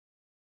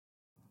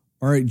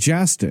All right,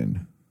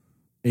 Jastin,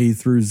 A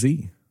through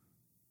Z.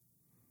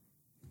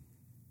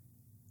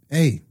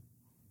 A.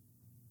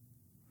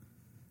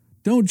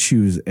 Don't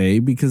choose A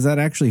because that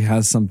actually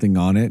has something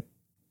on it.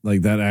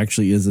 Like that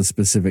actually is a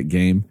specific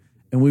game.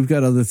 And we've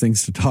got other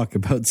things to talk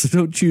about. So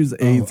don't choose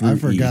A through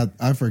E.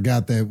 I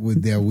forgot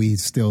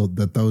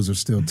that those are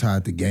still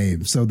tied to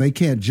games. So they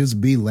can't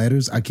just be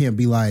letters. I can't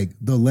be like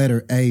the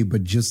letter A,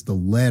 but just the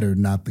letter,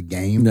 not the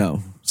game.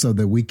 No. So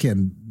that we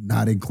can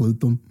not include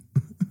them.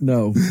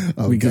 No,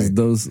 okay. Because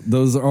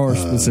those are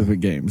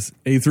specific games.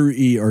 A through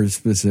E are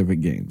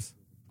specific games.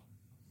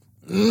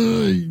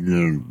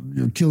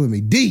 You're killing me.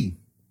 D.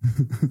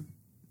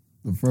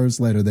 The first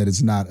letter that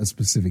is not a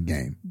specific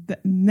game.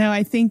 No,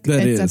 I think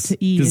that it's up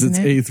to E, because it's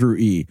A through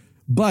E.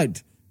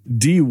 But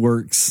D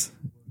works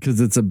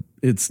because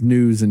it's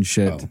news and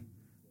shit. Oh.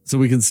 So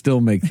we can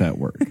still make that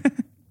work.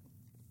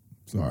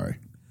 Sorry.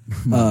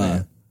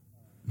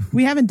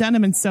 We haven't done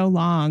them in so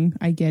long.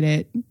 I get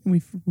it.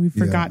 We've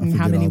forgotten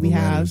how many we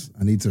have.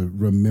 I need to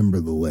remember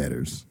the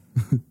letters.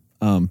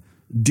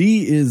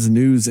 D is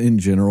news in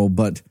general,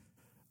 but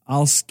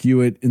I'll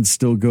skew it and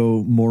still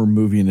go more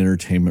movie and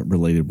entertainment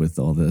related with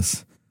all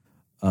this.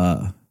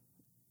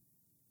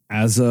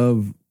 As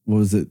of,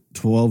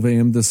 12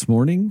 a.m. this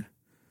morning,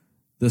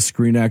 the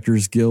Screen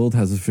Actors Guild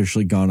has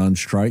officially gone on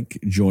strike,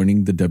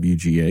 joining the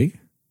WGA,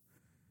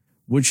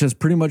 which has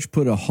pretty much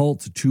put a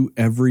halt to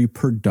every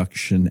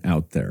production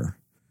out there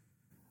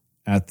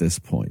at this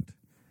point.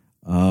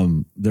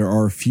 There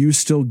are a few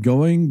still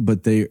going,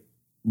 but they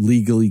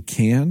legally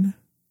can.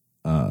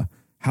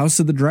 House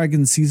of the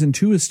Dragon Season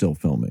 2 is still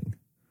filming,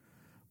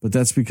 but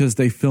that's because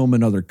they film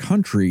in other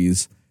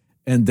countries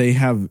and they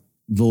have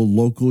the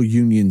local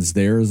unions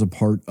there as a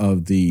part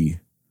of the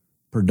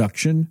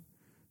production.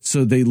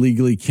 So they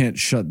legally can't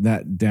shut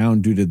that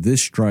down due to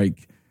this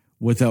strike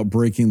without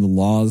breaking the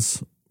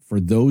laws for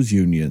those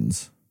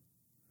unions.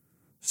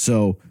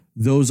 So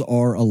those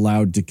are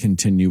allowed to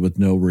continue with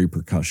no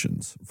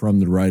repercussions from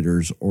the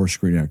writers or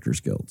Screen Actors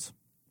Guilds.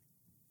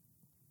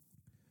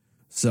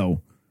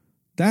 So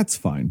that's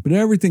fine, but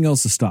everything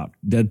else is stopped.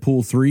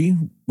 Deadpool 3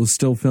 was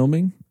still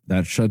filming.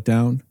 That shut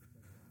down.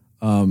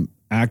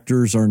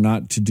 Actors are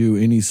not to do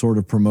any sort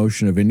of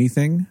promotion of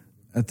anything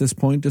at this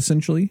point,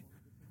 essentially,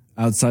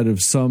 outside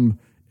of some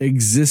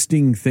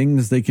existing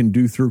things they can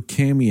do through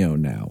Cameo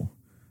now.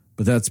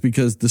 But that's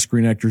because the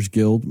Screen Actors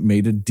Guild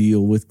made a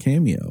deal with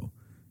Cameo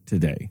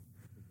today.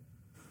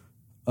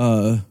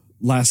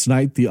 Last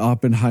night, the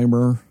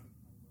Oppenheimer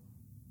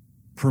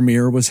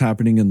premiere was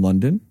happening in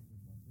London.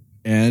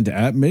 And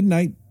at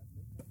midnight,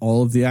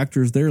 all of the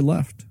actors there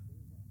left.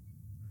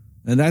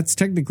 And that's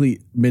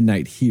technically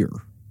midnight here.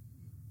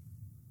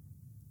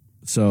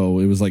 So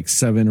it was like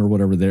 7 or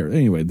whatever there.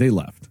 Anyway, they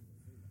left.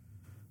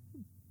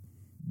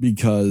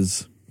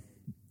 Because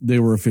they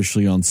were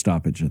officially on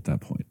stoppage at that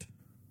point.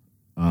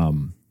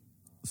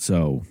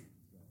 So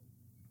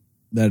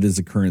that is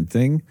a current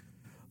thing.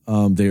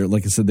 They are,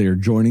 like I said, they are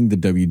joining the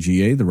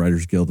WGA, the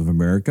Writers Guild of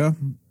America,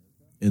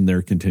 in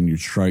their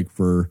continued strike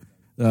for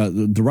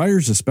the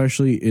writers,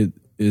 especially. It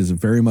is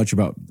very much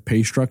about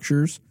pay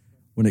structures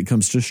when it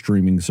comes to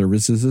streaming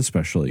services,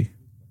 especially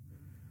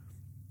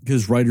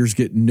because writers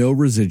get no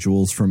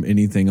residuals from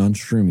anything on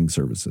streaming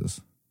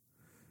services.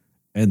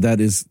 And that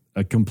is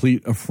a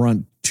complete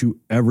affront to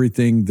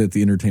everything that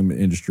the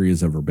entertainment industry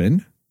has ever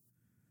been.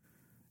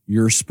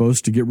 You're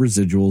supposed to get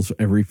residuals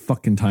every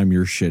fucking time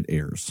your shit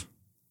airs.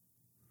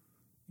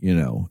 You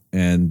know,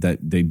 and that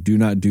they do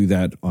not do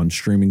that on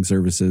streaming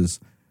services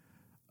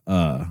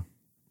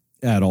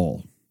at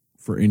all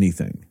for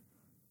anything.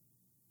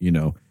 You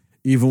know,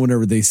 even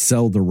whenever they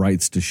sell the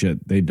rights to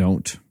shit, they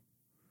don't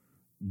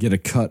get a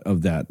cut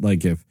of that.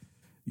 Like if,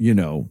 you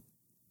know,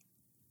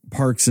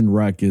 Parks and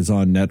Rec is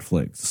on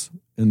Netflix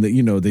and that,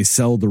 you know, they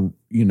sell the,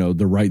 you know,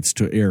 the rights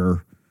to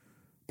air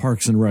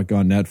Parks and Rec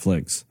on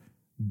Netflix.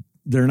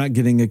 They're not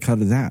getting a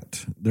cut of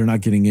that. They're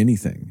not getting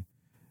anything.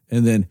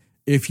 And then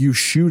if you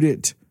shoot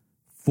it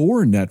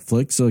for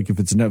Netflix, so like if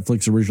it's a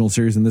Netflix original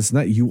series and this and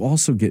that, you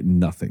also get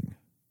nothing.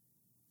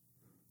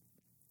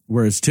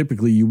 Whereas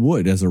typically you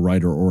would as a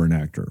writer or an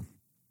actor.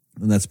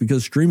 And that's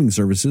because streaming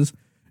services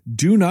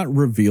do not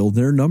reveal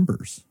their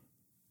numbers.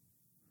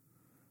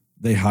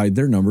 They hide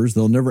their numbers.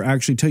 They'll never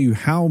actually tell you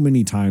how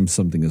many times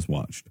something is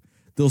watched.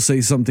 They'll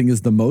say something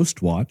is the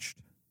most watched.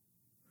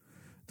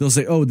 They'll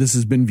say, oh, this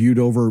has been viewed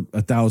over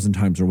 1,000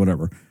 times or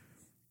whatever.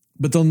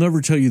 But they'll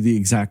never tell you the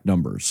exact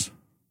numbers.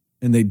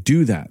 And they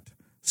do that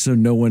so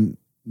no one,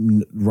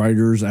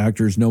 writers,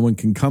 actors, no one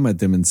can come at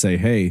them and say,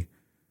 hey,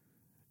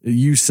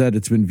 you said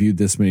it's been viewed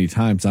this many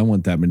times. I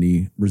want that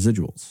many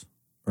residuals,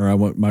 or I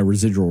want my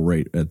residual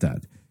rate at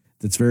that.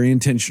 That's very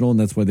intentional, and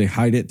that's why they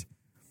hide it.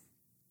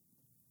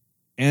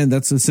 And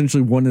that's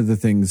essentially one of the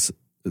things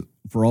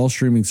for all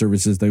streaming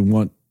services. They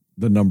want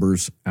the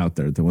numbers out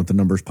there. They want the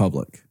numbers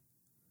public.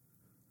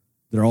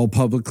 They're all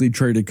publicly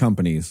traded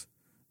companies.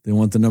 They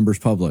want the numbers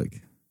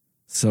public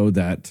so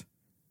that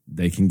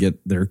they can get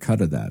their cut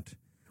of that,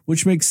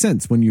 which makes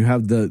sense when you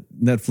have the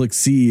Netflix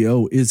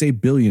CEO is a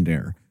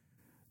billionaire.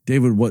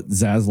 David,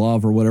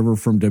 Zaslav or whatever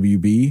from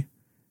WB,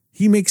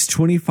 he makes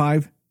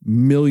 $25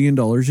 million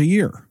a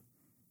year.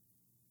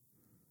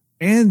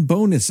 And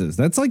bonuses.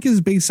 That's like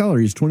his base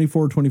salary is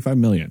 $25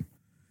 million.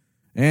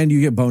 And you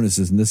get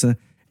bonuses and this.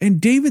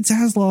 And David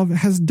Zaslav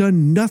has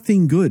done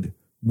nothing good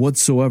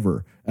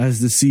whatsoever as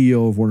the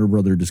CEO of Warner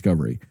Brother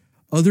Discovery,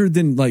 other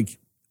than like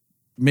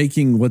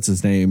making, what's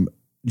his name,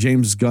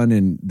 James Gunn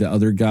and the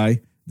other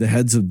guy, the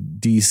heads of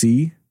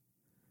DC.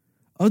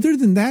 Other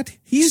than that,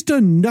 he's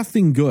done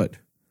nothing good.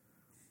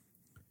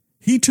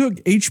 He took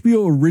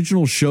HBO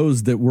original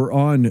shows that were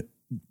on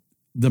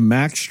the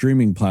Max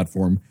streaming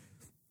platform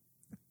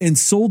and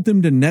sold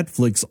them to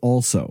Netflix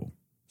also.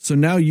 So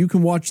now you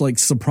can watch like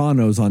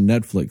Sopranos on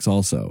Netflix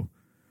also.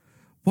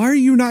 Why are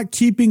you not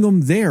keeping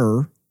them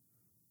there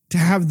to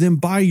have them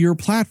buy your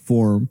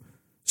platform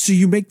so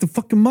you make the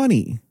fucking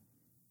money?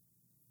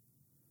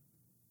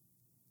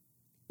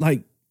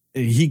 Like,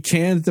 he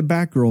canned the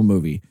Batgirl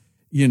movie.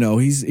 You know,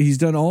 he's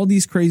done all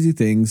these crazy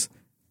things.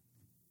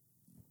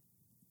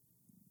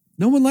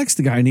 No one likes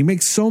the guy, and he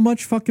makes so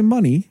much fucking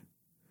money.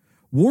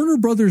 Warner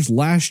Brothers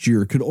last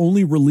year could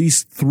only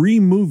release 3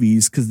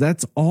 movies because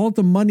that's all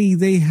the money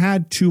they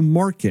had to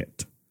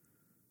market.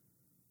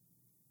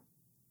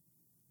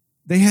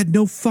 They had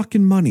no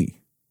fucking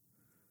money.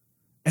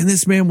 And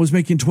this man was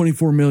making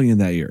 $24 million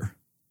that year.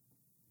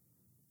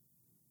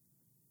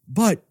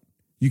 But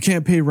you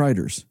can't pay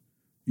writers.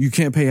 You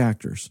can't pay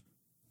actors.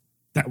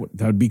 That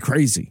would be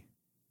crazy.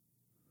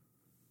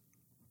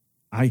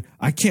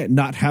 I can't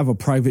not have a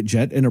private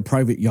jet and a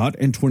private yacht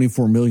and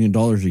 $24 million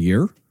a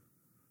year.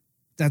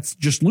 That's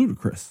just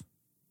ludicrous.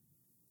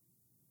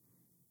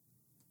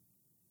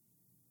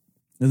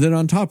 And then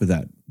on top of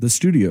that, the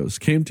studios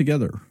came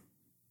together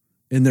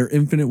in their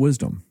infinite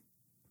wisdom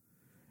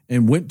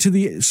and went to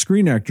the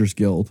Screen Actors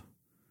Guild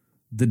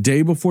the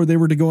day before they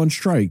were to go on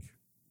strike,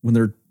 when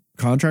their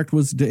contract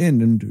was to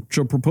end, and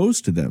to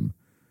propose to them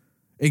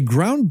a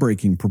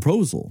groundbreaking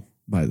proposal,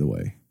 by the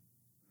way,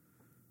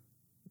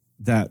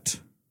 that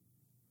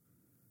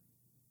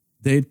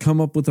they had come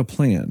up with a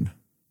plan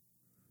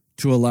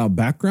to allow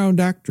background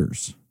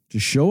actors to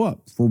show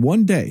up for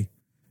one day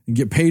and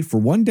get paid for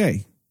one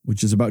day,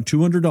 which is about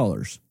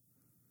 $200.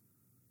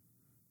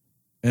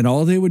 And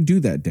all they would do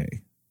that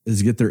day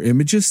is get their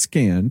images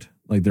scanned,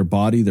 like their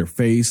body, their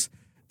face.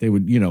 They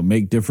would,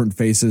 make different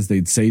faces.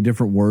 They'd say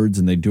different words,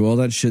 and they'd do all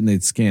that shit, and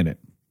they'd scan it.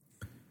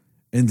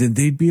 And then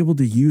they'd be able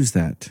to use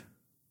that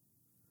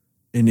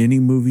in any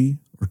movie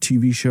or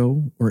TV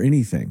show or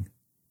anything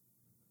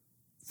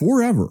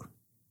forever.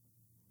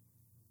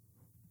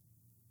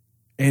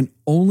 And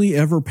only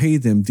ever pay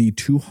them the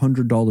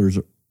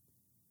 $200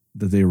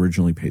 that they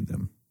originally paid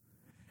them.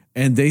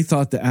 And they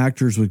thought the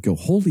actors would go,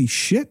 holy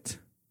shit.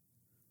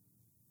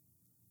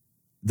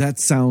 That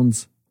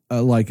sounds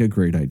like a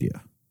great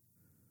idea.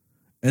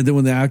 And then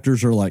when the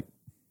actors are like,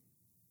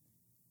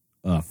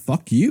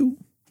 fuck you.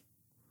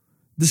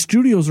 The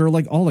studios are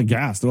like all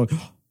aghast. They're like,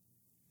 oh,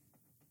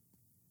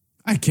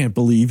 I can't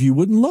believe you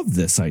wouldn't love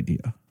this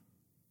idea.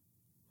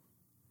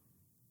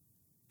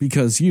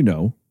 Because,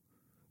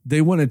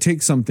 they want to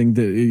take something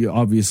that,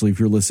 obviously, if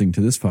you're listening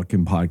to this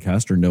fucking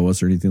podcast or know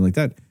us or anything like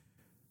that,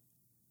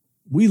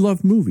 we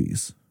love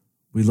movies.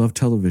 We love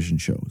television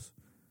shows.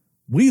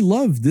 We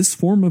love this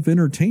form of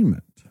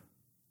entertainment.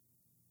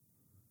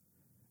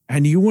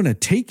 And you want to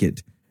take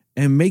it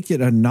and make it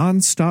a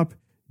nonstop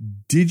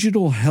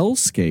digital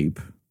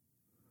hellscape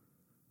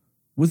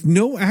with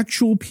no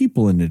actual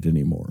people in it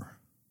anymore.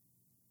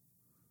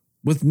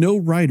 With no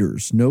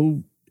writers,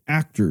 no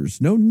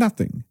actors, no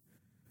nothing.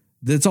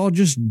 That's all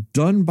just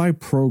done by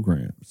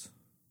programs.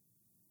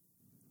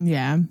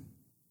 Yeah.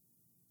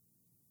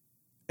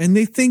 And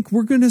they think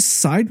we're going to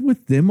side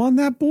with them on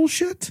that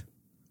bullshit?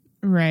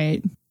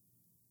 Right.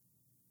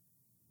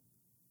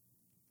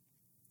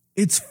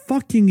 It's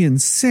fucking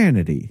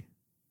insanity.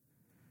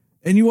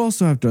 And you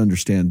also have to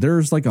understand,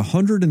 there's like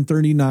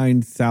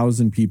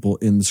 139,000 people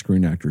in the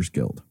Screen Actors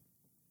Guild.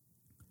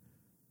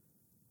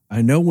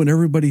 I know when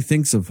everybody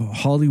thinks of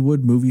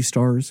Hollywood movie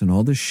stars and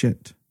all this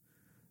shit,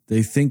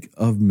 they think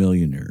of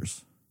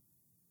millionaires.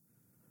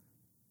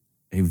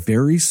 A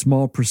very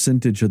small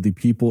percentage of the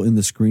people in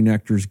the Screen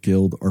Actors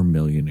Guild are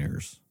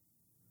millionaires.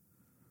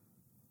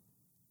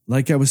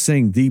 Like I was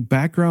saying, the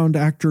background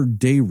actor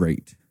day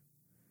rate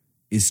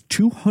is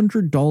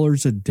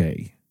 $200 a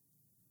day,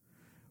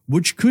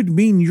 which could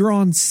mean you're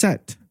on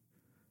set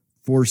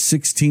for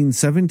 16,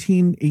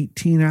 17,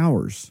 18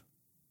 hours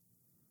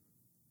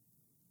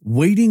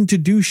waiting to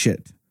do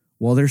shit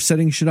while they're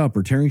setting shit up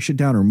or tearing shit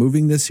down or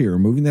moving this here or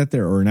moving that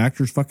there, or an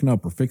actor's fucking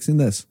up or fixing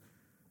this.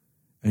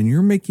 And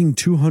you're making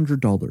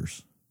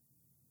 $200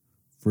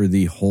 for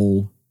the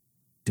whole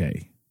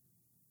day.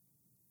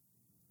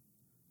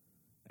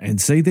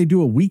 And say they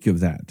do a week of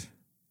that.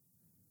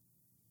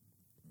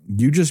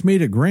 You just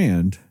made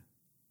 $1,000,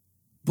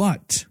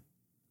 but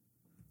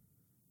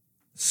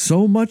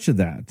so much of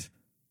that,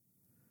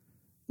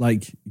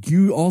 like,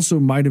 you also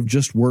might have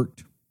just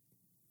worked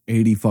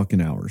 80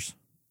 fucking hours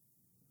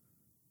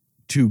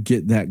to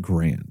get that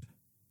 $1,000.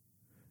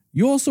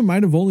 You also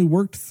might have only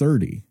worked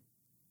 30.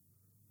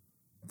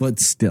 But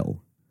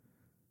still,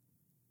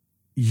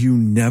 you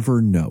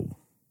never know.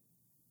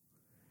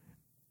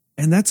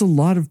 And that's a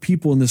lot of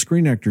people in the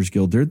Screen Actors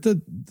Guild. They're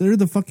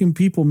the fucking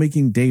people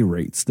making day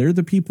rates. They're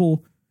the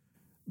people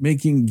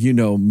making,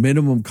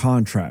 minimum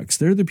contracts.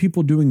 They're the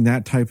people doing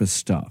that type of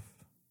stuff.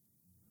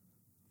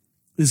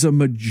 Is a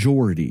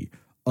majority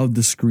of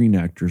the Screen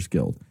Actors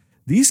Guild.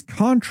 These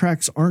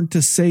contracts aren't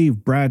to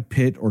save Brad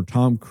Pitt or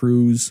Tom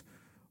Cruise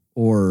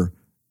or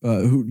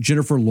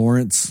Jennifer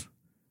Lawrence.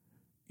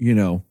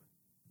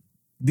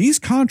 These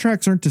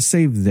contracts aren't to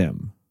save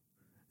them.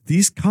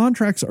 These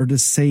contracts are to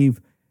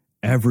save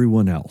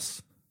everyone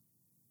else.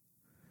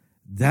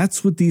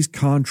 That's what these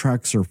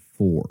contracts are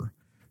for,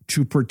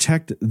 to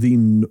protect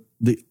the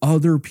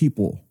other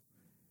people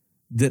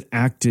that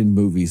act in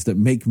movies, that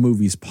make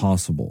movies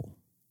possible.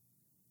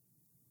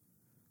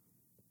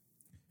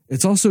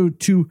 It's also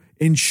to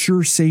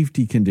ensure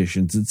safety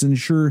conditions. It's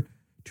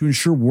to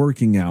ensure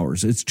working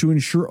hours. It's to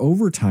ensure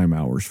overtime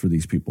hours for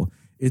these people.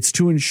 It's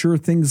to ensure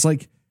things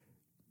like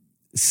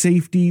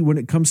safety when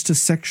it comes to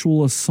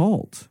sexual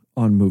assault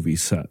on movie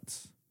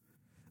sets.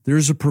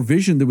 There's a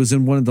provision that was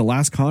in one of the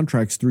last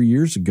contracts 3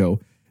 years ago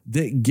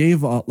that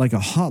gave a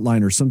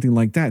hotline or something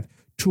like that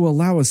to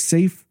allow a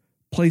safe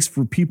place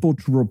for people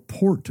to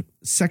report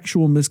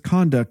sexual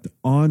misconduct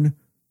on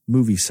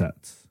movie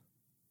sets.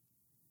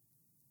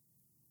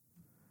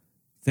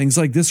 Things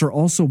like this are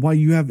also why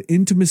you have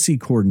intimacy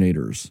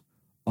coordinators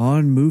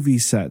on movie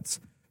sets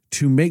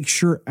to make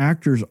sure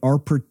actors are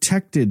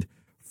protected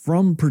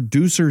from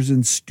producers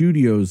and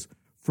studios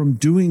from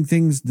doing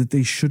things that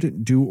they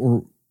shouldn't do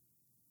or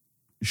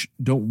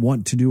don't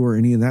want to do or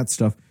any of that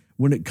stuff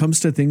when it comes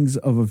to things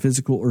of a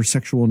physical or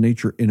sexual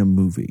nature in a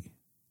movie.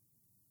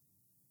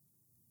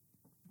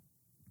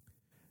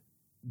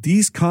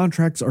 These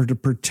contracts are to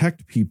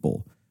protect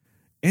people,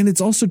 and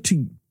it's also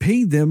to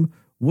pay them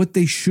what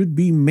they should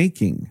be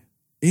making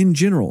in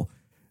general.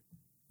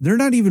 They're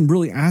not even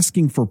really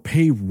asking for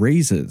pay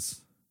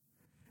raises.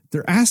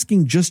 They're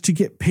asking just to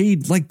get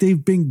paid like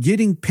they've been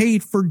getting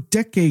paid for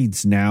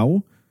decades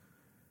now.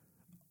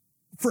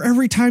 For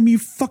every time you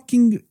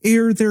fucking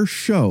air their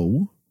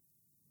show,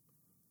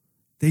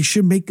 they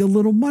should make a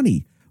little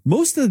money.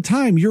 Most of the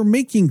time, you're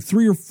making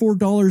 $3 or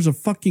 $4 a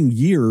fucking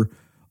year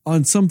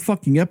on some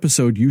fucking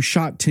episode you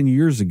shot 10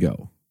 years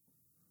ago.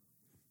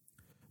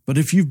 But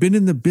if you've been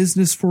in the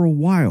business for a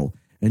while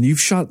and you've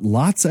shot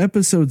lots of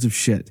episodes of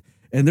shit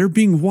and they're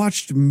being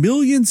watched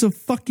millions of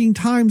fucking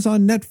times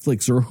on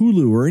Netflix or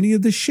Hulu or any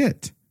of the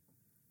shit,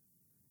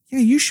 yeah,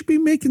 you should be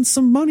making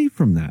some money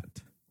from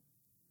that.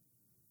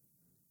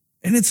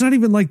 And it's not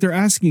even like they're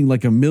asking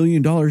like $1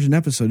 million an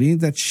episode, any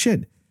of that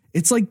shit.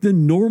 It's like the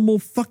normal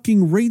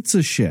fucking rates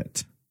of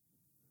shit.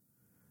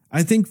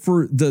 I think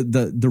for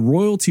the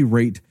royalty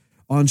rate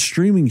on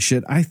streaming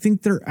shit, I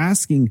think they're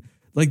asking,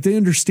 like they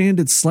understand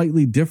it's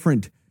slightly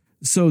different.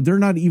 So they're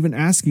not even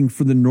asking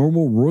for the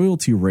normal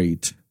royalty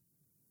rate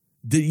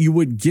that you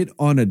would get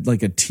on a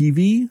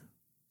TV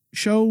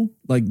show,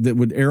 like that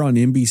would air on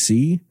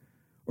NBC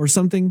or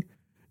something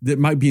that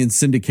might be in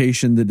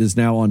syndication that is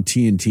now on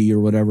TNT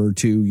or whatever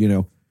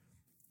too,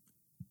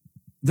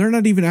 They're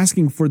not even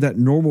asking for that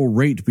normal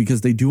rate because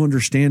they do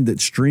understand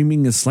that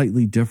streaming is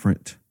slightly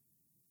different,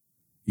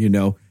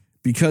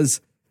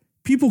 because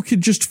people could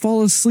just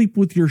fall asleep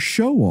with your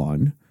show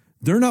on.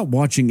 They're not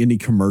watching any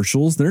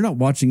commercials. They're not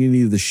watching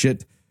any of the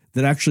shit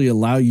that actually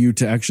allow you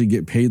to actually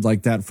get paid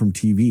like that from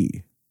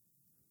TV,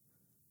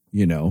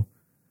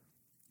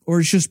 or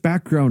it's just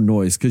background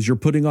noise because you're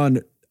putting on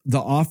The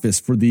Office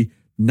for the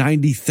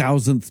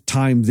 90,000th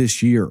time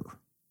this year,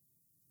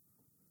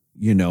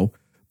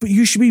 but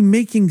you should be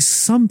making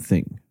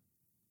something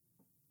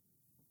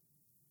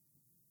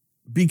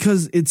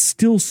because it's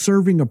still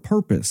serving a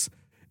purpose.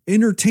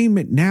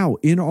 Entertainment now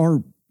in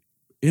our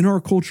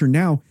culture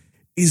now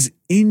is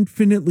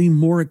infinitely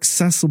more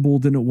accessible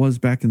than it was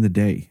back in the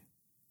day.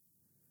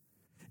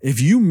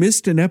 If you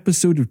missed an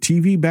episode of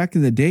TV back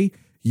in the day,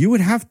 you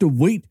would have to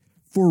wait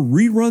for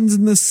reruns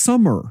in the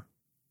summer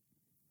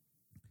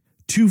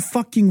to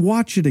fucking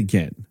watch it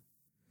again.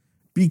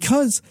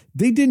 Because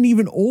they didn't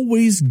even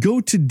always go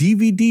to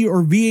DVD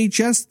or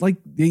VHS like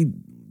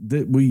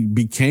that we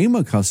became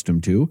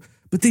accustomed to,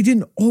 but they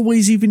didn't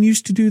always even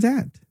used to do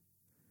that.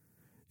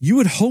 You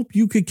would hope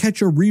you could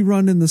catch a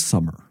rerun in the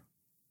summer.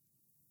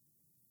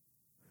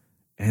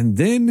 And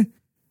then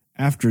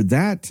after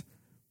that,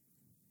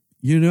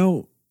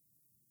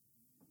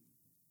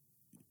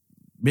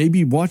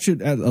 maybe watch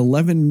it at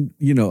 11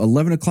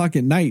 o'clock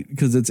at night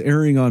because it's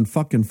airing on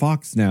fucking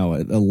Fox now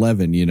at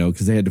 11,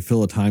 because they had to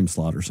fill a time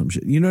slot or some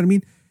shit. You know what I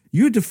mean?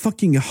 You had to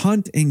fucking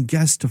hunt and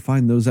guess to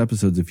find those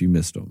episodes if you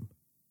missed them.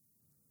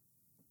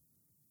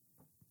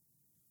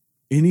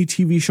 Any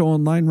TV show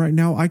online right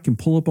now, I can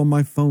pull up on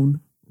my phone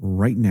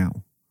right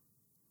now.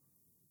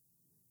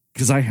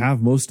 Because I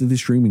have most of the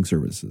streaming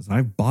services.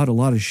 I've bought a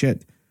lot of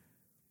shit.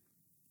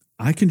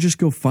 I can just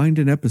go find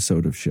an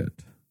episode of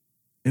shit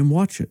and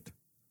watch it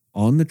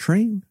on the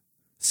train,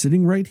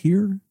 sitting right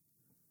here,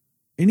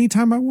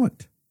 anytime I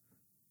want.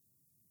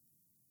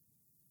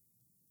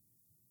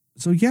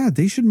 So yeah,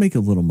 they should make a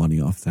little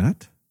money off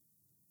that.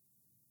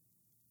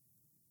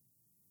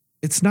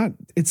 It's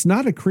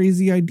not a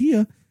crazy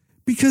idea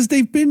because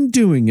they've been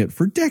doing it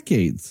for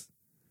decades.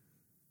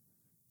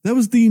 That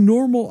was the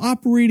normal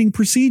operating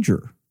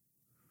procedure.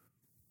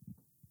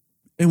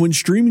 And when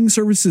streaming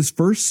services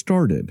first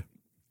started,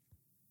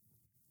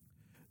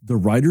 the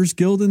Writers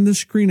Guild and the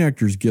Screen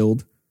Actors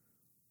Guild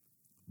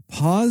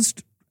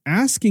paused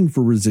asking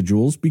for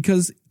residuals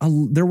because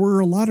there were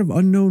a lot of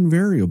unknown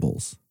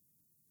variables.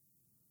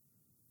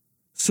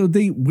 So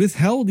they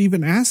withheld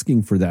even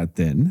asking for that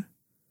then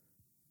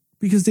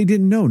because they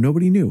didn't know.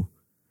 Nobody knew.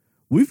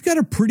 We've got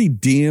a pretty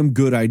damn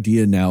good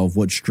idea now of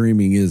what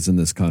streaming is in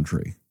this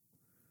country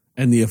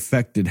and the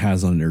effect it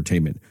has on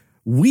entertainment.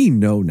 We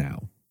know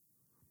now.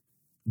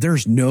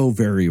 There's no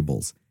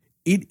variables.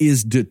 It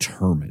is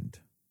determined.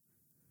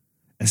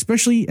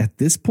 Especially at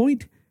this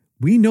point,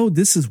 we know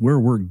this is where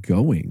we're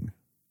going.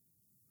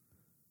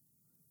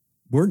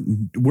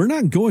 We're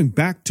not going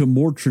back to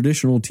more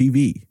traditional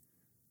TV.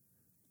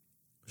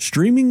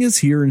 Streaming is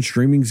here and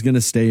streaming is going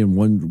to stay in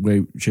one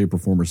way, shape, or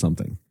form or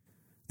something.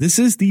 This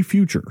is the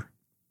future.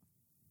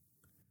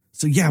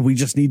 So yeah, we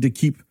just need to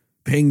keep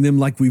paying them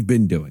like we've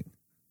been doing.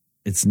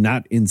 It's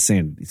not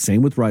insanity.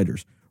 Same with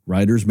writers.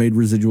 Writers made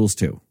residuals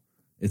too.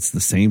 It's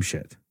the same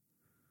shit.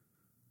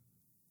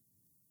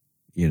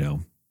 You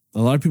know,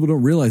 a lot of people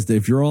don't realize that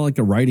if you're all like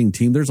a writing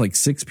team, there's like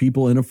 6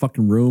 people in a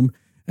fucking room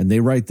and they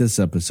write this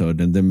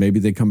episode and then maybe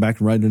they come back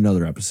and write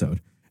another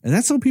episode. And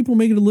that's how people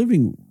make a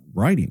living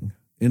writing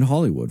in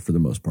Hollywood for the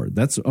most part.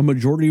 That's a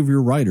majority of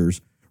your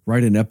writers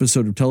write an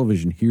episode of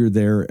television here,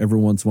 there, every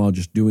once in a while,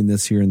 just doing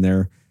this here and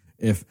there.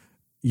 If,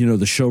 you know,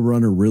 the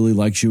showrunner really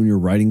likes you and your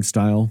writing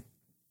style,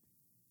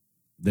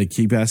 they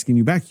keep asking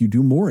you back. You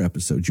do more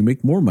episodes. You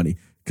make more money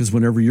because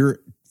whenever your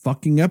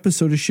fucking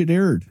episode of shit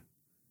aired,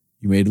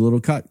 you made a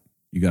little cut.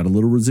 You got a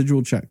little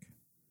residual check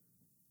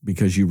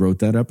because you wrote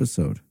that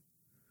episode.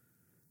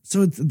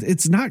 So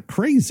it's not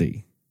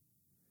crazy.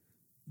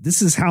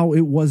 This is how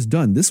it was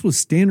done. This was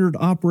standard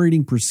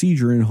operating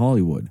procedure in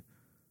Hollywood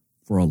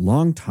for a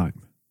long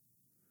time.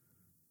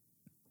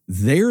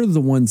 They're the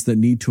ones that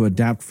need to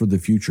adapt for the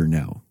future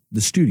now.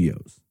 The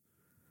studios,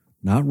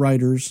 not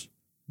writers,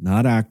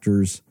 not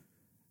actors.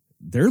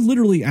 They're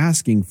literally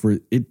asking for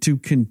it to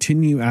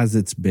continue as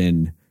it's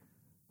been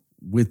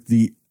with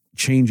the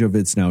change of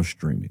it's now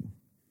streaming.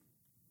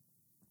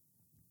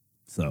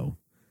 So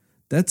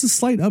that's a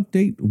slight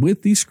update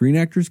with the Screen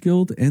Actors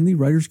Guild and the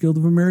Writers Guild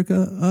of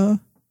America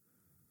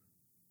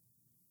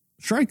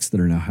strikes that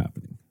are now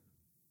happening.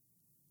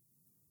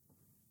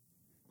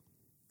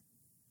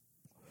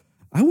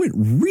 I went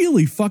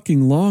really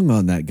fucking long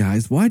on that,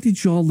 guys. Why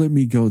did y'all let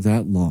me go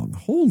that long?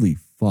 Holy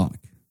fuck.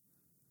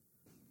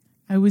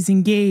 I was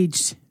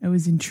engaged. I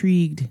was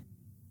intrigued.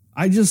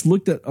 I just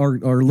looked at our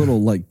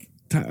little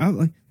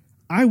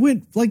I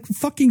went like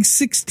fucking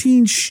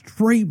 16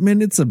 straight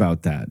minutes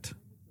about that.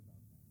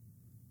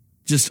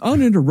 Just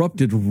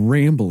uninterrupted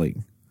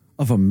rambling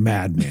of a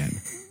madman.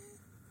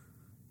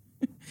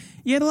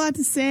 You had a lot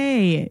to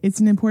say. It's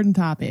an important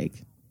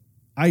topic.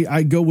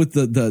 I go with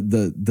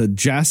the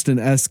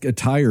Jastin-esque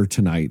attire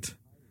tonight,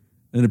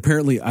 and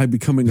apparently I'm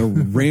becoming a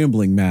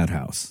rambling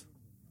madhouse.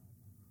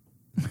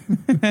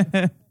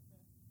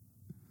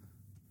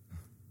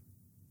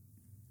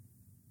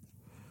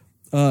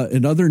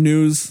 In other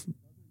news,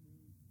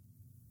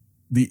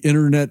 the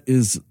internet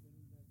is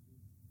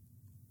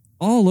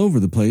all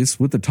over the place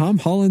with the Tom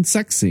Holland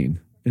sex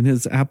scene in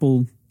his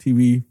Apple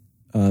TV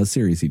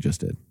series he just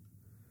did.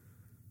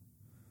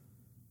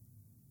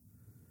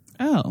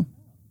 Oh.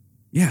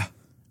 Yeah.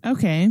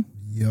 Okay.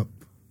 Yep.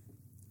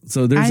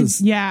 So there's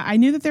I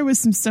knew that there was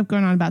some stuff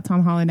going on about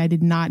Tom Holland. I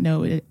did not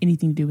know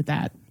anything to do with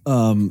that.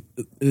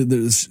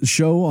 There's a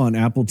show on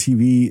Apple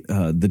TV,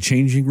 The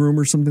Changing Room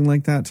or something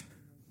like that.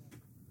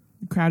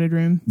 Crowded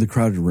Room. The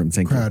Crowded Room.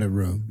 Thank you. Crowded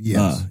Room.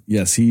 Yes.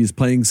 Yes. He's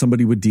playing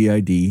somebody with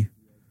DID.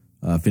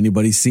 If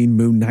anybody's seen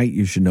Moon Knight,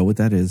 you should know what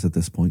that is at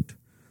this point.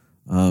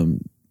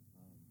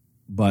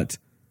 But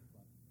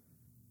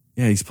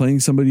yeah, he's playing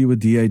somebody with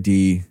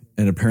DID.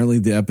 And apparently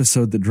the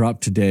episode that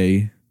dropped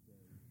today,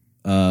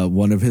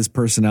 one of his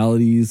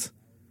personalities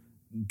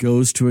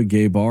goes to a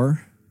gay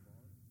bar,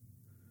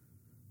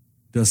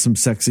 does some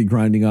sexy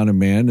grinding on a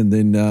man, and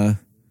then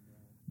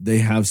they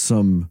have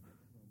some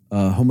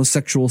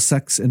homosexual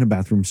sex in a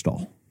bathroom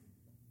stall.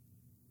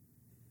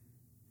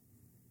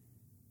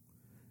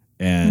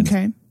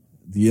 And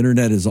the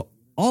internet is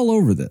all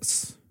over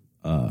this.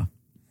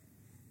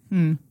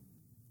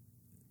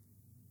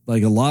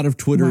 Like a lot of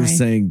Twitter is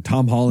saying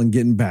Tom Holland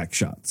getting back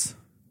shots.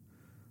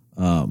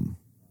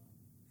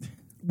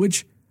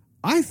 Which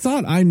I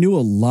thought I knew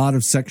a lot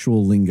of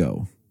sexual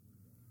lingo.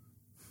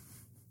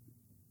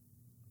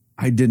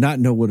 I did not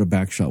know what a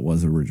back shot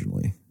was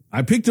originally.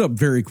 I picked it up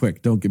very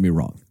quick. Don't get me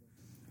wrong.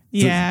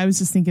 Yeah, I was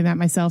just thinking that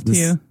myself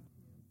too.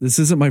 This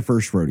isn't my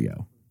first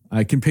rodeo.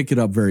 I can pick it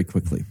up very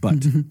quickly,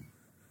 but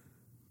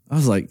I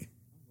was like,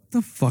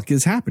 the fuck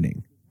is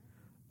happening?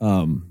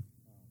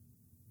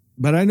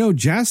 But I know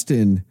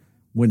Jastin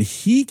when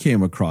he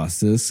came across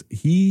this,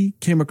 he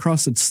came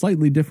across a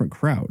slightly different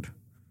crowd.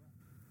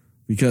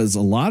 Because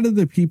a lot of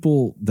the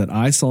people that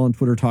I saw on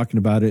Twitter talking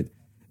about it,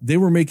 they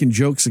were making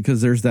jokes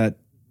because there's that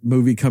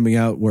movie coming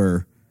out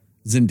where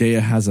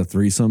Zendaya has a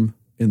threesome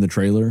in the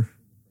trailer.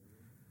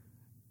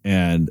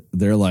 And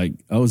they're like,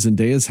 oh,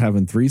 Zendaya's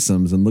having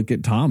threesomes. And look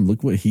at Tom.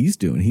 Look what he's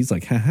doing. He's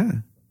like, haha,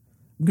 I'm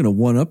going to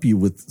one-up you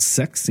with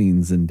sex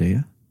scenes,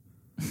 Zendaya.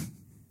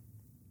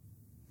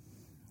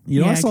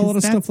 I saw a lot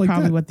of stuff like that. That's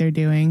probably what they're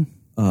doing.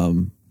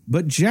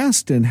 But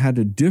Jastin had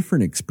a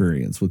different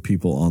experience with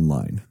people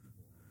online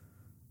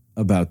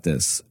about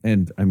this.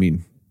 And I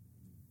mean,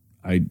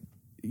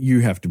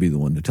 you have to be the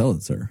one to tell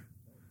it, sir.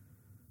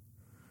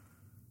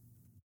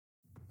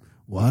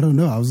 Well, I don't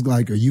know. I was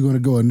like, are you going to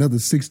go another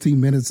 16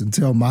 minutes and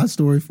tell my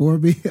story for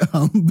me?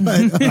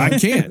 But I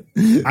can't.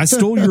 I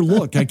stole your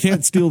look. I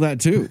can't steal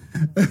that too.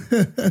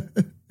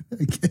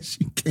 I guess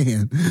you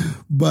can.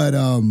 But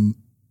no.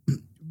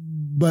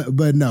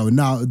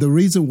 The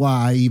reason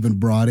why I even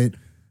brought it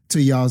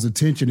to y'all's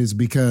attention is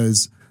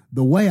because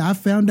the way I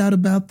found out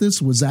about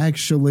this was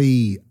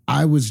actually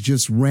I was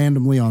just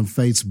randomly on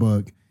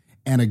Facebook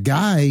and a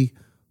guy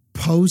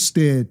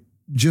posted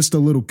just a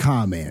little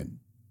comment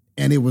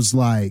and it was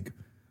like,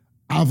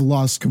 I've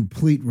lost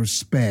complete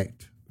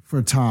respect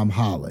for Tom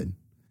Holland.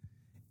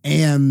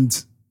 And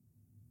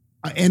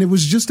it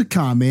was just a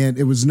comment.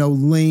 It was no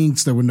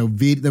links. There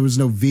was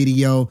no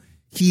video.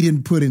 He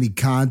didn't put any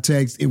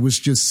context. It was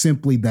just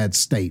simply that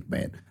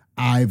statement.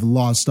 I've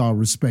lost all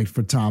respect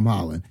for Tom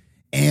Holland.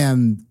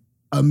 And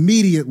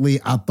immediately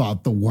I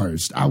thought the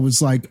worst. I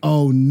was like,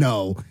 oh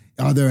no,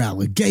 are there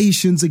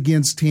allegations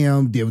against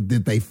him?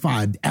 Did they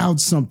find out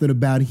something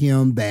about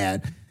him?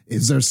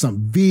 Is there some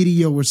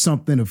video or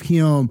something of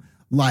him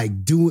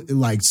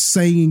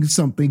saying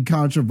something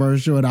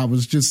controversial? And I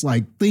was just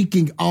like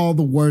thinking all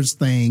the worst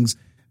things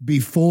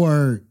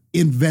before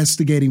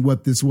investigating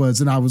what this was.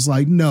 And I was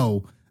like,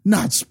 no,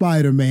 not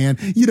Spider-Man.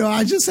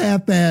 I just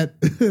had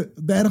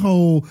that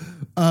whole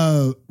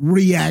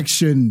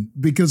reaction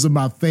because of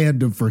my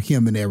fandom for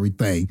him and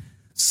everything.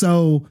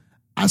 So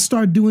I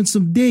started doing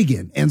some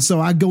digging. And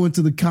so I go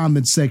into the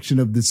comment section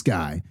of this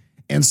guy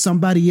and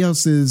somebody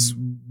else is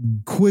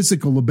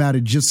quizzical about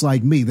it just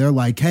like me. They're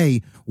like,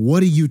 hey,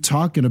 what are you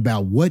talking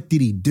about? What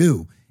did he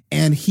do?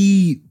 And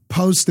he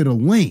posted a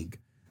link.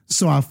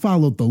 So I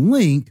followed the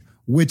link,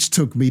 which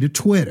took me to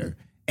Twitter.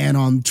 And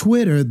on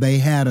Twitter, they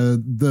had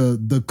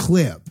the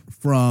clip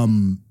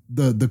from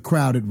the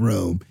crowded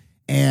room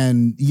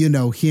and,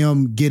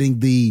 him getting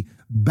the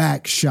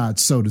back shot,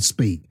 so to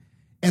speak.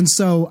 And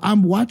so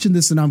I'm watching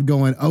this and I'm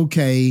going,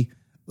 okay,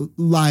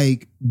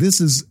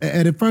 this is,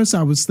 and at first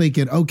I was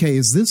thinking, okay,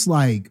 is this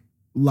like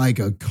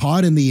a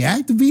caught in the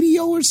act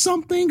video or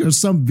something, or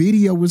some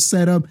video was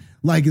set up?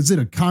 Is it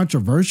a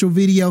controversial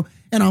video?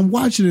 And I'm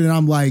watching it and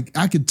I'm like,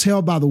 I could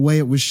tell by the way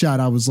it was shot.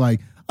 I was like,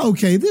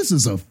 okay, this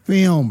is a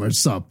film or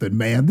something,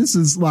 man. This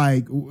is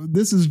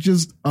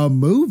just a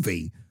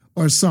movie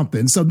or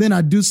something. So then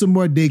I do some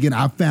more digging.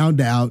 I found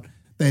out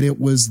that it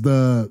was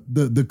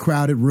the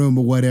crowded room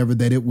or whatever,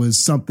 that it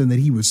was something that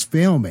he was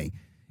filming.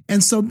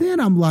 And so then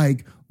I'm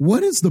like,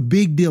 what is the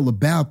big deal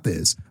about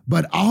this?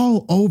 But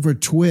all over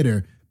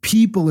Twitter,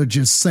 people are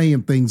just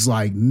saying things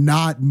like,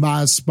 not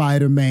my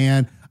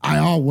Spider-Man. I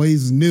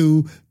always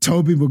knew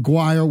Tobey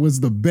Maguire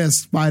was the best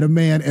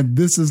Spider-Man, and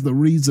this is the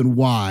reason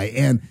why.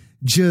 And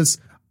just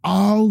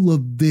all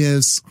of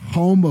this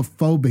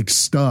homophobic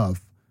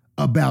stuff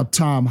about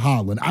Tom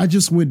Holland. I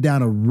just went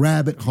down a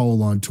rabbit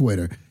hole on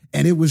Twitter,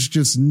 and it was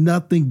just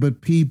nothing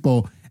but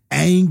people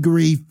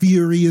angry,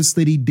 furious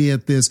that he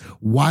did this.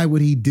 Why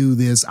would he do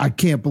this? I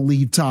can't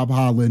believe Tom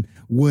Holland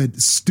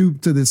would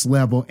stoop to this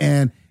level.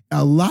 And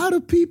a lot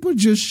of people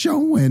just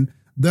showing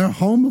their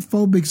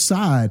homophobic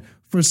side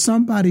for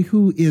somebody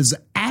who is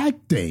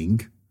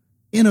acting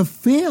in a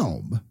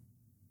film.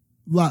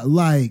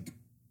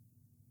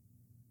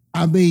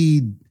 I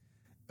mean,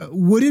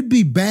 would it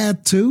be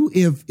bad too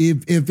if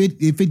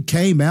it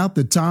came out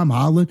that Tom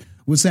Holland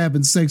was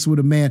having sex with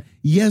a man?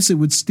 Yes, it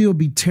would still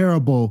be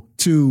terrible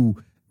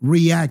to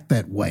react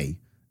that way.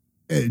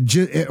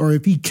 Or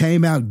if he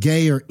came out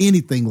gay or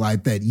anything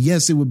like that,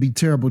 yes, it would be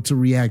terrible to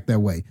react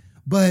that way.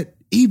 But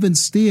even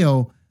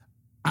still,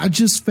 I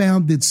just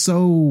found it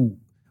so,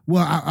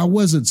 well, I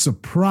wasn't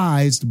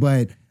surprised,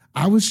 but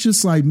I was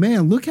just like,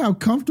 man, look how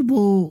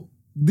comfortable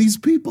these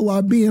people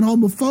are being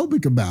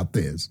homophobic about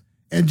this,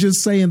 and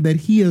just saying that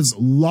he has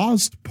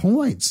lost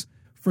points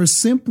for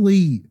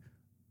simply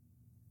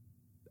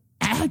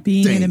acting,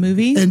 being in a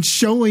movie and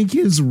showing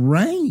his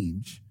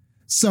range.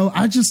 So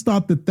I just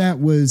thought that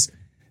was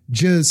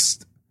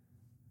just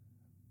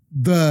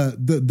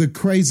the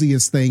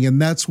craziest thing.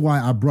 And that's why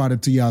I brought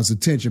it to y'all's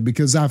attention,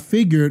 because I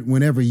figured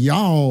whenever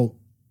y'all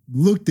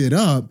looked it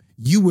up,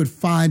 you would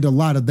find a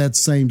lot of that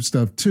same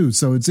stuff too.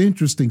 So it's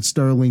interesting,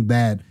 Sterling,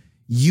 that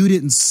you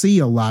didn't see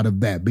a lot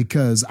of that,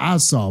 because I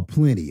saw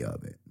plenty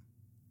of it.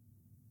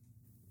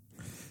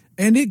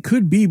 And it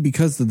could be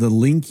because of the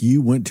link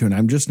you went to. And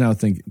I'm just now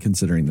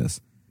considering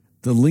this.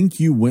 The link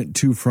you went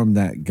to from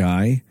that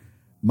guy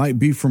might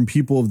be from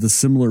people of the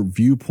similar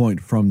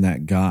viewpoint from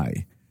that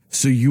guy.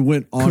 So you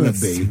went on a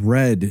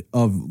thread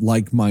of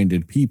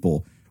like-minded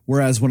people.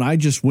 Whereas when I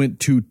just went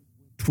to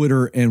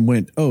Twitter and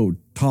went, oh,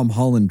 Tom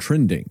Holland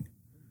trending,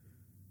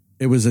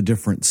 it was a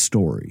different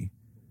story.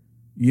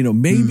 You know,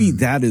 maybe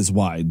that is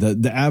why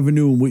the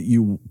avenue in which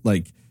you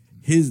like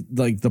his,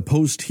 like the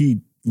post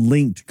he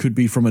linked could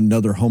be from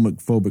another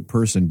homophobic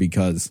person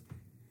because,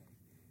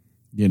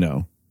 you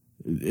know,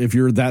 if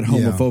you're that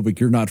homophobic,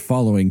 you're not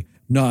following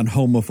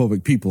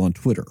non-homophobic people on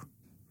Twitter.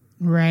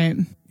 Right.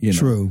 You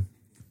know?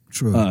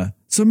 True.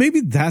 So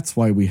maybe that's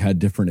why we had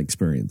different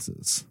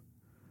experiences.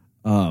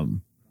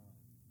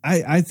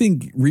 I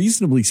think,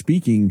 reasonably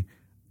speaking,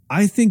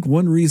 I think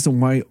one reason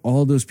why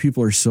all those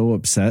people are so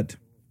upset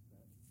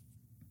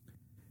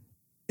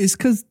is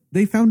because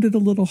they found it a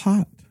little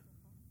hot.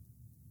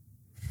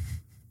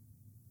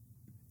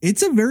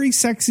 It's a very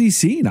sexy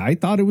scene. I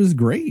thought it was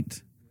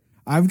great.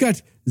 I've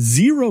got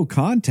zero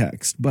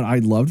context, but I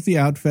loved the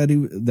outfit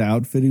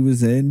he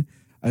was in.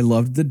 I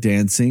loved the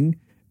dancing,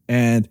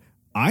 and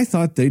I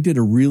thought they did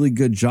a really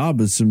good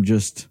job of some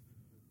just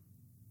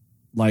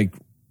like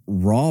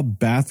raw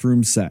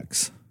bathroom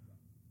sex.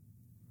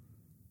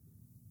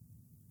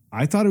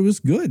 I thought it was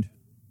good.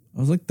 I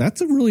was like,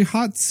 that's a really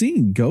hot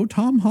scene. Go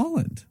Tom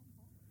Holland.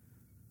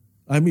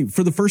 I mean,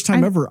 for the first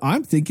time ever,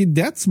 I'm thinking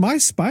that's my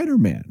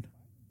Spider-Man.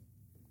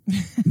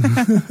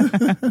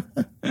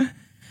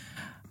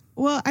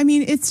 Well, I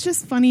mean, it's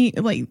just funny.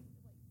 Like,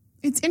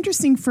 it's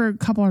interesting for a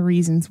couple of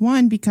reasons.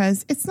 One,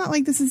 because it's not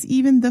like this is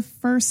even the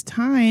first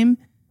time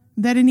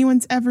that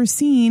anyone's ever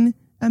seen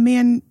a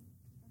man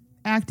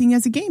acting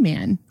as a gay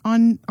man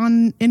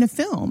in a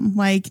film.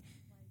 Like,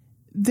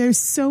 there's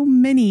so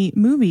many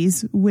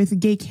movies with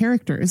gay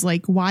characters.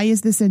 Like, why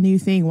is this a new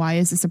thing? Why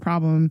is this a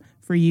problem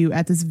for you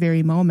at this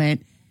very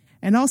moment?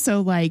 And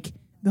also, like,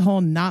 the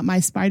whole not my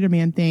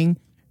Spider-Man thing.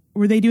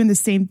 Were they doing the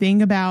same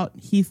thing about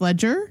Heath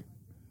Ledger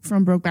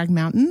from Brokeback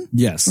Mountain?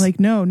 Yes. Like,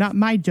 no, not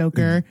my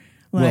Joker.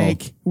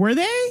 Like, were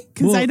they?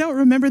 Because I don't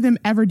remember them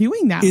ever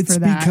doing that. It's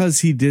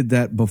because he did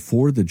that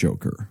before the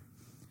Joker.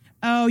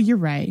 Oh, you're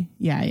right.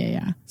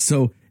 Yeah.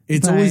 So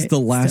it's always the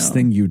last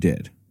thing you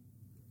did.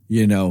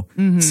 You know?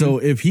 Mm-hmm. So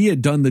if he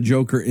had done the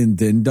Joker and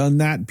then done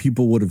that,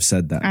 people would have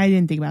said that. I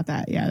didn't think about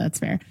that. Yeah, that's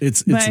fair.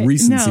 It's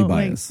recency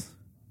bias.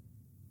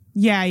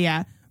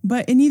 Yeah.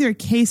 But in either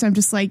case, I'm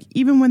just like,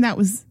 even when that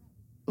was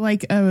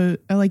like a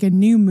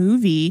new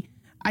movie,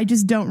 I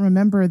just don't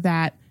remember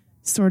that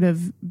sort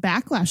of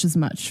backlash as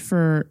much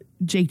for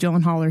Jake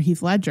Gyllenhaal or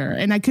Heath Ledger.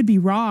 And I could be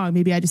wrong.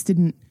 Maybe I just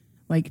didn't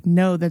like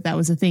know that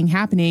was a thing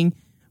happening.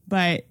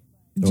 But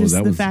just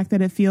fact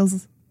that it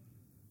feels.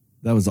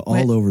 That was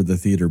all over the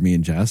theater me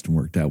and Jastin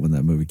worked at when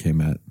that movie came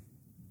out.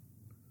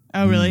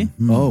 Oh, really?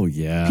 Mm-hmm. Oh,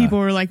 yeah. People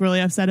were like really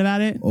upset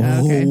about it?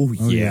 Okay.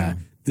 Yeah.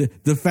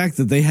 The fact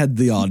that they had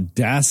the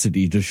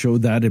audacity to show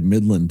that in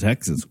Midland,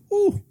 Texas.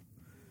 Ooh.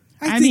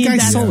 I think I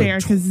saw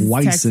it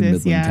twice Texas, in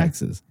Midland,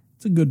 Texas.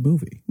 It's a good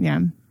movie. Yeah.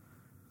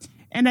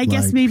 And I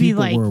guess maybe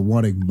people were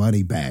wanting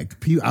money back.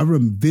 I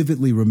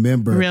vividly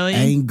remember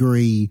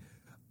angry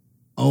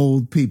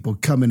old people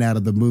coming out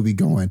of the movie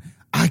going,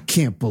 I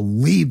can't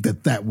believe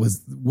that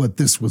was what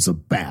this was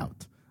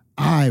about.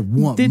 I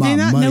want my money back. Did they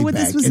not know what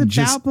this was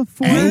about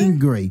before?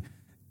 Angry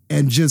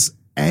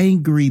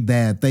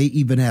that they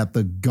even have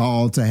the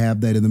gall to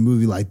have that in the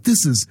movie. Like,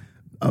 this is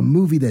a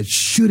movie that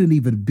shouldn't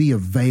even be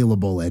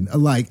available. And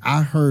like,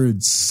 I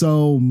heard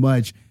so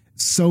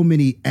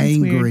many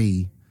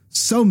angry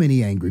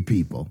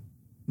people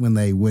when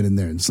they went in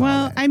there and saw that.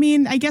 Well, I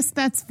mean, I guess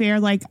that's fair.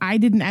 Like, I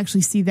didn't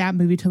actually see that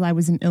movie till I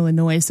was in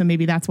Illinois. So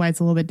maybe that's why it's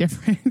a little bit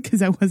different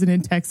because I wasn't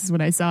in Texas when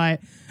I saw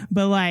it.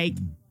 But like,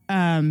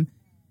 I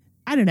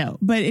don't know.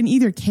 But in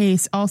either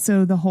case,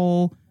 also the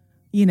whole,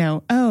 you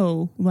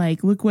know,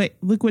 like, look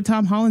what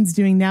Tom Holland's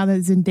doing now that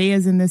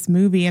Zendaya's in this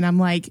movie. And I'm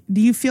like, do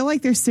you feel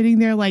like they're sitting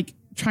there like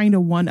trying to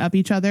one up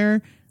each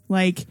other?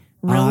 Like,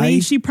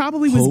 really? She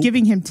probably was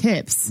giving him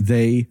tips.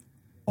 They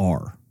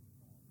are.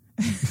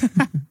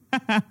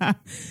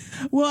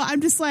 Well,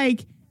 I'm just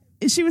like,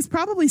 she was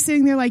probably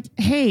sitting there like,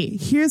 hey,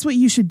 here's what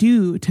you should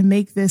do to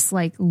make this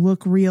like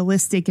look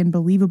realistic and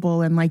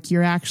believable. And like,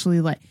 you're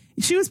actually like,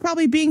 she was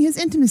probably being his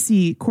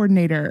intimacy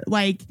coordinator.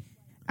 Like,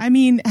 I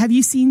mean, have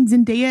you seen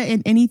Zendaya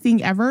in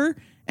anything ever?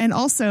 And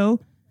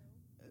also,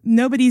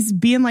 nobody's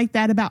being like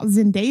that about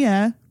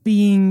Zendaya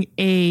being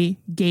a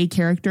gay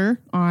character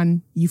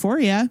on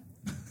Euphoria.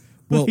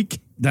 Well,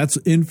 that's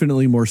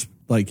infinitely more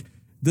like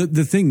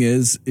the thing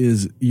is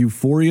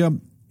Euphoria.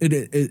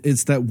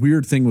 It's that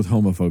weird thing with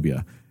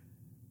homophobia.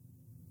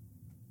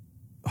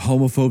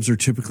 Homophobes are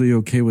typically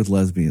okay with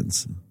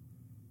lesbians.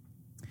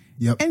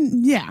 Yep.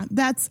 And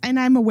and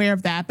I'm aware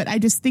of that, but I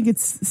just think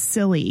it's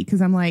silly because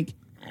I'm like,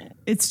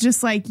 it's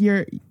just like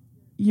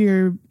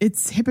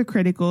it's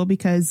hypocritical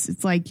because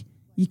it's like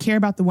you care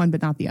about the one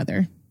but not the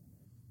other.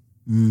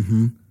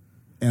 Mm-hmm.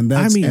 And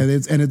that's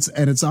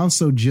it's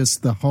also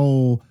just the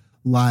whole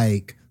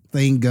like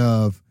thing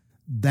of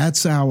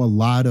that's how a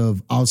lot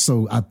of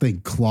also I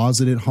think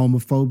closeted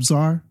homophobes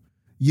are.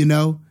 You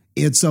know,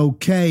 it's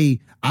okay.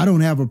 I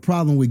don't have a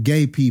problem with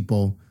gay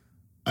people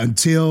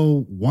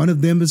until one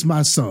of them is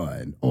my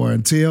son, or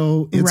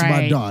until it's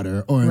my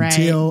daughter, or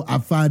until I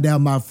find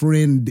out my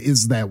friend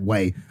is that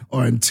way,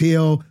 or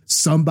until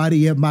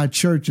somebody at my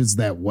church is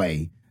that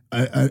way,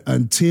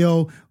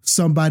 until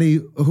somebody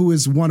who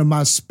is one of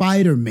my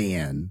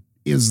Spider-Man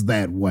is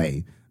that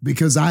way,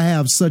 because I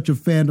have such a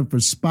fandom for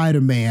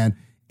Spider-Man,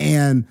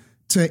 and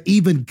to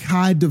even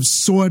kind of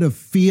sort of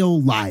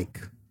feel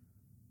like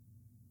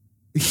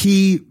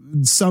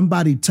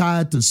somebody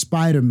tied to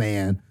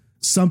Spider-Man,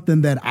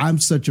 something that I'm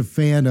such a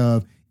fan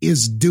of,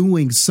 is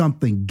doing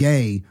something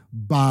gay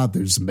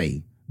bothers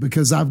me,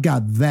 because I've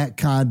got that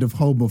kind of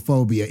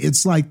homophobia.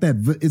 It's like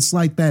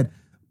that,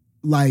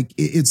 like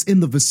it's in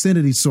the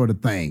vicinity sort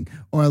of thing,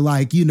 or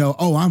like,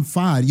 oh, I'm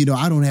fine.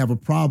 I don't have a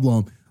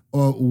problem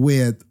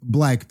with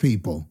black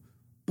people,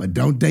 but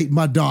don't date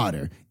my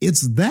daughter.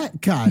 It's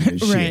that kind of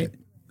shit.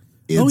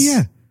 Oh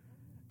yeah.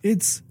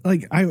 It's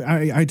like,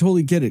 I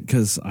totally get it,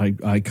 because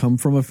I come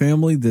from a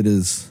family that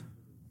is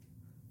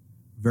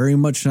very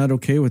much not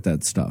okay with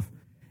that stuff.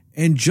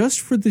 And just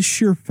for the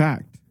sheer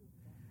fact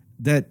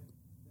that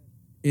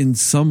in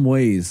some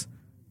ways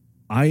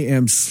I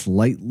am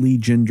slightly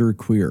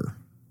genderqueer.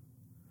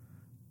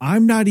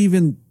 I'm not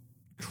even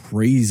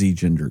crazy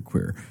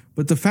genderqueer,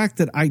 but the fact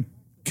that I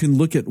can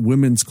look at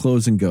women's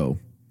clothes and go,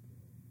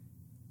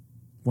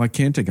 why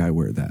can't a guy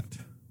wear that?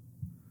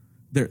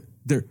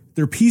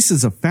 They're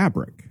pieces of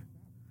fabric,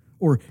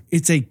 or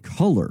it's a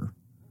color.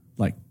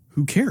 Like,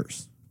 who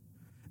cares?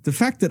 The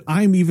fact that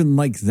I'm even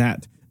like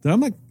that I'm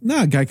like,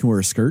 nah, a guy can wear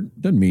a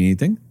skirt. Doesn't mean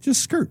anything.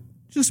 Just skirt.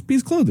 Just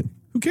piece of clothing.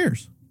 Who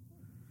cares?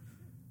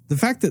 The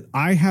fact that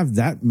I have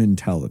that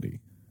mentality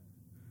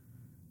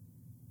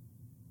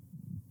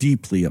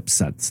deeply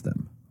upsets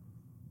them.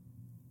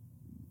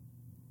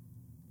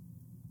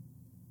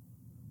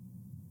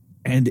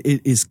 And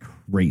it is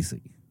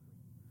crazy.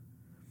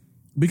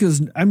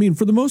 Because, I mean,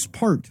 for the most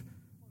part,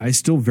 I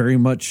still very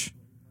much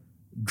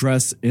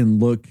dress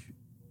and look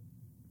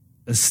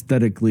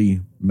aesthetically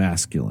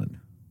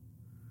masculine.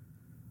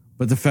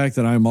 But the fact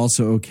that I'm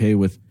also okay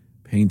with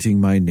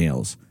painting my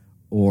nails,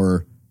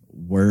 or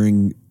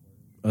wearing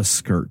a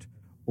skirt,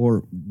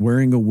 or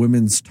wearing a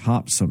women's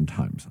top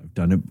sometimes. I've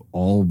done it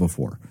all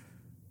before.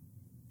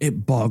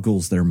 It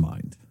boggles their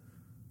mind.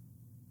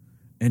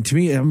 And to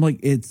me, I'm like,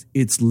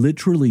 it's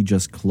literally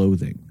just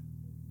clothing.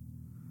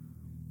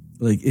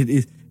 Like,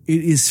 it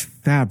is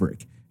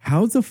fabric.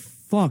 How the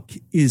fuck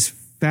is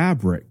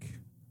fabric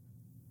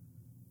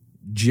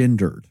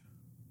gendered?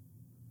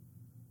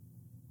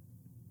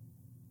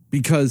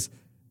 Because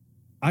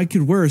I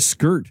could wear a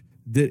skirt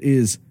that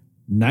is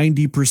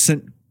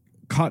 90%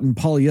 cotton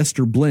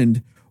polyester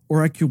blend,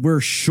 or I could wear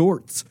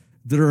shorts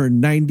that are a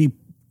 90%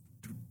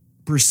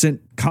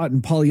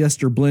 cotton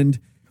polyester blend.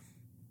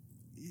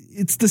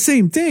 It's the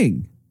same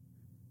thing.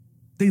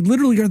 They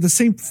literally are the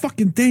same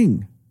fucking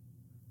thing.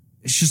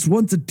 It's just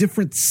one's a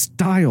different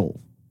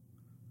style.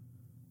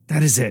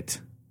 That is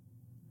it.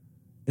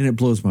 And it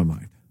blows my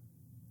mind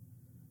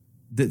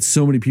that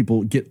so many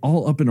people get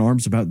all up in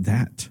arms about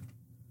that.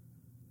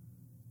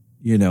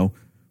 But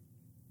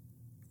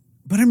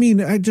I mean,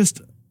 I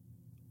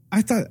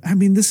thought,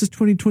 this is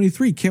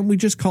 2023. Can't we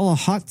just call a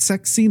hot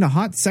sex scene a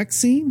hot sex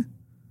scene?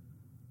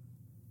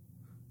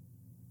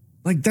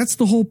 Like, that's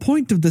the whole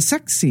point of the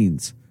sex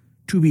scenes,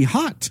 to be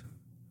hot.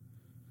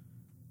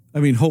 I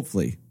mean,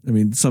 hopefully. I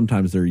mean,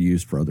 sometimes they're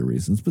used for other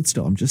reasons, but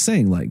still, I'm just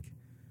saying, like,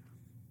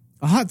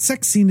 a hot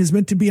sex scene is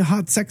meant to be a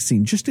hot sex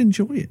scene. Just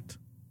enjoy it.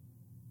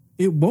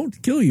 It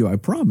won't kill you, I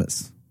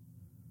promise.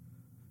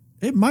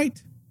 It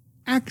might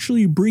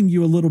actually bring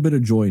you a little bit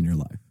of joy in your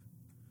life.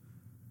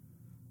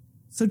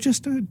 So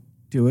just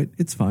do it.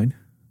 It's fine.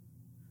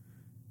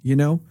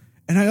 And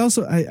I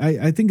also,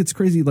 I think it's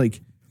crazy,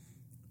 like,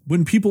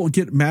 when people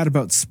get mad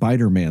about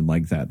Spider-Man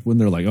like that, when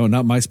they're like, oh,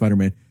 not my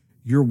Spider-Man.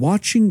 You're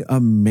watching a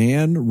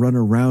man run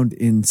around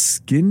in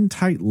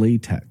skin-tight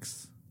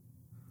latex.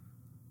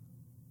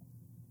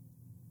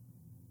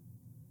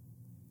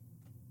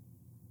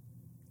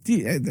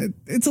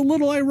 It's a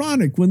little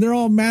ironic when they're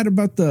all mad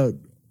about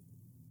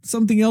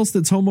something else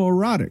that's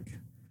homoerotic.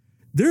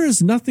 There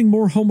is nothing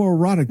more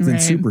homoerotic than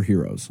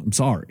superheroes. I'm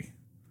sorry.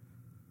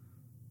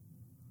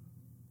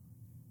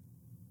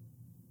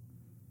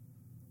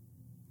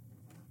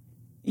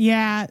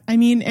 Yeah, I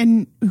mean,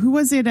 and who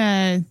was it?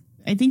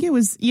 I think it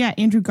was,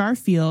 Andrew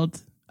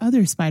Garfield,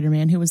 other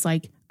Spider-Man, who was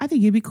like, I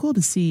think it'd be cool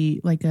to see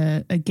like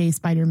a gay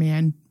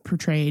Spider-Man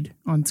portrayed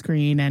on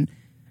screen, and,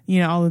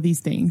 all of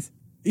these things.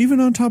 Even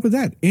on top of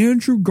that,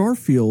 Andrew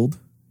Garfield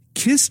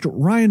kissed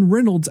Ryan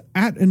Reynolds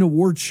at an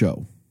awards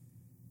show.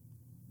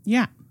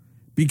 Yeah.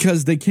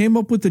 Because they came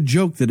up with the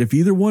joke that if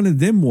either one of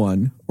them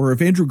won, or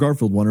if Andrew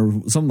Garfield won,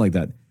 or something like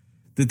that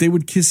they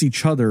would kiss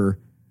each other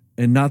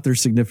and not their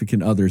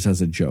significant others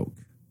as a joke.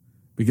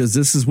 Because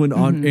this is when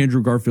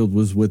Andrew Garfield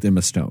was with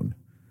Emma Stone.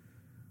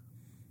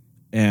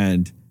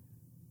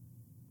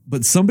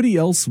 But somebody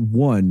else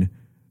won,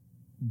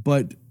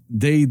 but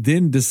they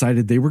then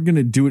decided they were going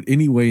to do it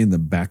anyway in the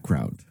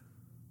background.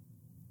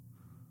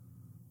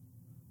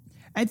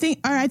 I think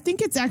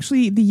it's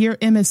actually the year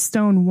Emma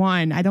Stone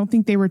won. I don't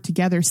think they were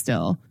together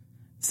still.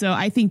 So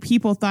I think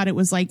people thought it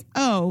was like,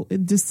 oh,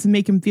 just to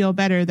make him feel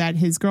better that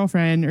his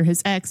girlfriend or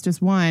his ex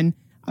just won,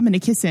 I'm going to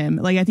kiss him.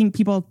 Like, I think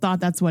people thought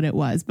that's what it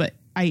was. But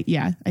I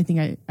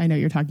think I know what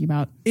you're talking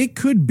about. It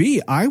could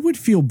be. I would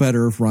feel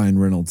better if Ryan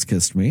Reynolds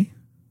kissed me.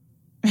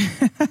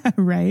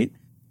 Right.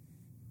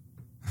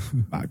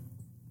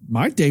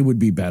 My day would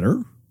be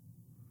better.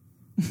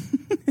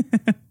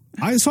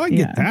 I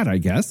get that, I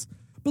guess.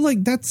 But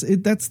like, that's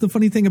the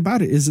funny thing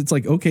about it is it's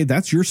like, okay,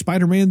 that's your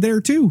Spider-Man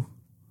there too.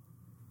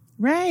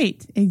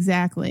 Right.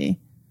 Exactly.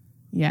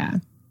 Yeah.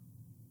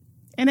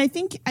 And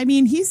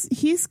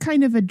he's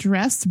kind of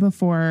addressed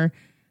before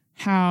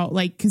how,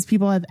 like, because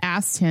people have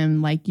asked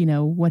him, like, you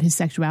know, what his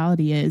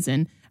sexuality is.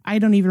 And I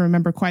don't even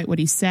remember quite what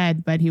he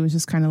said, but he was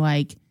just kind of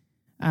like,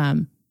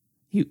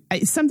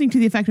 something to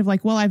the effect of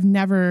like, well, I've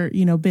never,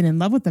 you know, been in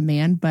love with a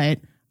man, but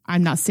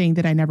I'm not saying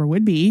that I never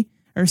would be,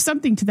 or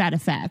something to that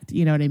effect.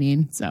 You know what I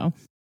mean? So.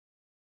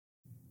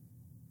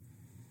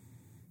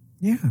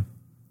 Yeah.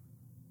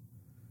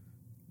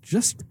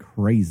 Just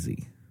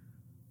crazy.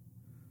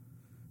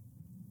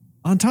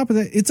 On top of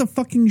that, it's a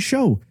fucking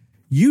show.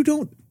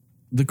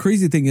 The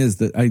crazy thing is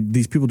that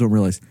these people don't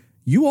realize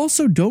you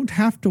also don't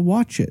have to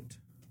watch it.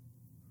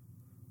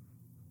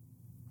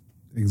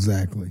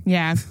 Exactly.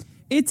 Yeah.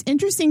 It's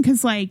interesting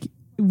because like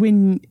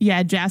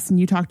Jastin,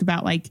 you talked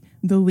about like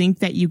the link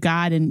that you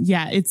got. And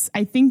yeah,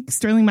 I think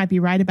Sterling might be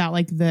right about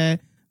like the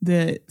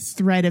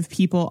thread of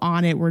people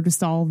on it were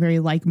just all very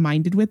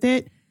like-minded with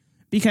it,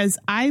 because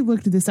I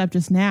looked this up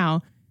just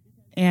now.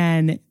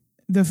 And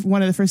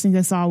one of the first things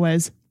I saw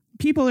was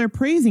people are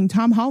praising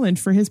Tom Holland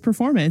for his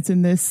performance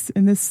in this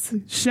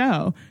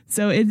show.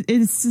 So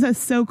it's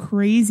just so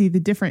crazy the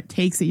different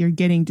takes that you're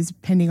getting just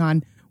depending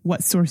on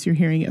what source you're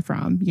hearing it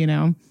from, you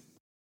know?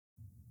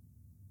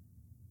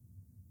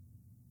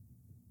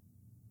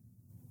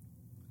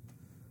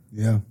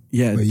 Yeah.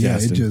 Yeah. But yeah,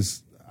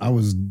 Jastin. I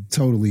was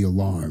totally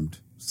alarmed.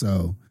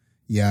 So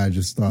yeah, I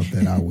just thought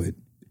that I would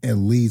at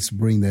least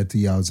bring that to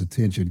y'all's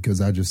attention,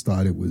 because I just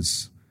thought it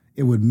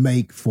would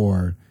make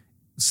for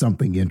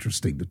something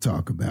interesting to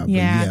talk about.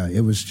 Yeah. But yeah,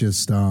 it was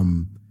just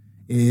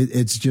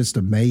it's just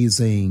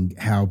amazing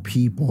how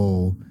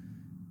people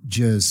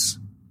just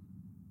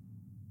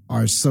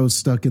are so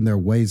stuck in their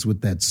ways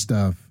with that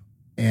stuff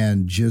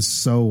and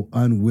just so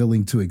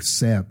unwilling to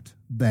accept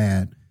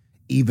that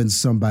even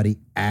somebody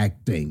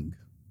acting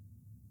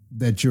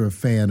that you're a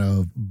fan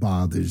of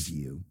bothers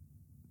you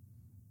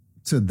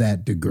to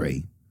that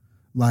degree.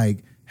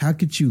 Like, how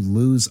could you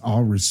lose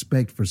all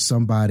respect for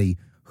somebody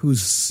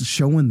who's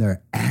showing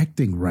their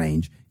acting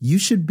range? You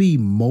should be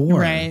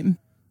more. Right.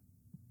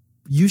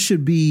 You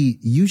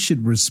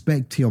should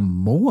respect him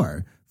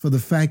more for the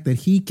fact that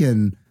he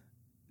can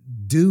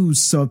do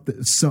so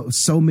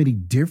many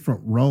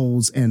different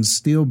roles and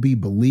still be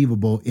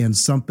believable in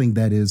something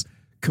that is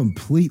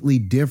completely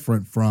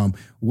different from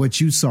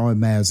what you saw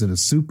him as a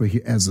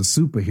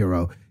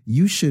superhero.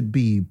 You should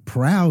be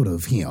proud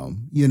of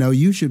him. You know,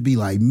 you should be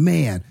like,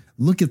 man,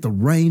 look at the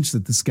range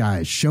that this guy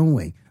is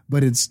showing.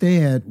 But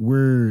instead,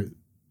 we're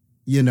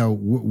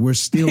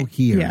still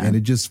here. Yeah. And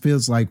it just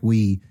feels like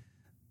we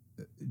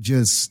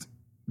just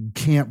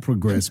can't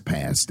progress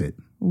past it.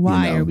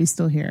 Why are we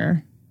still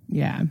here?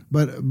 Yeah.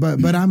 But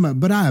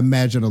I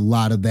imagine a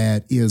lot of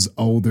that is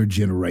older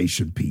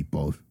generation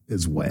people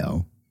as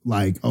well.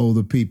 Like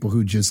older people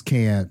who just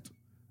can't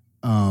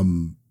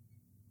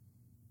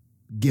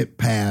get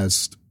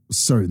past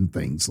certain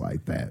things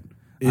like that.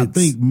 I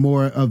think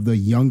more of the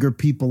younger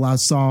people I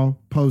saw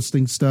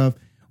posting stuff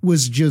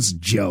was just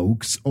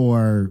jokes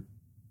or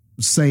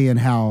saying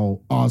how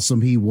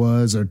awesome he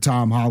was, or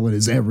Tom Holland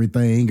is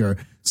everything, or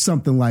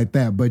something like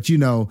that. But you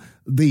know,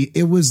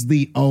 it was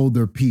the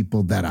older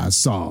people that I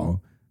saw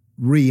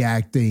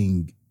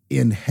reacting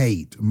in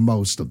hate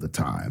most of the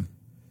time.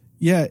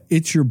 Yeah,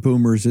 it's your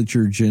boomers, it's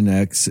your Gen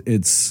X,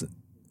 it's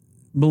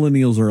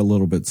millennials are a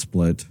little bit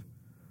split.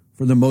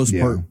 For the most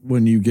part,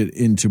 when you get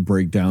into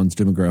breakdowns,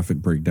 demographic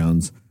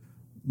breakdowns,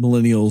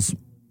 millennials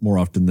more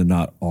often than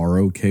not are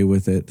okay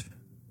with it.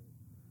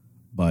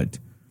 But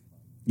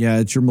yeah,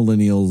 it's your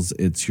millennials,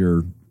 it's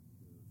your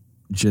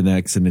Gen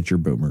X, and it's your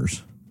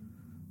boomers.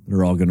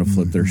 They're all going to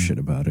flip their shit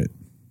about it.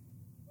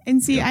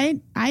 And see, I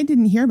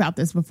didn't hear about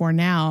this before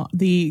now.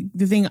 The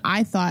thing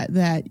I thought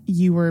that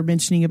you were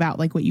mentioning about,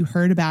 like, what you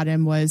heard about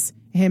him was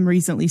him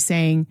recently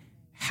saying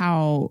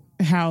how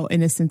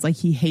in a sense, like,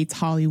 he hates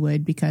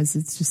Hollywood because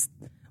it's just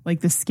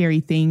like this scary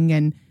thing,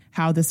 and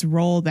how this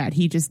role that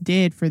he just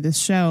did for this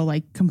show,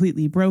 like,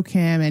 completely broke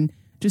him, and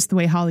just the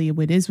way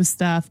Hollywood is with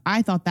stuff.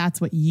 I thought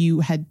that's what you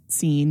had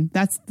seen.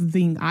 That's the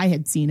thing I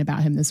had seen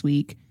about him this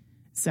week.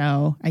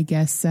 So I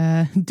guess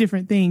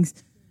different things.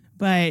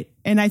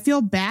 And I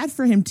feel bad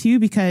for him too,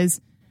 because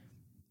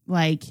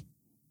like,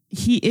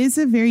 he is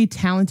a very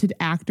talented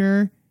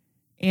actor,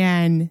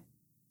 and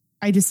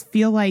I just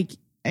feel like,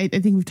 I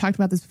think we've talked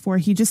about this before,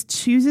 he just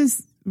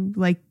chooses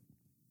like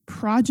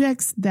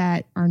projects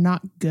that are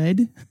not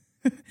good.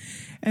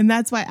 And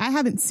that's why I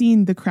haven't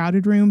seen The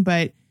Crowded Room,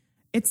 but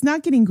it's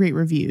not getting great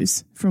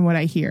reviews from what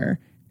I hear.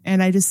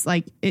 And I just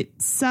like,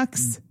 it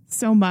sucks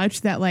so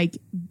much that like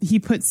he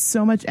puts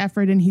so much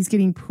effort and he's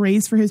getting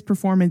praised for his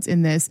performance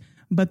in this,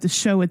 but the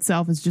show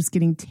itself is just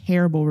getting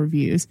terrible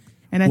reviews.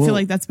 And I feel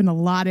like that's been a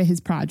lot of his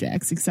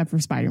projects, except for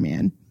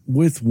Spider-Man.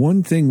 With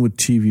one thing with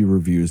TV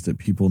reviews that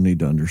people need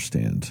to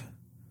understand,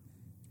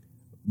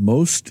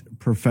 most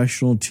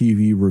professional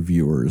TV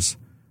reviewers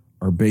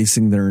are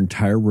basing their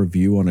entire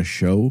review on a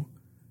show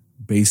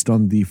based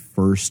on the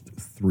first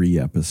 3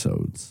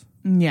 episodes.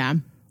 Yeah,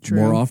 true.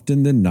 More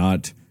often than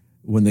not,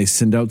 when they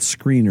send out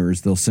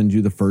screeners, they'll send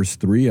you the first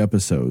 3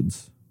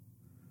 episodes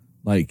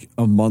like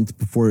a month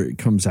before it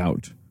comes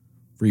out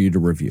for you to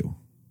review,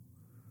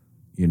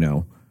 you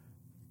know.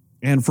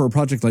 And for a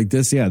project like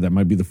this, yeah, that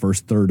might be the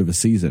first third of a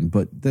season,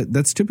 but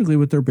that's typically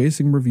what they're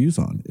basing reviews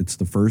on. It's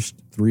the first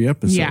 3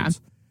 episodes. Yeah.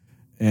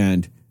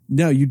 And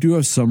now you do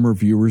have some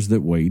reviewers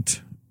that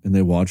wait and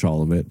they watch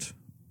all of it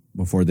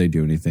before they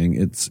do anything.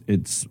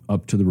 It's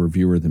up to the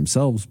reviewer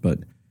themselves, but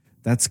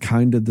that's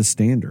kind of the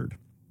standard.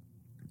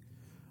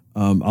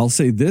 I'll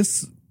say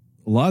this,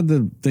 a lot of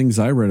the things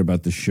I read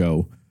about the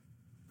show,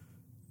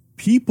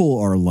 people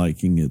are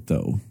liking it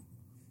though.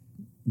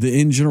 The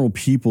in general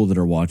people that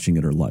are watching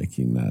it are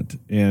liking that.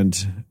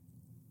 And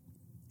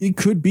it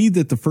could be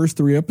that the first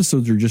 3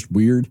 episodes are just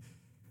weird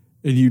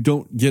and you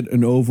don't get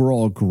an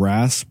overall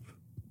grasp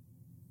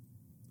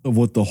of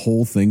what the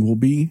whole thing will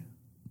be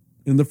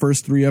in the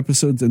first 3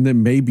 episodes. And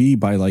then maybe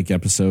by like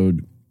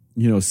episode,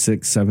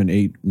 6, 7,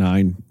 8,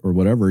 9 or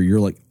whatever, you're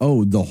like,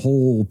 oh, the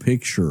whole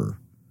picture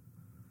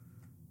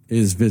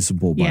is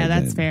visible by then. Yeah,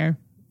 that's fair.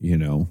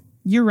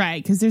 You're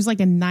right. Cause there's like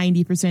a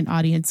 90%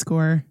 audience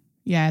score.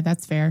 Yeah,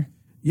 that's fair.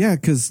 Yeah,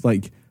 because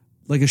like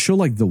a show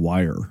like The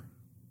Wire.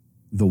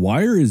 The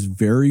Wire is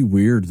very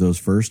weird those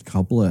first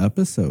couple of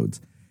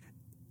episodes.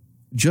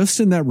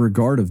 Just in that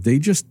regard of they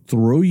just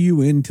throw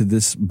you into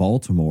this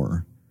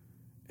Baltimore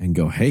and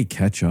go, hey,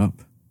 catch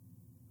up.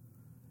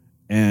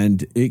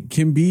 And it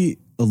can be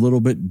a little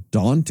bit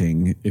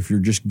daunting if you're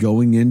just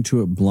going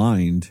into it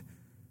blind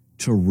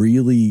to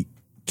really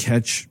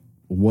catch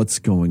what's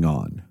going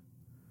on.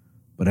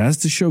 But as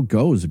the show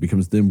goes, it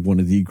becomes then one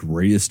of the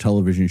greatest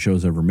television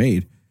shows ever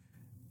made.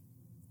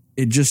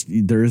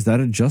 There's that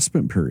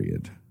adjustment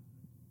period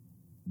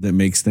that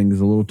makes things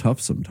a little tough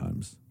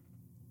sometimes.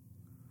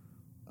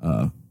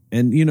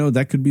 And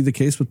that could be the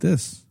case with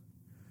this,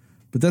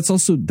 but that's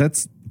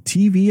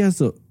TV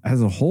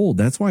as a whole.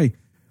 That's why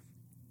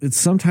it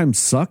sometimes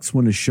sucks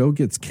when a show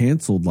gets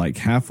canceled, like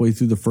halfway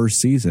through the first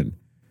season.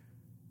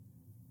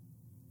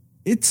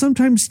 It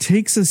sometimes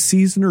takes a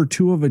season or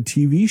 2 of a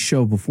TV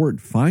show before it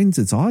finds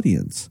its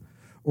audience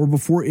or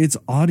before its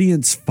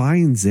audience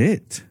finds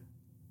it.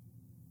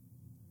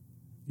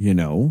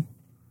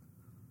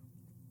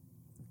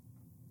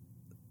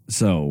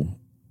 So,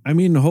 I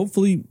mean,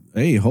 hopefully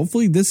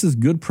this is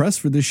good press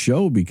for this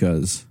show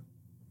because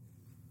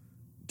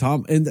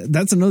and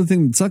that's another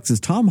thing that sucks is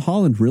Tom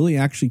Holland really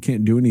actually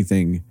can't do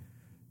anything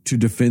to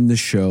defend the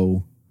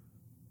show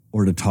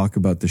or to talk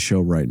about the show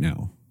right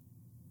now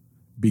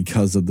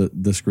because of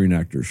the Screen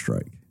Actors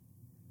strike.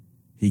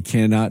 He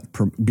cannot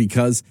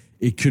because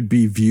it could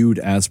be viewed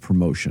as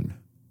promotion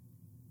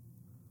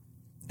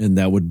and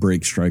that would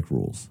break strike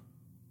rules.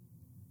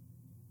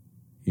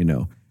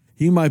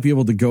 He might be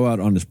able to go out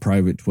on his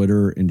private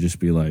Twitter and just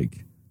be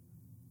like,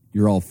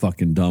 you're all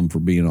fucking dumb for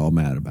being all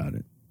mad about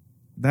it.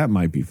 That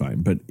might be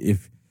fine. But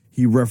if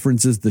he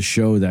references the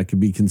show, that could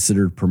be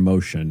considered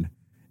promotion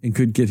and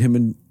could get him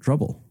in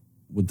trouble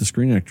with the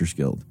Screen Actors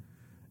Guild.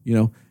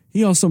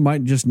 He also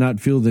might just not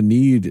feel the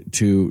need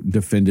to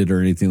defend it or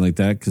anything like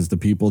that because the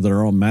people that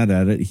are all mad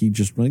at it, he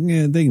just like,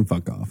 they can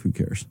fuck off. Who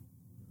cares?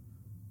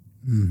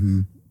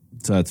 Mm-hmm.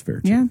 So that's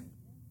fair too. Yeah.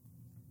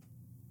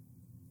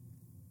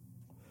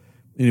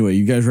 Anyway,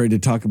 you guys ready to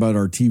talk about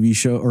our TV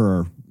show or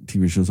our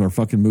TV shows, our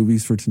fucking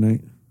movies for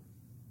tonight?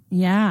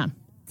 Yeah.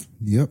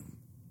 Yep.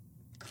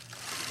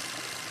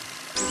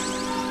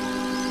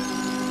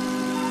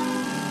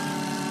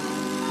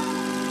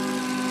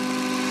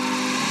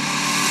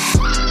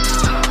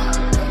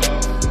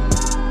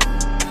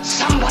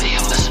 Somebody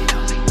will listen to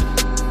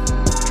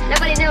me.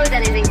 Nobody knows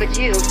anything but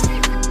you.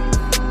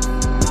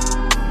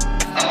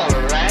 All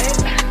right.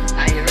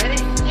 Are you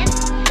ready?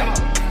 Yes. Come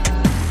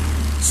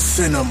on.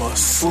 Cinema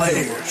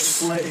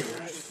Slayers.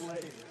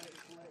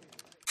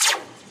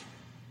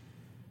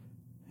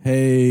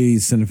 Hey,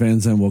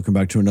 Cinefans, and welcome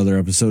back to another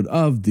episode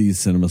of the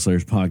Cinema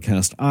Slayers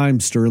podcast. I'm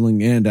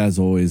Sterling, and as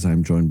always,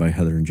 I'm joined by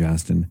Heather and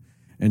Jastin.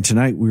 And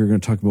tonight we're going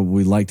to talk about what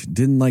we liked,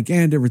 didn't like,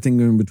 and everything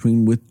in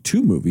between with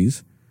 2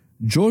 movies,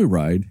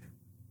 Joyride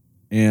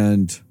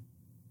and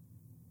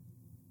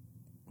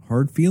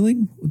Hard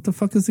Feeling. What the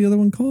fuck is the other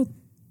one called?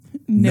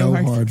 No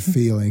hard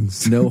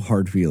feelings. No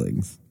Hard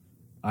Feelings.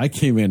 I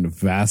came in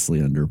vastly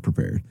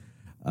underprepared.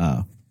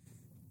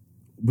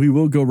 We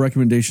will go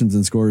recommendations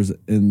and scores,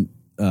 and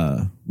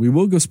we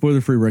will go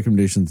spoiler-free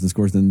recommendations and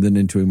scores, and then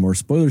into a more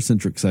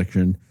spoiler-centric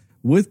section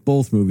with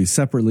both movies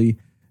separately,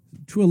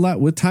 to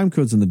with time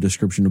codes in the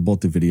description of both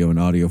the video and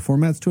audio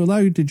formats to allow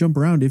you to jump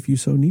around if you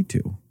so need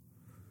to.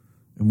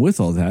 And with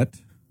all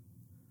that,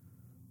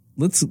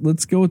 let's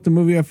go with the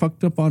movie I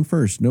fucked up on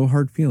first. No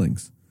hard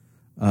feelings.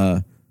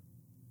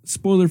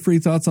 Spoiler-free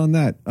thoughts on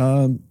that.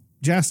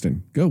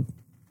 Jastin, go.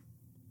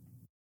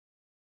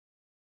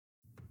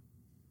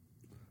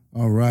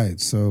 All right,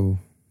 so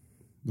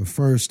the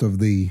first of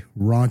the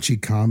raunchy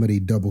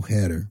comedy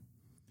doubleheader.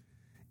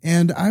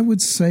 And I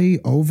would say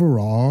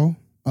overall,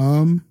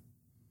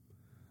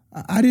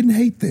 I didn't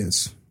hate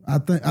this. I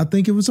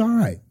think it was all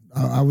right.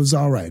 I was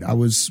all right.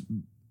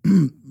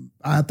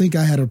 I think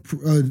I had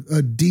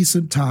a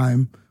decent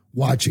time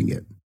watching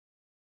it.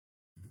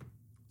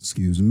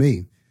 Excuse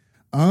me.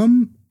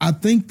 I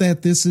think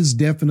that this is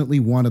definitely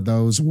one of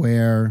those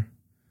where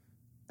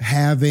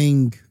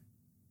having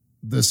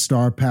the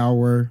star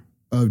power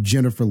of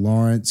Jennifer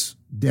Lawrence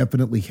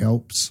definitely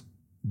helps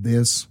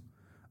this.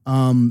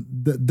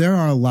 There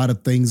are a lot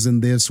of things in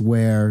this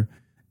where,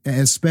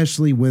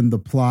 especially when the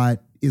plot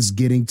is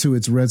getting to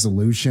its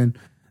resolution,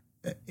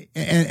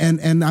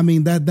 and I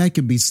mean that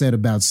could be said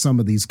about some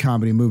of these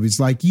comedy movies.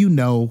 Like, you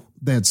know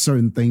that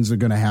certain things are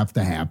going to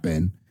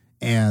happen,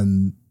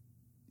 and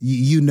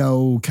you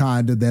know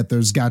kind of that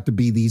there's got to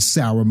be these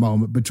sour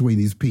moment between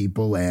these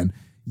people, and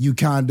you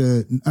kind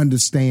of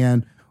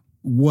understand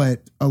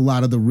what a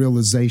lot of the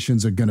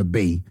realizations are going to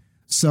be.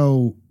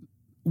 So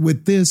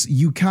with this,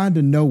 you kind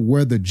of know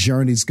where the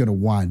journey's going to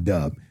wind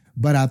up.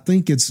 But I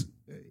think it's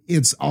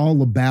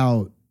all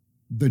about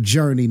the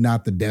journey,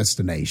 not the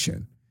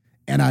destination.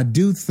 And I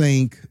do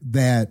think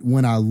that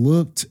when I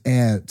looked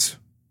at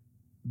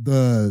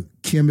the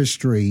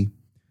chemistry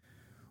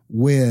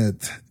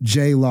with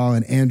J-Law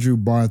and Andrew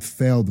Barth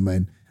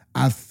Feldman,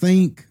 I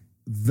think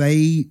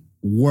they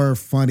were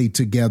funny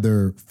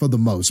together for the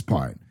most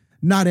part.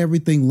 Not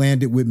everything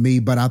landed with me,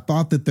 but I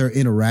thought that their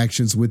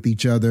interactions with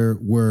each other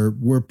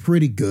were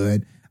pretty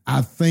good.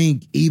 I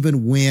think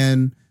even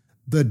when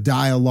the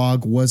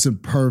dialogue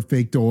wasn't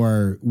perfect,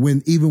 or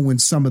even when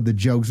some of the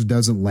jokes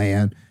doesn't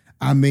land,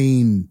 I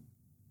mean,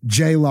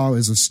 J-Law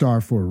is a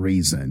star for a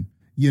reason.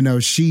 You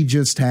know, she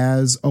just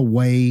has a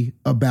way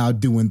about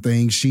doing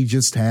things. She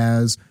just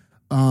has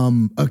a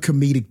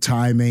comedic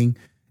timing,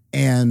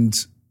 and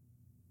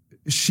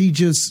she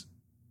just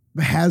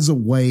has a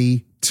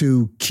way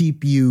to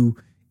keep you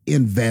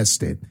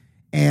invested.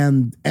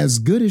 And as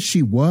good as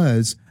she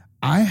was,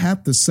 I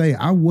have to say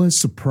I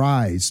was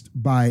surprised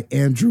by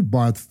Andrew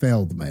Barth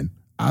Feldman.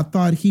 I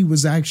thought he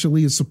was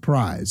actually a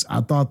surprise.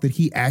 I thought that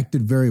he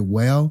acted very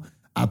well.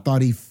 I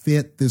thought he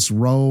fit this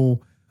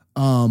role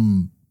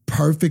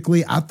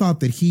perfectly. I thought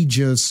that he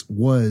just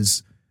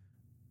was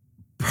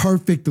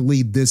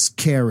perfectly this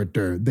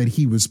character that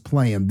he was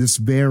playing, this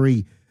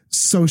very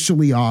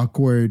socially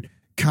awkward,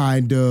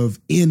 kind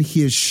of in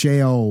his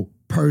shell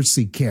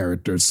Percy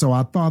character. So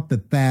I thought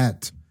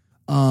that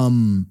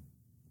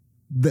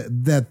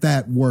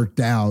worked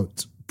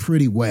out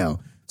pretty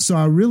well. So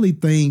I really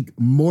think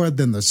more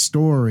than the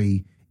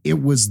story,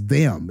 it was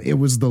them. It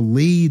was the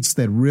leads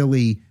that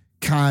really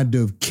kind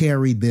of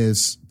carried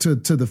this to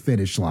the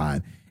finish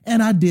line.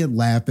 And I did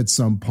laugh at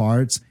some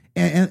parts.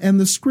 And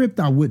the script,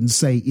 I wouldn't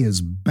say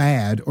is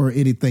bad or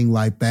anything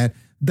like that.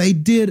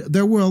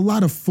 There were a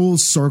lot of full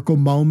circle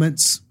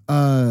moments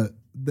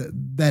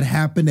that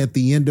happened at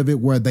the end of it,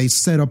 where they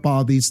set up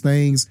all these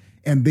things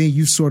and then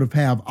you sort of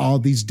have all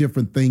these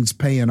different things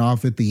paying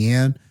off at the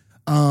end.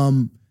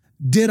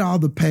 Did all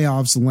the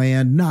payoffs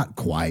land? Not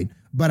quite,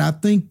 but I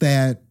think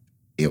that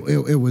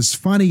it was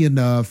funny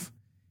enough.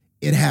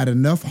 It had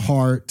enough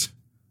heart,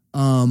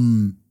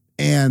 and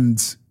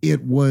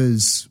it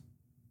was,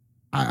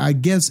 I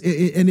guess,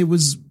 it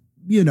was,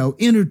 you know,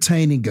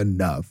 entertaining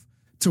enough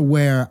to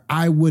where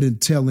I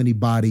wouldn't tell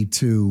anybody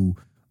to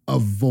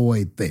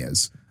avoid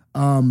this.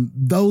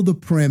 Though the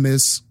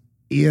premise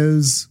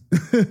is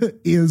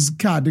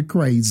kind of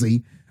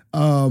crazy.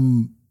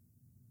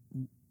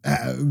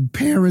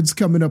 Parents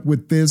coming up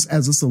with this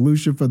as a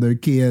solution for their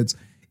kids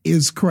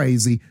is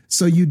crazy.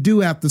 So you do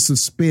have to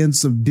suspend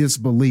some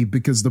disbelief,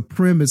 because the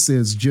premise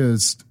is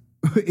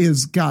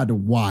kind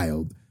of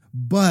wild.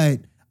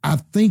 But I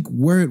think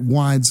where it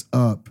winds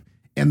up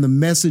and the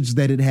message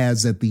that it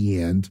has at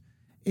the end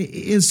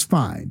is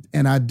fine.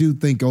 And I do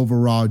think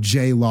overall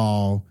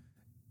J-Law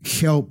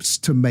helps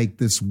to make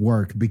this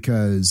work,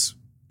 because,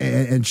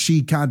 and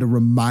she kind of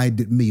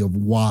reminded me of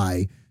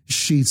why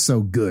she's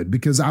so good,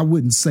 because I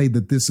wouldn't say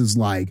that this is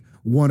like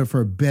one of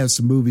her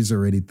best movies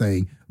or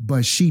anything,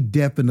 but she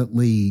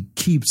definitely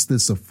keeps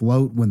this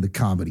afloat when the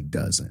comedy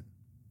doesn't.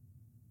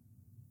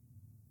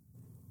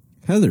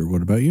 Heather,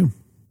 what about you?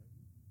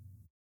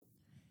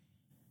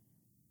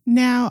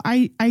 Now,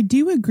 I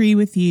do agree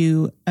with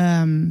you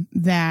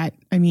that,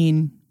 I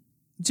mean,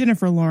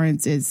 Jennifer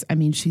Lawrence is, I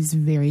mean, she's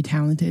very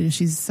talented.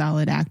 She's a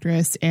solid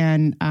actress.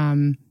 And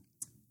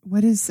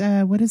what is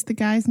the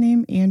guy's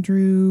name?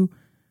 Andrew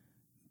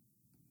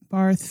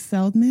Barth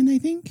Feldman, I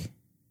think.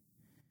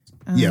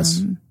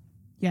 Yes.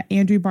 Yeah,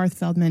 Andrew Barth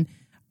Feldman.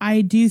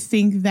 I do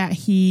think that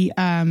he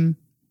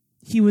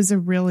was a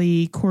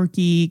really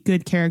quirky,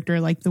 good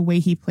character. Like, the way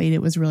he played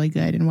it was really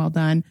good and well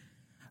done.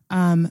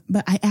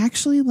 But I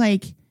actually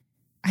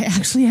I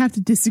actually have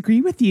to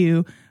disagree with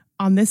you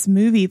on this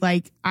movie.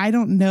 Like, I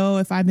don't know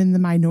if I'm in the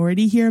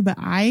minority here, but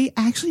I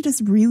actually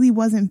just really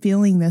wasn't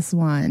feeling this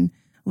one.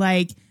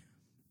 Like,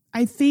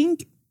 I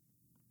think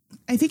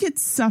it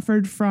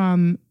suffered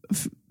from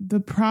the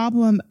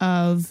problem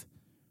of,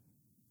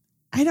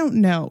 I don't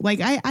know. Like,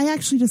 I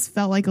actually just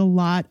felt like a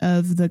lot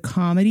of the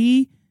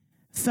comedy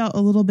felt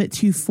a little bit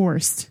too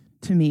forced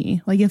to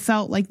me. Like, it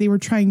felt like they were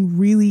trying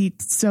really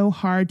so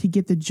hard to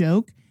get the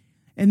joke,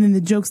 and then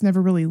the jokes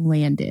never really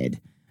landed.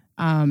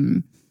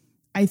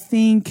 I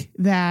think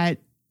that,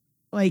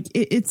 like,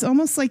 it's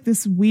almost like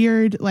this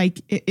weird,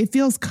 like, it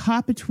feels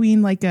caught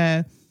between like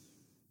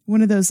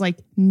one of those like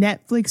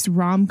Netflix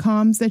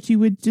rom-coms that you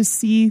would just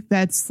see.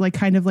 That's like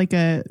kind of like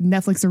a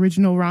Netflix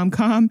original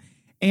rom-com,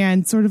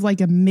 and sort of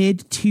like a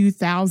mid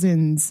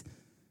 2000s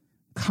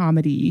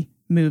comedy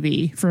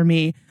movie for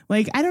me.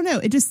 Like, I don't know.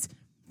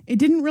 It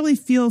didn't really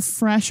feel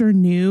fresh or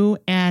new.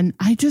 And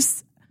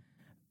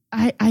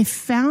I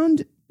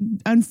found,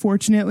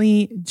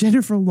 unfortunately,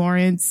 Jennifer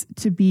Lawrence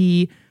to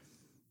be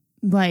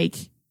like,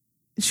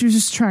 she was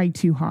just trying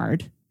too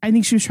hard. I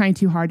think she was trying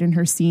too hard in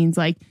her scenes,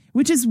 like,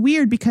 which is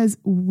weird because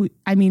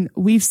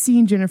we've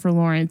seen Jennifer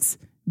Lawrence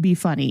be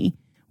funny.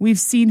 We've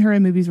seen her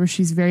in movies where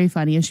she's very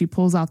funny and she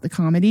pulls off the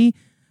comedy.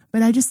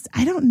 But I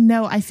don't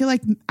know. I feel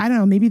like, I don't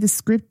know, maybe the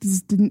script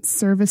didn't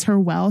service her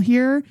well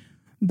here.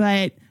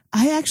 But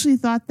I actually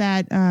thought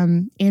that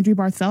Andrew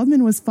Barth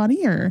Feldman was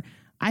funnier.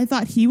 I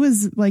thought he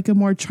was like a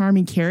more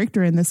charming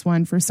character in this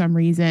one for some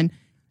reason.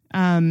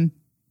 And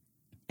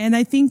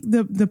I think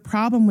the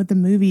problem with the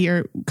movie,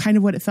 or kind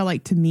of what it felt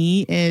like to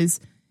me, is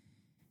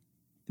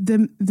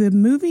the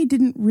movie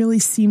didn't really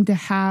seem to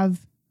have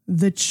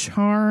the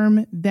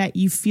charm that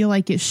you feel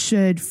like it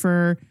should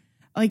for,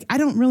 like, I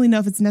don't really know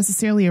if it's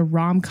necessarily a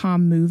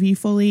rom-com movie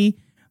fully,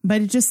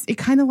 but it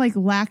kind of like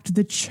lacked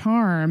the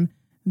charm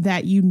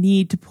that you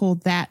need to pull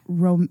that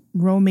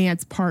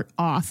romance part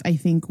off, I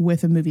think,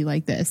 with a movie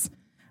like this.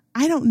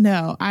 I don't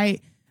know.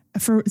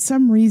 For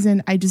some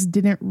reason, I just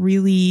didn't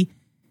really,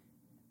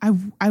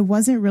 I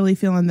wasn't really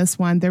feeling this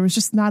one. There was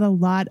just not a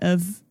lot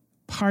of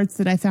parts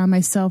that I found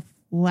myself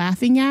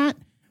laughing at.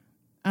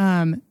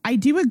 I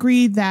do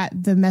agree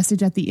that the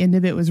message at the end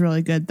of it was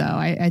really good, though.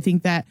 I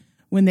think that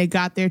when they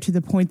got there to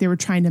the point they were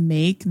trying to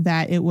make,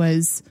 that it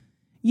was,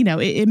 you know,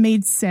 it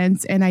made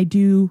sense. And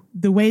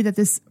the way that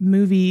this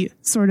movie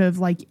sort of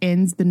like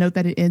ends, the note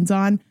that it ends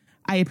on,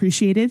 I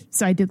appreciated.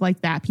 So I did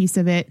like that piece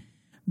of it.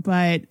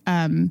 But,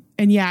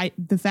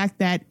 the fact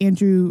that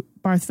Andrew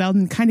Barth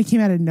Feldman kind of came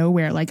out of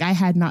nowhere, like I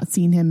had not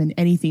seen him in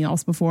anything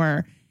else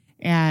before,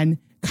 and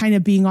kind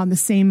of being on the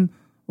same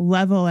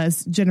level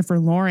as Jennifer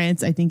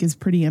Lawrence, I think is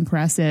pretty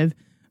impressive.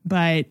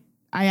 But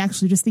I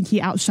actually just think he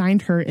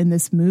outshined her in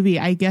this movie.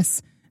 I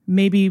guess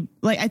maybe,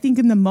 like, I think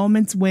in the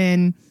moments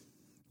when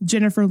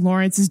Jennifer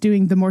Lawrence is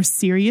doing the more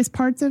serious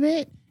parts of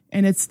it,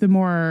 and it's the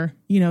more,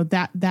 you know,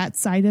 that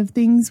side of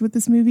things with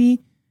this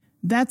movie,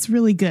 that's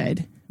really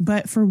good.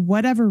 But for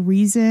whatever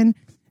reason,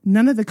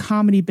 none of the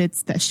comedy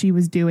bits that she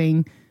was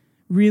doing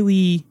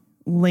really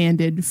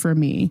landed for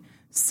me.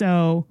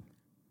 So,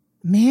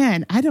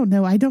 man, I don't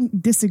know. I don't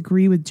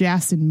disagree with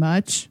Jastin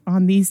much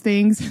on these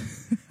things,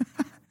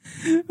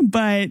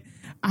 but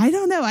I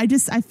don't know. I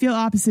feel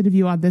opposite of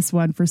you on this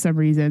one for some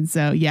reason.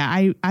 So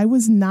yeah, I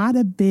was not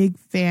a big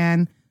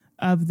fan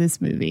of this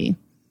movie.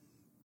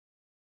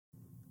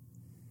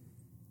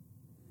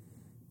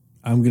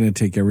 I'm going to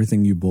take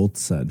everything you both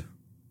said.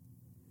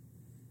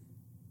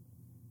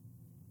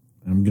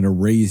 I'm going to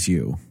raise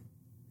you.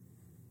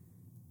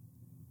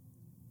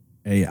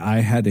 I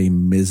had a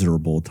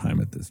miserable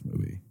time at this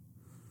movie.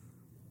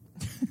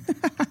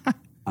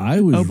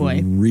 I was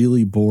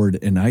really bored,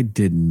 and I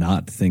did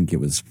not think it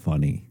was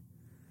funny.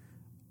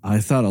 I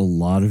thought a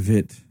lot of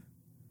it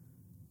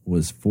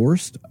was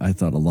forced. I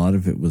thought a lot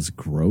of it was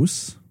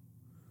gross.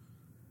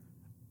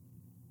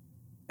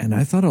 And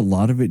I thought a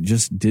lot of it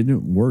just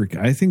didn't work.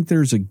 I think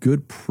there's a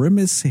good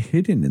premise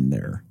hidden in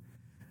there.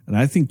 And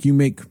I think you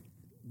make a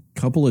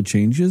couple of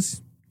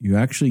changes, you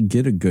actually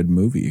get a good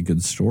movie, a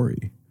good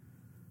story.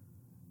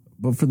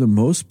 But for the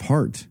most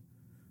part,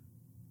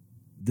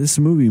 this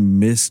movie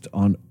missed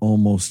on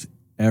almost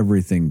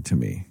everything to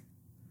me.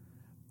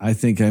 I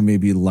think I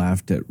maybe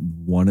laughed at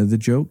one of the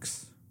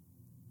jokes.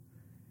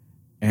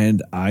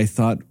 And I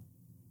thought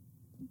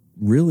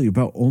really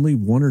about only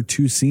one or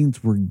two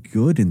scenes were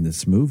good in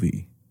this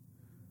movie.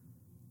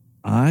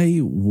 I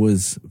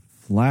was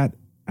flat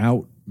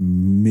out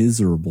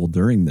miserable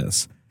during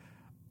this.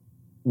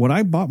 When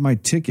I bought my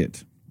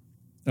ticket,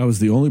 I was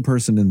the only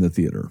person in the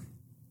theater.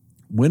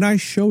 When I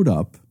showed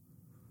up,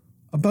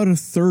 about a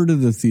third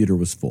of the theater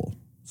was full.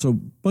 So a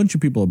bunch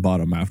of people had bought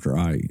them after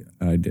I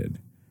did.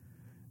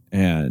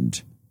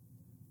 And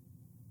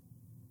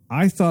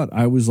I thought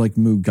I was like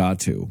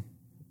Mugatu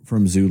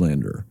from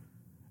Zoolander,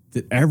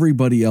 that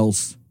everybody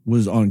else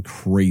was on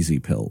crazy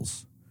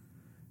pills.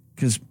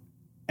 Because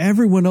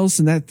everyone else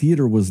in that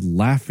theater was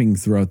laughing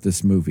throughout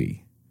this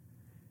movie.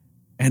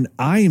 And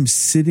I am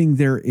sitting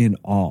there in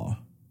awe.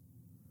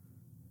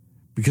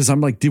 Because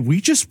I'm like, did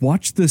we just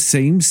watch the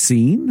same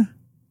scene?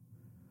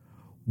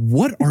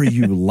 What are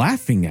you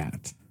laughing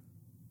at?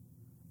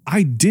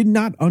 I did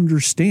not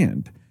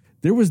understand.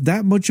 There was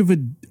that much of a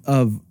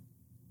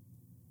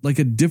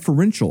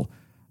differential.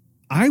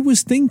 I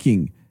was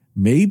thinking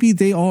maybe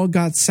they all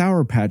got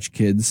Sour Patch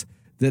Kids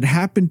that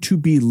happened to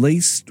be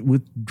laced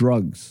with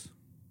drugs.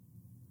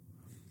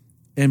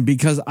 And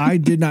because I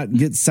did not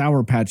get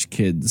Sour Patch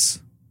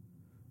Kids,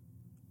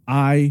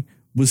 I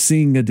was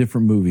seeing a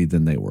different movie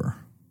than they were.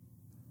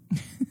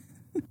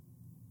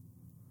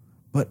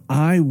 But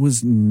I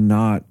was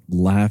not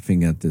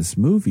laughing at this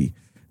movie.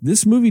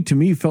 This movie to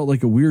me felt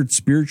like a weird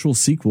spiritual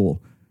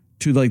sequel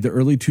to like the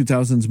early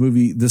 2000s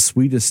movie, The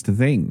Sweetest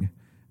Thing,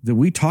 that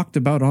we talked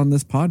about on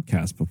this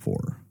podcast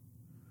before.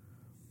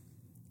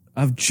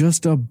 Of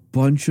just a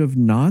bunch of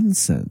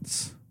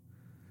nonsense.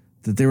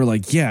 That they were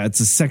like, yeah, it's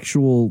a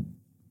sexual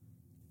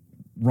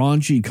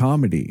raunchy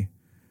comedy.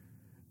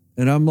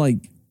 And I'm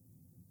like,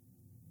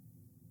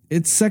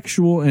 it's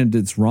sexual and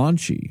it's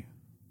raunchy.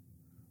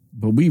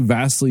 But we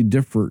vastly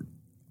differ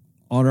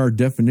on our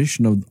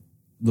definition of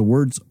the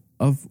words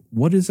of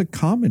what is a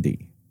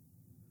comedy.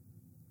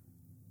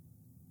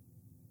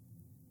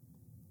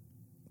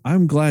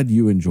 I'm glad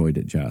you enjoyed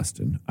it,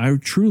 Jastin. I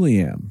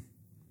truly am.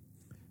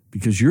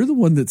 Because you're the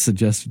one that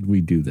suggested we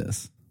do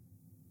this.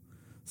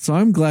 So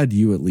I'm glad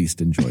you at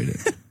least enjoyed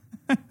it.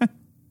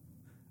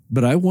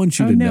 But I want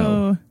you to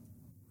know.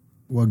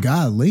 Well,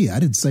 golly, I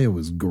didn't say it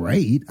was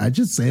great. I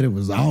just said it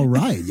was all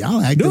right.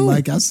 Y'all acted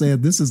like I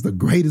said this is the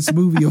greatest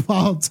movie of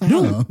all time.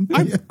 No,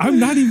 I'm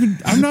not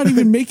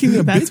even making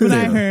a bit. That's what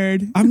there. I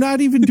heard. I'm not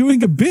even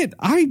doing a bit.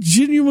 I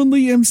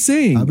genuinely am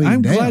saying. I mean,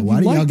 I'm damn, glad why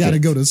you do y'all liked got to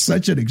it. go to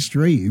such an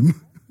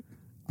extreme?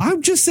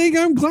 I'm just saying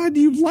I'm glad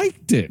you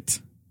liked it.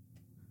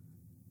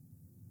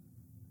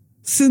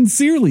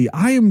 Sincerely,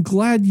 I am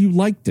glad you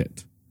liked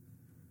it.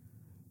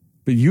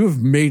 But you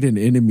have made an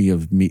enemy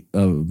of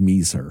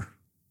me, sir.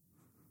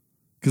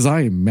 Because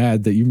I am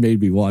mad that you made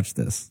me watch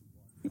this.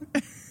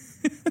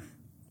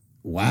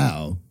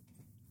 Wow.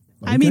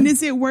 Okay. I mean,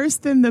 is it worse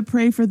than the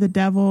Pray for the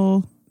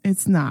Devil?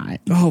 It's not.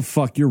 Oh,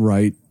 fuck, you're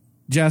right.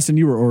 Jastin,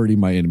 you were already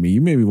my enemy.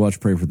 You made me watch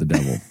Pray for the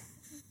Devil.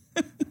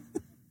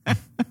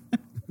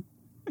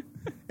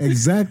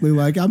 Exactly.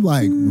 Like, I'm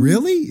like,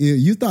 really?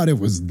 You thought it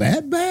was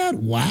that bad?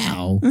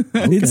 Wow.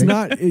 Okay. It's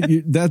not.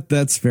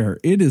 That's fair.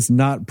 It is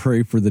not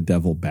Pray for the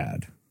Devil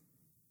bad.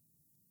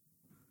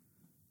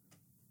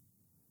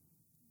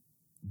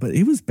 But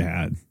it was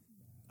bad.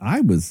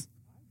 I was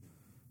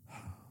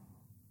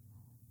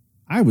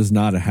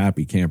not a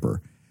happy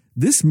camper.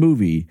 This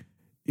movie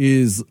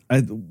is,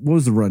 what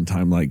was the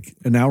runtime? Like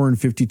an hour and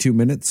 52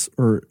 minutes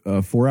or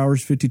 4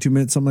 hours, 52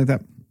 minutes, something like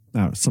that.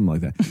 No, something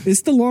like that.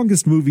 It's the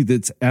longest movie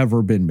that's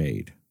ever been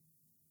made.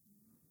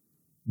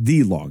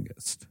 The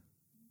longest.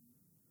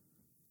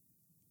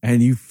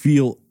 And you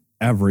feel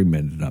every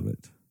minute of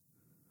it.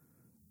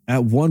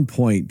 At one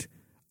point,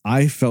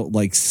 I felt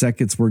like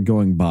seconds were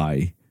going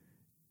by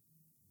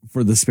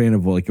for the span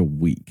of like a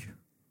week.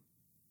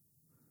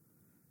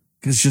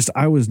 Because just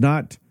I was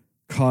not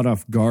caught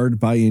off guard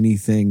by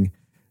anything.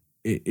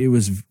 It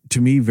was,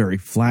 to me, very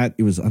flat.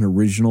 It was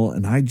unoriginal.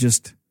 And I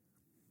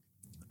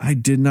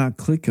did not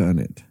click on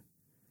it.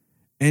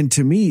 And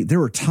to me, there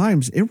were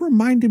times it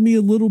reminded me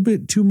a little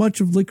bit too much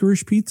of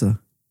Licorice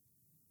Pizza.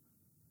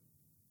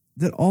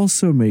 That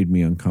also made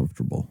me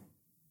uncomfortable.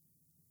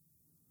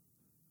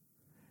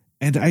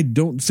 And I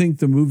don't think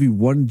the movie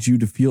wanted you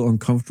to feel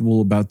uncomfortable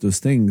about those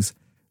things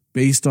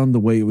based on the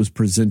way it was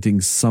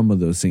presenting some of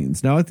those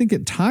scenes. Now, I think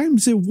at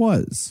times it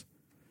was.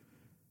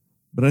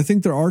 But I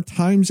think there are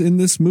times in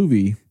this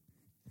movie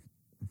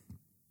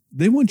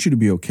they want you to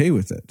be okay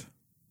with it.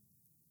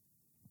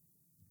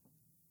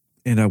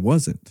 And I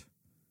wasn't.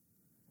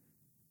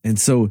 And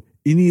so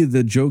any of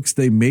the jokes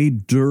they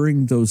made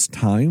during those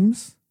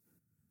times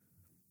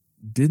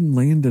didn't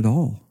land at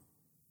all.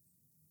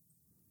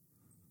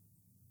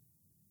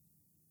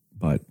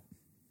 But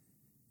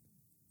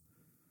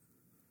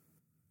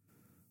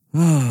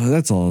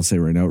that's all I'll say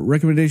right now.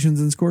 Recommendations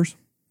and scores?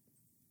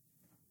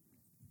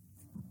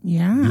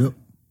 Yeah. Yep.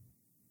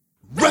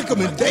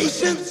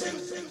 Recommendations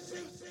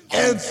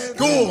and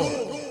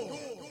score.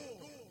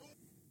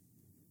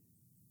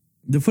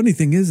 The funny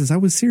thing is I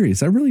was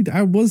serious.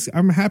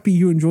 I'm happy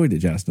you enjoyed it,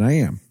 Jastin. I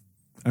am.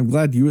 I'm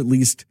glad you at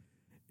least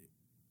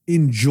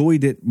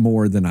enjoyed it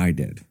more than I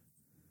did.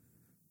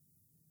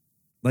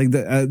 Like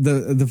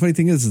the funny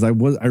thing is I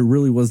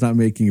really was not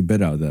making a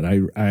bit out of that.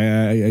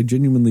 I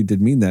genuinely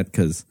did mean that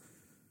because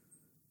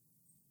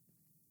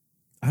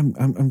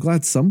I'm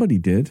glad somebody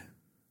did.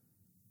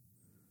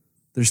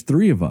 There's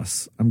 3 of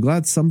us. I'm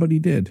glad somebody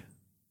did.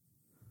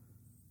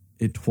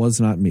 It was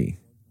not me.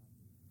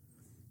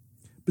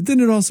 But then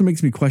it also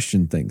makes me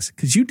question things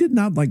because you did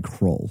not like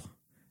Kroll.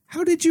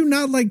 How did you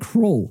not like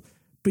Kroll?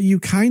 But you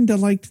kind of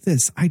liked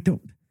this. I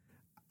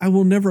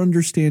will never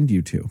understand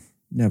you two.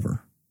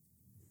 Never.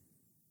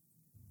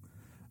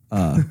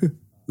 I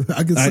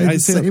can say the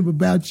same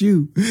about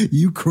you.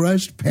 You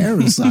crushed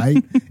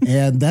Parasite,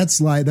 and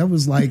that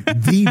was like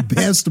the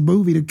best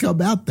movie to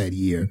come out that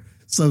year.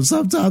 So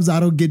sometimes I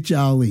don't get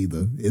y'all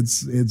either.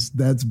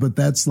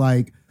 That's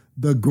like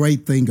the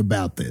great thing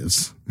about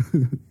this.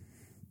 And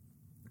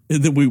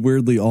then we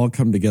weirdly all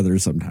come together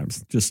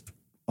sometimes, just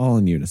all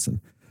in unison.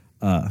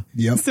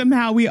 Yep.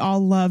 Somehow we all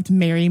loved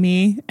Marry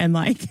Me. And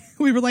like,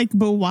 we were like,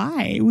 but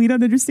why? We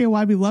don't understand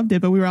why we loved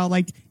it. But we were all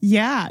like,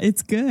 yeah,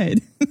 it's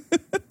good.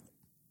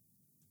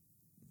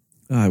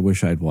 I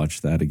wish I'd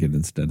watched that again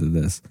instead of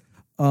this.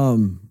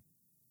 Now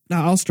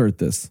I'll start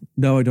this.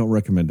 No, I don't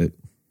recommend it.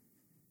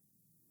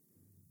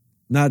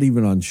 Not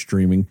even on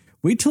streaming.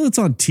 Wait till it's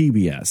on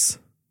TBS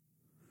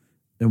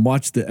and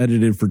watch the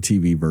edited for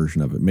TV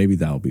version of it. Maybe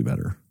that'll be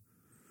better.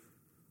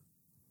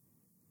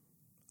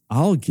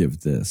 I'll give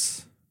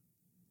this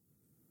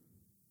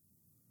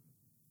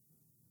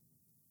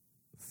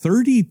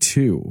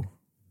 32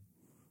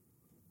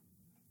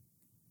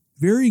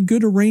 very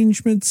good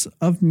arrangements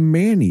of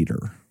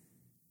Maneater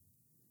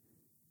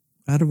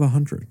out of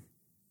 100.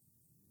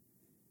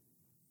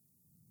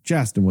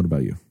 Jastin, what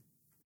about you?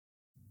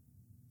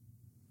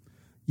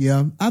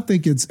 Yeah, I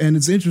think it's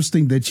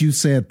interesting that you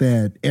said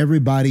that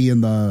everybody in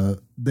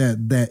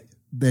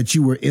that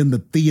you were in the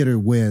theater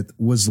with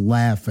was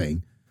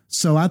laughing.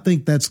 So I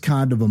think that's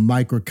kind of a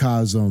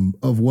microcosm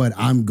of what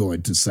I'm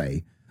going to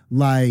say.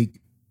 Like,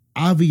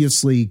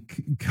 obviously,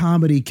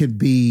 comedy can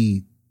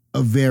be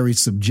a very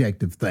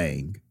subjective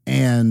thing.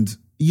 And,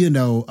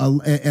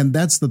 and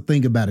that's the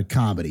thing about a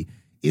comedy.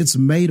 It's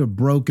made or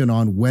broken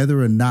on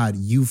whether or not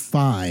you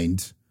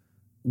find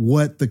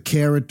what the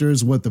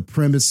characters, what the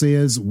premise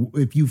is,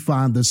 if you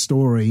find the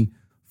story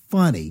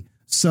funny.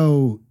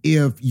 So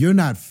if you're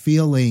not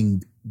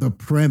feeling the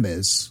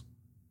premise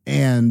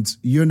and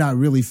you're not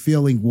really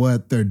feeling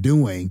what they're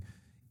doing,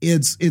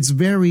 it's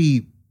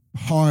very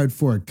hard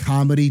for a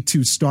comedy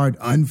to start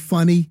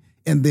unfunny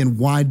and then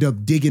wind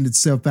up digging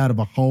itself out of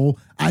a hole.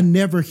 I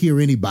never hear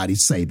anybody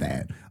say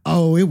that.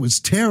 Oh, it was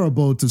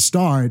terrible to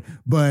start,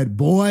 but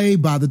boy,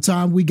 by the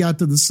time we got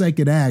to the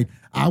second act,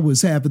 I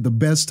was having the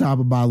best time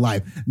of my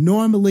life.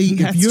 Normally,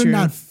 if you're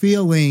not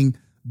feeling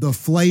the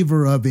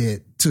flavor of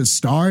it to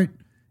start,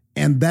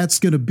 and that's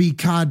going to be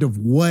kind of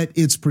what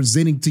it's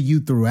presenting to you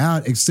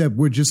throughout, except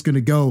we're just going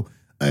to go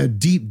a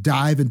deep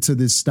dive into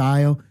this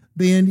style,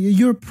 then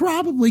you're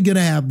probably going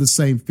to have the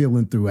same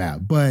feeling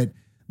throughout. But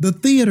the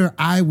theater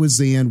I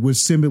was in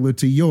was similar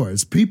to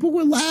yours. People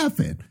were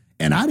laughing,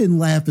 and I didn't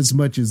laugh as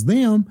much as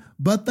them,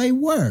 but they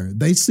were.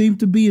 They seemed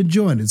to be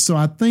enjoying it. So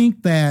I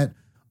think that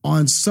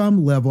on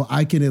some level,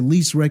 I can at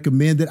least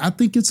recommend it. I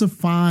think it's a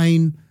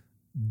fine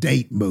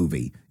date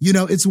movie.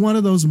 It's one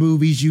of those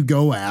movies you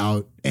go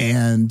out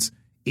and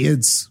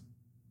it's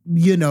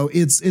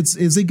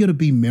is it going to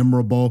be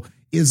memorable?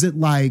 Is it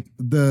like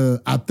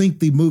I think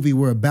the movie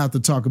we're about to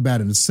talk about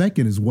in a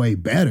second is way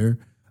better.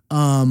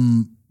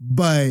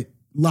 But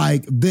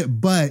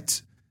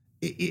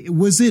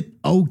was it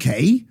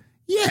okay?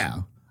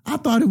 Yeah. I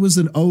thought it was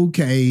an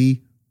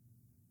okay,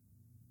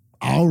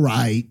 all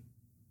right,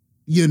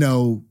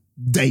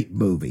 date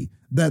movie.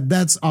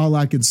 That's all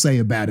I can say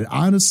about it.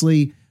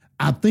 Honestly,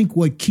 I think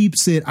what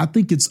keeps it, I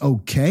think it's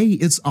okay.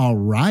 It's all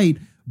right.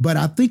 But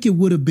I think it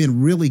would have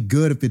been really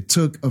good if it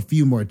took a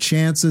few more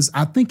chances.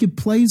 I think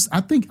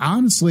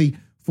honestly,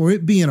 for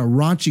it being a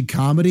raunchy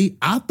comedy,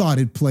 I thought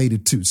it played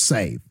it too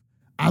safe.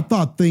 I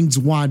thought things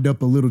wind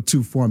up a little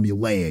too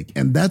formulaic.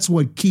 And that's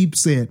what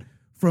keeps it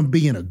from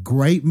being a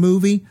great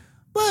movie.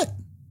 But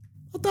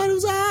I thought it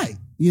was all right.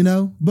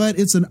 But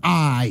it's an all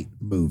right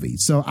movie.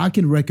 So I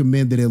can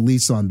recommend it at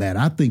least on that.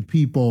 I think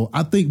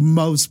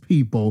most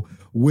people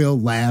will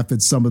laugh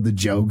at some of the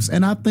jokes.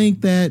 And I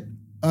think that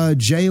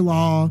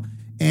J-Law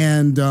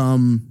and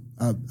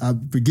I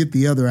forget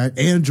the other,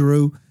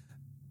 Andrew,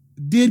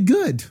 did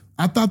good.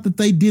 I thought that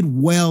they did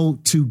well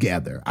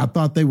together. I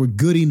thought they were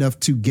good enough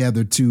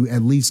together to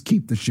at least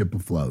keep the ship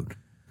afloat.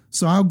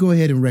 So I'll go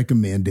ahead and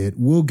recommend it.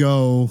 We'll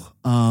go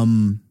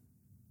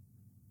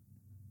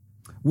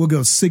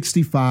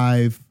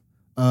 65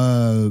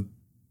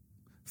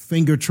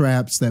 finger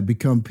traps that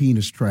become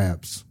penis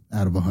traps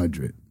out of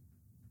 100.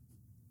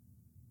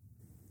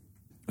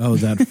 Oh,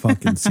 that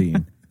fucking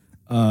scene.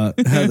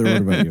 Heather,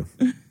 what about you?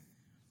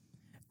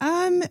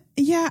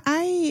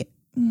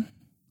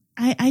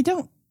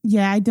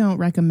 Yeah, I don't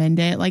recommend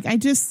it. Like,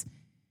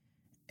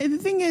 the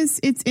thing is,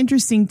 it's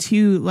interesting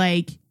too,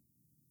 like,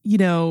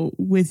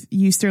 with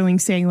you, Sterling,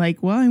 saying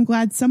like, well, I'm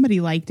glad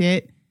somebody liked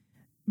it,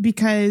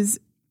 because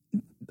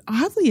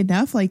oddly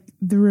enough, like,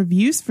 the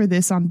reviews for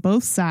this on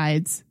both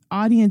sides,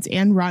 audience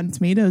and Rotten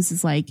Tomatoes,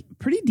 is like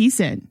pretty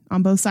decent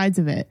on both sides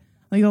of it.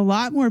 Like, a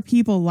lot more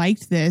people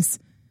liked this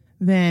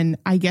than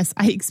I guess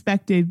I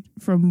expected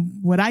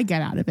from what I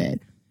get out of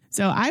it.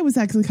 So I was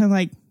actually kind of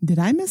like, did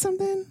I miss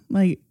something?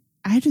 Like,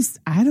 it just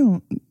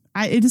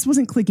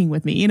wasn't clicking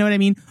with me. You know what I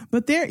mean?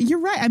 But you're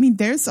right. I mean,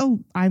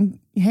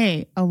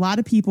 a lot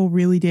of people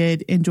really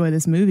did enjoy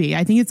this movie.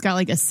 I think it's got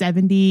like a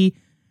 70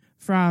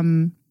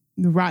 from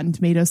the Rotten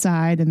Tomato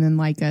side, and then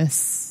like a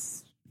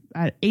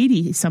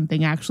 80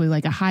 something, actually,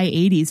 like a high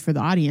 80s for the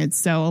audience.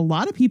 So a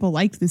lot of people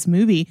liked this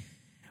movie,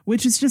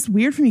 which is just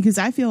weird for me, because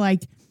I feel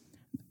like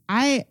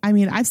I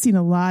mean, I've seen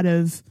a lot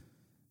of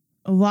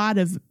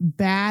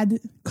bad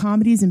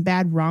comedies and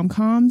bad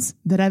rom-coms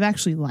that I've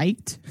actually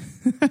liked.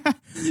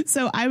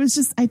 So I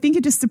think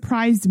it just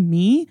surprised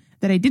me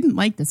that I didn't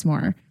like this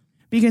more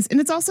because,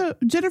 and it's also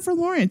Jennifer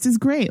Lawrence is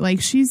great.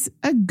 Like she's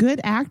a good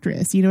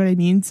actress. You know what I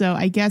mean? So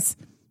I guess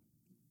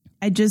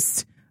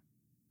it's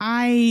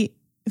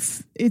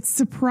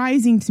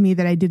surprising to me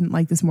that I didn't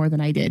like this more than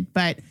I did,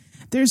 but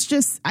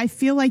I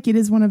feel like it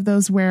is one of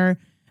those where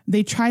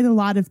they tried a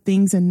lot of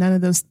things and none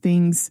of those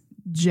things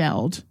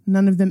gelled.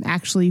 None of them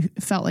actually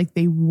felt like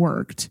they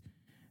worked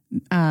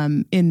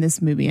in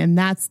this movie. And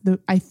that's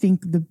I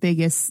think the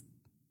biggest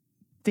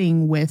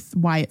thing with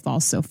why it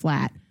falls so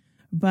flat.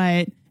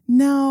 But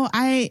no,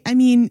 I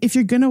mean, if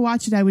you're going to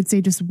watch it, I would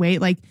say just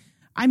wait. Like,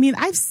 I mean,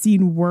 I've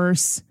seen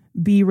worse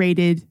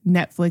B-rated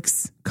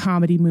Netflix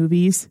comedy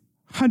movies.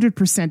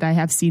 100% I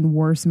have seen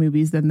worse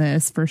movies than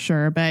this for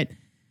sure. But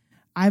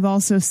I've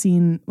also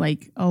seen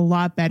like a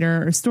lot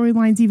better or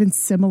storylines even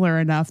similar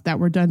enough that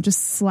were done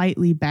just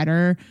slightly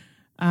better.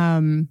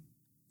 And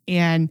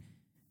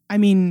I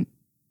mean,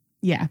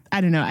 yeah,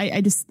 I don't know. I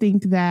just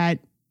think that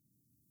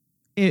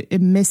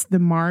it missed the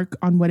mark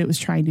on what it was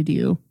trying to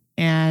do.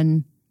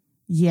 And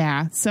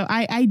yeah, so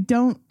I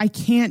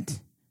can't,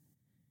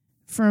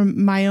 for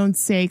my own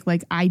sake,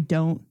 like I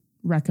don't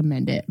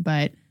recommend it,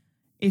 but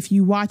if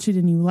you watch it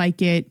and you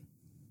like it,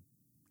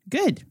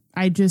 good.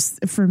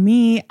 For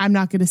me, I'm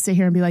not going to sit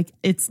here and be like,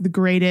 it's the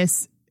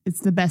greatest. It's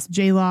the best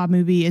J-Law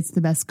movie. It's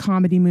the best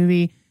comedy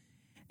movie.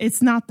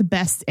 It's not the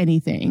best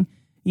anything,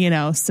 you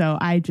know? So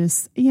I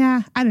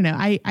don't know.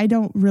 I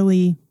don't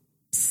really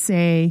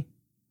say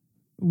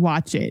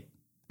watch it.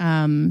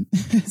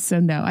 So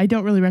no, I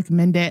don't really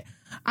recommend it.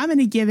 I'm going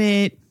to give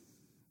it,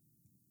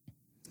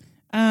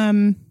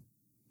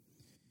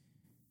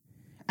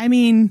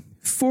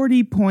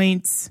 40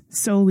 points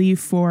solely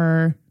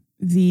for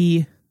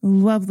the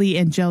lovely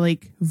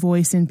angelic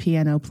voice and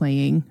piano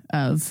playing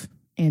of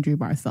Andrew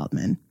Barth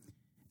Feldman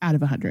out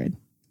of 100.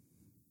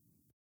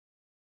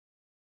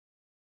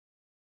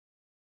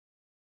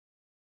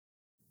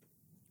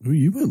 Ooh,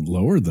 you went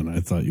lower than I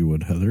thought you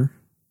would, Heather.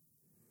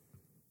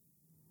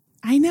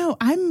 I know.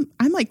 I'm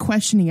like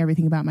questioning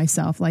everything about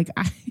myself. Like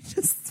I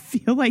just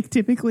feel like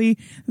typically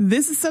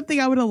this is something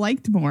I would have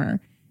liked more.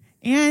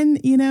 And,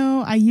 you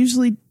know, I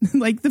usually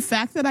like the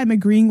fact that I'm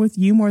agreeing with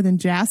you more than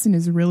Jastin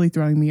is really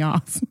throwing me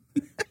off.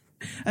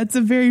 That's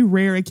a very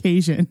rare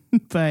occasion,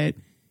 but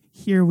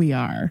here we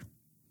are.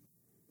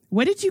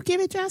 What did you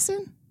give it,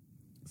 Jastin?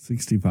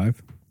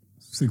 65.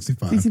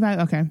 65.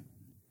 Okay.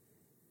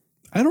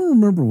 I don't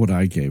remember what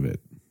I gave it.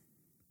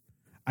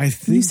 I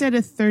think you said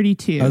a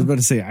 32. I was about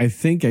to say, I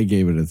think I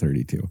gave it a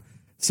 32.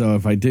 So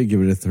if I did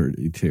give it a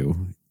 32,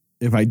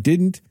 if I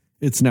didn't,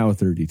 it's now a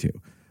 32.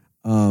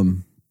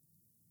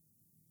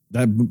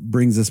 That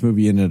brings this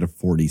movie in at a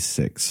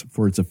 46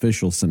 for its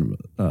official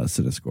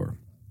Cinescore.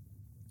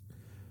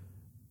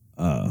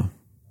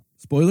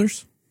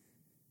 Spoilers?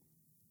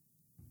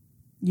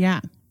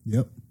 Yeah.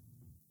 Yep.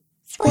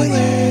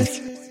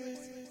 Spoilers.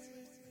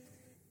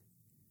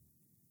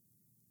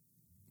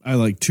 I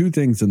like two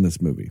things in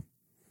this movie.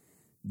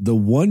 The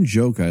one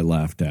joke I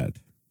laughed at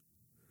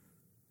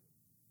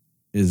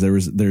is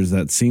there's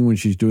that scene when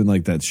she's doing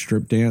like that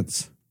strip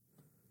dance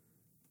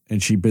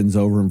and she bends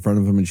over in front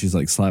of him and she's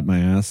like, slap my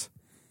ass.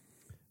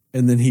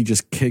 And then he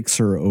just kicks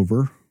her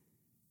over.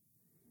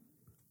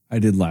 I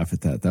did laugh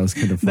at that. That was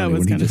kind of funny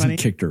when he just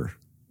kicked her.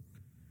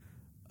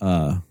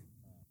 And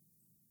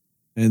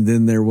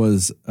then there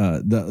was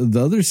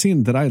the other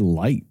scene that I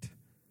liked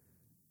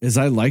is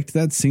I liked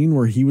that scene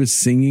where he was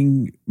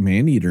singing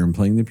Maneater and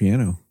playing the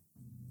piano.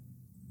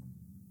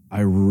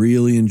 I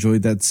really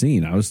enjoyed that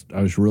scene. I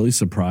was really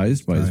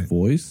surprised by his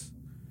voice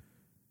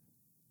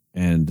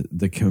and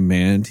the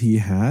command he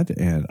had,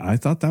 and I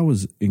thought that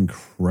was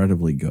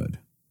incredibly good.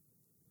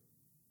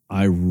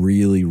 I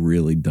really,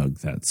 really dug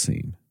that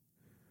scene.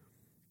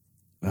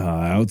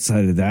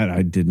 Outside of that,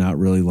 I did not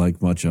really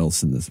like much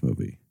else in this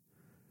movie.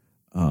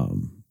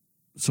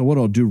 So what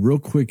I'll do real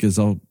quick is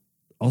I'll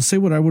say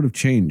what I would have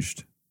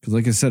changed. Because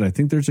like I said, I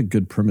think there's a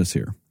good premise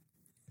here.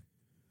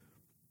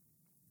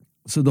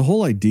 So the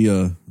whole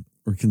idea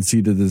or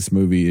conceit of this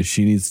movie is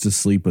she needs to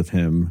sleep with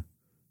him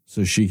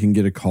so she can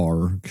get a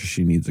car because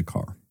she needs a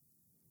car.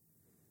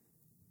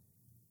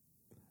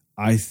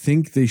 I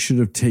think they should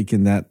have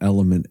taken that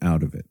element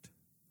out of it.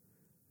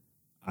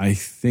 I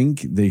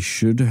think they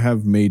should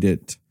have made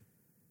it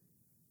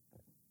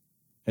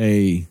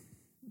a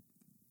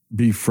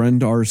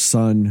befriend our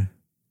son,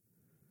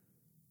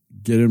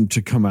 get him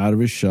to come out of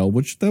his shell,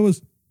 which that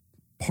was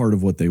part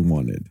of what they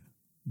wanted.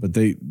 But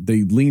they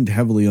leaned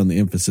heavily on the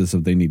emphasis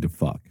of they need to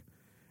fuck.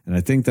 And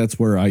I think that's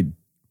where I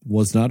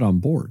was not on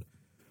board.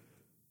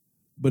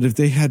 But if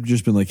they had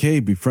just been like,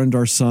 hey, befriend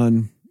our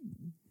son,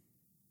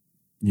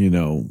 you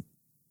know,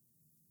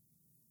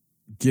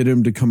 get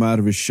him to come out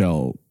of his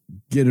shell,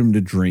 get him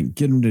to drink,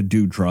 get him to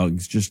do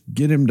drugs, just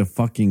get him to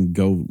fucking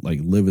go like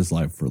live his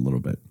life for a little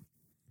bit,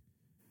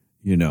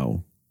 you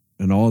know,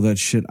 and all that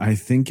shit. I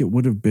think it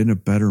would have been a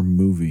better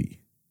movie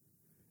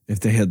if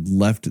they had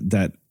left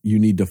that you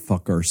need to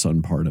fuck our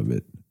son part of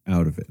it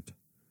out of it.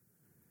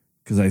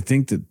 Because I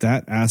think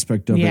that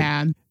aspect of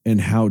it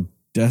and how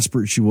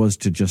desperate she was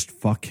to just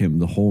fuck him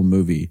the whole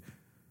movie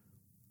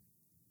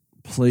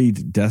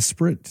played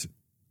desperate,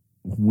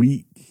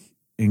 weak,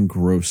 and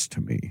gross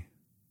to me.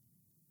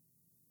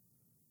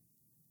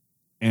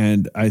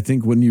 And I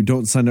think when you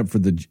don't sign up for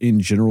the in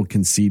general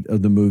conceit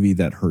of the movie,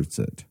 that hurts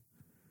it.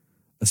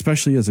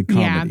 Especially as a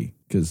comedy,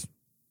 because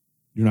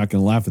you're not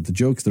going to laugh at the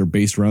jokes that are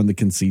based around the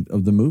conceit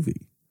of the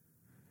movie.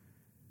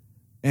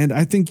 And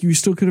I think you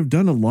still could have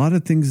done a lot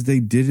of things they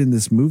did in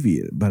this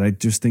movie, but I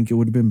just think it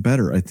would have been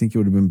better. I think it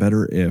would have been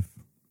better if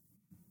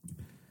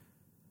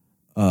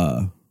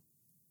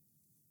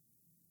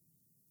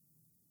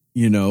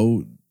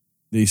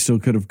they still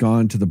could have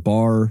gone to the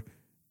bar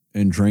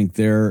and drank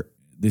there.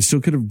 They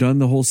still could have done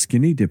the whole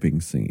skinny dipping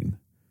scene,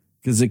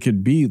 because it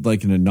could be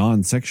like in a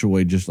non-sexual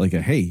way, just like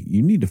hey,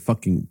 you need to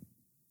fucking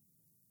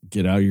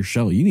get out of your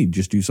shell. You need to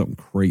just do something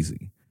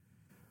crazy.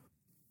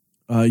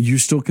 You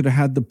still could have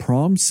had the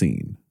prom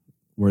scene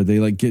where they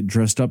like get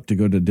dressed up to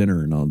go to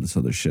dinner and all this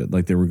other shit,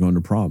 like they were going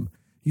to prom.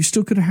 You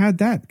still could have had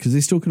that, because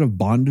they still could have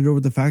bonded over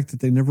the fact that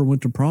they never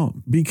went to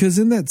prom. Because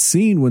in that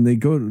scene, when they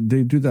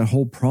do that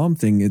whole prom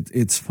thing,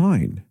 it's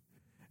fine.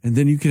 And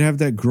then you could have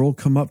that girl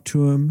come up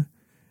to him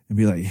and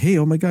be like, hey,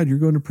 oh my God, you're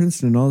going to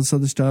Princeton and all this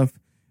other stuff.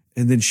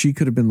 And then she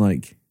could have been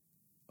like,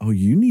 oh,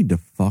 you need to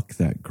fuck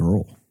that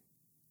girl.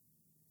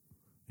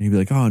 And he'd be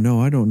like, oh no,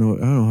 I don't know.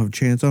 I don't have a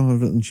chance. I don't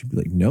have it. And she'd be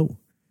like, no,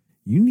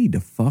 you need to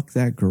fuck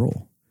that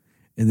girl.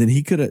 And then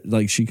she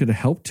could have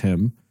helped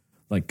him,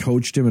 like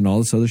coached him and all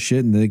this other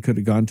shit. And then they could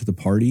have gone to the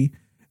party,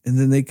 and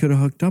then they could have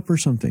hooked up or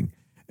something.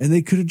 And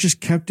they could have just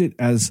kept it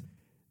as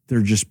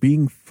they're just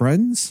being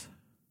friends.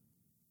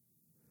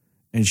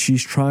 And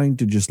she's trying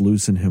to just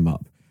loosen him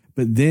up.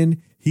 But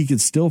then he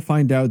could still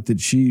find out that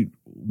she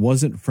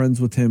wasn't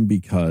friends with him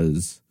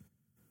because,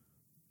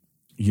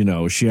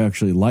 she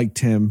actually liked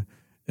him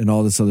and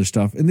all this other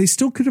stuff. And they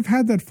still could have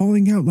had that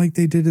falling out like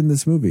they did in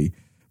this movie.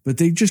 But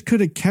they just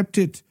could have kept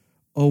it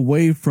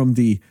away from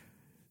the,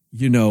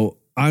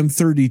 I'm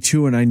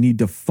 32 and I need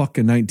to fuck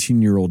a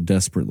 19-year-old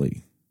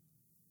desperately.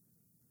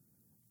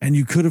 And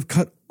you could have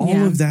cut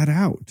all of that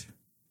out.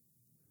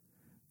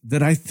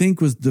 That I think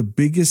was the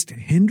biggest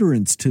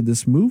hindrance to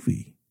this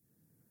movie.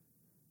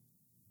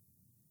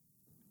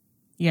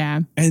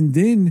 Yeah. And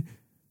then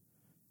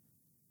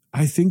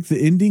I think the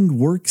ending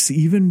works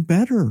even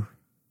better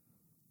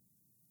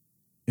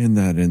in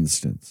that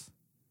instance.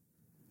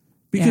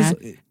 Because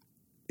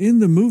in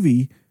the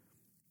movie,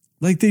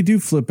 like they do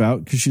flip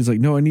out because she's like,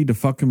 no, I need to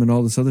fuck him and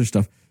all this other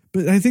stuff.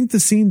 But I think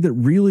the scene that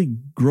really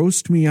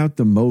grossed me out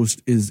the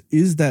most is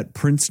that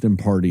Princeton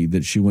party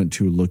that she went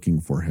to looking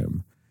for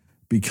him,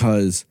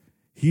 because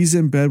he's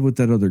in bed with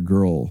that other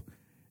girl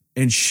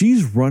and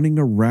she's running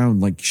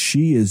around like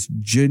she is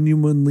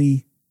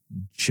genuinely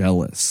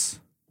jealous.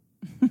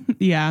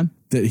 Yeah.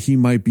 That he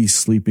might be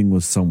sleeping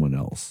with someone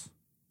else.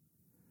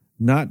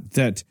 Not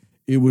that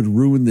it would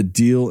ruin the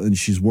deal and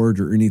she's worried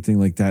or anything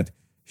like that.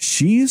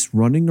 She's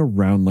running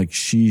around like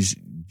she's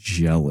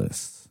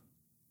jealous.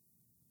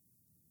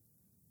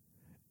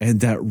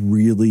 And that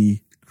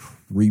really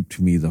creeped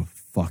me the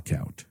fuck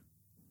out.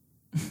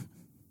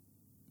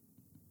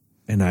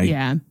 And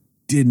I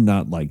did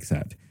not like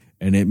that.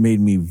 And it made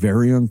me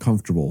very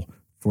uncomfortable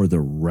for the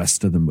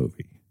rest of the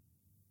movie.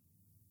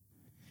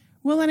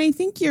 Well, and I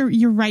think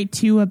you're right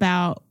too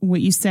about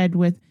what you said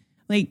with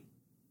like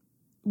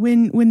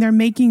when they're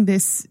making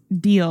this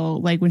deal,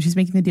 like when she's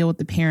making the deal with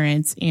the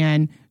parents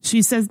and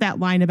she says that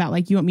line about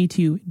like, you want me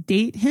to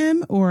date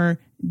him or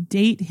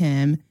date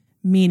him,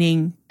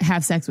 meaning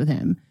have sex with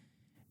him.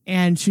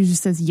 And she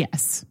just says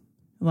yes.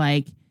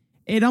 Like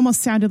it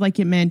almost sounded like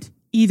it meant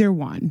either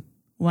one.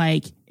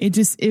 Like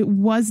it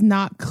was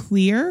not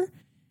clear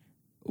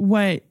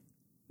what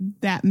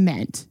that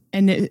meant.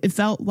 And it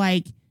felt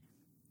like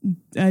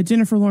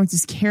Jennifer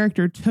Lawrence's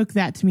character took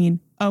that to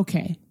mean,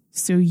 okay,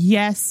 so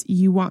yes,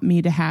 you want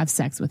me to have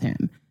sex with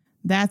him.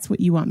 That's what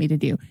you want me to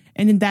do.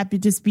 And then that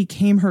just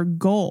became her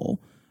goal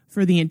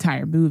for the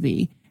entire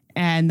movie.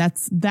 And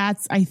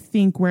that's I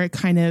think where it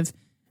kind of,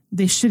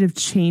 they should have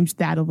changed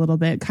that a little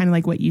bit. Kind of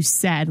like what you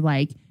said,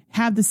 like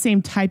have the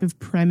same type of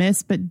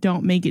premise, but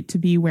don't make it to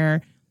be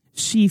where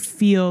she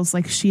feels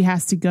like she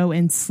has to go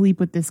and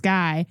sleep with this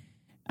guy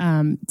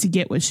to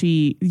get what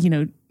she,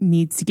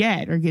 needs to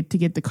get or get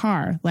the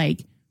car.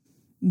 Like,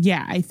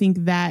 yeah, I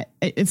think that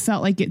it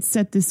felt like it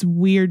set this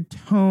weird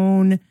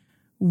tone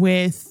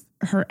with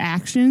her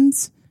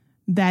actions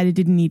that it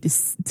didn't need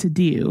to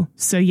do.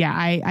 So yeah,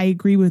 I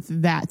agree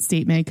with that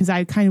statement because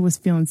I kind of was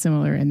feeling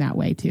similar in that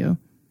way too.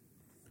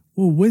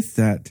 Well, with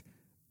that,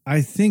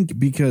 I think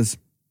because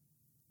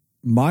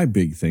my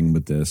big thing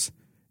with this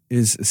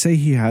is, say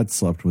he had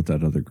slept with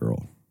that other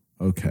girl.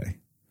 Okay.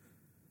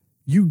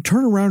 You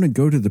turn around and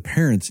go to the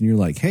parents and you're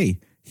like, hey,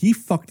 he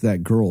fucked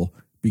that girl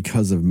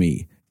because of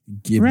me.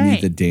 Give me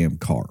the damn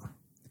car.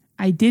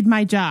 I did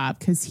my job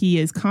because he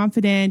is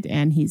confident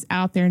and he's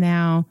out there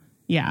now.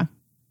 Yeah.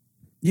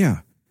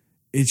 Yeah.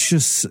 it's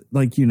just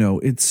like,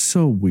 it's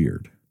so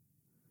weird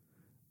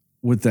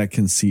with that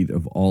conceit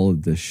of all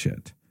of this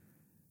shit.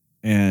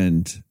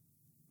 And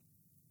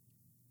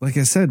like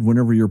I said,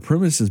 whenever your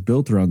premise is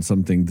built around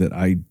something that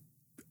I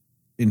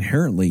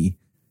inherently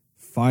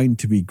find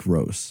to be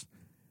gross,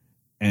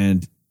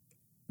 and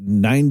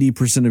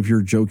 90% of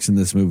your jokes in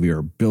this movie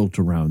are built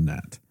around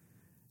that,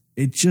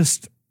 it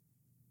just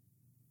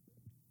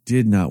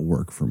did not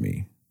work for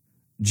me.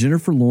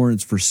 Jennifer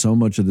Lawrence, for so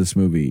much of this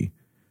movie,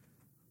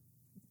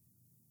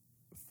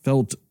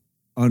 felt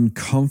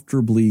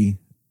uncomfortably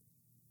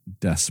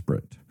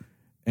desperate,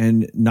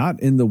 and not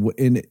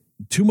in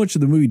too much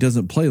of the movie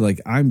doesn't play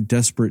like I'm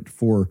desperate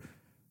for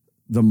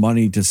the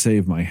money to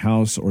save my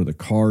house or the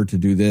car to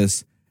do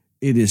this.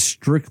 It is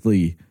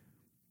strictly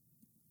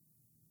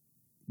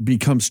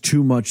becomes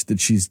too much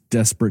that she's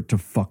desperate to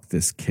fuck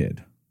this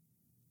kid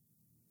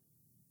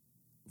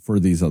for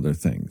these other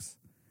things.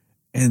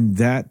 And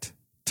that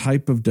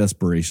type of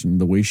desperation,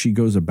 the way she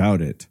goes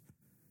about it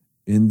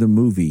in the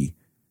movie,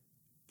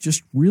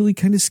 just really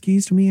kind of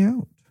skeezed me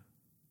out.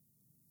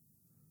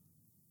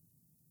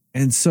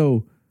 And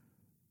so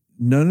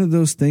none of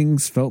those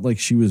things felt like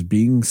she was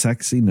being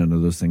sexy. None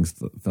of those things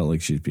felt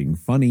like she was being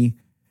funny.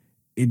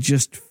 It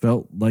just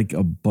felt like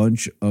a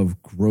bunch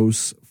of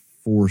gross,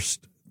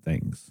 forced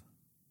things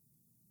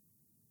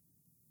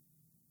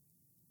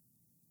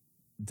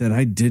that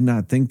I did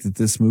not think that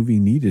this movie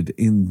needed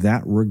in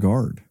that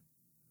regard.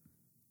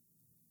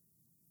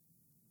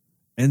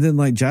 And then,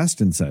 like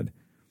Jastin said,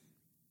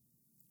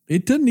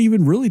 it doesn't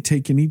even really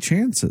take any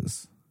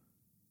chances,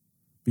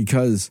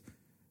 because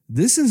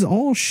this is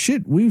all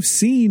shit we've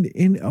seen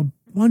in a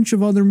bunch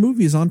of other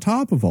movies on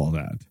top of all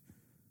that.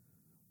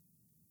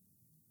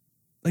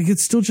 Like,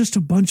 it's still just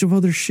a bunch of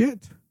other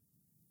shit.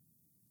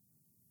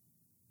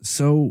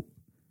 So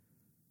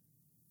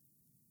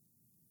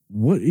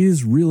what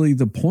is really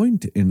the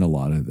point in a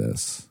lot of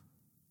this?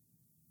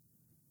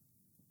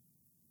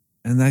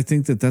 And I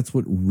think that that's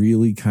what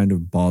really kind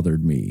of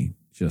bothered me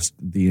just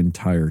the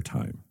entire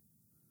time.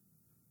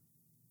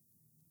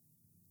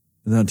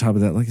 And on top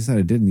of that, like I said,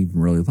 I didn't even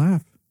really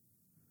laugh.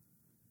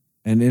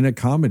 And in a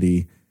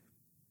comedy,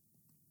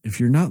 if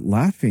you're not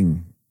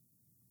laughing,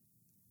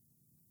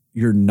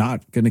 you're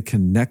not going to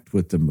connect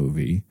with the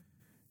movie.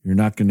 You're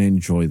not going to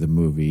enjoy the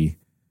movie.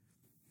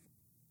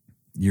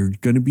 You're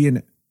going to be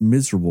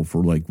miserable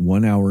for like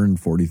 1 hour and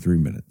 43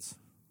 minutes.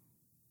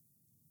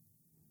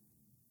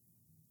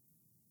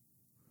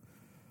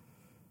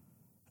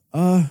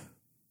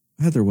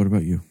 Heather, what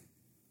about you?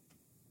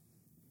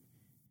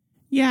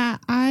 Yeah,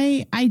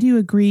 I do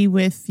agree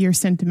with your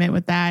sentiment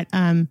with that.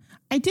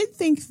 I did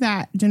think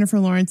that Jennifer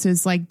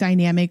Lawrence's like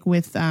dynamic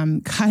with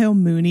Kyle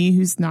Mooney,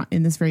 who's not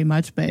in this very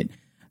much, but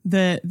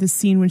the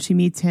scene when she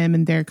meets him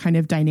and their kind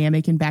of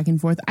dynamic and back and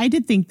forth, I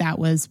did think that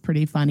was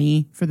pretty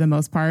funny for the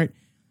most part.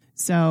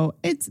 So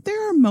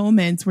there are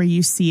moments where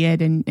you see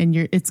it and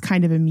it's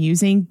kind of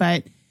amusing,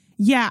 but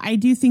yeah, I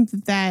do think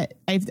that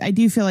I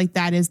do feel like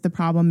that is the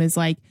problem, is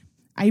like,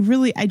 I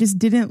just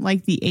didn't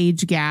like the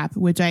age gap,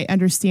 which I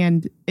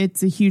understand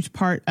it's a huge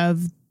part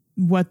of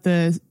what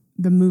the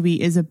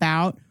movie is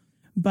about.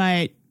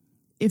 But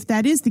if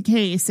that is the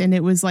case, and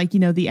it was like,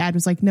 the ad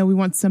was like, no, we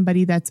want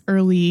somebody that's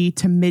early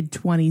to mid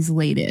 20s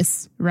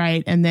latest.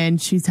 Right. And then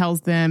she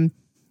tells them,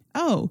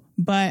 oh,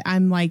 but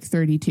I'm like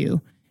 32.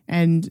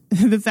 And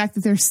the fact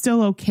that they're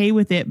still okay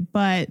with it,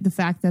 but the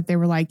fact that they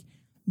were like,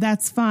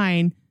 that's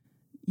fine.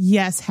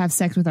 Yes, have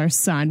sex with our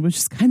son, which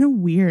is kind of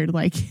weird.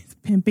 Like,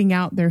 pimping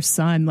out their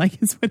son,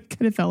 like, is what it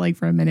kind of felt like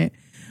for a minute.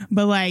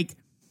 But like,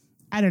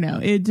 I don't know.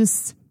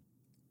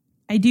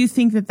 I do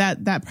think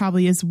that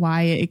probably is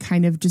why it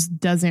kind of just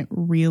doesn't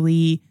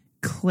really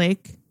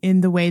click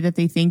in the way that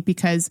they think,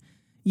 because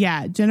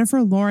yeah,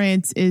 Jennifer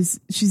Lawrence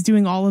she's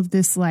doing all of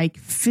this like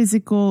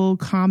physical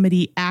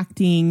comedy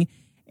acting,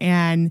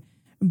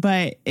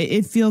 but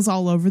it feels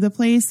all over the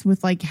place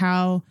with like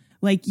how,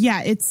 like,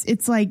 yeah,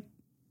 it's like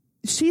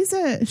she's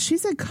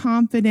a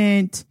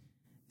confident,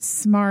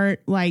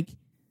 smart, like,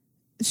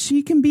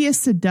 she can be a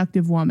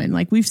seductive woman.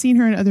 Like, we've seen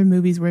her in other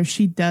movies where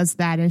she does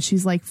that and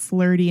she's like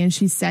flirty and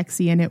she's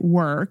sexy and it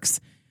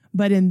works.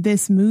 But in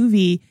this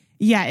movie,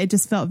 yeah, it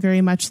just felt very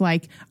much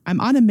like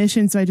I'm on a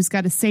mission, so I just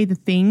got to say the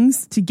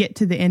things to get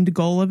to the end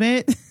goal of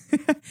it.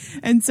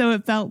 And so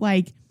it felt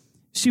like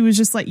she was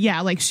just like,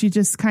 yeah, like she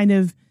just kind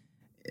of,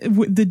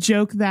 the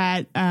joke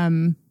that,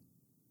 I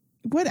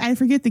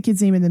forget the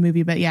kid's name in the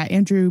movie, but yeah,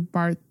 Andrew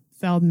Barth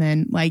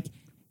Feldman, like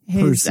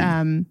his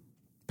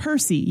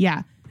Percy,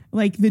 yeah,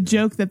 like the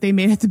joke that they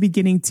made at the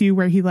beginning too,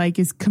 where he like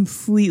is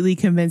completely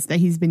convinced that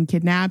he's been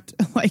kidnapped,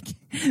 like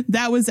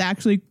that was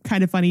actually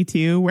kind of funny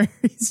too, where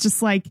he's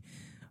just like,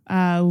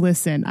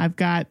 listen, I've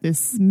got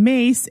this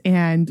mace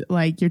and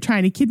like you're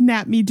trying to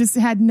kidnap me, just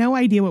had no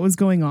idea what was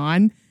going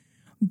on.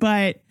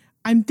 But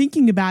I'm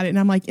thinking about it and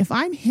I'm like, if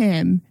I'm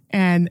him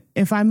and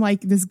if I'm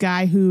like this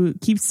guy who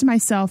keeps to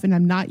myself and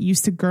I'm not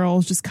used to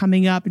girls just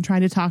coming up and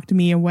trying to talk to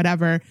me and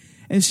whatever,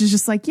 and she's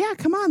just like, yeah,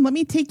 come on, let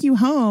me take you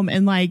home.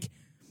 And like,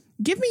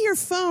 give me your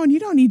phone. You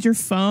don't need your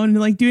phone. And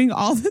like doing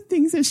all the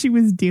things that she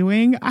was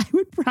doing, I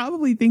would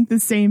probably think the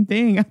same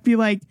thing. I'd be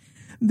like,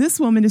 this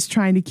woman is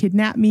trying to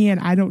kidnap me and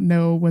I don't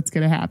know what's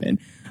going to happen.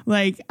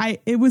 Like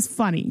it was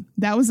funny.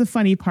 That was the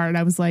funny part.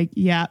 I was like,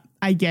 yeah,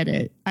 I get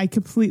it. I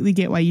completely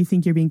get why you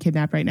think you're being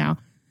kidnapped right now.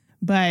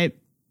 But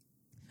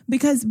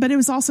it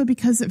was also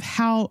because of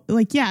how,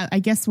 like, yeah, I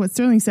guess what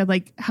Sterling said,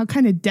 like how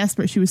kind of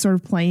desperate she was sort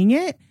of playing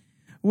it,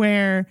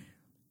 where,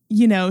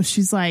 you know,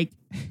 she's like,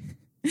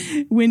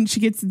 when she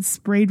gets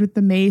sprayed with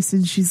the mace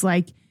and she's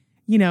like,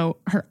 you know,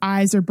 her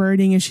eyes are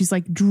burning and she's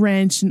like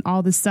drenched and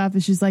all this stuff.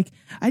 And she's like,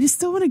 I just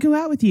still want to go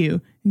out with you.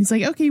 And he's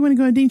like, okay, you want to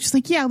go on a date? She's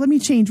like, yeah, let me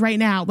change right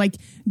now. Like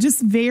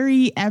just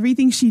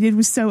everything she did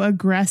was so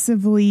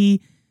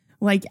aggressively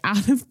like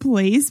out of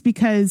place,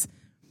 because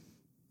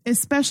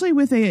especially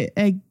with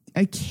a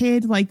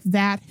kid like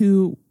that,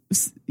 who,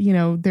 you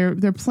know,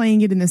 they're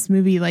playing it in this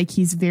movie. Like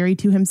he's very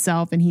to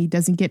himself and he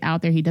doesn't get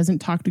out there. He doesn't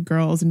talk to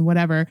girls and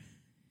whatever.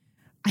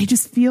 I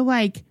just feel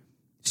like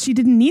she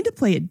didn't need to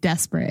play it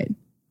desperate.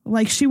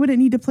 Like she wouldn't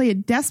need to play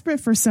it desperate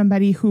for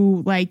somebody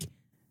who, like,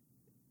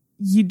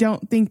 you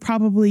don't think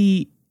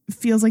probably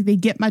feels like they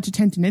get much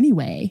attention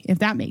anyway, if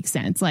that makes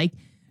sense. Like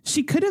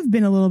she could have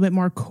been a little bit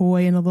more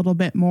coy and a little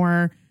bit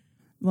more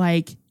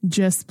like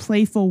just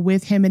playful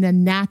with him in a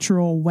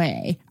natural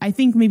way. I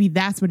think maybe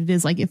that's what it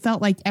is. Like it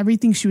felt like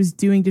everything she was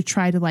doing to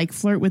try to like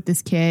flirt with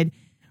this kid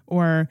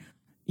or,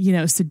 you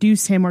know,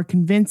 seduce him or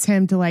convince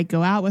him to like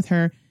go out with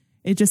her.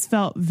 It just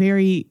felt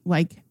very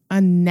like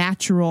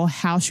unnatural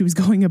how she was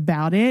going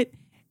about it.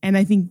 And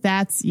I think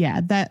that's,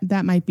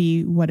 that might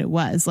be what it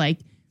was. Like,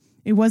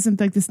 it wasn't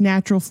like this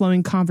natural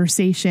flowing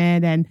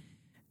conversation.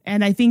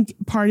 And I think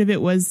part of it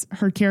was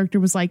her character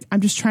was like, I'm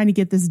just trying to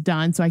get this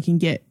done so I can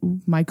get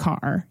my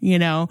car, you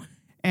know?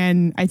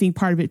 And I think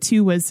part of it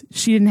too was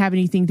she didn't have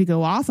anything to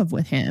go off of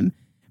with him,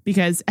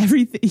 because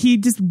he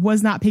just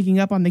was not picking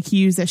up on the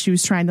cues that she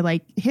was trying to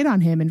like hit on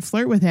him and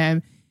flirt with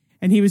him.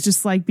 And he was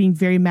just like being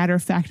very matter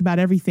of fact about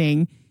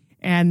everything.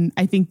 And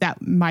I think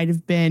that might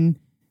have been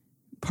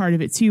part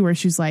of it too, where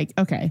she's like,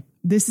 okay,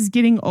 this is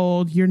getting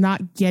old. You're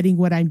not getting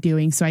what I'm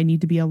doing. So I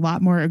need to be a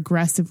lot more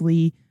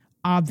aggressively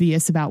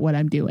obvious about what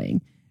I'm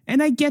doing.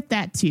 And I get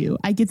that too.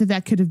 I get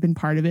that could have been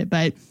part of it,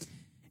 but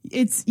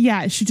it's,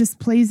 yeah, she just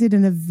plays it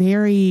in a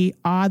very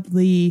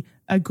oddly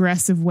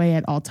aggressive way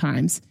at all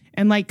times.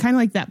 And like, kind of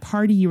like that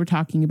party you were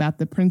talking about,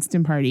 the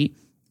Princeton party.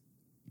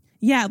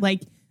 Yeah.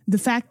 Like the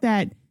fact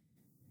that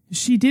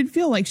she did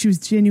feel like she was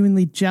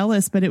genuinely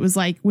jealous, but it was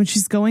like when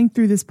she's going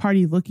through this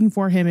party looking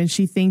for him and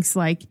she thinks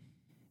like,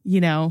 you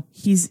know,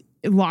 he's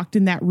locked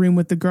in that room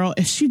with the girl,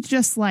 she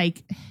just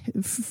like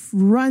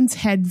runs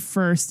head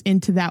first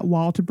into that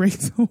wall to break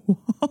the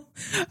wall.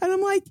 And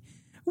I'm like,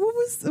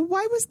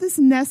 why was this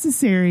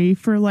necessary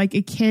for like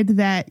a kid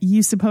that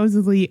you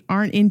supposedly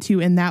aren't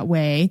into in that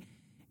way?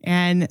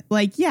 And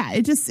like, yeah,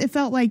 it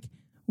felt like,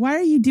 why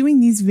are you doing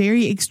these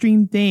very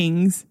extreme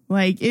things?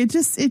 Like it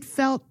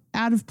felt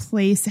out of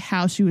place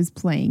how she was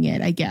playing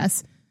it, I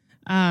guess.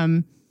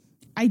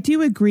 I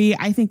do agree.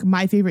 I think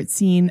my favorite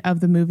scene of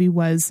the movie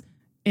was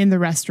in the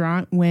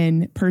restaurant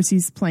when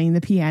Percy's playing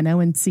the piano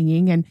and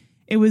singing, and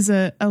it was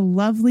a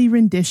lovely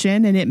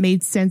rendition, and it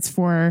made sense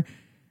for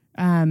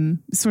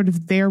sort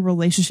of their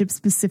relationship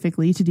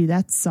specifically to do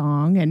that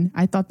song. And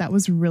I thought that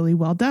was really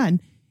well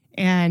done.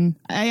 And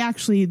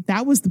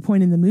that was the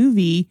point in the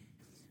movie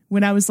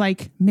when I was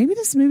like, maybe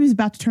this movie is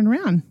about to turn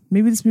around.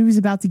 Maybe this movie is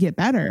about to get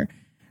better.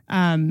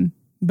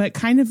 But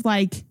kind of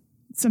like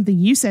something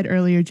you said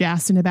earlier,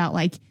 Jastin, about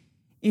like,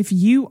 if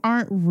you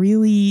aren't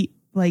really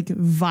like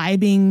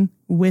vibing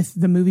with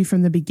the movie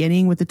from the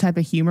beginning with the type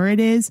of humor it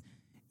is,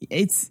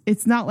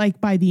 it's not like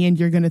by the end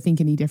you're going to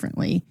think any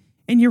differently.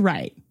 And you're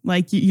right.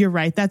 Like you're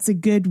right. That's a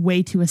good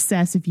way to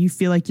assess if you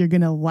feel like you're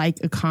going to like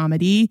a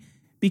comedy,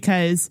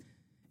 because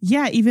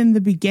yeah, even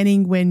the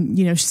beginning when,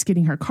 you know, she's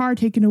getting her car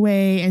taken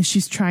away and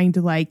she's trying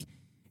to like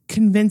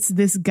convince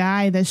this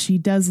guy that she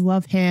does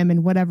love him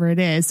and whatever it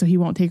is, so he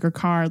won't take her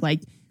car.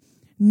 Like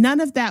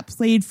none of that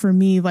played for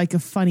me like a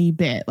funny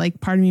bit.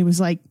 Like part of me was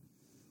like,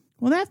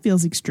 well, that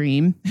feels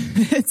extreme.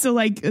 So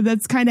like,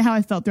 that's kind of how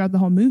I felt throughout the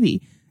whole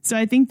movie. So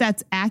I think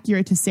that's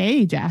accurate to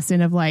say,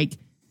 Jastin, of like,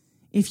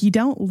 if you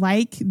don't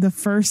like the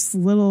first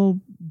little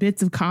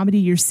bits of comedy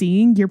you're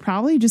seeing, you're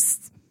probably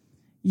just,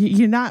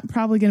 you're not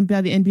probably going to be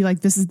at the end be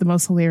like, this is the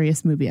most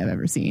hilarious movie I've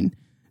ever seen.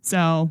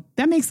 So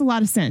that makes a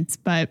lot of sense.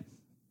 But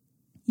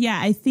yeah,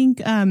 I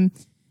think I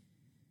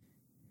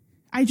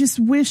just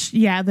wish,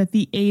 that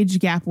the age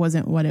gap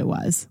wasn't what it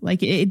was.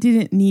 Like it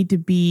didn't need to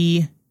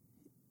be,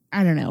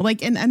 I don't know,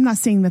 like, and I'm not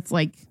saying that's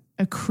like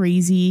a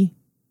crazy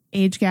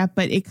age gap,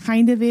 but it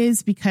kind of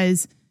is,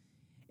 because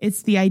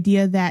it's the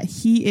idea that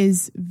he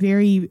is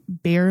very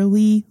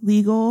barely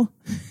legal.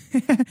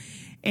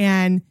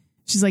 And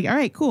she's like, all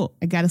right, cool,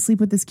 I got to sleep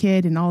with this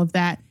kid and all of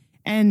that.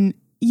 And,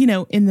 you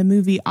know, in the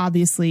movie,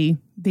 obviously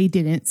they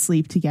didn't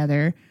sleep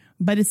together,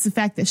 but it's the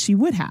fact that she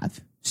would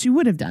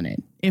have done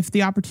it if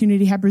the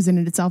opportunity had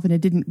presented itself and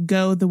it didn't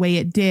go the way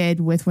it did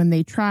with when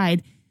they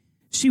tried.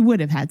 She would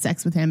have had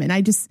sex with him. And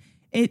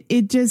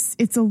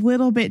it's a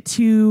little bit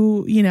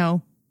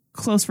too,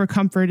 close for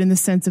comfort in the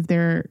sense of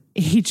their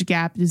age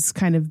gap just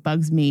kind of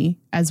bugs me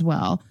as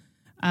well.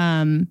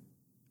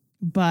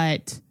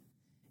 But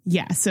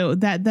yeah, so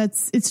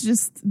it's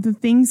just the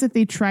things that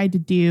they tried to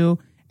do.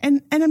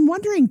 And I'm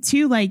wondering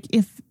too, like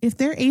if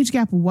their age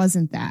gap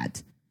wasn't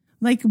that,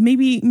 like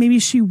maybe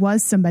she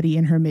was somebody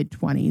in her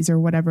mid-20s or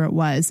whatever it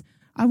was.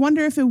 I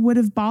wonder if it would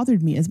have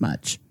bothered me as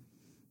much,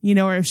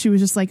 or if she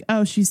was just like,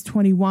 oh, she's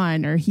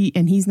 21 or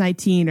he's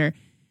 19 or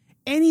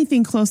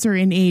anything closer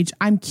in age.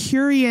 I'm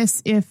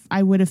curious if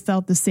I would have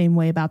felt the same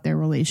way about their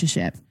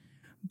relationship.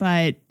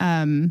 But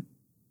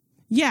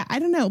yeah, I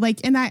don't know. Like,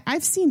 and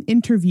I've seen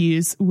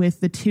interviews with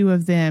the two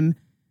of them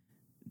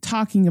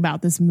talking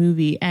about this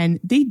movie, and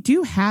they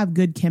do have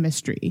good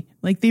chemistry.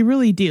 Like, they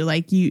really do.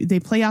 Like, they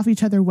play off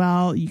each other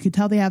well. You could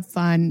tell they have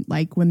fun,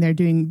 like when they're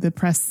doing the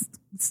press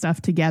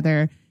stuff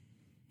together.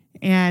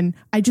 And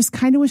I just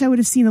kind of wish I would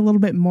have seen a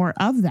little bit more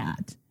of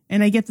that.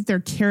 And I get that they're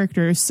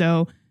characters.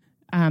 So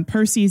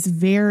Percy's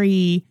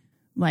very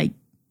like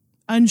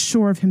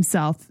unsure of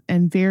himself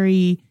and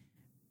very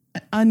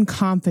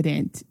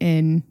unconfident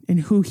in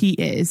who he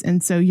is.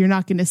 And so you're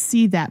not going to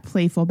see that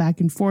playful back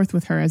and forth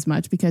with her as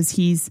much because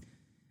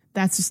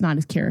that's just not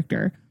his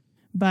character.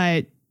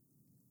 But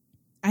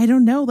I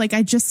don't know. Like,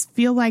 I just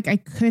feel like I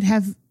could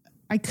have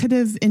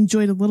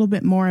enjoyed a little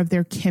bit more of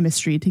their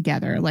chemistry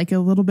together, like a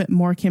little bit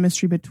more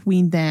chemistry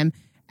between them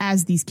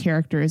as these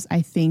characters,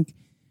 I think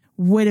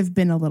would have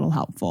been a little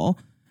helpful.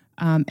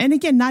 And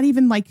again, not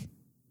even like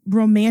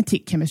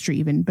romantic chemistry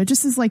even, but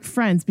just as like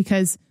friends,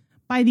 because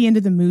by the end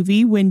of the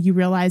movie, when you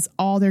realize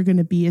all they're going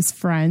to be is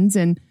friends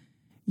and,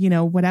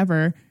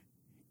 whatever,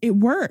 it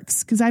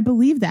works because I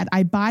believe that.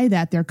 I buy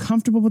that. They're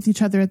comfortable with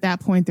each other at that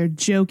point. They're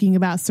joking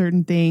about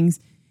certain things.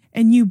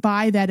 And you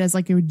buy that as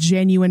like a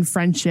genuine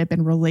friendship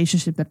and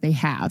relationship that they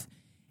have.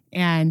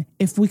 And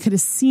if we could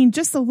have seen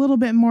just a little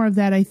bit more of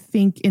that, I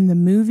think in the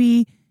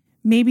movie,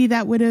 maybe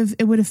it would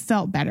have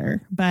felt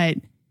better. But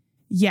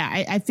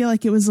yeah, I feel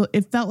like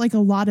it felt like a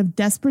lot of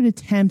desperate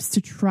attempts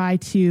to try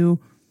to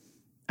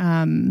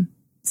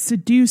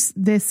seduce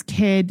this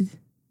kid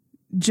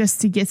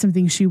just to get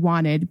something she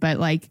wanted. But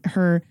like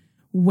her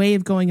way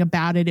of going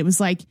about it, it was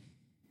like,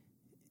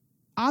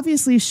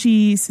 obviously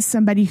she's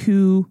somebody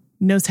who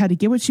knows how to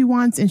get what she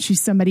wants. And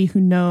she's somebody who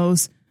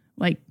knows,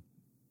 like,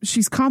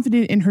 she's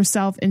confident in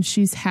herself and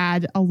she's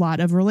had a lot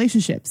of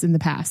relationships in the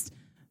past.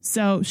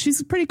 So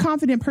she's a pretty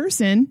confident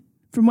person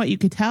from what you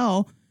could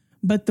tell.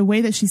 But the way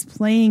that she's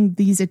playing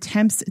these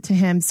attempts to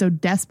him so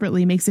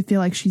desperately makes it feel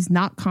like she's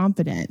not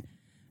confident.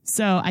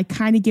 So I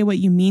kind of get what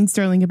you mean,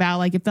 Sterling, about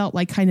like it felt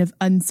like kind of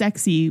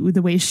unsexy with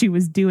the way she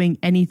was doing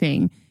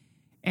anything.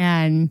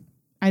 And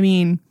I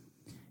mean,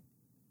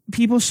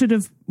 people should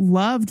have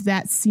loved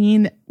that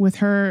scene with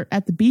her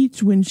at the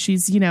beach when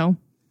she's,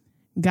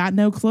 got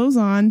no clothes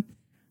on.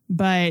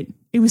 But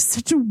it was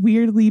such a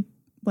weirdly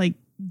like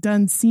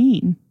done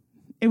scene.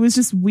 It was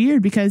just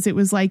weird because it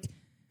was like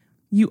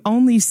you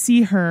only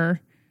see her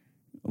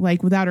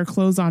like without her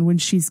clothes on when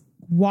she's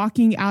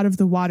walking out of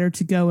the water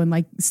to go and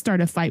like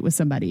start a fight with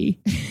somebody.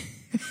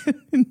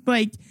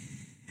 Like,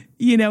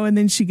 and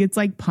then she gets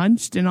like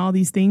punched and all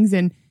these things.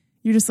 And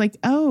you're just like,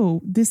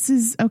 oh, this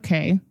is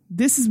okay.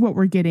 This is what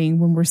we're getting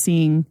when we're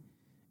seeing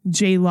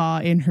J-Law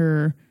in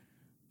her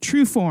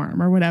true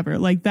form or whatever.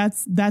 Like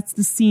that's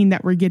the scene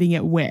that we're getting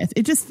it with.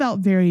 It just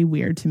felt very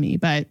weird to me.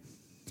 But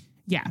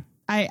yeah,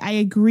 I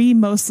agree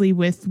mostly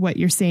with what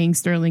you're saying,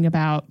 Sterling,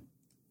 about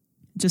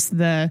just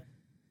the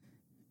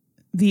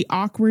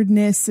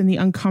awkwardness and the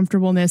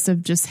uncomfortableness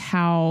of just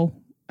how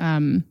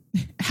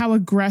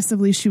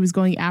aggressively she was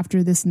going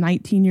after this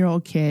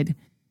 19-year-old kid.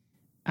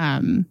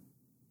 And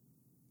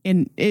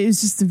it was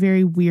just a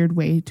very weird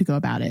way to go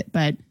about it.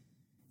 But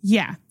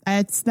yeah,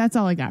 that's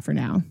all I got for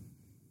now.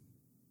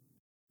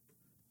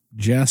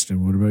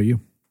 Jastin, what about you?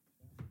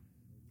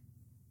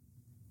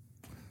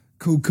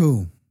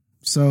 Cool.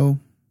 So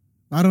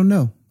I don't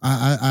know.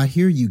 I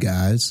hear you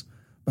guys,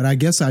 but I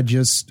guess I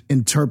just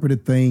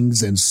interpreted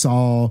things and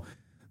saw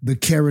the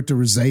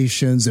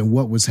characterizations and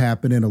what was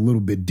happening a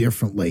little bit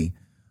differently.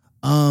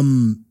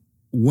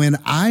 When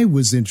I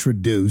was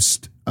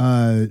introduced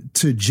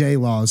to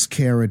J-Law's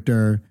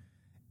character,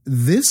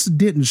 this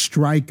didn't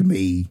strike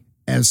me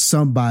as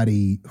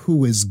somebody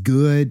who is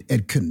good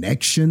at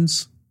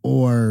connections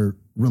or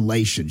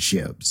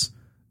relationships.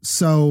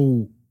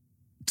 So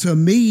to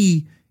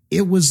me,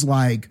 it was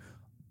like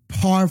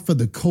par for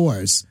the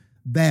course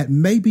that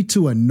maybe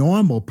to a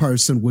normal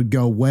person would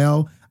go,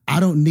 well, I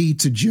don't need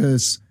to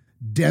just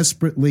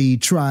desperately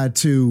try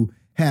to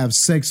have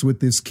sex with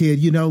this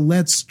kid.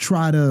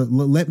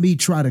 Let me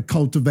try to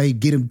cultivate,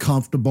 get him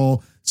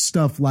comfortable,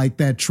 stuff like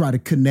that, try to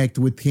connect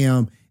with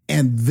him.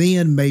 And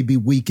then maybe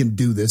we can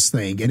do this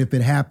thing. And if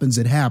it happens,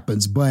 it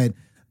happens. But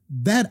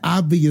that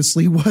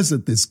obviously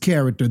wasn't this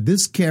character.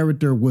 This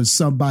character was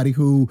somebody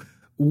who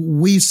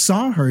we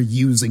saw her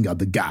using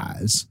other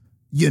guys.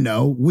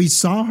 We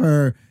saw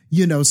her,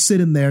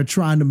 sitting there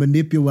trying to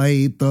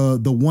manipulate the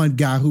one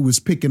guy who was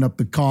picking up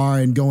the car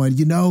and going,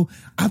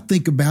 I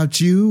think about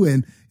you.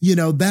 And,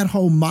 that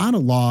whole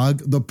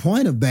monologue, the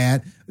point of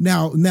that.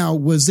 Now,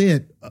 was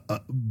it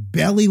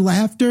belly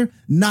laughter?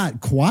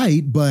 Not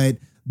quite, but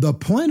the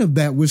point of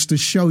that was to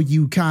show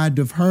you kind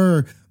of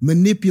her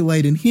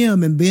manipulating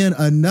him. And then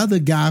another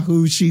guy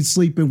who she's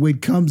sleeping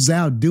with comes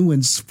out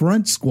doing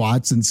front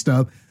squats and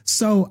stuff.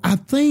 So I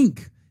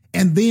think,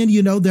 and then,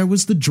 there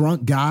was the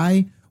drunk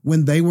guy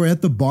when they were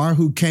at the bar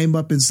who came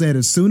up and said,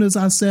 as soon as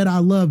I said I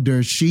loved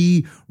her,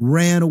 she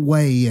ran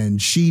away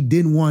and she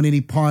didn't want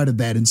any part of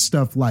that and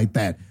stuff like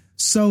that.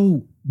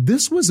 So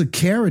this was a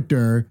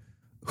character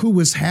who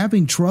was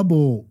having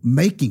trouble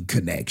making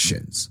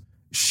connections.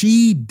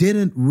 She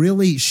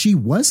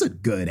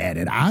wasn't good at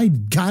it. I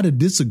gotta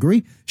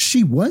disagree.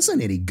 She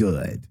wasn't any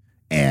good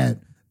at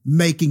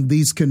making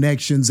these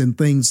connections and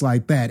things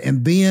like that.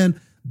 And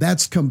then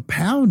that's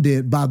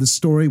compounded by the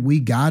story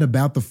we got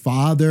about the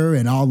father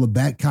and all of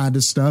that kind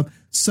of stuff.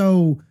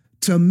 So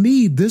to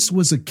me, this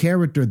was a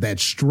character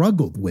that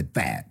struggled with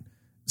that.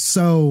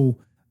 So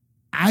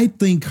I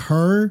think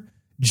her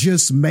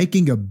just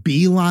making a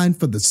beeline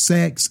for the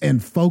sex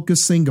and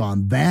focusing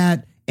on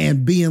that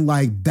and being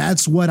like,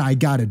 that's what I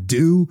got to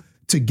do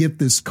to get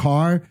this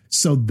car.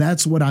 So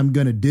that's what I'm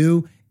going to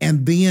do.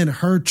 And then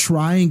her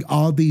trying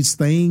all these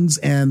things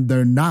and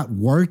they're not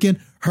working.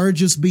 Her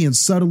just being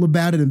subtle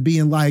about it and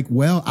being like,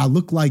 well, I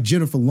look like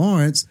Jennifer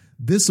Lawrence.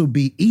 This will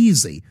be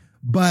easy.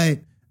 But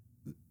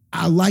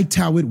I liked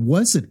how it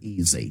wasn't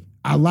easy.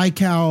 I like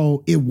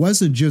how it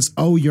wasn't just,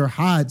 oh, you're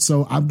hot,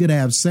 so I'm going to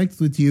have sex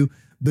with you.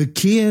 The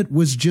kid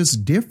was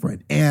just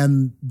different.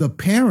 And the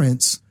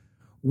parents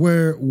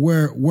were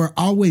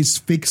always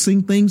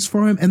fixing things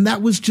for him. And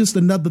that was just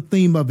another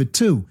theme of it,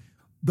 too.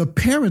 The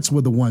parents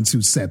were the ones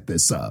who set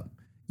this up.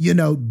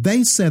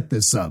 They set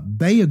this up.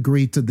 They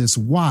agreed to this.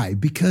 Why?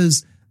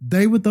 Because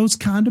they were those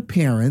kind of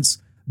parents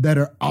that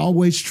are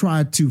always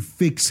trying to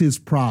fix his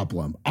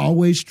problem,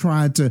 always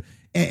trying to.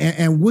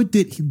 And what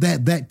did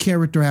that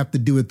character have to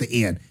do at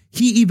the end?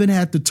 He even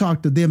had to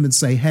talk to them and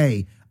say,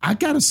 hey, I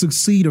got to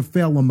succeed or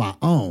fail on my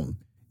own.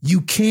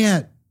 You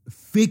can't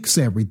fix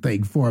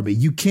everything for me.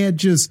 You can't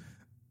just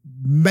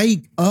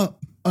make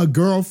up a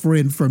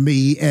girlfriend for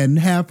me and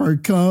have her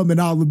come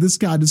and all of this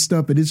kind of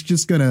stuff. And it's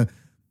just going to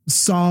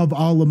solve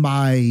all of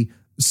my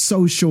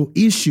social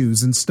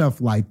issues and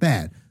stuff like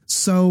that.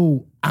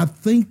 So I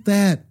think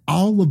that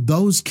all of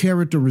those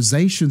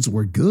characterizations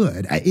were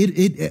good.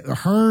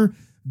 Her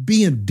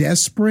being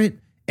desperate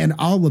and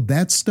all of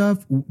that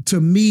stuff to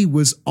me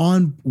was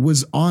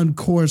on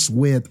course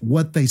with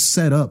what they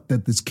set up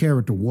that this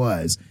character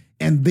was.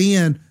 And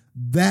then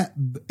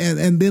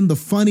and then the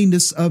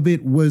funniness of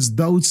it was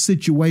those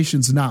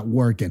situations not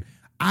working.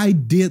 I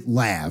did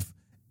laugh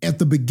at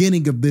the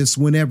beginning of this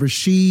whenever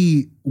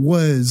she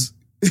was,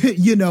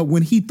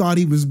 when he thought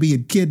he was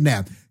being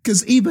kidnapped.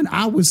 Because even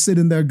I was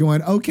sitting there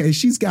going, okay,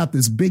 she's got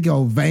this big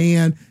old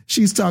van.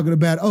 She's talking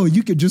about, oh,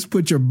 you could just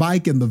put your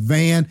bike in the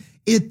van.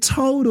 It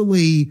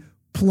totally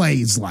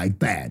plays like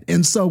that.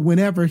 And so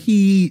whenever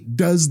he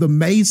does the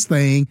maze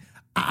thing,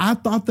 I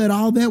thought that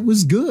all that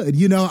was good.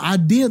 I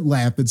did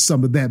laugh at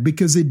some of that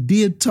because it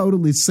did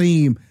totally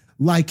seem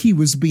like he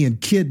was being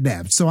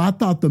kidnapped. So I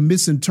thought the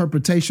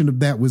misinterpretation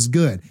of that was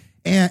good.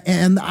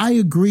 And I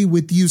agree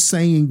with you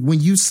saying when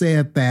you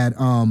said that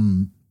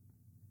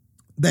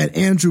that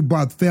Andrew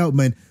Barth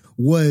Feldman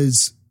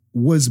was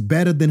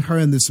better than her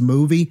in this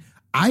movie.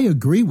 I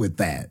agree with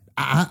that.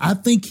 I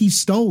think he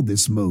stole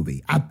this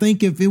movie. I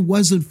think if it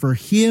wasn't for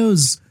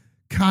his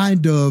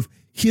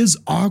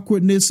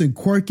awkwardness and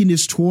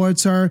quirkiness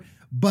towards her.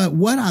 But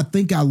what I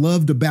think I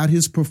loved about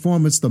his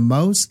performance the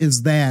most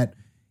is that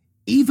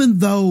even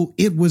though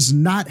it was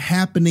not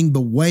happening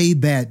the way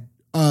that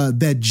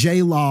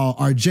J-Law,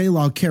 our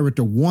J-Law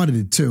character wanted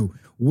it to,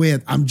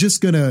 with I'm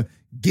just going to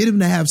get him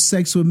to have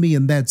sex with me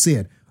and that's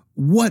it.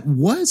 What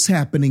was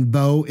happening,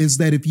 though, is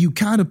that if you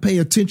kind of pay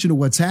attention to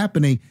what's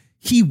happening,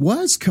 he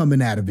was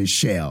coming out of his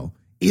shell.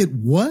 It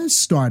was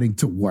starting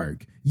to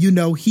work.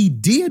 He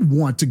did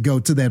want to go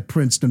to that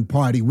Princeton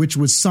party, which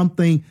was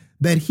something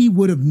that he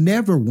would have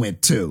never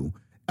went to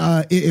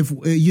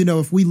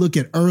if we look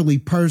at early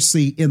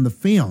Percy in the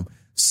film.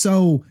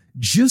 So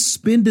just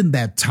spending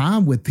that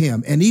time with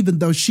him, and even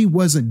though she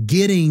wasn't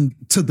getting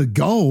to the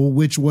goal,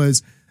 which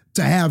was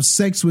to have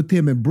sex with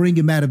him and bring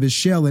him out of his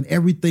shell and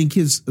everything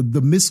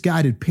the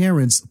misguided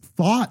parents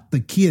thought the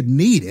kid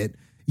needed,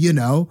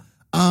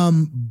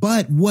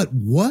 but what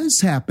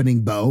was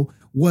happening, though,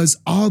 was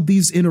all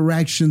these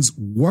interactions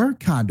were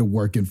kind of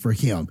working for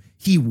him.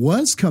 He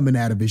was coming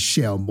out of his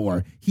shell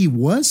more. He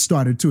was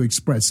starting to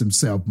express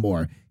himself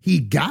more. He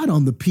got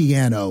on the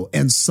piano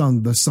and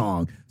sung the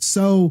song.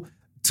 So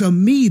to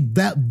me,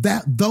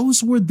 that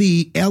those were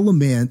the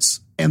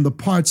elements and the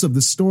parts of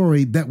the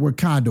story that were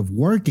kind of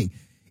working.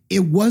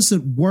 It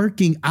wasn't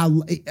working.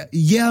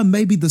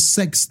 Maybe the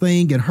sex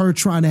thing and her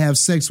trying to have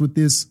sex with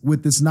this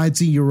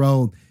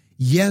 19-year-old.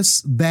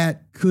 Yes,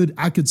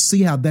 I could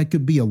see how that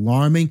could be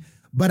alarming.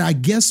 But I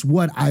guess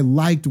what I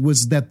liked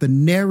was that the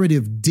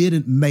narrative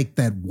didn't make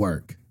that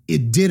work.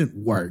 It didn't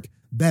work.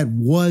 That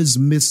was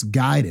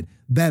misguided.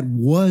 That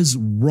was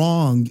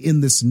wrong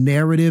in this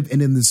narrative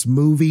and in this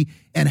movie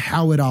and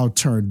how it all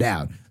turned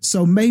out.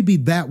 So maybe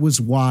that was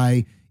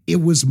why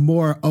it was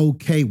more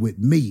okay with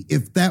me,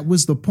 if that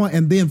was the point.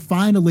 And then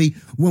finally,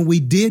 when we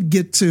did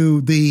get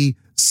to the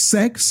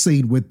sex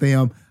scene with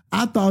them,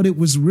 I thought it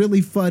was really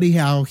funny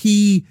how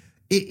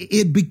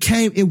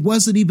it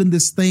wasn't even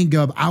this thing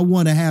of, I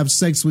want to have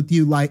sex with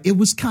you. Like, it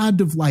was kind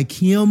of like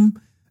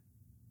him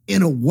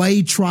in a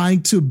way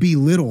trying to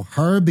belittle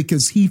her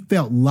because he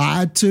felt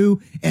lied to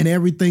and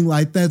everything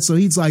like that. So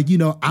he's like,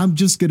 I'm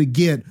just going to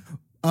get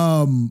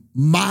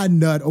my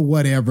nut or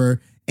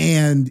whatever,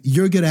 and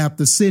you're going to have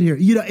to sit here.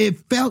 It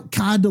felt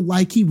kind of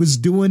like he was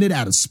doing it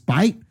out of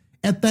spite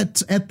at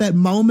that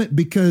moment,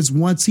 because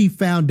once he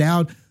found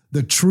out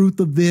the truth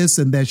of this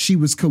and that she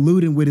was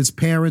colluding with his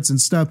parents and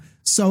stuff.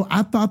 So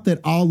I thought that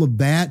all of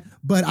that,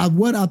 but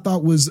what I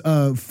thought was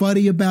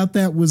funny about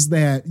that was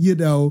that,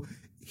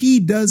 he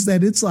does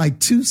that. It's like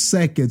 2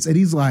 seconds and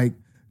he's like,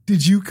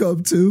 did you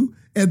come too?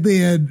 And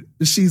then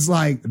she's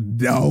like,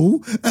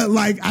 no.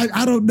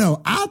 I don't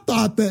know. I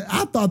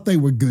thought they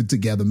were good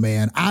together,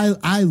 man.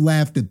 I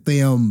laughed at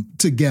them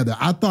together.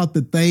 I thought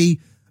that they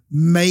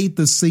made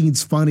the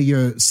scenes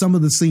funnier, some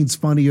of the scenes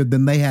funnier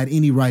than they had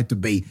any right to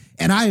be.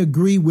 And I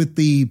agree with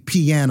the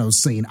piano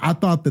scene. I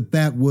thought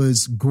that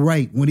was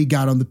great when he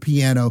got on the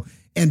piano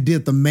and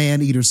did the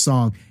Man Eater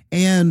song.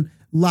 And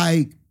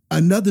like,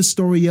 another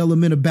story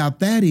element about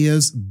that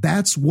is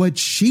that's what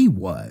she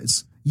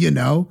was, and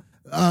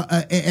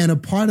a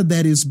part of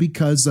that is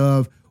because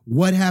of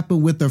what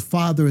happened with her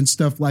father and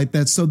stuff like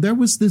that. So there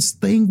was this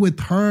thing with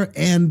her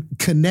and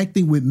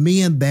connecting with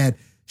men that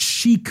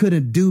she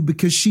couldn't do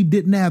because she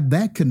didn't have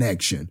that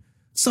connection.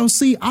 So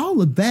see, all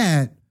of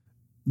that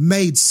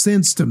made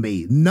sense to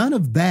me. None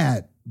of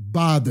that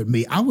bothered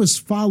me. I was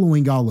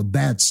following all of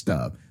that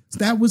stuff.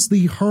 That was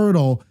the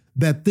hurdle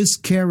that this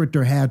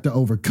character had to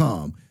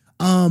overcome.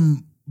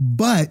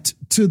 But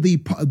to the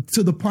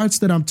parts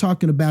that I'm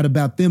talking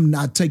about them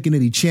not taking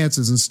any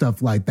chances and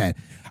stuff like that,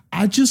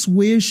 I just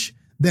wish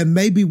that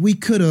maybe we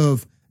could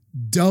have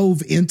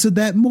dove into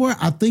that more.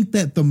 I think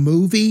that the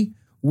movie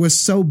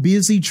was so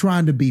busy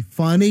trying to be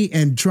funny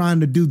and trying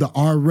to do the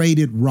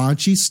R-rated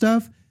raunchy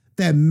stuff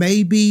that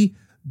maybe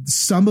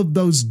some of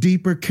those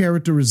deeper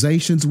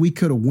characterizations we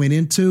could have went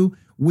into,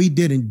 we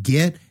didn't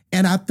get.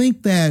 And I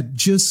think that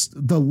just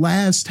the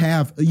last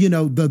half,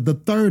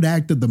 the third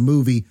act of the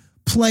movie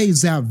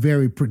plays out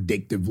very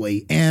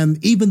predictably.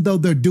 And even though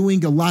they're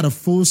doing a lot of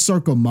full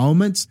circle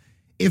moments,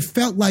 it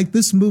felt like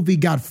this movie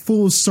got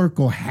full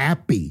circle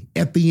happy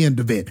at the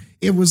end of it.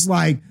 It was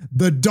like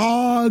the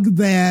dog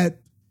that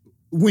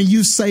when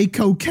you say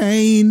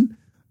cocaine,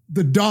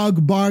 the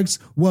dog barks.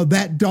 Well,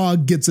 that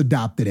dog gets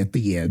adopted at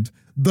the end.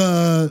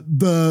 The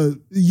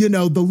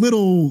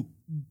little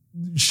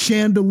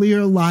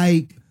chandelier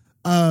like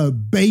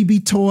baby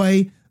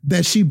toy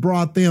that she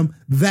brought them,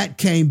 that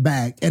came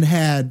back and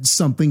had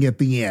something at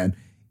the end,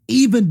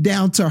 even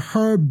down to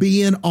her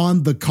being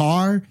on the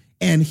car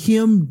and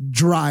him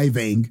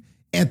driving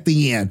at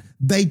the end.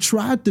 They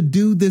tried to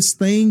do this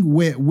thing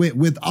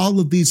with all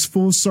of these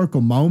full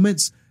circle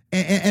moments.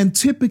 And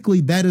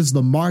typically that is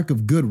the mark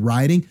of good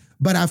writing.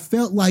 But I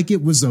felt like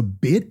it was a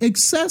bit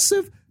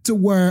excessive to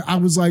where I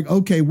was like,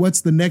 okay,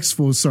 what's the next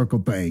full circle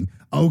thing?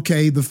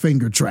 Okay, the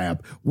finger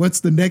trap.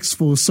 What's the next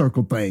full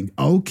circle thing?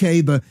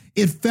 Okay,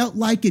 it felt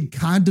like it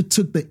kind of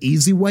took the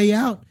easy way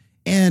out.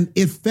 And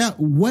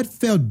what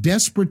felt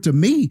desperate to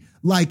me,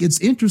 like, it's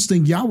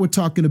interesting, y'all were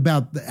talking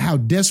about how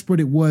desperate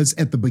it was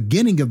at the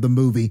beginning of the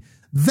movie.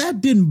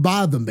 That didn't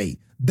bother me.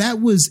 That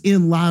was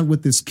in line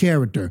with this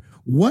character.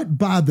 What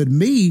bothered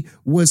me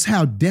was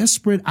how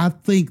desperate I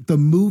think the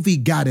movie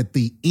got at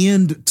the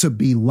end to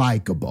be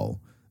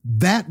likable.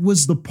 That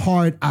was the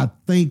part I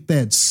think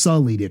that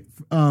sullied it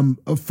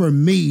for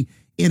me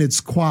in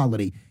its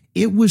quality.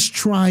 It was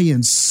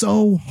trying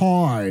so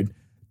hard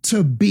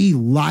to be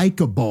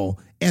likable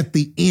at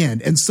the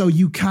end. And so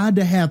you kind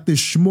of have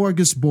this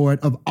smorgasbord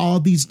of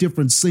all these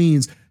different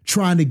scenes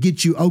trying to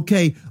get you,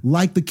 okay,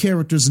 like the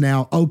characters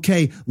now,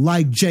 okay,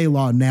 like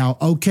J-Law now,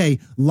 okay,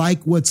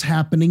 like what's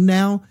happening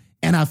now.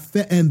 And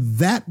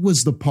that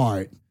was the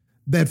part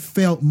that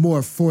felt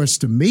more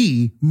forced to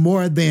me,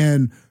 more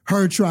than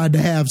her trying to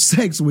have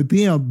sex with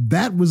him.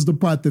 That was the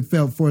part that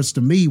felt forced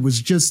to me,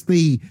 was just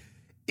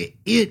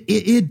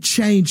it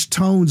changed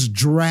tones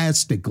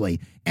drastically.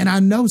 And I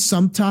know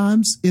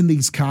sometimes in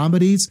these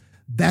comedies,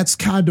 that's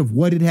kind of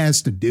what it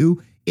has to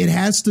do. It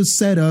has to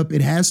set up,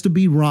 it has to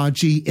be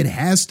raunchy, it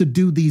has to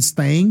do these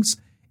things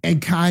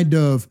and kind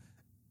of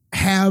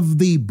have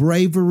the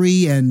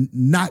bravery and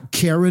not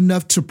care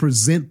enough to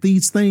present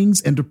these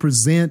things and to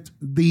present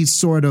these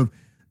sort of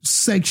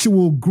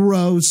sexual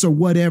gross or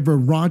whatever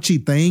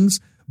raunchy things.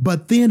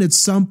 But then at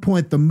some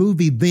point, the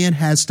movie then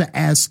has to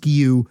ask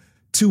you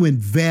to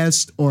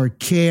invest or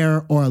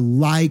care or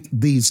like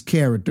these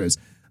characters.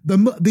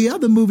 The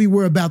other movie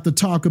we're about to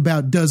talk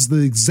about does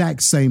the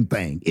exact same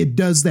thing. It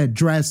does that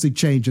drastic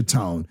change of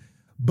tone.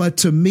 But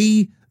to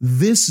me,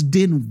 this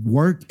didn't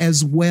work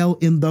as well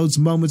in those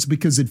moments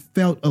because it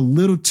felt a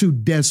little too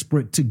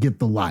desperate to get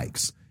the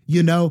likes.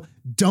 You know,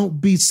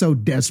 don't be so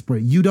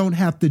desperate. You don't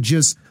have to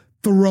just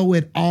throw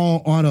it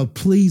all on a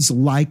please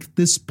like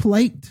this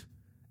plate.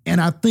 And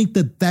I think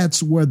that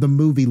that's where the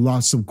movie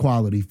lost some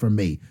quality for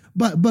me.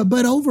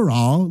 But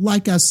overall,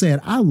 like I said,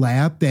 I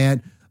laughed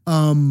at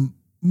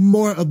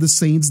more of the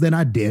scenes than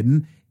I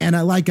didn't. And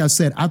like I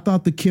said, I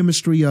thought the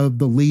chemistry of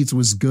the leads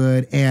was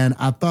good. And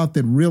I thought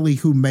that really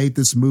who made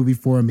this movie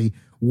for me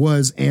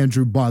was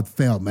Andrew Barth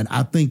Feldman.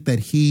 I think that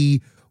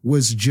he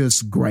was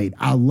just great.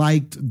 I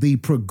liked the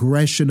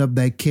progression of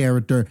that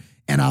character,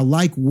 and I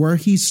like where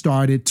he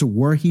started to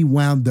where he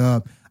wound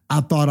up. I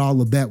thought all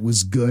of that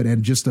was good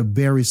and just a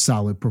very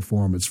solid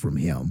performance from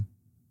him.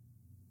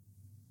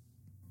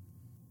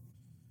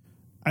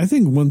 I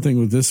think one thing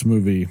with this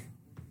movie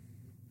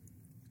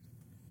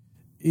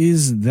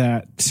is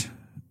that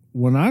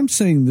when I'm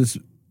saying this,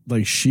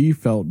 like she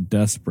felt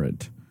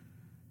desperate,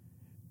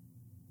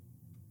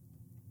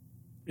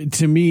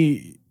 to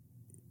me,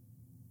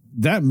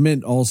 that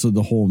meant also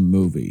the whole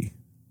movie,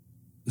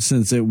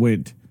 since it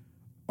went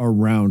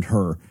around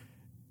her.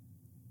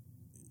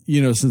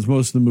 You know, since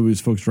most of the movie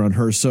is focused around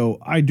her. So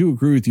I do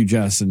agree with you,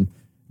 Jastin.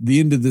 The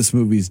end of this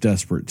movie is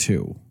desperate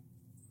too.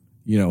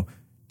 You know,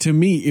 to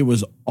me, it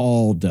was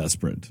all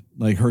desperate.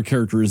 Like her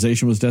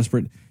characterization was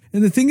desperate.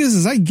 And the thing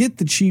is I get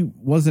that she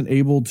wasn't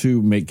able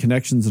to make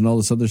connections and all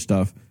this other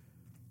stuff.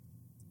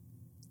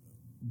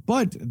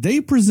 But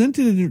they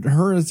presented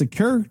her as a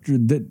character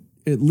that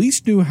at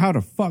least knew how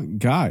to fuck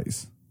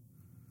guys.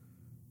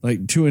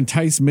 Like to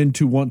entice men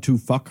to want to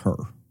fuck her.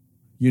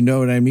 You know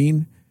what I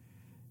mean?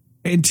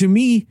 And to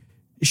me,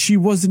 she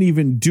wasn't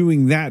even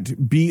doing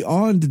that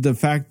beyond the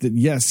fact that,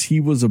 yes, he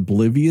was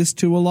oblivious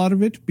to a lot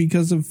of it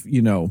because of,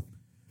 you know,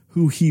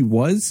 who he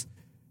was.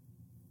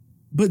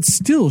 But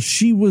still,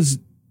 she was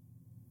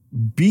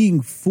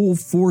being full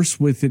force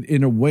with it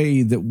in a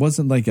way that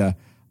wasn't like a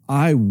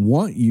I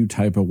want you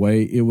type of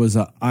way. It was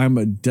a I'm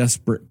a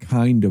desperate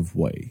kind of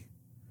way.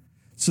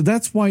 So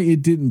that's why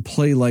it didn't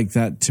play like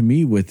that to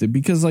me with it,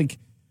 because like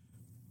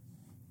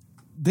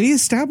they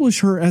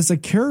establish her as a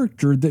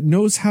character that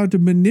knows how to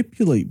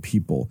manipulate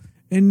people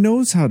and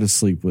knows how to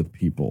sleep with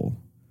people.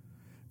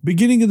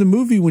 Beginning of the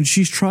movie, when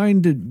she's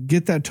trying to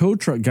get that tow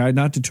truck guy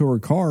not to tow her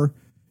car,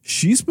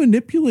 she's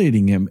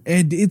manipulating him,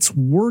 and it's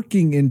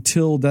working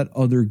until that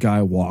other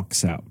guy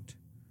walks out.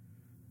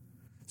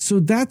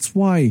 So that's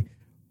why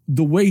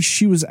the way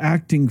she was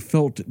acting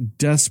felt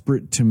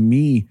desperate to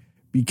me,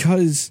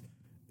 because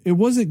it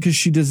wasn't because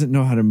she doesn't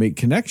know how to make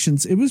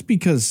connections. It was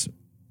because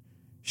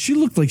she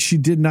looked like she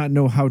did not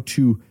know how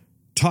to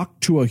talk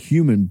to a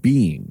human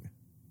being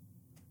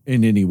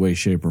in any way,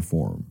 shape, or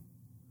form.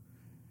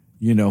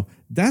 You know,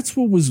 that's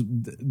what was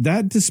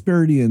that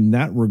disparity in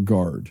that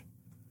regard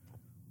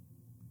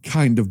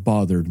kind of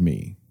bothered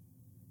me.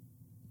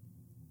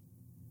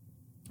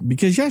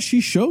 Because, yeah, she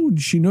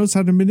showed she knows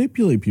how to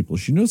manipulate people.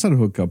 She knows how to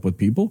hook up with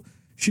people.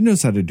 She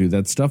knows how to do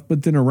that stuff.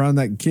 But then around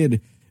that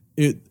kid,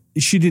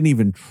 she didn't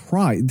even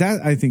try.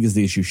 That, I think, is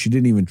the issue. She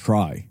didn't even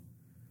try.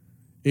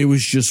 It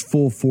was just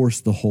full force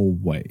the whole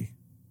way.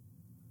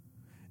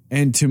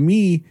 And to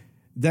me,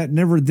 that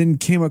never then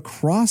came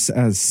across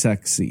as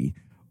sexy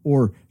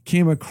or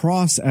came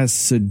across as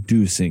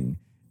seducing.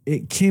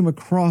 It came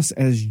across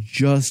as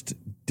just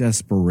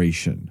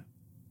desperation.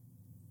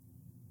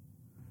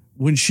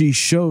 When she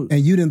showed...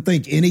 And you didn't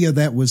think any of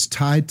that was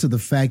tied to the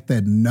fact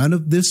that none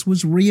of this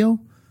was real?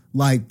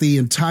 Like the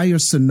entire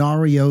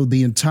scenario,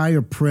 the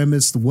entire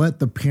premise, what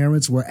the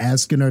parents were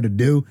asking her to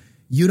do,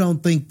 you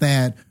don't think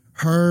that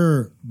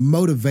her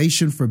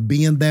motivation for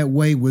being that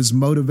way was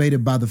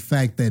motivated by the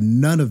fact that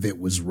none of it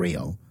was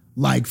real?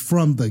 Like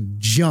from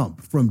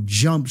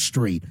Jump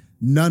Street,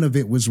 none of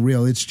it was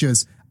real. It's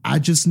just, I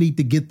just need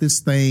to get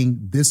this thing.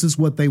 This is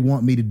what they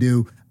want me to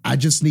do. I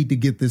just need to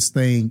get this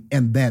thing,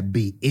 and that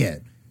be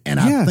it. And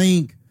yeah, I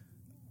think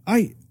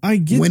I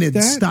get when it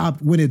that.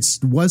 stopped, when it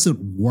wasn't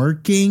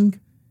working,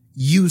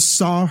 you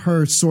saw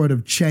her sort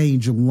of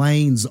change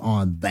lanes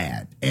on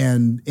that,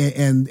 and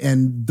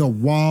the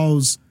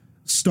walls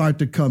start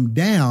to come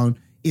down.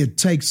 It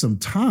takes some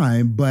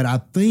time, but I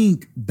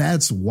think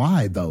that's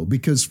why, though,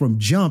 because from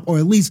Jump, or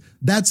at least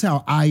that's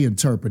how I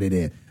interpreted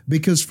it,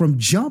 because from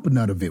Jump,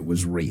 none of it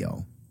was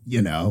real,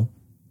 you know?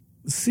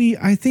 See,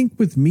 I think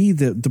with me,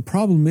 the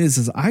problem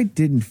is I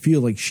didn't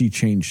feel like she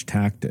changed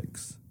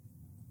tactics.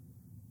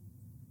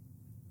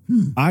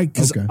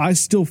 I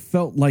still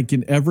felt like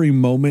in every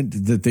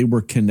moment that they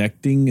were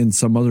connecting in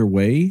some other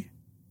way,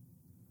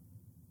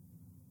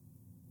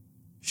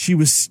 she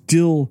was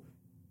still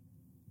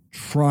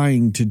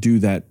trying to do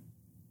that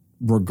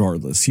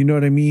regardless. You know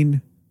what I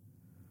mean?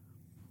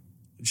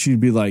 She'd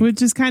be like...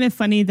 Which is kind of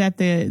funny that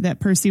that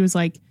Percy was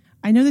like,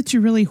 I know that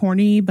you're really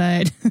horny,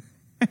 but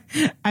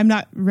I'm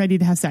not ready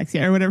to have sex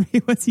yet, or whatever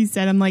it was he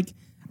said. I'm like,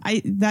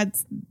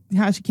 that's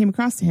how she came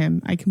across to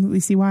him. I completely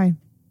see why.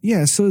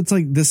 Yeah, so it's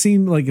like the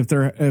scene, like if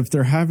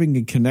they're having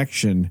a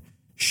connection,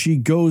 she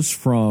goes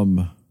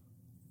from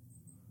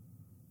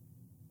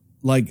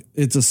like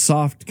it's a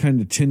soft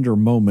kind of tender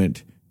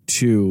moment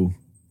to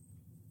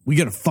we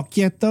gonna fuck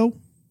yet though?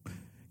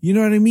 You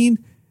know what I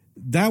mean?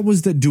 That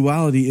was the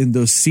duality in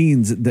those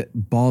scenes that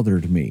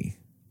bothered me.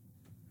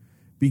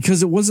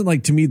 Because it wasn't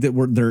like to me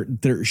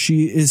that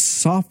she is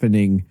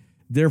softening,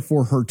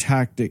 therefore her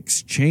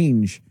tactics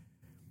change.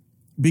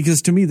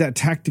 Because to me that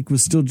tactic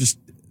was still just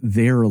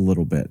there a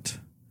little bit.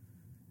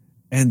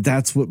 And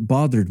that's what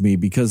bothered me,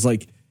 because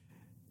like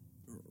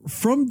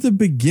from the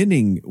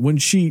beginning when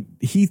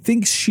he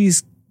thinks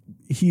she's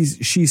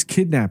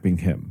kidnapping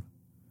him,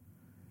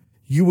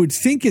 you would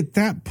think at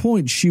that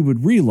point she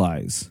would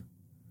realize,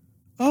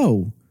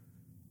 oh,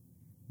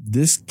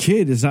 this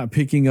kid is not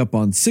picking up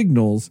on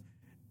signals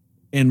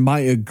and my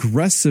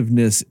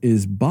aggressiveness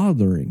is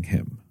bothering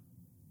him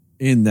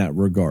in that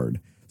regard.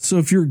 So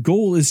if your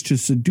goal is to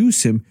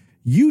seduce him,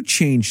 you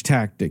change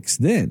tactics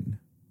then.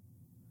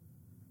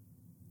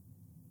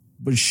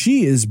 But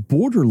she is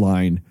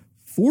borderline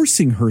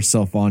forcing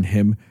herself on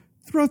him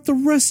throughout the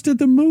rest of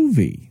the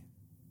movie.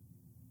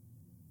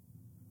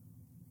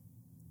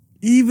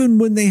 Even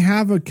when they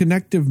have a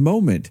connective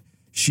moment,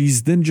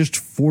 she's then just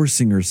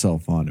forcing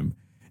herself on him.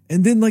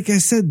 And then, like I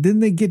said, then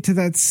they get to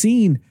that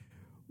scene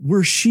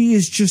where she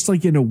is just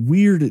like in a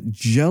weird,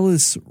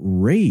 jealous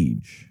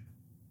rage.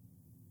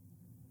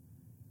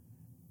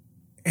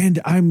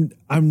 And I'm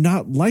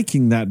not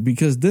liking that,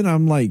 because then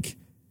I'm like,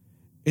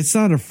 it's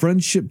not a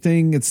friendship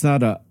thing. It's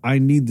not a I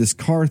need this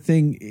car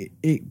thing.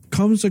 It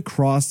comes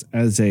across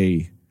as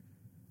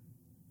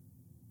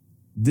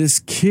this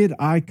kid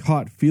I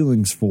caught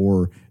feelings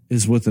for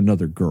is with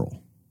another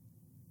girl.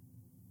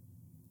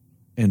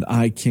 And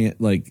I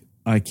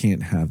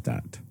can't have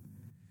that.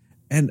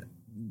 And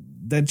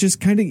that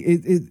just kind of,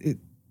 it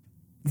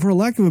for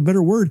lack of a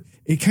better word,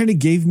 it kind of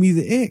gave me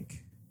the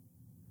ick.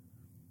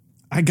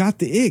 I got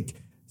the ick.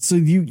 So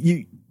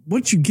you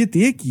once you get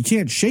the ick, you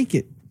can't shake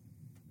it.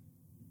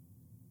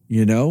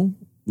 You know,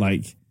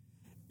 like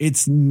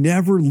it's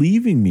never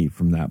leaving me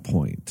from that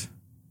point.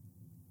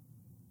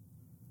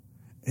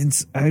 And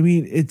I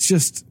mean, it's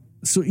just,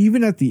 so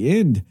even at the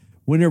end,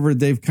 whenever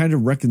they've kind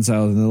of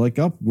reconciled and they're like,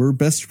 oh, we're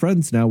best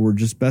friends now, we're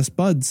just best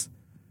buds.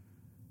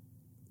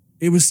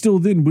 It was still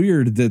then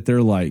weird that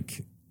they're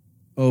like,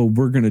 oh,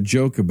 we're going to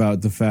joke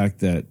about the fact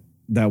that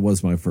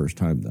was my first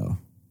time though.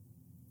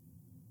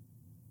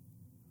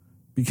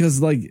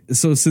 Because like,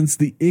 so since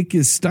the ick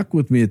is stuck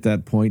with me at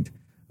that point,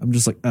 I'm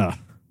just like, ugh.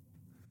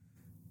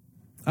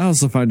 I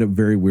also find it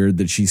very weird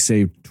that she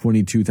saved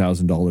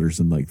 $22,000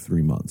 in like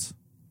 3 months.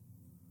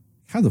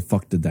 How the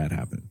fuck did that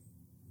happen?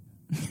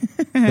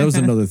 That was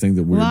another thing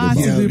that weirdly bothered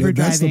me. Uber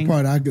that's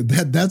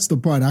driving. that's the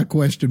part I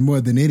question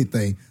more than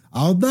anything.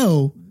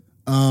 Although,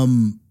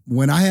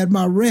 when I had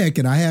my wreck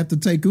and I had to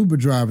take Uber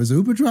drivers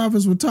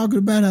were talking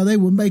about how they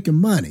were making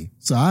money.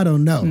 So I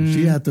don't know.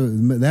 She had to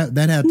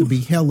that had to be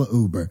hella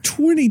Uber.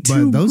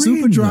 22 But those grand,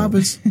 Uber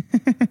drivers.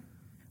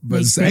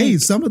 But say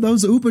some of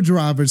those Uber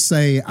drivers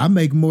say I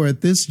make more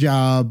at this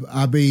job.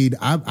 I mean,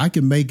 I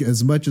can make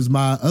as much as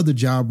my other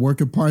job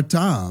working part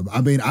time.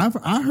 I mean, I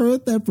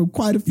heard that from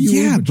quite a few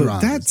Uber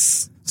drivers.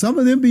 That's some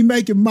of them be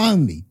making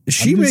money.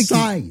 She makes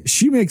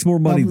more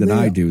money than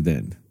I do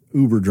then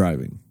Uber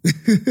driving.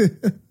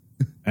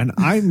 And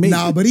I make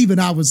but even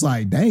I was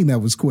like, dang, that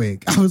was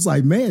quick. I was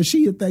like, man,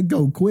 she hit that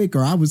go quick.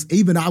 Or I was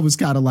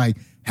kind of like,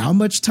 how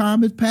much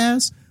time had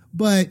passed?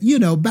 But, you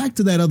know, back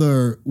to that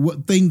other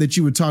thing that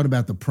you were talking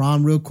about, the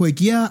prom real quick.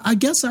 Yeah, I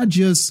guess I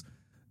just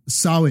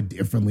saw it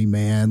differently,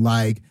 man.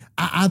 Like,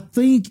 I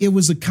think it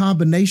was a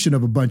combination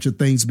of a bunch of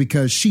things,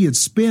 because she had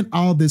spent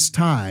all this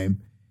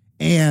time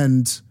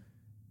and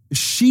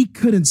she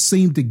couldn't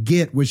seem to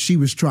get what she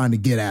was trying to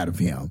get out of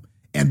him.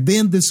 And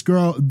then this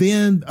girl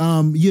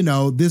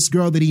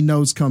that he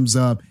knows comes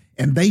up,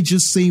 and they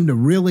just seem to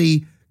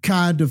really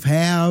kind of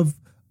have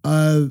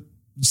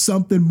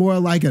something more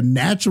like a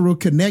natural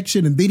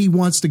connection. And then he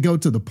wants to go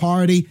to the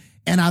party.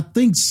 And I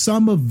think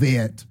some of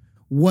it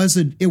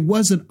wasn't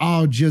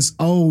all just,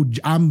 oh,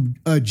 I'm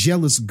a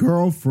jealous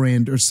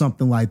girlfriend or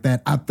something like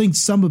that. I think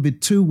some of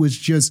it too was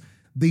just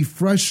the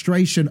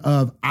frustration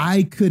of,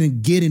 I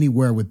couldn't get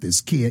anywhere with this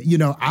kid. You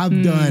know,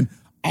 I've done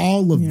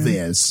all of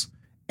this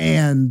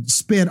and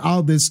spent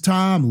all this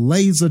time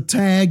laser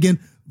tagging,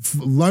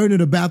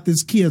 learning about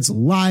this kid's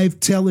life,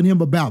 telling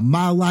him about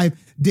my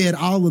life, did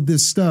all of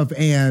this stuff.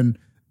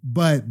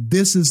 But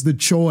this is the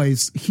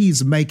choice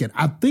he's making.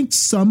 I think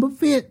some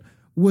of it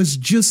was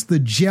just the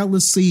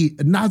jealousy,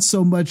 not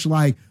so much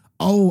like,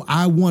 oh,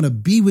 I want to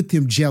be with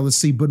him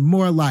jealousy, but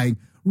more like,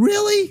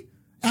 really?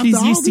 After she's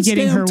all used to this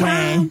getting damn her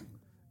time? way.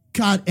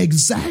 God,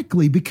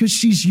 exactly, because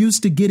she's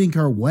used to getting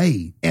her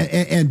way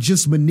and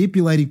just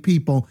manipulating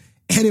people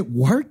and it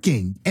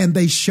working. And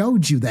they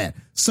showed you that.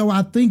 So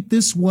I think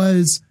this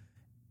was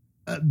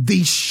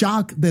the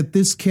shock that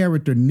this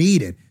character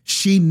needed.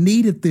 She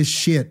needed this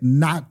shit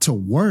not to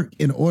work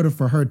in order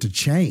for her to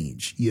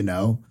change, you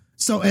know?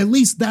 So at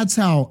least that's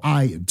how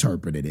I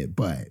interpreted it.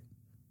 But,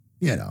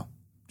 you know,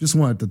 Just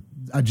wanted to,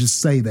 I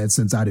just say that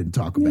since I didn't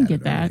talk about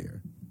it that.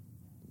 earlier.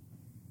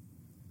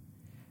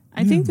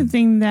 I think the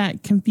thing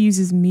that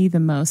confuses me the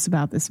most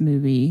about this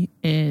movie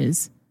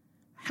is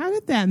how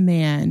did that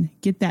man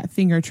get that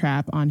finger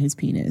trap on his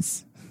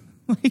penis?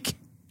 Like,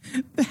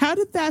 how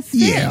did that fit?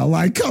 Yeah,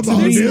 like, come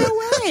on, There's dude.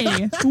 no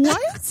way.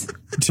 What?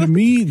 To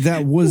me,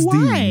 that was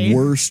Why? the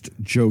worst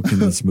joke in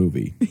this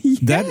movie.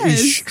 That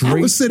is Yes. straight. I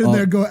was sitting up-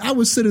 there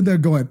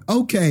going,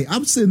 okay.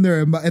 I'm sitting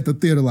there at the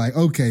theater like,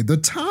 okay, the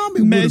time it would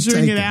have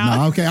Measuring taken. it out.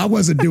 No, okay, I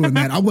wasn't doing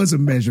that. I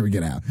wasn't measuring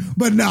it out.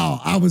 But no,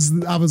 I was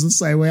the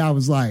same way. I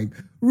was like,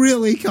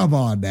 really? Come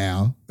on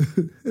now.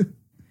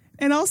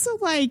 And also,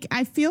 like,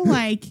 I feel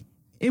like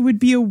it would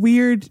be a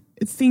weird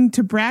thing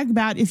to brag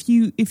about if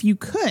you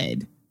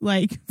could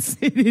like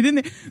fit it in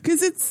there,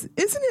 because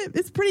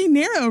it's pretty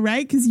narrow,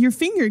 right? Because your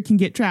finger can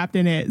get trapped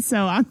in it. So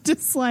I'm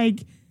just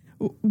like,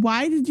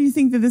 why did you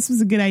think that this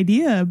was a good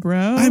idea, bro?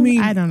 I mean,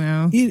 I don't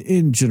know.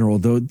 In general,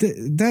 though,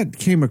 that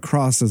came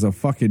across as a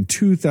fucking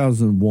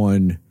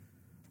 2001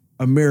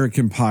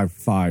 American Pie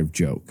 5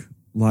 joke.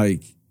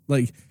 Like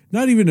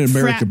not even an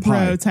American Frat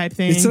Pie bro type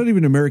thing. It's not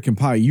even American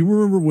Pie. You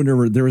remember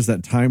whenever there was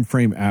that time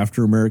frame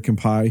after American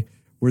Pie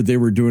where they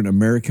were doing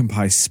American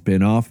Pie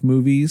spin-off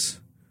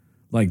movies,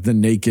 like The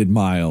Naked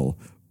Mile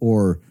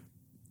or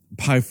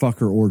Pie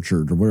Fucker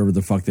Orchard or whatever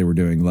the fuck they were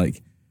doing.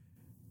 Like,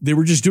 they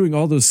were just doing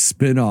all those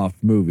spin-off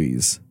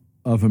movies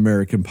of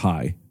American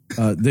Pie.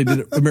 They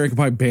did American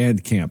Pie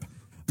Band Camp.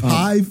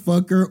 Pie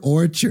fucker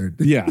orchard.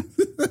 Yeah.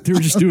 They were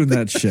just doing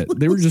that shit.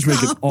 They were just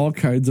making all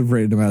kinds of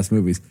random ass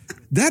movies.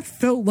 That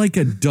felt like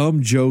a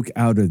dumb joke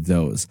out of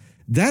those.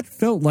 That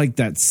felt like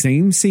that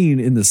same scene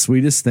in The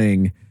Sweetest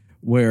Thing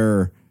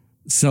where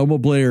Selma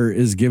Blair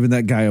is giving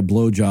that guy a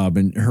blowjob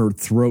and her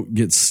throat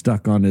gets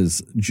stuck on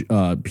his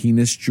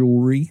penis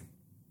jewelry.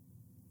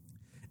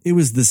 It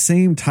was the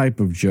same type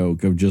of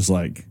joke of just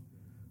like,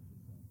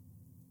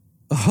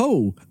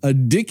 oh, a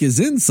dick is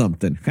in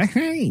something.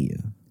 Hey.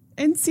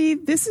 And see,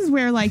 this is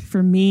where, like,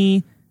 for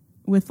me,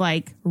 with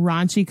like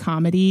raunchy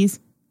comedies,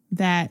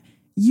 that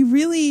you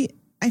really,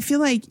 I feel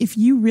like if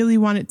you really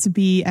want it to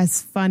be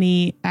as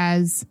funny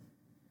as,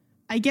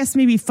 I guess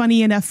maybe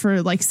funny enough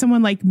for like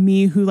someone like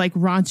me who like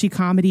raunchy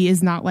comedy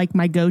is not like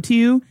my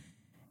go-to,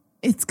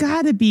 it's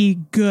got to be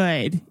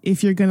good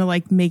if you're going to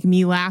like make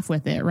me laugh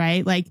with it,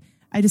 right? Like,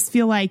 I just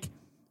feel like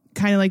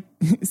kind of like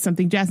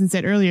something Jastin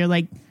said earlier,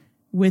 like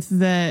with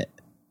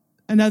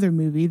another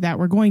movie that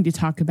we're going to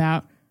talk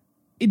about,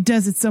 it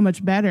does it so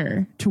much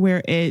better to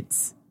where it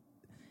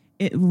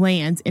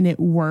lands and it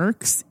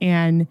works.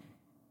 And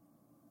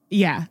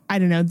yeah, I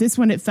don't know. This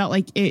one, it felt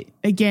like it,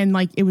 again,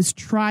 like it was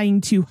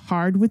trying too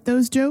hard with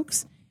those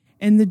jokes,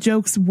 and the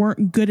jokes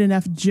weren't good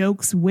enough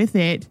jokes with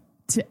it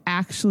to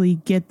actually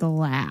get the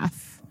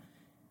laugh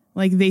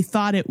like they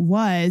thought it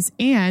was.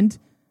 And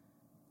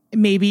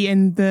maybe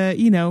in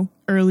the,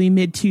 early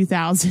mid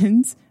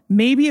 2000s,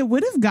 maybe it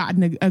would have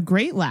gotten a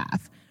great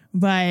laugh,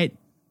 but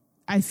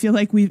I feel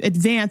like we've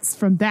advanced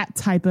from that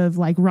type of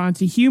like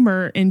raunchy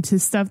humor into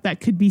stuff that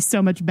could be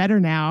so much better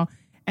now.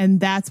 And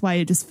that's why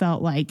it just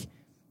felt like,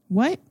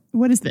 what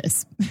is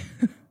this?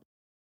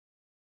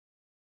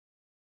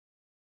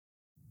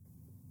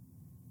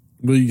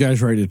 Well, you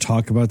guys ready to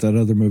talk about that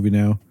other movie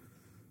now?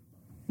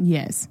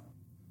 Yes.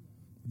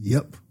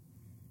 Yep.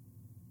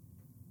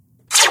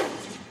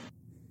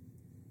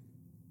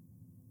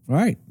 All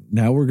right.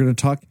 Now we're going to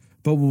talk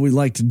about what we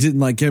liked, didn't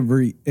like,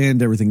 everything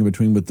in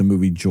between with the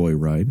movie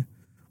Joyride.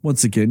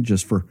 Once again,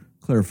 just for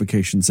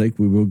clarification's sake,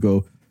 we will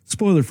go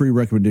spoiler-free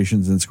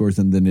recommendations and scores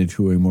and then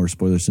into a more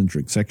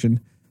spoiler-centric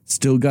section.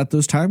 Still got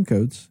those time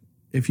codes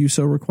if you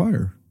so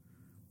require.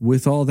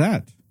 With all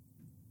that,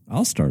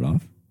 I'll start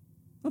off.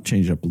 I'll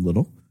change up a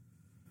little.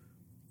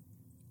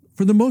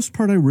 For the most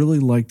part, I really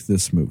liked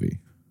this movie.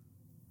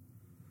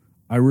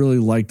 I really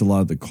liked a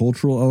lot of the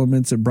cultural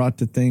elements it brought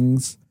to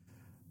things.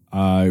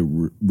 I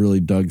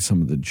really dug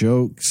some of the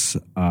jokes.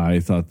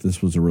 I thought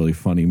this was a really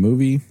funny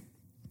movie.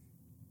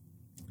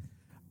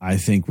 I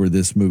think where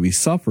this movie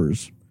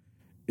suffers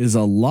is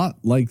a lot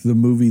like the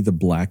movie The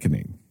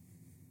Blackening.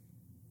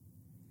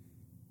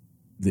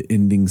 The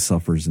ending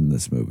suffers in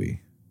this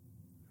movie.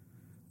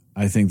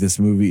 I think this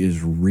movie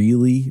is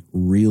really,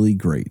 really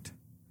great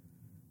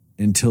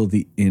until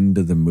the end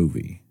of the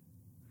movie.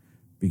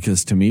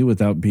 Because to me,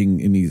 without being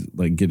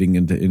getting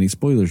into any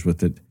spoilers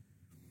with it,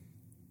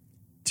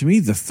 to me,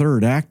 the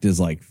third act is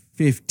like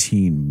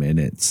 15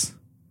 minutes.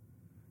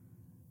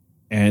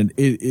 And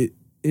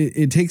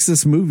it takes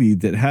this movie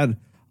that had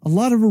a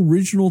lot of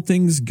original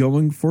things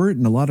going for it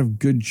and a lot of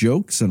good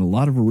jokes and a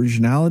lot of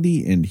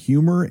originality and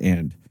humor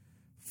and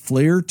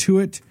flair to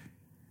it.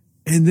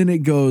 And then it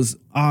goes,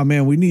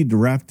 man, we need to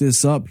wrap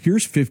this up.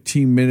 Here's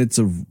 15 minutes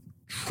of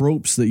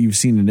tropes that you've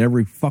seen in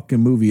every fucking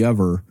movie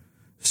ever,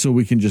 so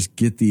we can just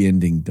get the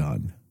ending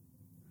done.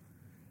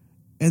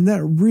 And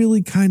that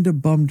really kind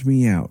of bummed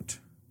me out,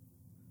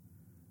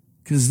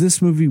 because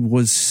this movie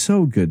was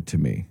so good to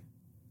me.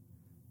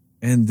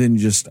 And then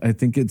I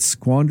think it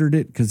squandered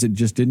it because it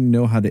just didn't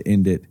know how to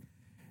end it.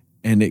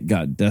 And it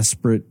got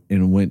desperate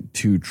and went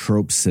to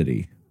Trope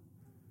City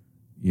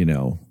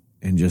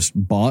and just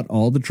bought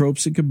all the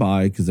tropes it could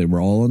buy because they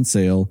were all on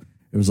sale.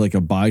 It was like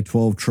a buy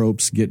 12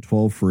 tropes, get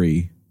 12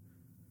 free.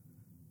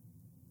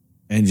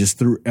 And just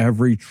threw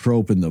every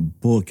trope in the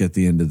book at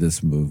the end of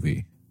this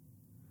movie.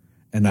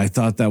 And I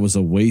thought that was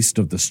a waste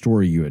of the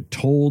story you had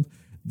told,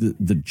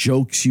 the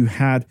jokes you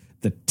had,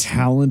 the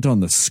talent on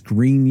the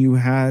screen you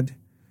had.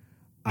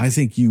 I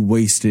think you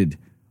wasted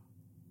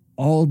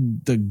all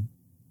the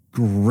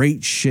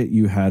great shit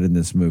you had in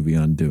this movie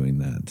on doing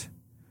that.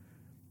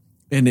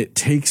 And it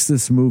takes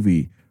this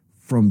movie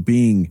from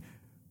being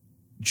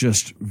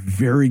just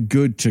very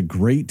good to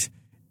great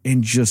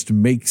and just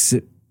makes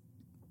it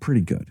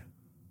pretty good.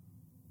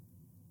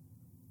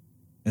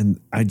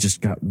 And I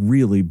just got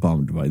really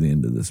bummed by the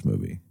end of this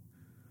movie.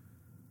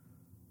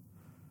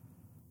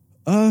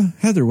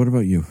 Heather, what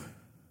about you?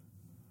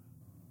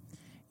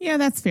 Yeah,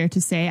 that's fair to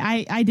say.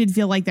 I did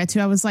feel like that too.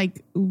 I was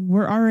like,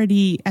 we're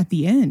already at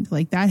the end.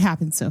 Like that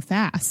happened so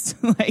fast.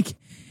 But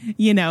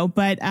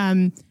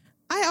I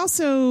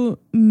also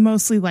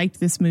mostly liked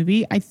this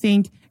movie. I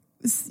think,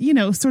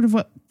 sort of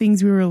what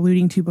things we were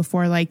alluding to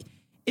before, like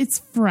it's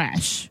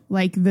fresh,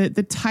 like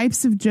the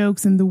types of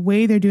jokes and the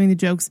way they're doing the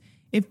jokes.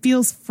 It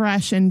feels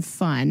fresh and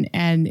fun,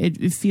 and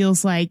it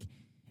feels like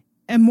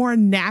a more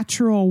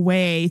natural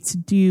way to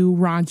do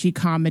raunchy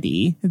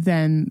comedy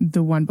than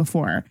the one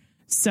before.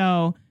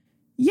 So,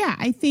 yeah,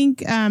 I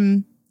think,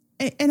 and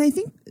I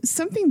think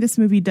something this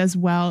movie does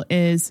well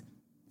is,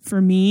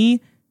 for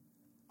me,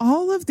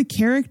 all of the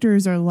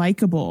characters are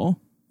likable.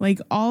 Like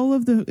all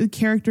of the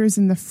characters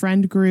in the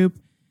friend group,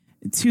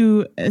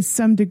 to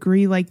some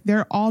degree, like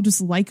they're all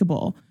just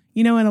likable.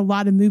 In a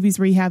lot of movies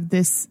where you have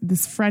this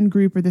friend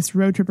group or this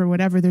road trip or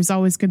whatever, there's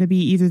always going to be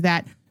either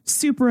that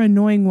super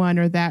annoying one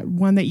or that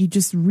one that you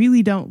just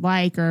really don't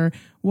like or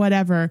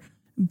whatever.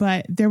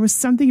 But there was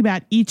something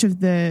about each of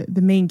the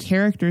main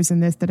characters in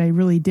this that I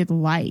really did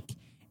like.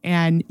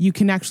 And you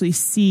can actually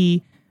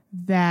see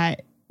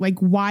that, like,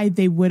 why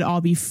they would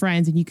all be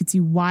friends, and you could see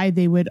why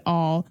they would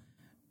all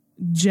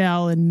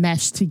gel and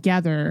mesh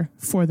together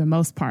for the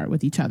most part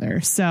with each other.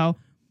 So,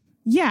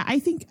 yeah, I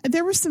think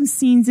there were some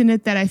scenes in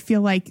it that I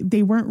feel like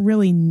they weren't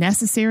really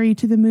necessary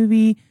to the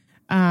movie.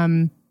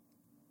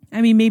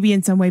 Maybe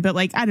in some way, but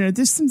like, I don't know,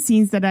 there's some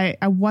scenes that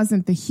I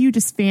wasn't the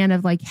hugest fan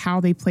of, like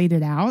how they played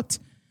it out.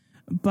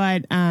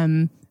 But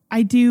I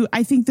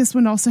think this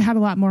one also had a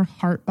lot more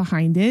heart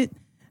behind it.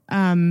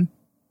 It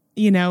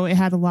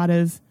had a lot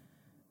of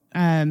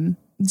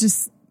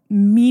just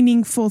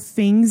meaningful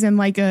things and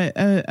like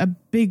a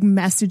big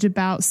message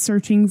about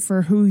searching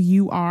for who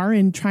you are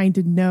and trying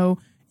to know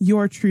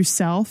your true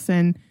self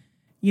and,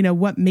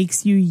 what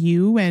makes you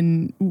you,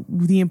 and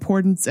the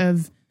importance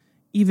of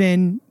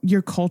even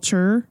your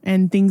culture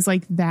and things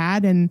like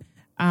that. And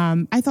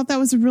I thought that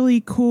was a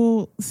really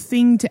cool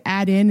thing to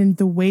add in, and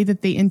the way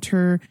that they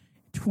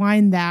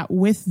intertwine that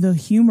with the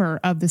humor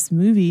of this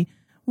movie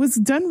was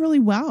done really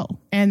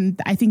well. And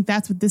I think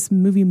that's what this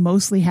movie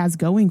mostly has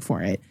going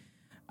for it.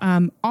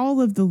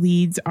 All of the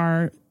leads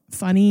are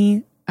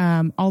funny.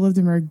 All of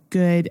them are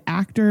good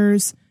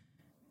actors,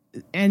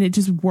 and it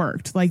just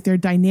worked. Like their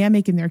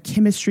dynamic and their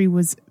chemistry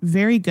was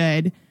very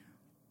good.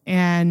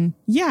 And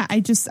yeah,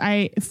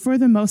 for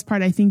the most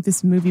part, I think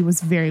this movie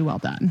was very well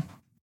done.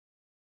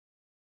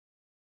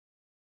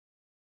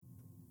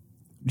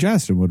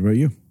 Jastin, what about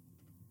you?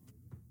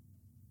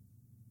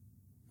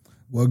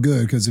 Well,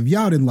 good, because if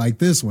y'all didn't like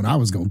this one, I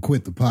was gonna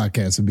quit the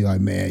podcast and be like,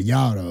 man,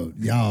 y'all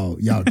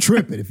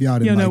tripping if y'all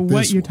didn't like this one. You don't know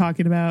what you're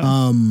talking about.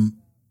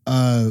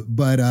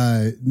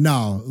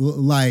 No,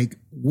 like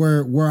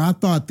where I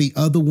thought the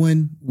other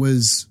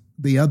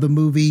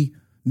movie,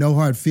 No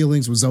Hard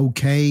Feelings, was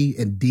okay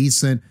and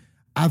decent.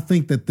 I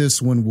think that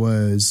this one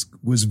was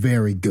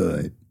very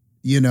good.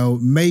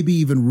 Maybe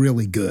even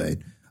really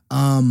good.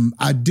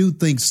 I do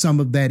think some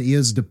of that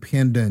is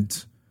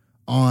dependent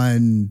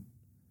on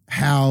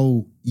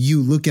how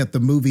you look at the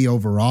movie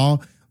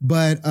overall,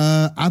 but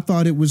I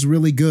thought it was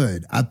really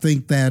good. I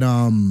think that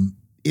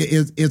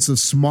it's a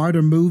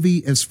smarter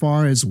movie as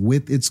far as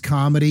with its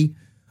comedy.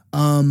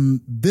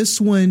 This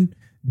one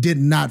did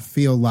not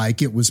feel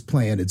like it was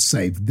playing it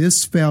safe.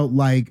 This felt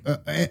like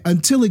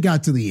until it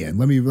got to the end.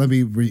 Let me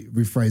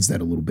rephrase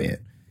that a little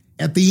bit.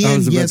 At the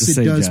end, yes,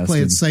 it does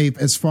play it safe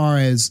as far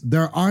as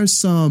there are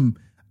some,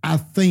 I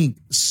think,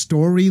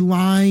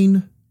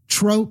 storyline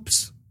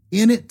tropes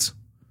in it,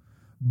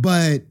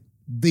 but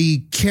the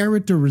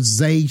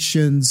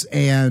characterizations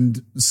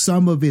and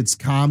some of its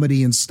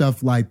comedy and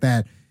stuff like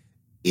that,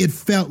 it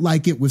felt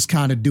like it was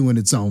kind of doing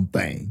its own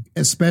thing,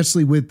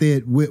 especially with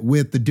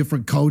the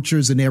different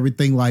cultures and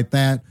everything like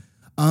that.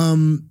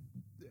 And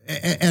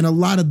a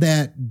lot of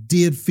that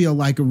did feel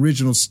like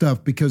original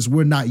stuff because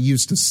we're not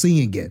used to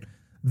seeing it.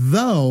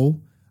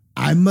 Though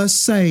I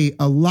must say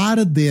a lot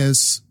of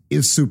this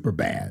is super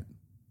bad.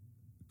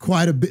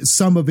 Quite a bit.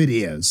 Some of it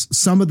is.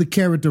 Some of the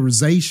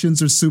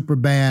characterizations are super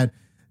bad,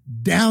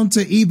 down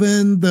to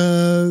even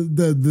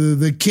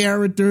the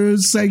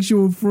characters,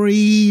 sexual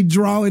free,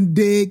 drawing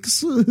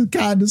dicks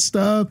kind of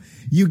stuff.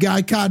 You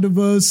got kind of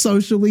a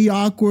socially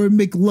awkward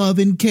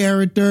McLovin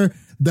character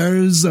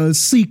There's a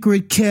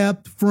secret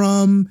kept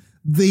from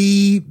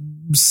the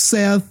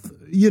Seth,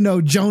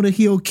 Jonah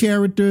Hill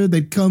character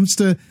that comes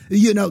to,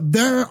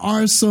 there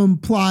are some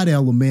plot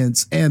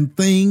elements and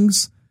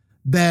things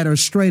that are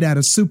straight out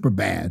of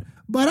Superbad.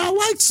 But I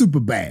like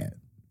Superbad.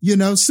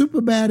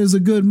 Superbad is a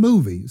good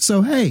movie.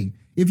 So, hey,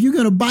 if you're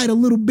going to bite a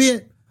little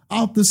bit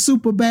off the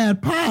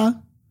Superbad pie,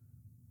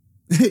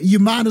 you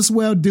might as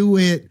well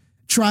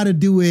try to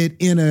do it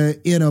in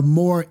a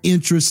more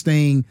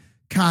interesting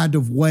kind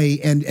of way.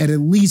 And at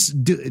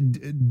least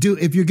do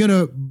if you're going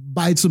to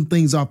bite some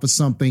things off of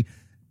something,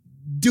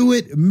 do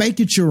it, make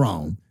it your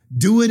own.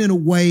 Do it in a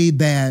way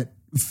that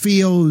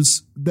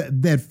feels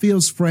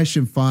fresh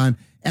and fun.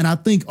 And I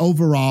think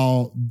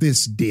overall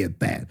this did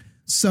that.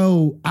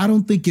 So I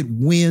don't think it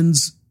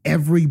wins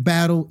every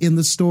battle in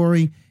the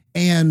story.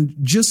 And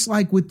just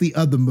like with the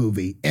other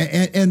movie,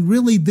 and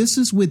really this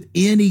is with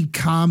any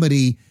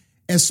comedy,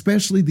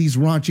 especially these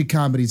raunchy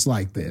comedies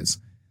like this,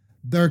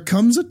 there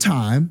comes a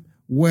time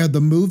where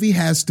the movie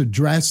has to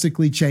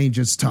drastically change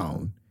its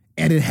tone.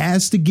 And it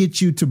has to get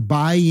you to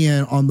buy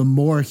in on the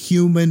more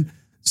human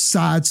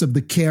sides of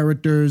the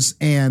characters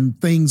and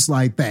things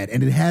like that.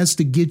 And it has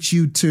to get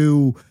you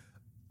to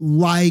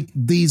like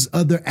these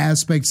other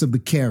aspects of the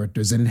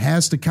characters. And it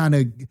has to kind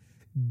of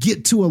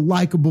get to a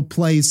likable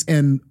place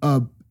and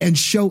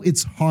show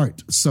its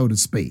heart, so to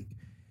speak.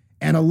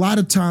 And a lot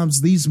of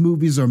times these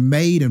movies are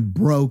made and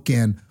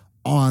broken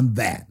on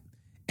that.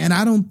 And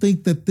I don't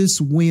think that this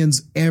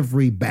wins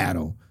every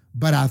battle.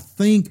 But I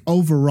think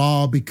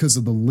overall, because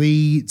of the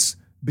leads,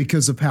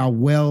 because of how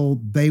well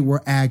they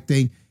were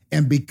acting,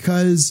 and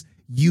because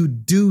you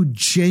do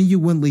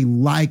genuinely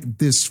like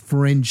this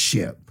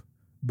friendship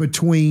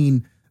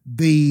between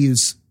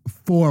these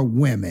four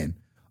women,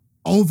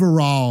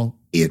 overall,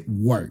 it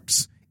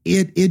works.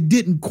 It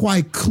didn't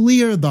quite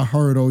clear the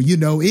hurdle.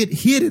 It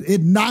hit it.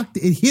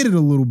 It hit it a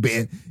little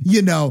bit.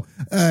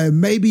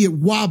 Maybe it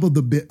wobbled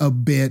a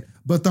bit,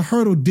 but the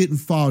hurdle didn't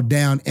fall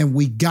down, and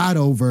we got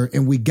over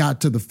and we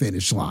got to the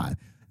finish line.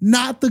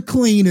 Not the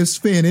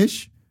cleanest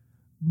finish,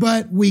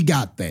 but we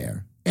got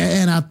there.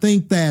 And I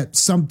think that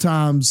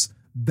sometimes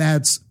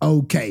that's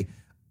okay.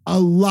 A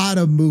lot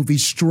of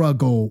movies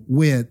struggle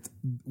with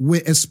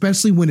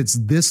especially when it's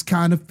this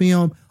kind of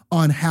film,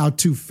 on how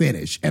to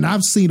finish. And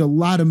I've seen a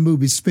lot of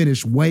movies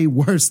finish way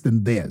worse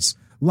than this,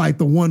 like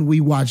the one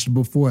we watched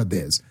before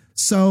this.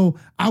 So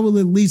I will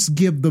at least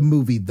give the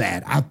movie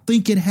that. I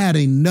think it had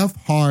enough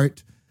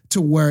heart to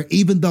where,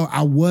 even though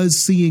I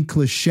was seeing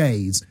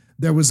cliches,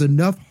 there was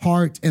enough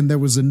heart and there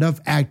was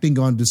enough acting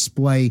on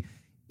display.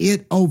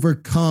 It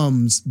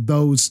overcomes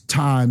those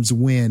times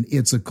when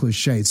it's a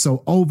cliche.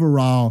 So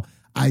overall,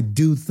 I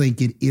do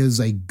think it is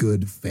a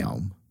good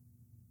film.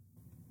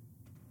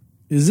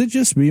 Is it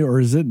just me, or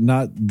is it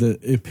not the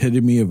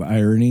epitome of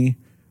irony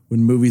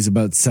when movies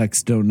about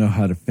sex don't know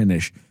how to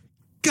finish?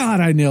 God,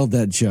 I nailed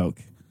that joke.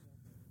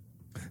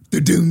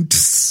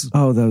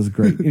 Oh, that was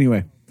great.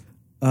 Anyway,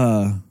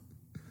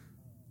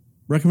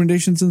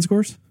 recommendations and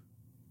scores?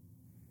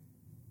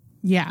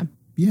 Yeah.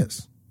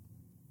 Yes.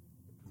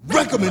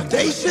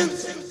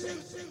 Recommendations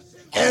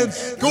and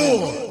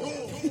score.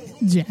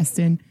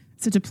 Jastin,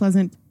 such a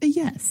pleasant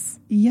yes.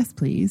 Yes,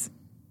 please.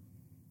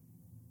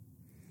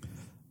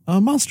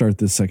 I'll start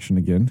this section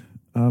again.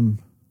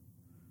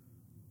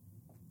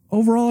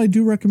 Overall, I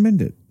do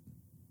recommend it.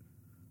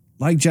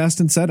 Like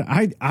Jastin said,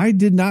 I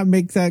did not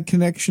make that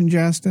connection,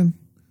 Jastin.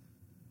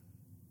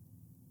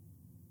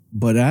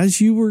 But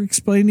as you were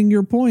explaining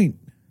your point,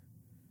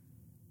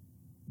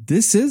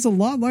 this is a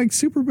lot like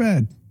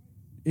Superbad.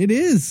 It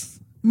is.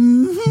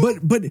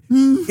 Mm-hmm. But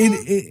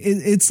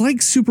it's like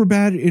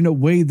Superbad in a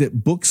way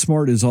that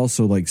Booksmart is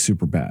also like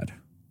Superbad.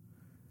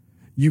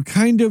 You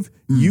kind of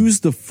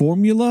use the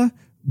formula,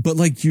 but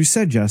like you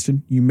said,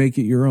 Jastin, you make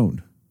it your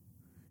own.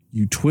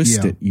 You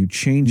twist it, you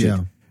change it,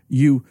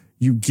 you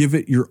give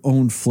it your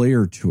own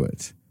flair to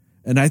it.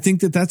 And I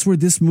think that that's where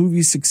this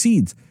movie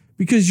succeeds.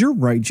 Because you're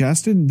right,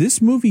 Jastin,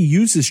 this movie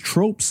uses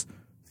tropes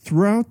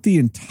throughout the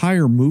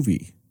entire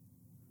movie.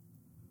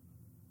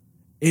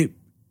 It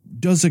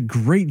does a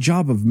great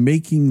job of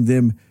making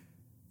them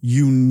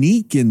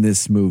unique in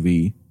this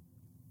movie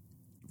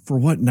for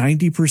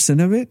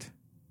 90% of it.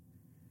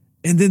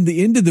 And then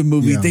the end of the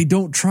movie, they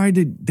don't try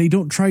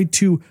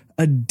to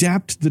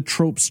adapt the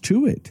tropes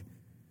to it.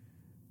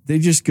 They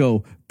just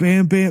go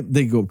bam, bam.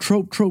 They go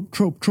trope,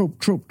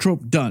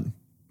 done.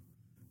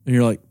 And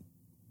you're like,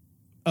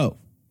 oh,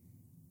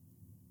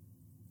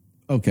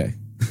 okay.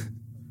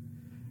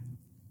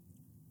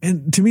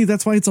 And to me,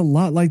 that's why it's a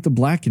lot like The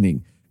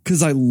Blackening,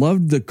 because I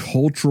loved the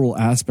cultural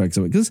aspects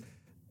of it. Because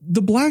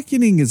The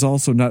Blackening is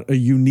also not a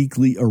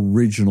uniquely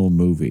original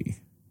movie,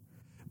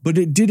 but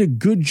it did a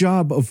good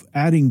job of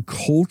adding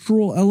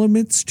cultural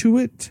elements to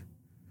it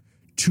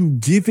to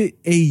give it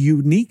a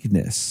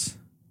uniqueness,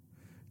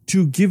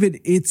 to give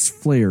it its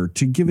flair,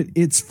 to give it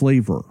its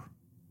flavor.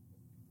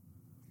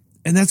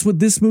 And that's what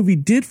this movie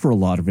did for a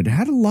lot of it. It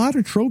had a lot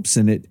of tropes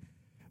in it,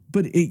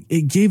 but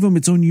it gave them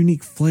its own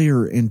unique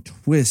flair and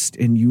twist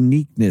and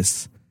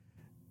uniqueness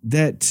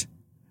that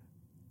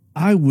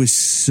I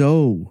was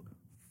so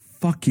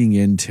fucking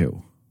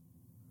into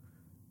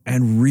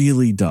and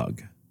really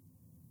dug.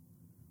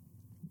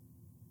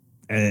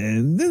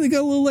 And then they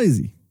got a little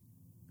lazy.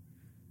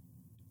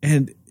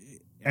 And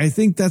I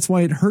think that's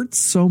why it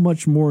hurts so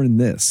much more in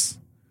this.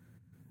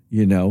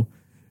 You know,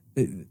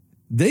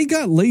 they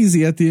got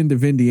lazy at the end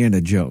of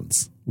Indiana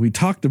Jones. We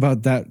talked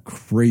about that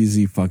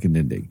crazy fucking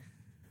ending.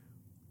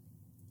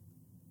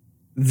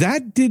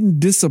 That didn't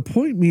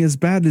disappoint me as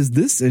bad as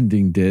this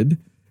ending did,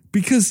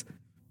 because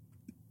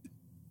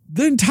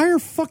the entire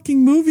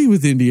fucking movie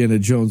with Indiana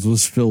Jones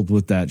was filled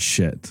with that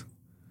shit.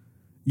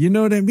 You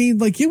know what I mean?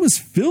 Like, it was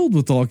filled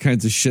with all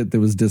kinds of shit that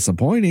was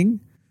disappointing.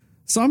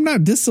 So I'm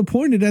not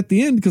disappointed at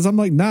the end, because I'm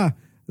like, nah,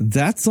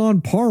 that's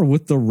on par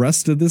with the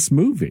rest of this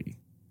movie.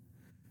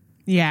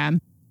 Yeah.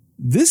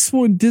 This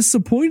one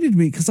disappointed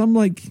me because I'm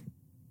like,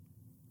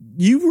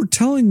 you were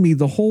telling me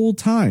the whole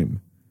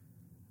time,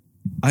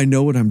 I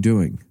know what I'm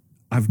doing.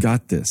 I've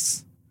got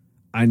this.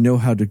 I know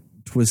how to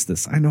twist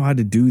this. I know how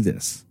to do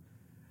this.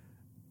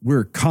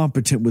 We're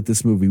competent with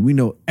this movie. We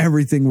know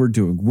everything we're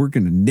doing. We're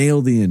going to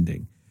nail the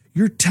ending.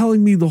 You're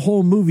telling me the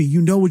whole movie,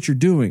 you know what you're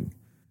doing.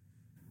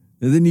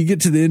 And then you get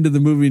to the end of the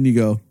movie and you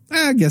go,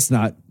 I guess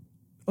not.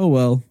 Oh,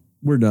 well,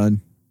 we're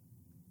done.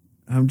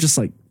 I'm just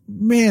like,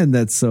 man,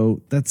 that's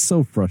so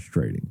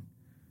frustrating.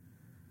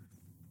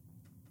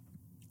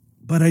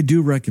 But I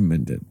do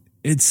recommend it.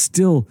 It's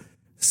still,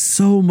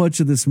 so much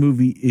of this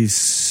movie is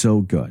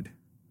so good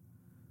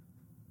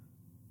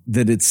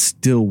that it's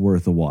still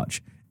worth a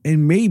watch.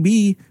 And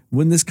maybe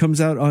when this comes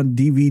out on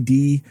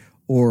DVD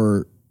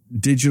or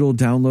digital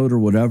download or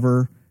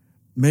whatever,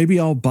 maybe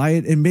I'll buy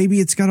it and maybe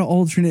it's got an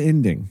alternate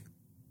ending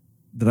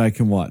that I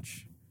can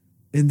watch.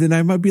 And then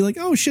I might be like,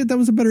 oh shit, that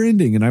was a better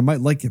ending. And I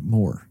might like it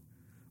more.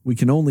 We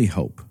can only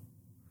hope.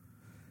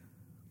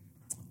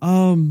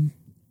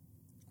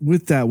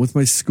 With that, with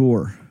my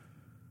score,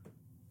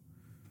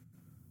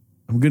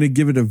 I'm going to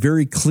give it a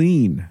very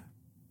clean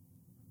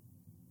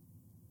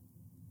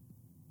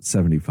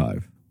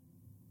 75.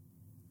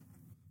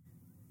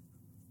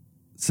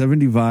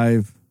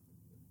 75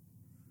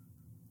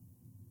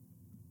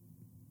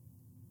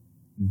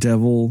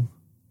 devil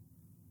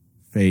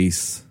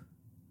face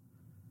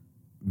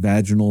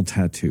vaginal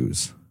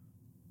tattoos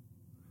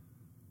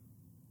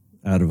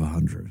out of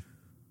 100.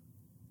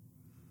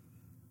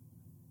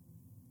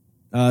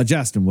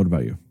 Jastin, what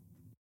about you?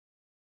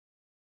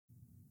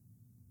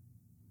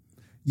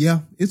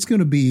 Yeah, it's going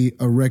to be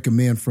a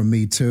recommend from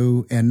me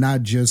too. And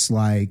not just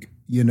like,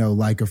 you know,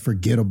 like a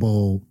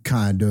forgettable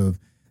kind of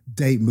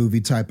date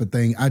movie type of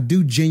thing. I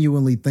do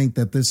genuinely think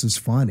that this is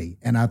funny.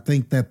 And I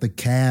think that the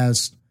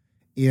cast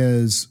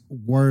is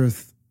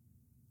worth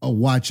a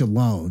watch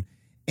alone.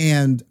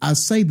 And I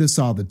say this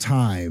all the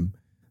time,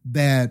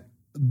 that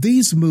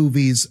these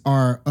movies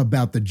are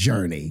about the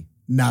journey,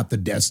 not the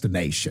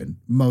destination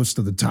most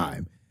of the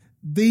time.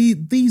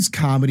 These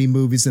comedy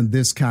movies and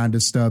this kind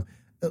of stuff,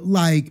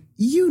 like,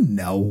 you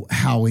know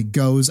how it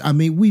goes. I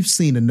mean, we've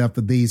seen enough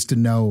of these to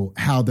know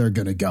how they're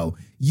going to go.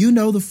 You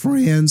know, the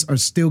friends are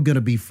still going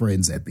to be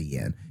friends at the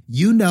end.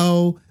 You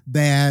know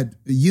that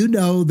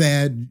J-Law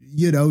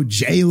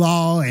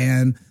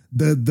and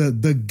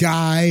the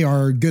guy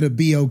are going to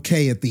be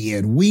okay at the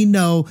end. We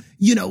know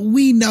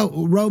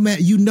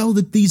romance,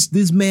 that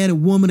this man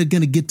and woman are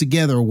going to get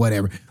together or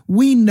whatever.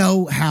 We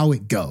know how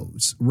it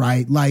goes,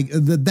 right? Like,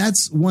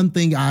 that's one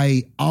thing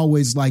I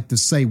always like to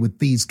say with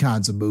these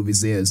kinds of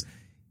movies is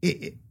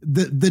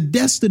the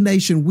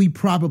destination, we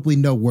probably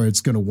know where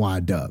it's going to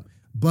wind up.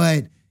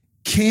 But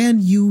can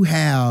you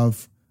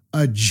have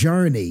a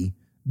journey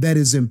that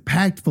is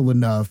impactful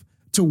enough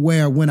to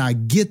where when I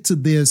get to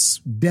this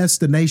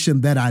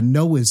destination that I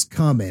know is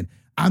coming,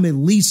 I'm at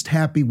least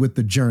happy with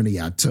the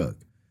journey I took?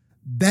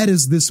 That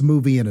is this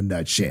movie in a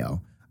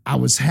nutshell. I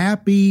was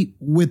happy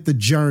with the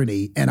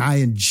journey and I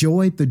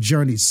enjoyed the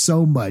journey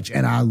so much.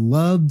 And I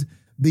loved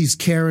these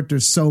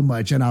characters so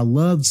much. And I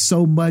loved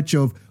so much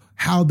of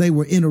how they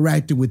were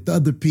interacting with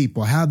other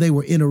people, how they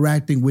were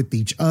interacting with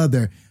each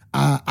other.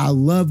 I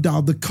loved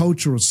all the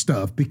cultural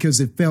stuff because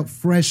it felt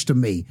fresh to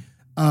me,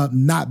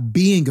 not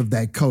being of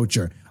that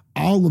culture.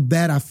 All of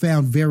that I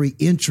found very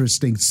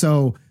interesting.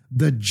 So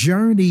the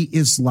journey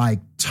is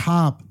like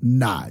top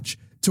notch,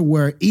 to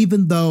where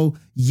even though,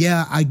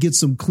 yeah, I get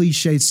some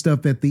cliche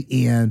stuff at the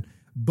end,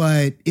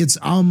 but it's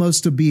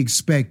almost to be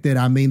expected.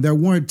 I mean, there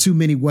weren't too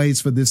many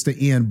ways for this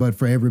to end, but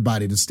for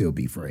everybody to still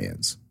be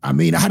friends. I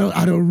mean, I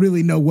don't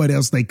really know what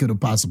else they could have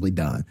possibly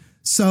done.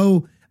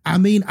 So, I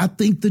mean, I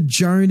think the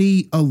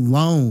journey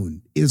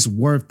alone is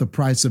worth the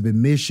price of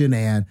admission.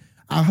 And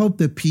I hope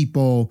that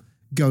people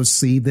go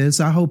see this.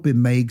 I hope it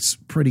makes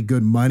pretty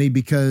good money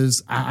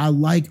because I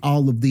like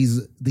all of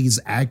these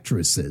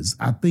actresses.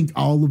 I think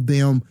all of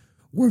them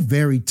were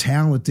very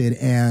talented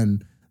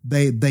and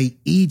they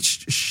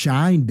each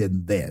shined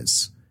in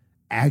this,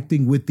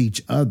 acting with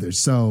each other.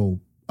 So,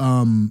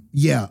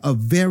 yeah, a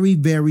very,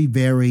 very,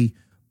 very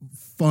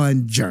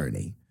fun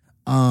journey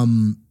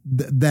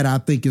that I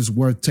think is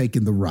worth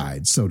taking the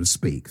ride, so to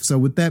speak. So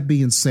with that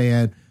being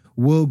said,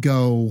 we'll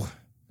go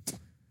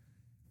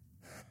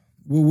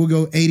We'll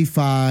go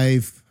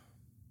 85.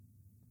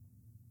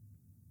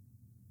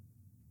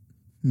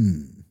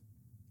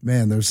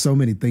 Man, there's so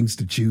many things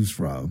to choose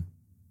from.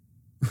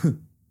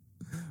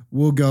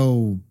 We'll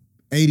go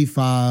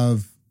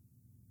 85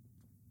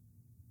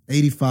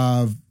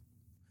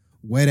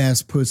 wet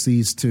ass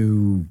pussies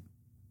to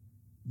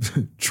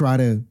try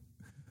to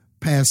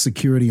pass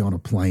security on a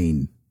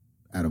plane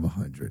out of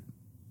 100.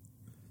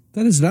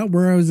 That is not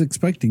where I was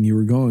expecting you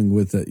were going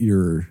with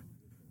your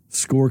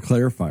score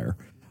clarifier.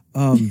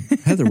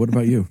 Heather, what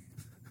about you?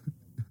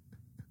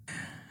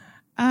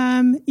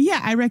 Yeah,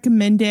 I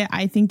recommend it.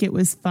 I think it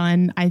was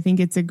fun. I think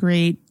it's a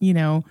great,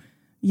 I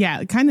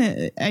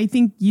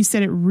think you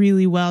said it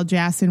really well,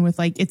 Jastin, with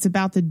like, it's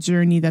about the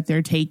journey that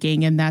they're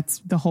taking. And that's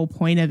the whole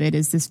point of it,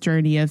 is this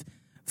journey of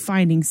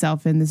finding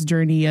self and this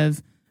journey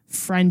of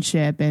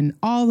friendship, and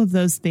all of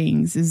those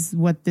things is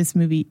what this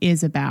movie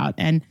is about.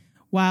 And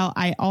while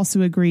I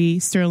also agree,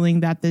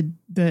 Sterling, that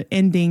the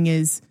ending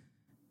is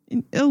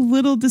a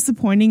little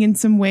disappointing in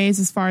some ways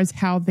as far as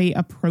how they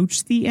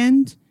approach the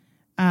end,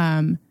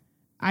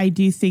 I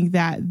do think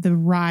that the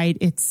ride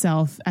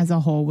itself as a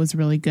whole was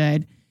really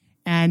good.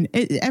 And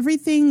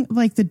everything,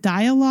 like the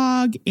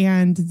dialogue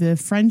and the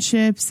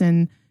friendships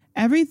and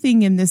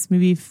everything in this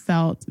movie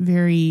felt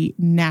very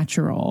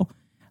natural.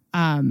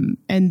 And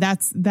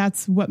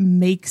that's what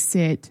makes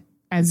it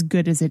as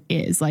good as it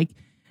is. Like,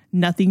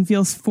 nothing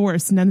feels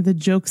forced. None of the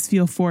jokes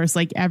feel forced.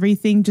 Like,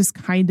 everything just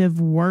kind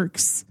of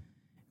works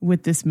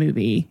with this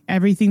movie.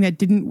 Everything that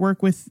didn't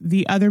work with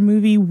the other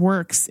movie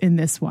works in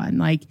this one.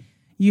 Like,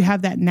 you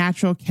have that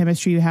natural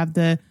chemistry. You have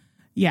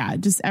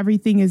just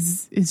everything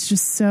is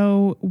just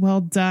so well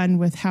done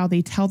with how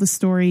they tell the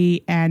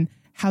story and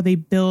how they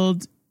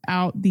build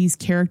out these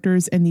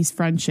characters and these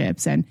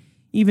friendships, and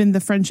even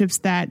the friendships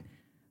that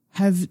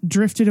have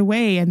drifted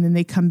away and then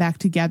they come back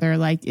together.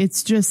 Like,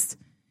 it's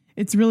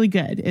really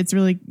good. It's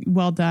really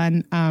well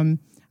done.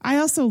 I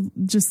also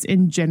just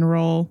in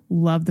general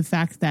love the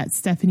fact that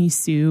Stephanie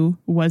Sue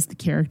was the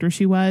character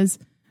she was,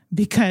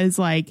 because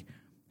like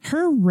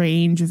her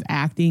range of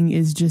acting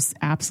is just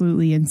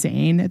absolutely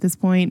insane at this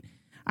point.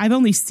 I've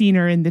only seen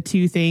her in the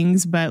two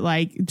things, but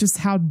like just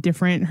how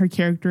different her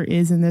character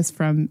is in this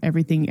from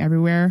Everything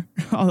Everywhere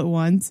all at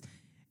once.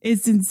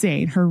 It's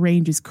insane. Her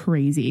range is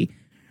crazy.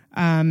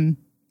 But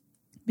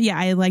yeah,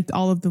 I liked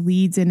all of the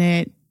leads in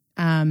it.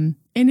 And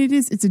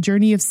it's a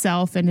journey of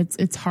self, and it's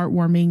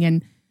heartwarming,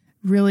 and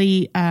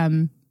really,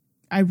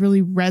 I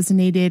really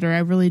resonated, or I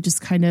really just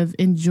kind of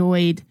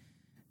enjoyed,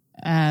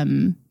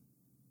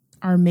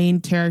 our main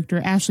character,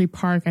 Ashley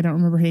Park. I don't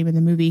remember her name in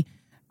the movie.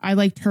 I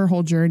liked her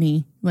whole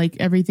journey, like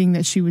everything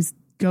that she was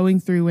going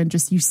through, and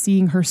just you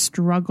seeing her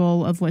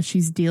struggle of what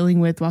she's dealing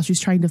with while she's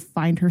trying to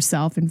find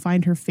herself and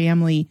find her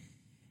family.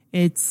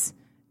 It's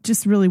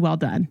just really well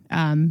done.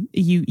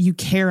 You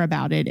care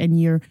about it, and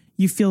you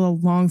feel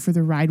along for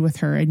the ride with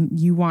her, and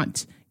you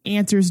want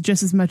answers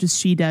just as much as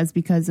she does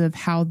because of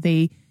how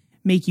they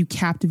make you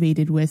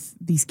captivated with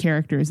these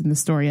characters and the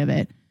story of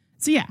it.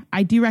 So yeah,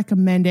 I do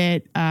recommend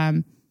it.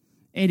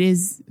 It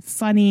is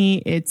funny.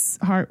 It's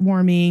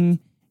heartwarming.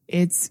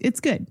 It's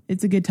good.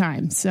 It's a good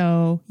time.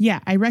 So yeah,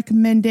 I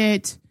recommend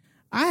it.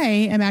 I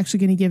am actually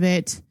going to give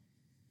it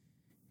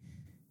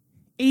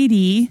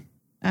 80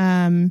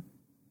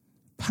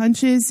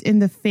 punches in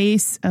the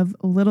face of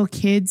little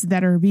kids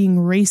that are being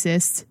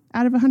racist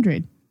out of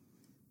 100.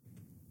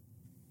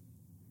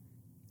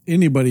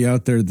 Anybody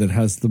out there that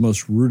has the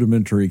most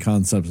rudimentary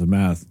concepts of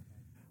math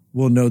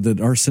will know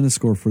that our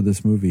Cinescore for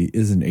this movie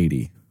is an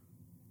 80.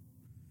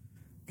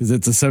 Because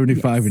it's a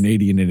 75, an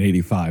 80, and an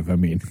 85. I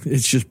mean,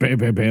 it's just bam,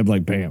 bam, bam,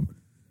 like bam.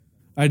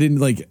 I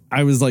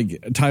was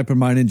typing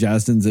mine and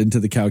Jastin's into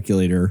the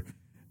calculator,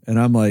 and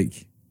I'm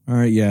like, all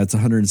right, yeah, it's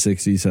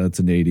 160, so it's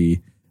an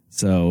 80.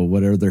 So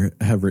whatever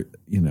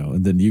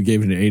and then you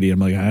gave it an 80. I'm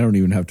like, I don't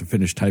even have to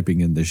finish typing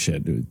in this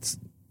shit. It's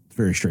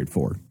very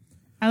straightforward.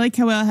 I like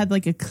how I had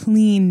like a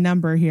clean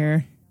number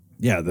here.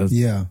 Yeah.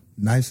 Yeah.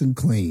 Nice and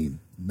clean.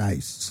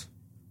 Nice.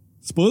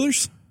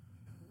 Spoilers?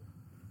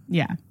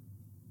 Yeah.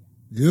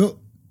 Yep.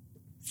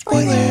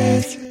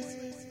 Spoilers.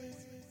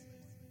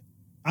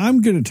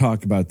 I'm going to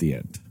talk about the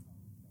end.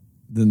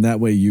 Then that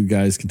way you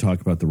guys can talk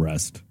about the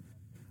rest.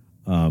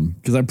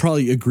 Because I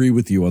probably agree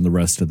with you on the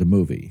rest of the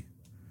movie.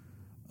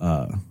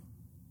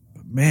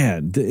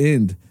 Man, the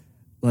end,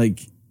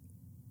 like,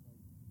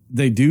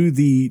 they do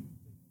the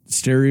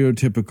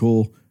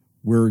stereotypical,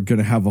 we're going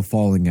to have a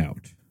falling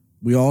out.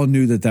 We all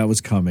knew that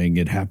was coming.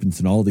 It happens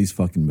in all these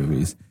fucking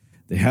movies.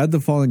 They had the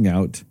falling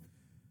out.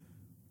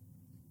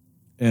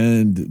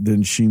 And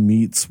then she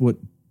meets what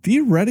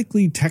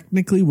theoretically,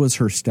 technically was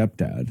her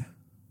stepdad.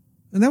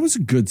 And that was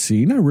a good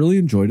scene. I really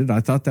enjoyed it. I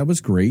thought that was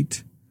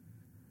great.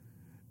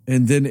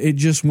 And then it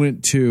just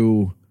went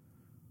to,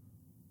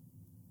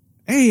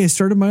 hey, I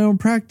started my own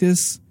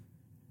practice.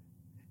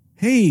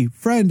 Hey,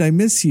 friend, I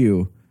miss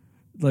you.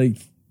 Like,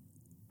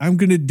 I'm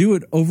going to do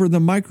it over the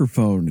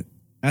microphone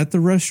at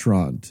the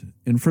restaurant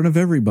in front of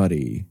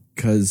everybody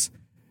because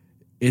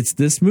it's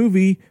this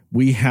movie.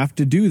 We have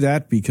to do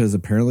that because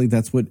apparently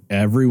that's what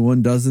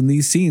everyone does in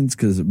these scenes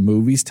because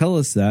movies tell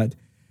us that.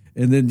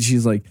 And then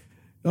she's like,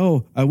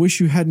 oh, I wish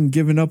you hadn't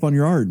given up on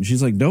your art. And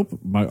she's like, nope,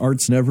 my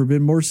art's never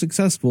been more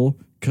successful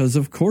because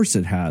of course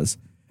it has.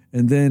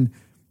 And then,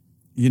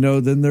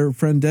 then their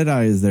friend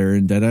Deadeye is there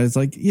and Deadeye's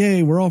like,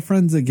 yay, we're all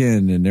friends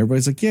again. And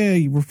everybody's like,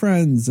 yay, we're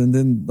friends. And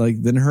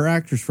then her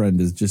actress friend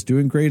is just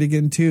doing great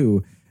again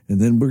too. And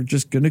then we're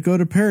just going to go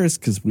to Paris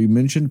because we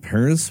mentioned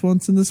Paris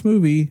once in this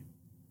movie.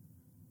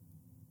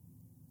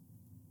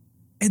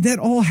 And that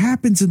all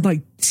happens in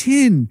like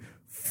 10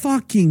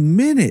 fucking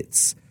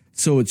minutes.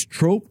 So it's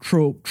trope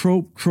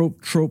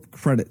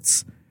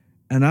credits.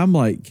 And I'm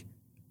like,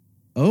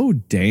 oh,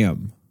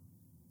 damn.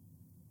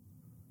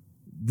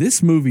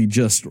 This movie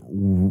just,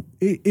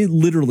 it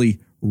literally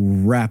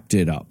wrapped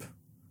it up.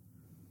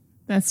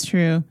 That's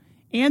true.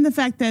 And the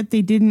fact that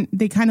they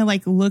kind of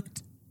like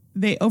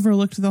they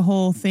overlooked the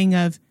whole thing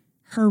of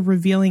her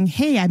revealing,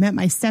 hey, I met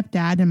my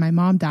stepdad and my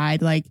mom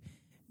died. Like,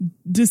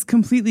 just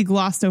completely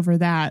glossed over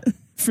that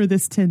for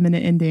this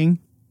 10-minute ending.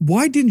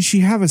 Why didn't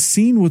she have a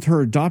scene with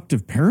her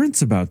adoptive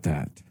parents about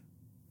that?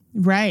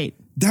 Right.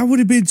 That would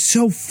have been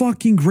so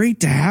fucking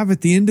great to have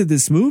at the end of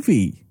this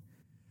movie.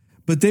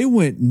 But they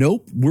went,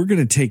 nope, we're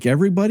going to take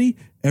everybody.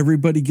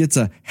 Everybody gets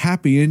a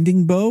happy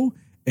ending bow.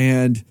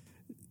 And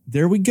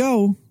there we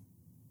go.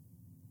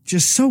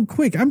 Just so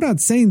quick. I'm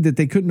not saying that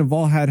they couldn't have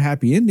all had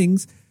happy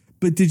endings,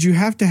 but did you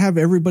have to have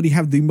everybody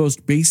have the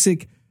most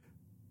basic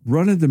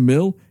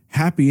run-of-the-mill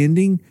happy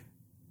ending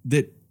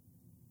that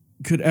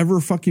could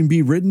ever fucking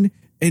be written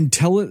and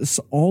tell us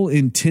all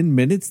in 10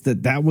 minutes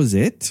that was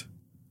it?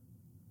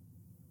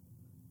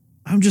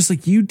 I'm just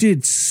like, you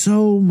did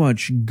so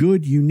much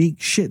good,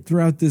 unique shit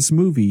throughout this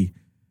movie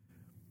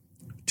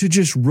to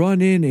just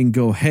run in and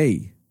go,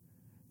 hey,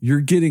 you're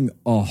getting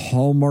a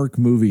Hallmark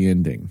movie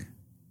ending.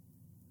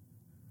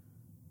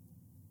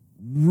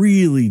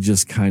 Really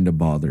just kind of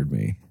bothered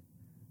me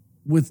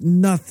with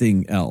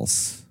nothing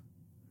else.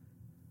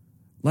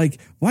 Like,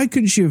 why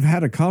couldn't she have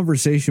had a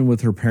conversation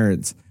with her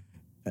parents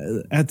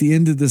at the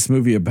end of this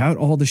movie about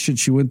all the shit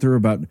she went through,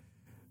 about,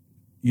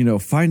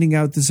 finding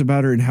out this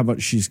about her and how about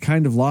she's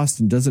kind of lost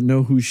and doesn't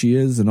know who she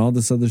is and all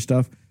this other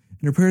stuff.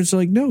 And her parents are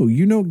like, no,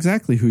 you know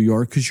exactly who you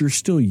are because you're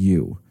still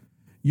you.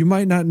 You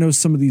might not know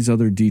some of these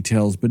other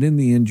details, but in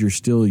the end, you're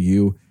still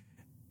you.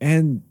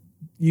 And,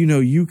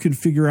 you can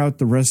figure out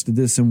the rest of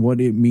this and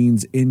what it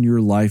means in your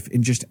life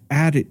and just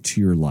add it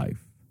to your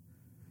life.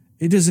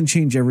 It doesn't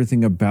change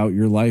everything about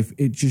your life.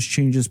 It just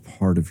changes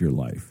part of your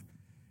life.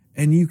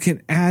 And you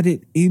can add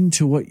it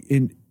into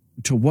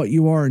what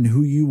you are and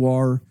who you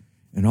are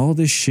and all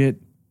this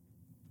shit.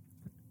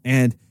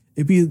 And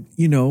it'd be,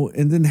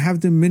 and then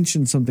have them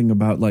mention something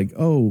about like,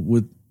 oh,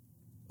 with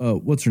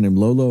what's her name?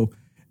 Lolo,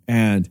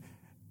 and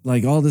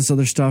like all this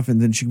other stuff.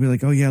 And then she'd be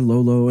like, oh yeah,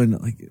 Lolo. And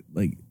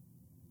like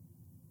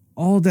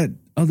all that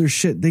other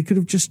shit. They could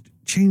have just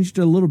changed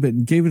it a little bit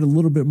and gave it a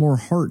little bit more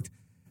heart,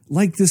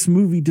 like this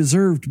movie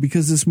deserved,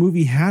 because this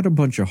movie had a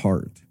bunch of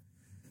heart.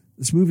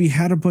 This movie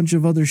had a bunch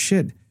of other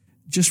shit.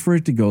 Just for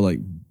it to go like,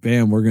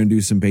 bam, we're going to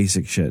do some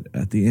basic shit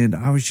at the end.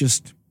 I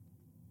was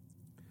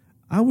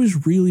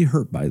really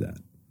hurt by that.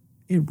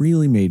 It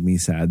really made me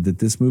sad that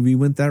this movie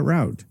went that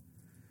route.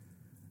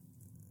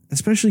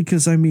 Especially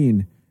because,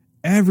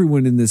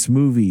 everyone in this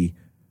movie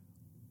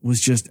was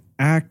just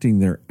acting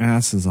their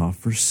asses off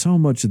for so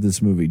much of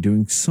this movie,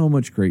 doing so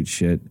much great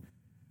shit.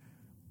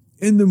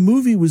 And the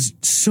movie was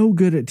so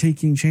good at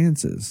taking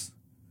chances.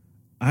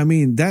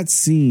 That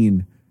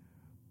scene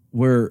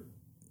where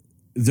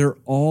they're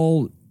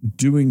all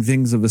doing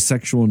things of a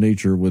sexual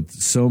nature with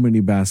so many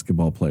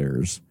basketball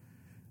players.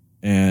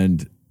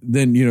 And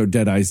then,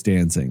 Deadeye's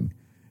dancing.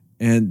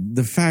 And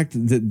the fact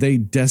that they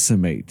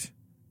decimate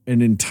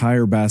an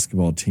entire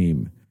basketball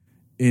team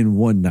in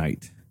one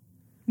night.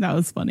 That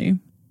was funny.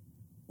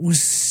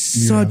 Was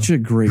such a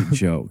great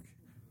joke.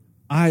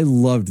 I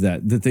loved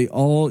that they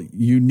all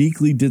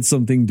uniquely did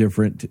something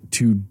different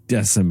to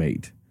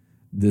decimate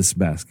this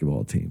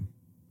basketball team.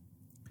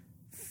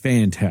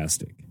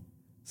 Fantastic.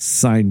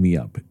 Sign me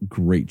up.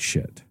 Great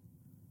shit.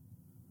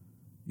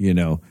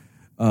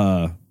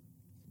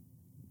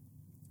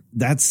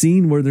 That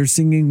scene where they're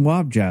singing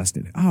WAP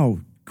Jastin. Oh,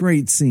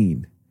 great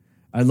scene.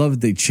 I love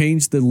it. They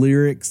changed the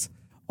lyrics,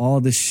 all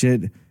this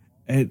shit.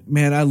 And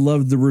man, I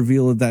loved the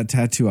reveal of that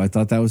tattoo. I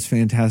thought that was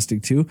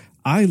fantastic too.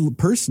 I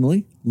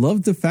personally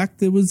loved the fact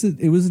that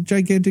it was a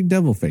gigantic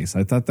devil face.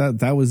 I thought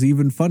that was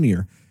even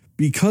funnier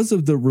because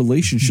of the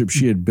relationship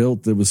she had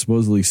built that was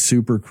supposedly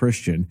super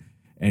Christian.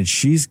 And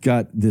she's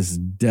got this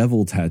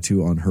devil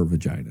tattoo on her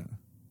vagina.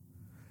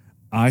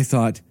 I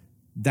thought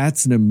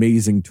that's an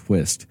amazing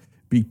twist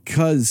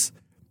because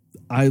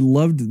I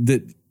loved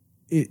that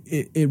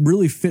it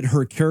really fit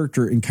her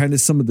character and kind of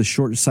some of the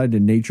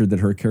short-sighted nature that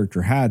her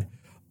character had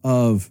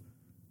of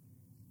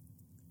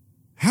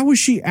how is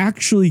she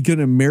actually going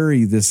to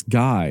marry this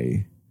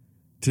guy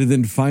to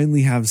then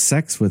finally have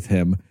sex with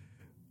him,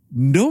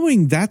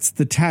 knowing that's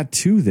the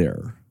tattoo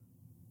there.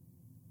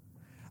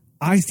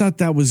 I thought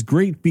that was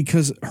great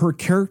because her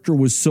character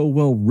was so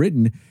well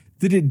written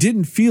that it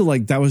didn't feel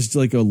like that was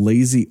like a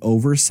lazy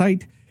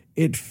oversight.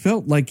 It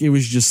felt like it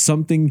was just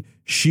something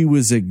she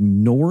was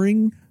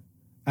ignoring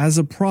as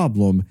a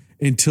problem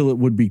until it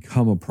would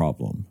become a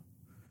problem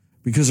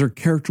because her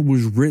character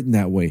was written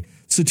that way.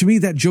 So to me,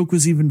 that joke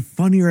was even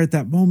funnier at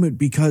that moment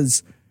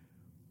because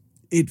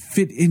it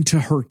fit into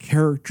her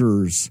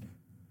character's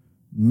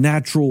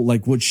natural,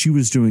 like what she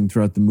was doing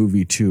throughout the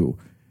movie too.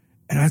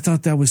 And I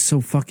thought that was so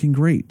fucking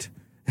great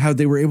how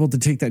they were able to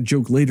take that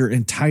joke later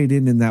and tie it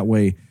in that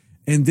way.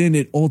 And then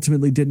it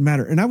ultimately didn't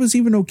matter. And I was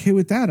even okay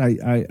with that.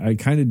 I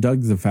kind of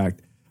dug the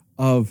fact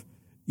of,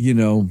 you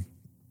know,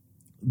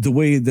 the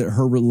way that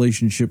her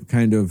relationship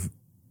kind of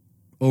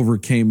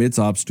overcame its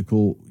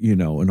obstacle, you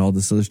know, and all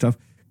this other stuff.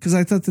 Because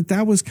I thought that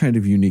that was kind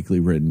of uniquely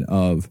written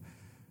of,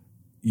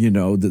 you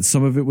know, that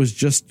some of it was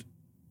just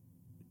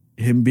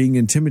him being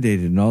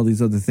intimidated and all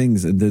these other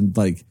things. And then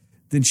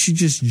then she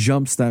just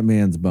jumps that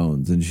man's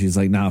bones and she's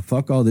like, nah,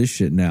 fuck all this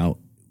shit now.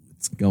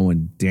 It's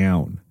going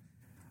down.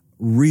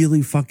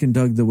 Really fucking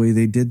dug the way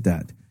they did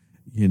that.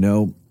 You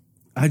know,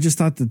 I just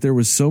thought that there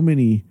was so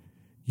many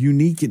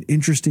unique and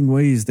interesting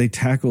ways they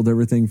tackled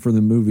everything for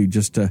the movie.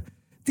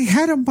 They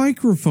had a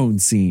microphone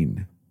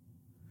scene.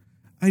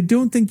 I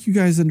don't think you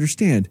guys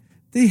understand.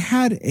 They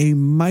had a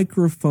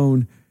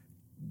microphone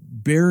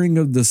bearing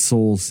of the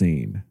soul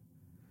scene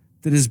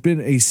that has been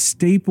a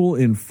staple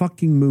in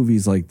fucking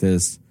movies like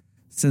this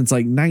since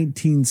like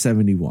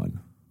 1971.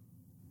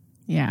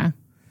 Yeah.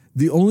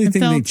 The only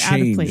thing they felt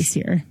out of place changed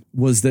here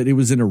was that it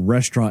was in a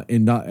restaurant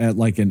and not at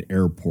like an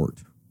airport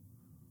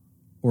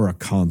or a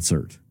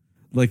concert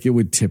like it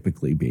would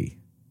typically be.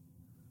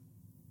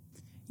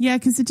 Yeah,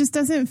 because it just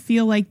doesn't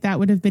feel like that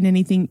would have been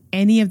anything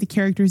any of the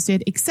characters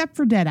did except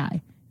for Deadeye.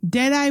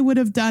 Deadeye would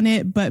have done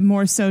it, but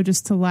more so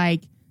just to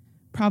like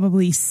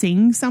probably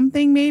sing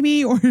something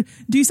maybe or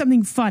do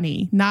something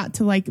funny, not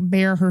to like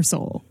bare her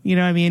soul. You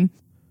know what I mean?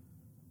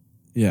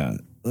 Yeah.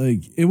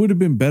 Like it would have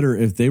been better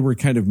if they were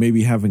kind of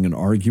maybe having an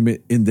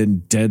argument and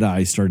then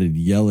Deadeye started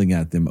yelling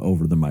at them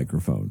over the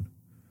microphone.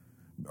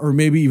 Or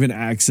maybe even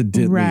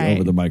accidentally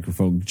over the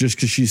microphone just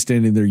because she's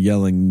standing there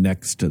yelling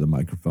next to the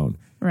microphone.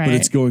 Right. But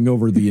it's going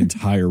over the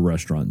entire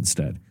restaurant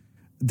instead.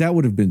 That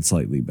would have been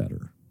slightly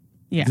better.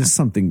 Yeah. Just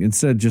something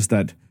instead, just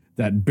that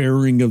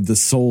bearing of the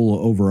soul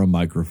over a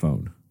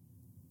microphone.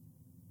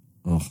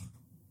 Oh.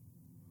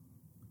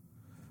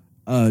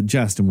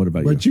 Jastin, what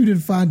about you? But you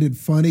didn't find it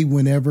funny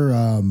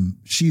whenever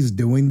she's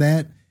doing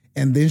that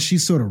and then she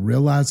sort of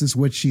realizes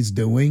what she's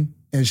doing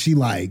and she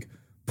like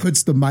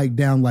puts the mic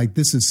down like,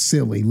 this is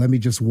silly. Let me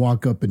just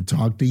walk up and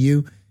talk to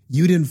you.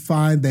 You didn't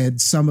find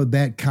that some of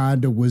that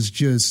kind of was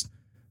just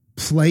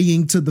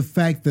playing to the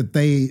fact that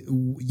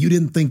you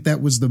didn't think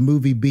that was the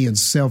movie being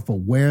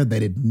self-aware,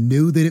 that it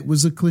knew that it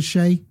was a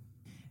cliche?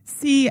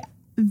 See,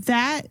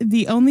 that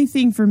the only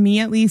thing for me,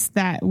 at least,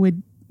 that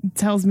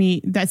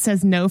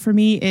says no for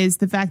me is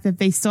the fact that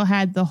they still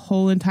had the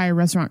whole entire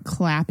restaurant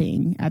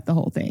clapping at the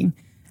whole thing.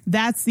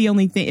 That's the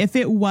only thing. If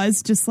it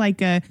was just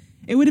like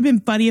it would have been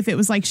funny if it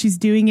was like she's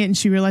doing it and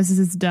she realizes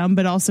it's dumb,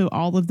 but also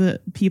all of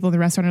the people in the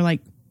restaurant are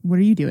like, what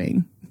are you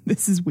doing?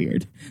 This is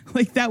weird.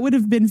 Like that would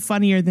have been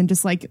funnier than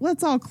just like,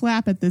 let's all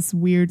clap at this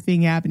weird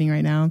thing happening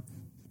right now.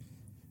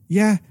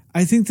 Yeah,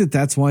 I think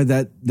that's why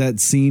that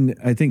scene,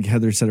 I think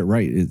Heather said it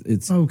right.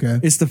 It's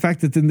okay. It's the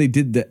fact that then they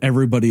did the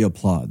everybody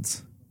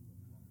applauds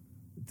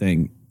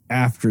thing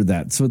after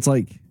that. So it's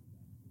like,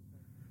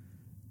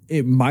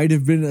 it might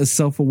have been a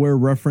self-aware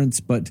reference,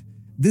 but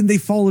then they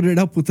followed it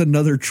up with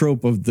another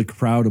trope of the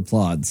crowd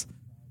applauds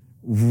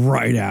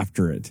right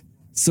after it.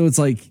 So it's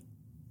like,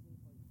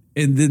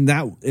 and then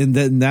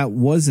that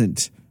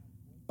wasn't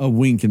a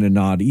wink and a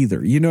nod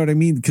either. You know what I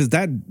mean? Because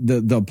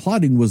the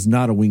applauding was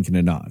not a wink and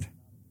a nod.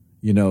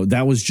 You know,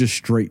 that was just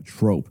straight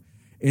trope.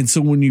 And so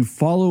when you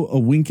follow a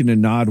wink and a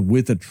nod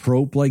with a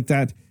trope like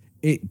that,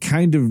 it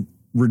kind of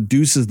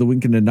reduces the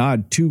wink and a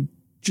nod to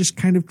just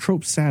kind of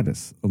trope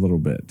status a little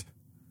bit.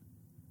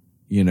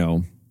 You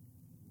know?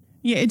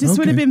 Yeah, it just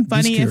would have been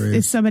funny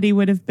if somebody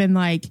would have been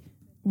like,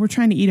 we're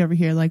trying to eat over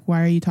here. Like,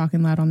 why are you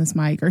talking loud on this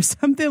mic? Or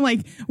something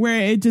like where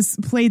it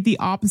just played the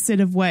opposite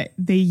of what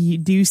they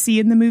do see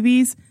in the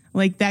movies.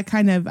 Like that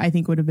kind of, I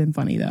think would have been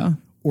funny though.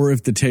 Or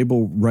if the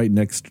table right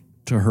next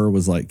to her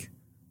was like,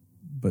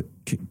 but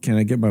can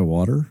I get my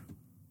water?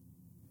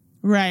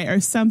 Right. Or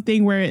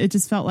something where it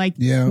just felt like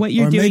what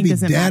you're doing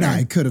doesn't matter. Or maybe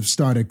Deadeye could have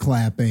started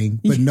clapping,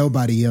 but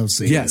nobody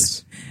else is.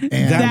 Yes. And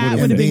that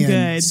would have been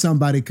good.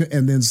 Somebody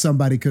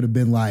could have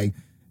been like,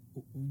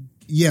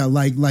 yeah,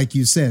 like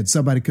you said,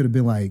 somebody could have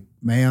been like,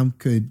 ma'am,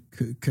 could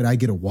I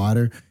get a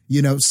water?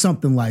 You know,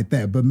 something like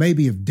that. But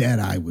maybe if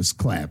Deadeye was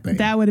clapping.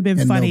 That would have been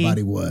and funny.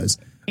 Nobody was.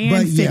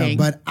 And fitting.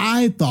 But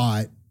I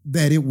thought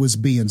that it was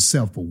being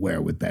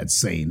self-aware with that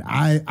scene.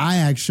 I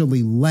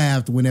actually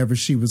laughed whenever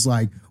she was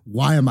like,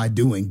 why am I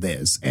doing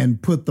this?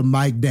 And put the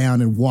mic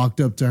down and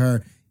walked up to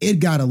her. It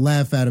got a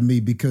laugh out of me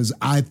because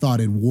I thought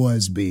it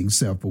was being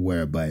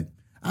self-aware, but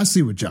I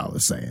see what y'all are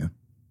saying.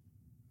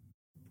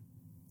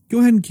 Go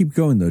ahead and keep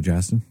going though,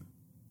 Jastin.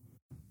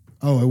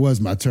 Oh, it was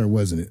my turn,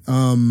 wasn't it?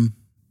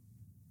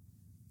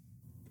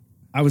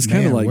 I was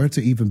kind of like, where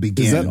to even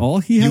begin? Is that all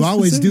he has You to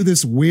always say? do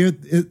this weird.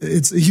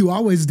 You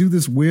always do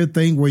this weird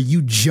thing where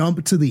you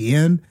jump to the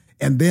end,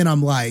 and then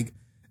I'm like,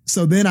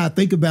 so then I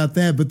think about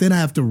that, but then I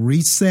have to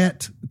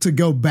reset to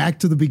go back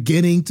to the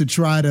beginning to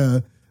try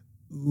to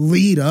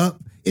lead up.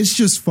 It's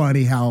just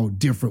funny how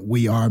different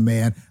we are,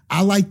 man.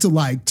 I like to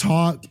like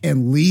talk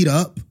and lead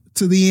up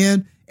to the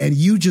end, and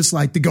you just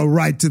like to go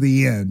right to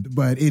the end.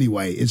 But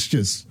anyway, it's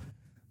just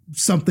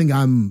something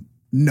I'm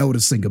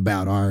noticing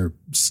about our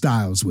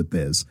styles with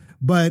this.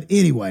 But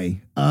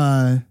anyway,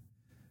 man,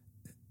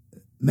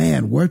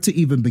 where to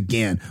even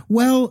begin?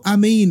 Well, I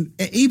mean,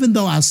 even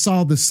though I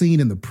saw the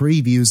scene in the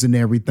previews and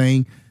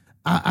everything,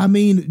 I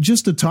mean,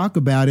 just to talk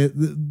about it,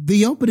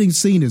 the opening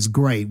scene is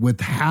great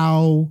with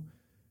how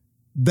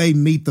they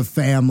meet the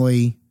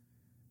family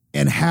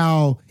and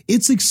how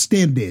it's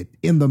extended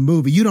in the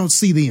movie. You don't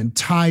see the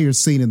entire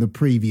scene in the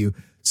preview.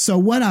 So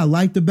what I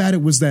liked about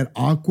it was that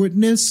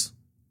awkwardness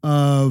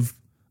of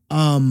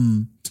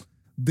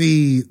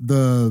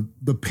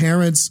the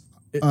parents,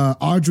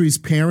 Audrey's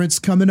parents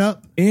coming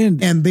up, and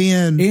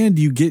then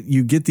you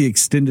get the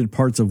extended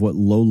parts of what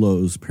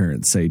Lolo's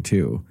parents say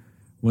too,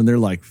 when they're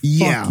like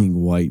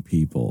fucking white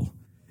people.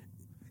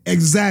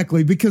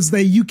 Exactly, because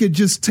you could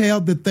just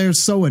tell that they're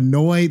so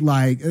annoyed,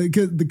 like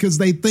because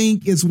they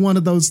think it's one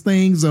of those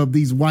things of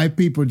these white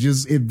people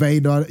just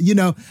invade. You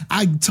know,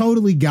 I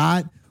totally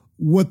got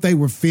what they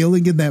were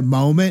feeling in that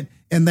moment,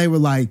 and they were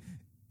like,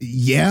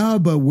 "Yeah,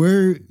 but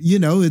we're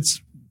in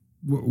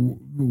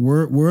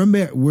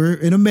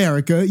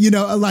America." You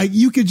know, like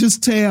you could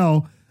just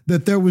tell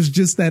that there was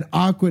just that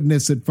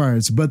awkwardness at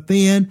first, but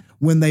then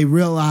when they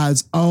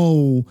realize,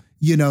 oh,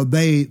 you know,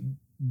 they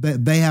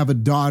have a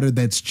daughter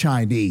that's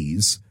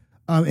Chinese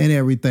and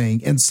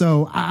everything. And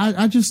so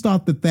I just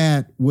thought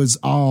that was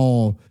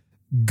all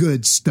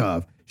good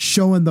stuff,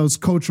 showing those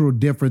cultural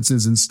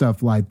differences and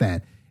stuff like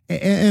that.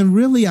 And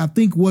really, I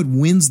think what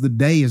wins the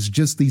day is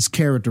just these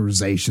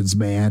characterizations,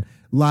 man,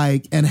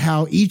 like, and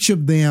how each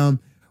of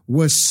them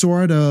was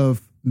sort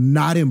of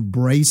not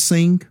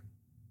embracing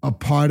a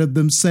part of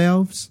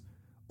themselves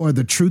or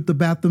the truth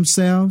about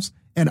themselves,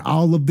 and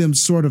all of them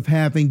sort of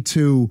having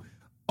to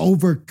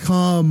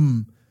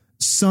overcome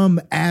some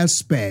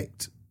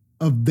aspect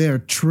of their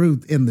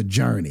truth in the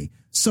journey.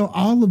 So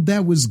all of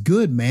that was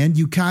good, man.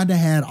 You kind of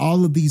had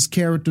all of these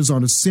characters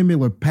on a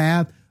similar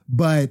path,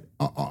 but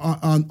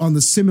on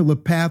the similar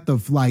path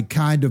of like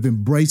kind of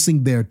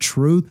embracing their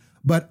truth,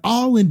 but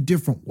all in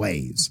different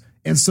ways.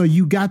 And so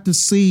you got to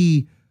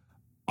see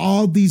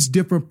all these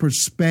different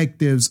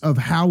perspectives of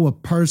how a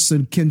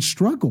person can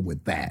struggle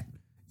with that,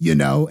 you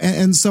know?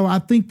 And so I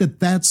think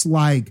that's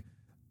like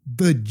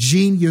the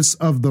genius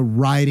of the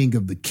writing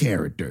of the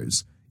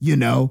characters, you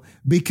know,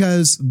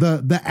 because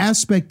the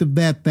aspect of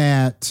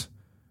that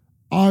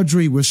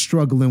Audrey was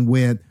struggling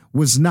with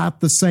was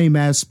not the same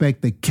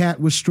aspect that Kat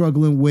was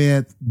struggling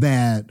with,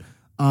 that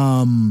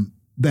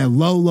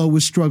Lolo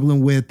was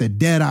struggling with, that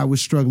Deadeye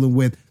was struggling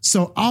with.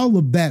 So all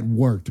of that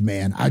worked,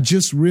 man. I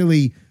just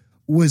really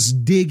was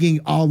digging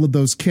all of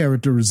those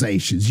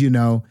characterizations, you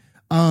know.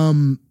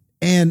 And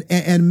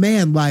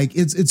man, like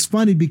it's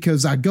funny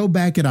because I go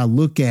back and I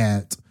look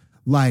at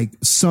like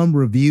some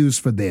reviews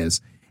for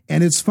this,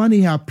 and it's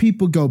funny how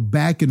people go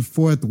back and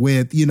forth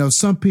with, you know,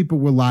 some people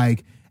were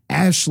like,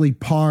 Ashley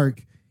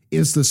Park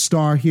is the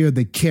star here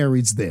that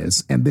carries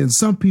this. And then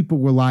some people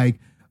were like,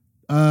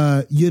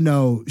 you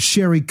know,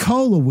 Sherry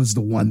Cola was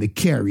the one that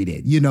carried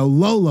it, you know,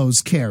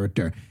 Lolo's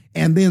character.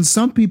 And then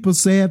some people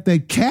said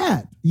that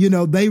Kat, you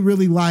know, they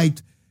really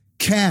liked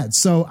Kat.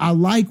 So I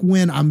like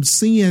when I'm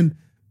seeing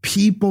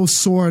people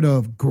sort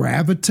of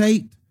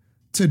gravitate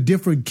to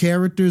different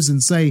characters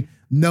and say,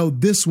 no,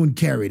 this one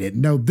carried it.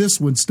 No, this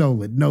one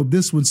stole it. No,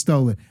 this one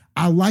stole it.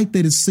 I like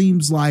that it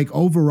seems like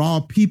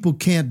overall people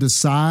can't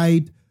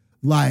decide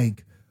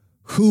like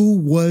who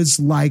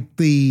was like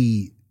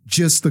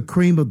just the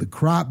cream of the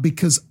crop,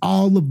 because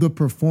all of the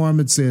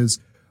performances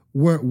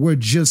were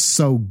just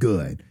so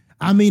good.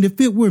 I mean, if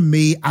it were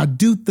me, I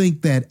do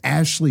think that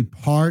Ashley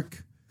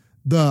Park,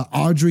 the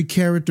Audrey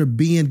character,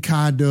 being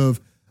kind of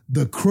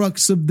the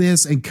crux of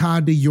this and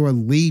kind of your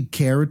lead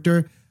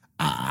character,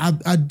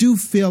 I do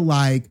feel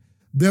like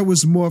there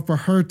was more for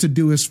her to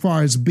do as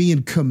far as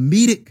being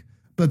comedic,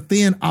 but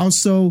then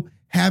also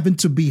having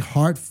to be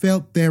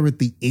heartfelt there at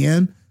the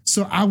end.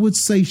 So I would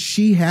say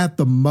she had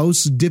the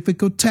most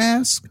difficult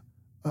task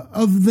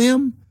of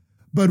them,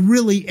 but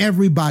really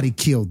everybody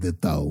killed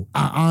it though.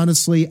 I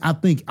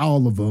think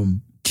all of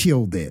them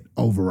killed it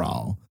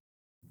overall.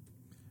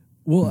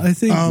 Well, I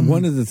think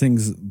one of the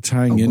things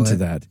tying into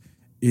that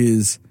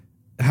is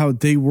how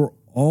they were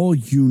all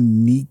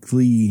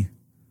uniquely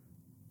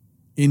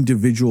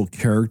individual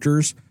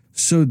characters.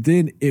 So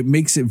then it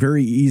makes it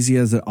very easy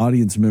as an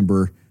audience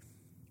member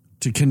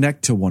to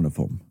connect to one of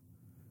them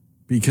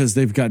because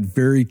they've got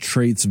very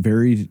traits,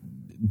 very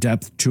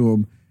depth to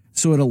them.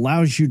 So it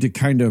allows you to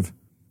kind of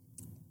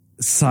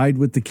side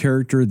with the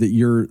character that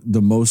you're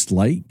the most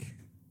like.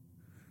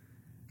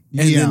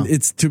 And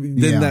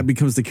then that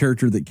becomes the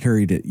character that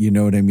carried it. You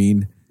know what I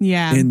mean?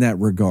 Yeah. In that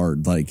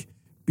regard, like,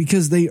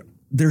 because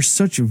they're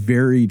such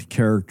varied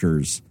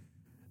characters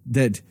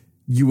that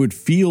you would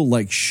feel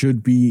like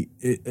should be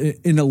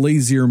in a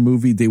lazier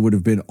movie. They would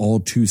have been all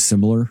too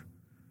similar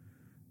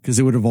because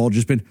it would have all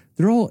just been,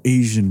 they're all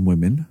Asian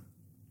women,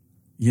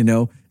 you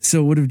know?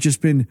 So it would have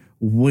just been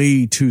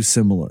way too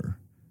similar,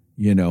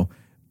 you know?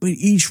 But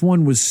each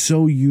one was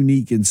so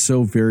unique and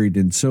so varied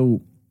and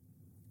so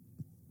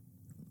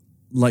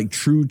like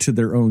true to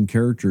their own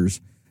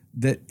characters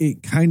that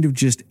it kind of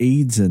just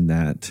aids in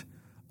that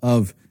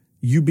of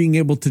you being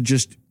able to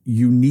just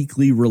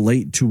uniquely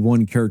relate to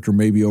one character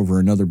maybe over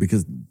another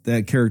because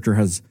that character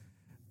has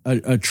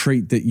a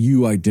trait that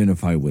you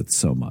identify with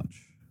so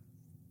much.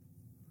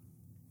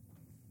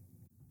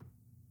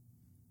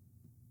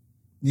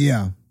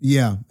 Yeah.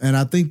 And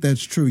I think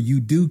that's true.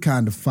 You do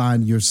kind of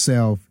find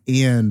yourself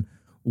in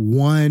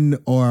one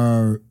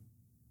or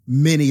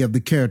many of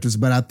the characters,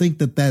 but I think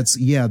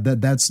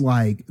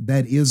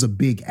that is a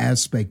big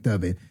aspect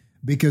of it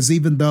because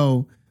even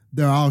though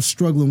they're all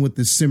struggling with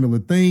this similar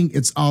thing,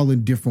 it's all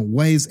in different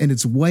ways, and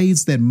it's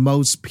ways that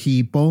most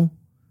people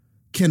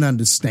can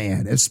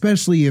understand,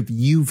 especially if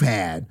you've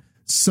had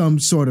some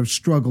sort of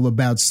struggle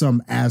about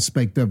some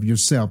aspect of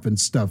yourself and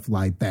stuff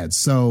like that.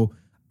 So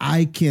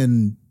I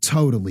can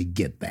totally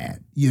get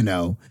that, you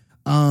know.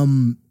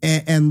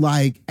 And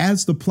like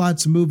as the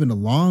plot's moving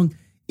along,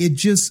 it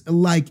just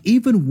like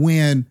even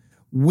when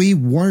we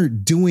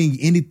weren't doing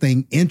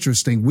anything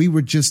interesting, we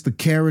were just the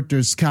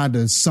characters kind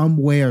of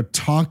somewhere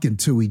talking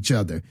to each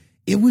other.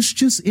 It was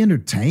just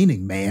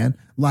entertaining, man.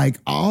 Like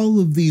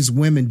all of these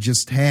women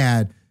just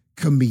had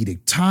comedic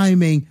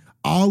timing.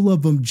 All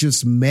of them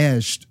just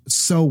meshed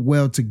so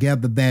well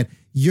together that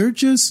you're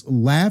just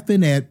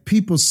laughing at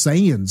people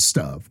saying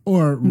stuff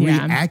or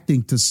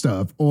reacting to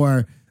stuff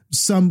or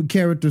some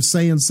character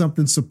saying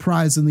something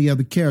surprising the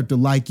other character.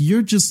 Like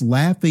you're just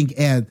laughing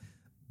at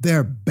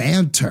their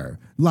banter.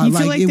 You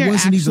feel like they're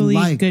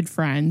actually good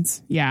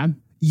friends. Yeah.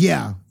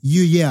 Yeah.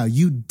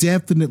 You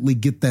definitely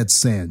get that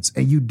sense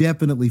and you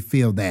definitely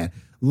feel that.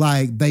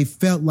 Like they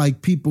felt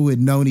like people had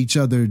known each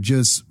other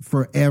just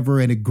forever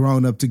and had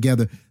grown up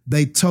together.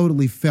 They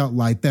totally felt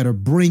like that, or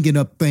bringing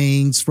up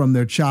things from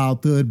their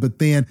childhood, but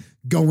then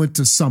going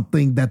to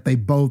something that they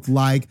both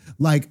like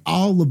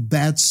all of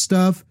that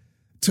stuff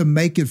to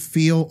make it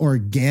feel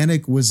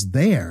organic was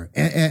there.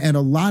 And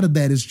a lot of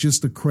that is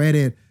just a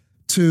credit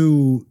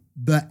to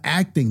the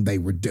acting they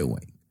were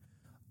doing.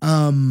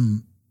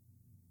 I'm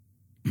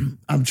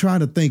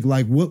trying to think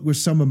like what were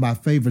some of my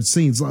favorite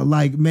scenes.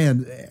 Like,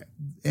 man,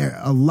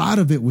 a lot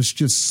of it was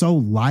just so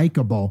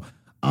likable.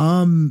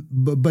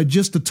 But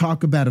just to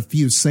talk about a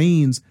few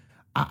scenes,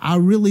 I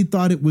really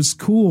thought it was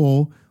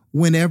cool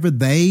whenever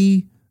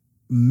they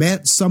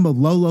met some of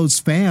Lolo's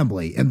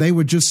family and they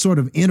were just sort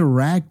of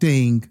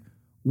interacting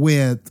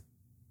with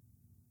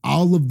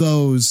all of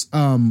those,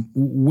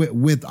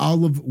 with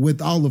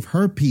all of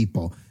her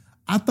people.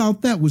 I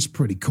thought that was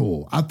pretty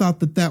cool. I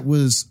thought that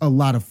was a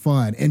lot of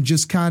fun, and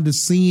just kind of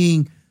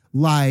seeing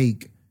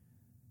like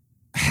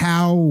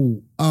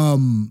how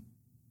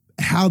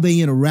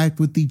they interact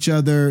with each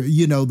other,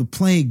 you know, the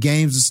playing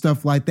games and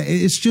stuff like that.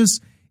 It's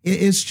just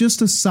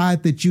a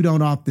side that you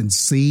don't often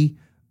see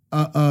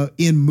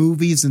in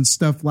movies and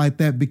stuff like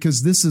that,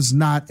 because this is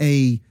not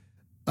a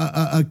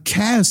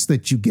cast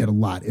that you get a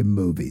lot in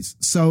movies.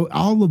 So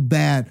all of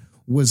that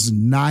was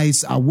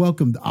nice. I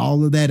welcomed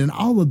all of that, and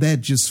all of that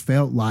just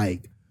felt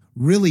like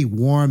really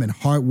warm and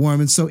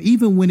heartwarming. So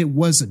even when it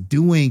wasn't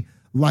doing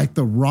like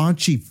the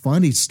raunchy,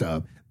 funny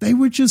stuff, they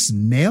were just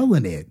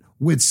nailing it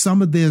with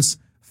some of this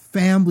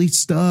family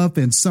stuff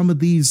and some of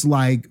these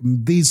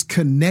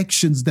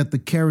connections that the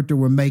character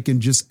were making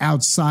just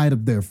outside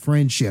of their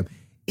friendship.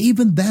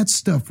 Even that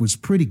stuff was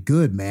pretty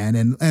good, man.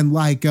 And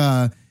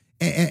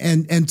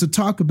to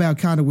talk about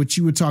kind of what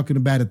you were talking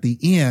about at the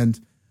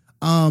end,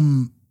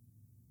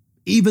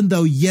 even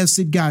though, yes,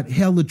 it got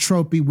hella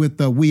tropey with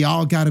we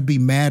all got to be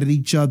mad at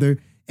each other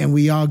and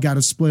we all got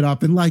to split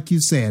up. And like you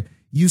said,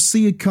 you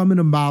see it coming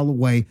a mile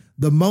away.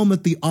 The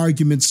moment the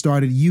argument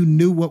started, you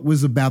knew what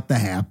was about to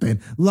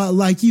happen.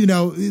 Like, you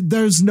know,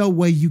 there's no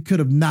way you could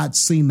have not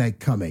seen that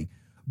coming.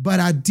 But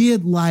I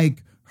did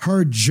like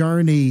her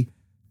journey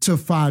to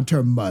find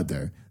her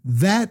mother.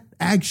 That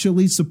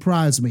actually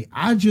surprised me.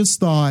 I just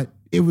thought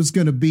it was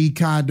going to be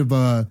kind of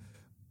I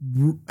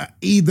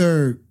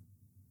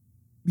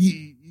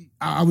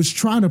was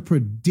trying to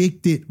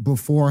predict it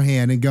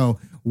beforehand and go,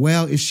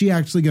 well, is she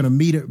actually going to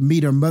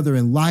meet her mother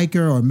and like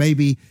her, or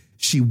maybe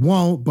she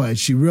won't, but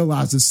she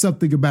realizes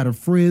something about her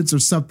friends or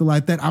something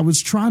like that. I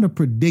was trying to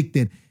predict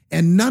it,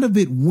 and none of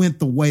it went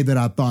the way that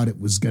I thought it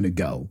was going to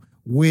go,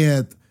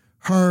 with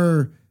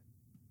her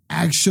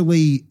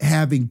actually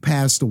having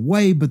passed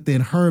away, but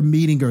then her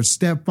meeting her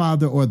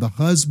stepfather or the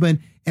husband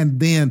and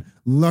then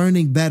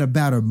learning that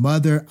about her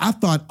mother. I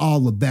thought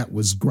all of that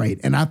was great.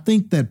 And I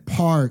think that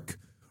Park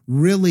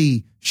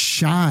really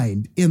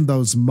shined in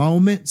those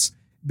moments,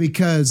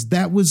 because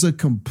that was a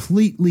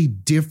completely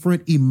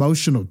different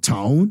emotional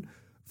tone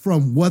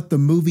from what the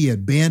movie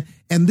had been.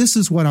 And this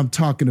is what I'm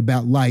talking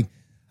about. Like,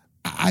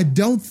 I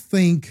don't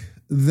think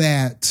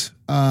that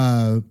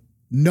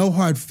No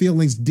Hard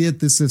Feelings did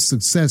this as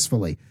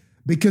successfully,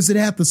 because it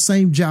had the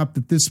same job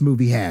that this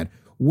movie had,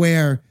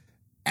 where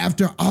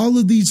after all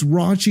of these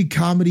raunchy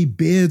comedy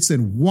bits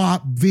and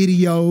WAP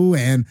video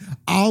and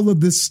all of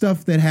this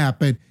stuff that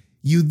happened,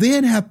 you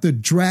then have to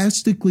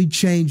drastically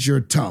change your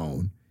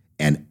tone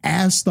and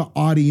ask the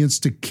audience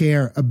to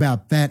care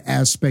about that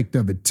aspect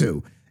of it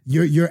too.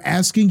 You're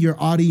asking your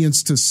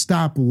audience to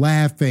stop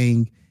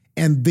laughing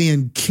and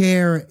then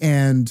care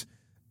and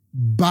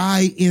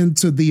buy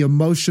into the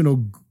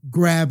emotional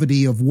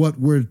gravity of what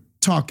we're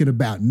talking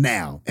about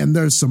now. And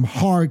there's some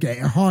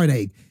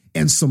heartache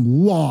and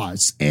some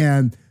loss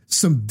and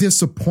some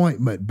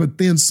disappointment, but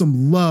then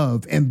some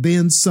love and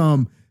then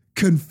some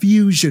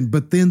confusion,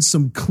 but then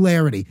some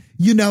clarity.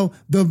 You know,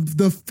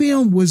 the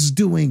film was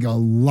doing a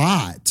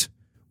lot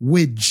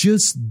with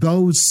just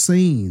those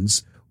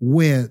scenes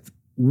with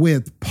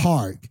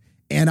Park.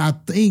 And I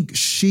think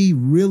she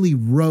really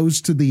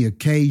rose to the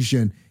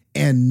occasion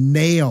and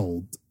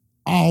nailed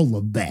all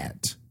of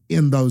that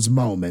in those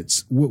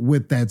moments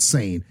with that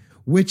scene,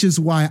 which is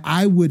why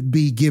I would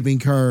be giving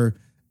her,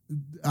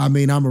 I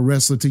mean, I'm a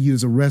wrestler, to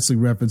use a wrestling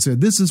reference here.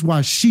 This is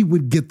why she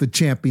would get the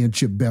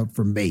championship belt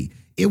from me.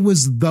 It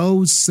was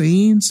those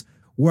scenes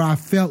where I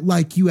felt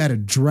like you had a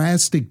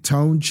drastic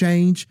tone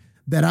change,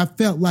 that I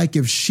felt like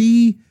if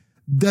she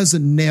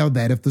doesn't nail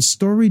that, if the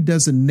story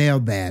doesn't nail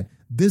that,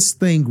 this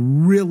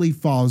thing really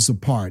falls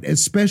apart,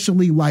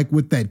 especially like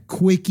with that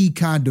quickie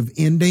kind of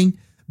ending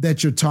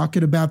that you're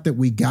talking about that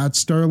we got,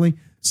 Sterling.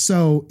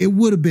 So it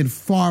would have been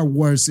far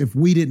worse if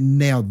we didn't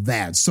nail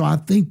that. So I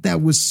think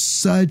that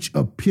was such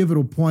a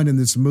pivotal point in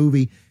this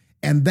movie.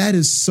 And that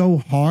is so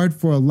hard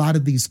for a lot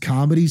of these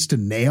comedies to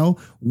nail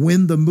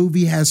when the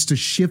movie has to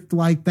shift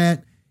like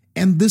that.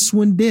 And this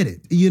one did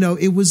it. You know,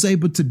 it was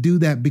able to do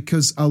that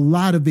because a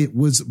lot of it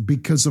was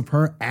because of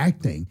her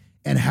acting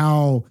and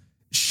how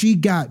she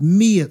got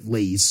me, at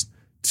least,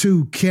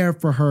 to care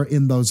for her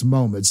in those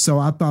moments. So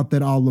I thought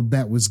that all of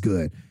that was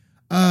good.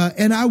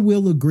 And I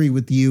will agree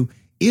with you.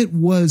 It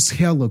was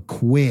hella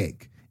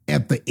quick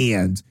at the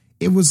end.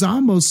 It was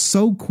almost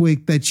so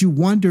quick that you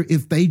wonder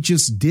if they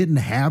just didn't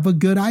have a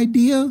good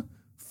idea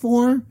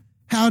for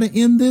how to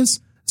end this.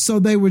 So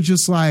they were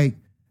just like,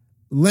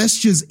 let's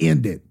just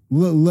end it.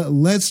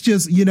 Let's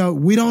just, you know,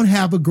 we don't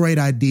have a great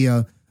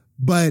idea,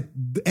 but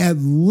at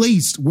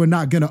least we're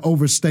not going to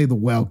overstay the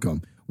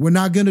welcome. We're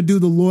not going to do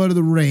the Lord of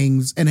the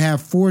Rings and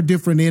have 4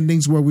 different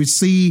endings where we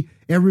see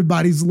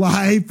everybody's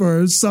life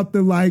or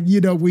something like, you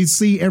know, we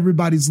see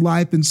everybody's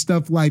life and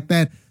stuff like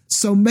that.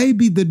 So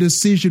maybe the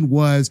decision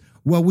was,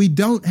 well, we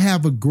don't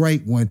have a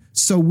great one,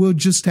 so we'll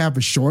just have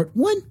a short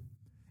one.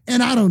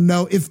 And I don't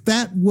know if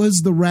that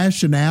was the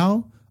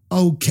rationale.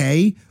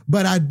 Okay,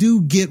 but I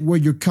do get where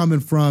you're coming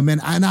from.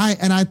 And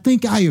I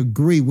think I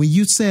agree when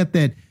you said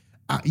that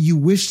you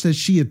wish that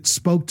she had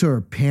spoke to her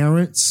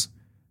parents,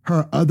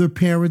 her other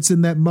parents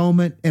in that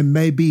moment, and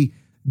maybe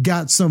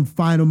got some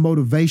final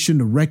motivation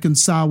to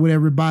reconcile with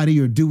everybody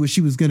or do what she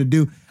was going to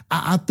do.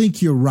 I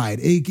think you're right.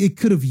 It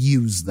could have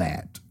used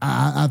that.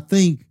 I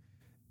think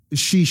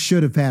she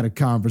should have had a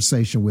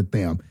conversation with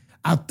them.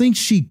 I think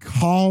she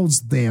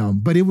calls them,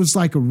 but it was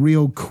like a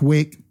real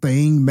quick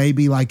thing,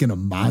 maybe like in a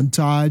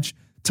montage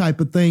type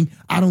of thing.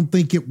 I don't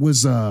think it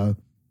was a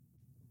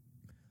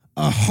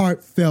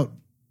heartfelt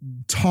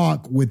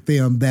talk with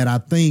them that I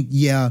think,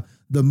 yeah,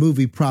 the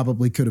movie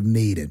probably could have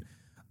needed.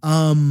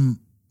 But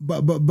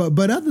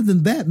other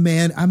than that,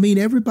 man, I mean,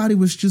 everybody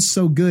was just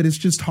so good. It's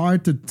just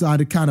hard to try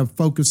to kind of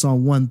focus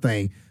on one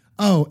thing.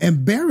 Oh,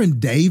 and Baron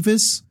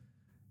Davis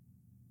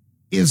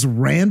is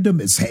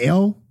random as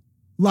hell.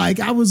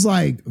 Like, I was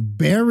like,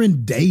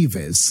 Baron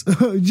Davis,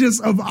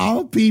 just of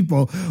all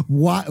people,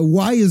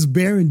 why is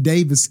Baron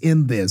Davis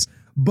in this?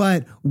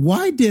 But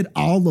why did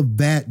all of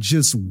that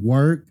just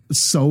work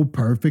so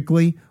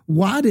perfectly?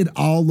 Why was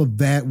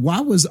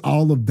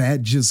all of that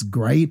just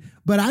great?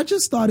 But I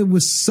just thought it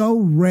was so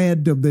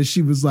random that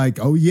she was like,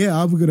 oh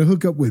yeah, I'm going to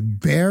hook up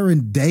with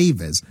Baron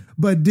Davis.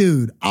 But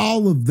dude,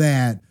 all of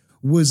that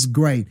was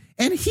great.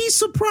 And he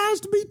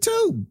surprised me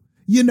too,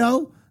 you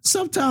know?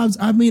 Sometimes,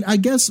 I mean, I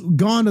guess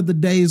gone are the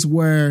days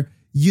where,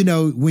 you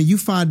know, when you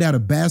find out a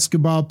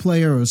basketball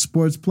player or a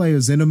sports player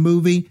is in a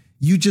movie,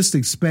 you just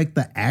expect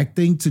the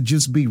acting to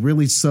just be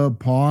really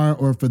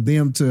subpar or for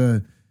them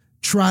to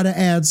try to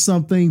add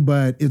something,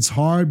 but it's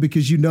hard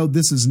because, you know,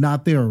 this is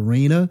not their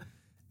arena.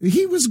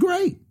 He was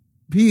great.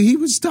 He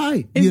was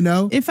tight, you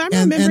know. If I'm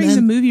remembering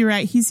the movie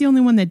right, he's the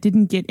only one that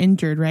didn't get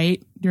injured,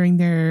 right? During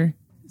their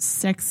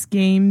sex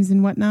games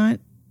and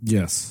whatnot.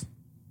 Yes.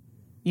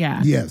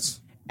 Yeah. Yes.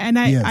 And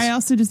I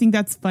also just think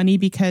that's funny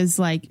because,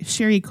 like,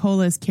 Sherry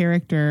Cola's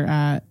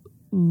character,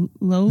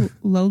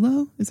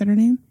 Lolo, is that her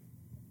name?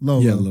 Lolo.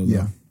 Yeah, Lolo.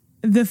 Yeah.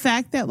 The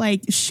fact that,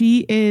 like,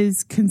 she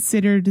is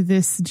considered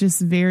this just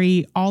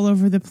very all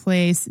over the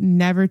place,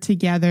 never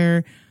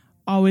together,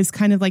 always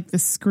kind of like the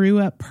screw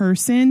up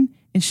person.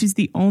 And she's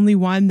the only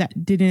one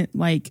that didn't,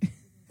 like,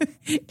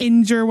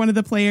 injure one of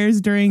the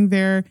players during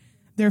their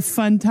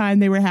fun time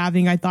they were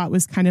having, I thought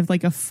was kind of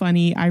like a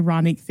funny,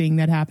 ironic thing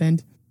that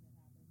happened.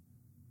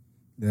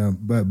 Yeah,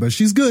 but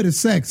she's good at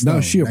sex. No,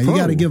 though. she a Now, pro. You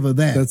got to give her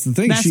that. That's the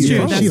thing. That's She's true. a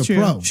pro. That's She a true.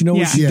 pro. She know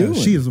what she's doing.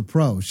 She is a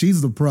pro.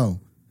 She's the pro.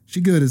 She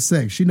good at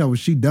sex. She know what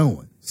she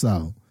doing.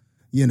 So,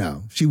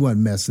 she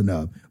wasn't messing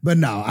up. But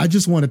no, I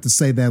just wanted to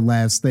say that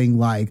last thing.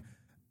 Like,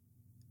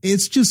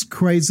 it's just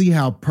crazy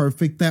how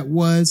perfect that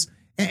was.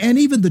 And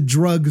even the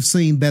drug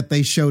scene that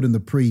they showed in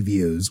the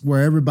previews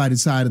where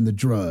everybody's hiding the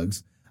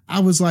drugs. I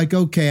was like,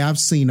 okay, I've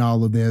seen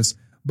all of this.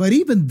 But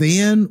even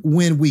then,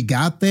 when we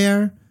got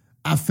there,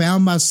 I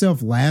found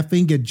myself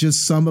laughing at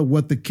just some of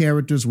what the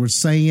characters were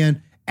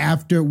saying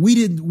after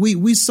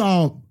we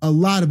saw a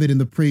lot of it in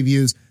the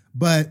previews,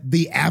 but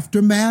the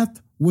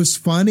aftermath was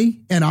funny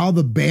and all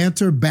the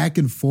banter back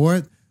and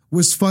forth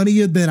was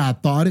funnier than I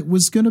thought it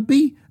was going to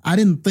be. I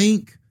didn't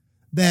think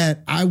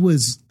that I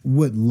would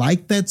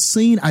like that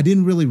scene. I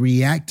didn't really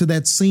react to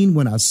that scene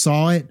when I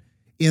saw it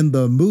in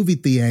the movie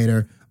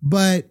theater,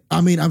 but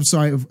I'm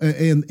sorry,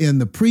 in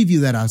the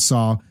preview that I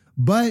saw,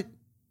 but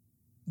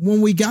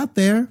when we got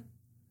there,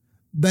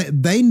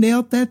 they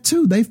nailed that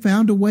too. They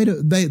found a way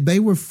they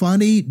were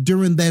funny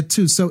during that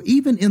too. So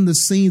even in the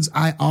scenes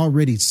I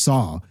already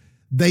saw,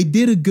 they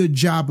did a good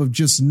job of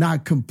just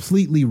not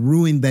completely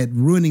ruining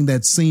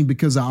that scene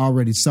because I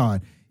already saw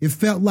it. It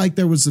felt like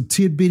there was a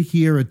tidbit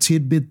here, a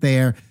tidbit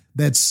there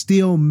that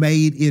still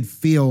made it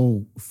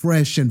feel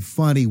fresh and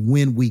funny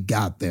when we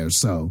got there.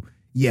 So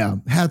yeah,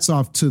 hats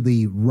off to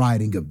the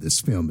writing of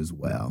this film as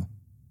well.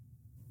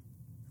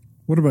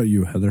 What about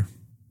you, Heather?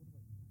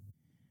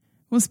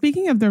 Well,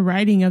 speaking of the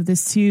writing of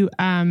this too,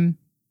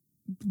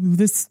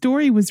 the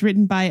story was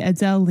written by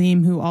Adele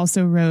Lim, who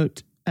also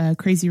wrote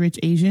Crazy Rich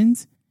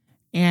Asians.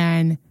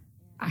 And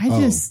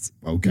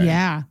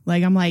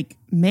I'm like,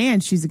 man,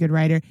 she's a good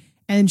writer.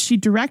 And she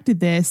directed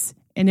this,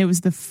 and it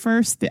was the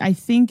first, I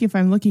think if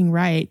I'm looking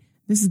right,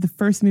 this is the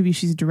first movie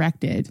she's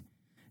directed.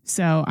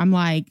 So I'm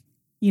like,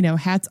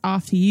 hats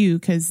off to you,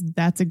 because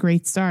that's a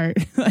great start.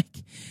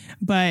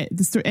 But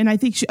the story, and I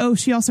think she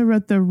also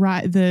wrote the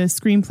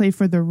screenplay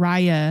for the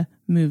Raya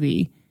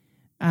movie,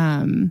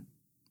 the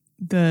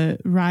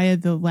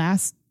Raya, the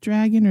Last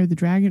Dragon, or the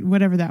Dragon,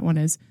 whatever that one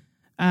is.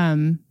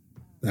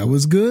 That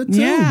was good too,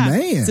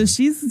 man. So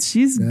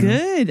she's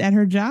good at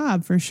her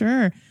job for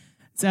sure.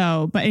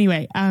 So, but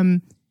anyway, I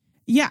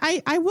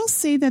will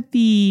say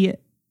that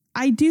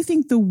I do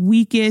think the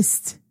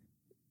weakest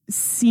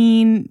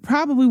scene,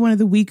 probably one of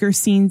the weaker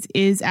scenes,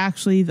 is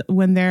actually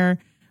when they're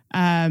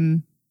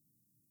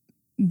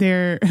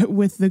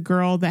with the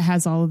girl that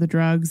has all of the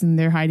drugs and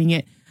they're hiding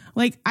it.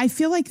 Like, I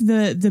feel like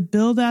the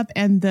buildup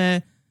and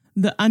the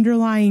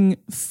underlying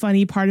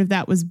funny part of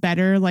that was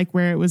better, like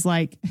where it was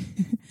like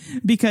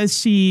because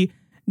she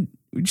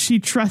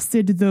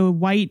trusted the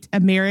white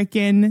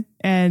American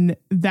and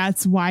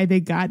that's why they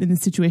got in the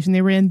situation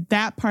they were in.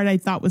 That part I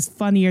thought was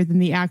funnier than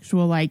the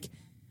actual, like,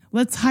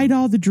 let's hide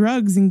all the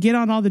drugs and get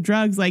on all the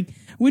drugs, like,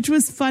 which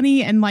was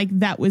funny. And like,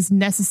 that was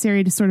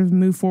necessary to sort of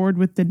move forward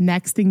with the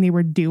next thing they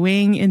were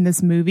doing in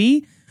this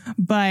movie,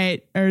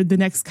 or the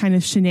next kind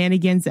of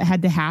shenanigans that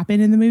had to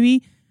happen in the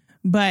movie.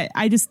 But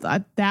I just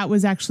thought that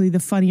was actually the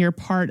funnier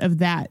part of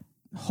that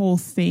whole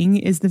thing,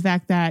 is the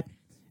fact that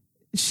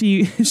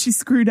she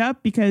screwed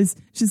up because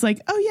she's like,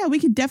 oh yeah, we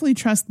could definitely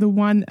trust the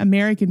one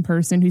American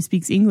person who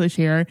speaks English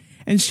here.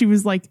 And she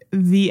was like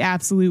the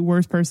absolute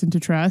worst person to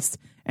trust.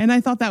 And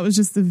I thought that was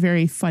just a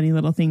very funny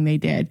little thing they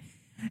did.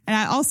 And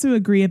I also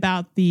agree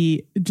about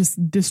the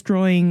just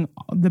destroying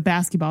the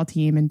basketball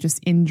team and just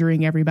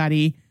injuring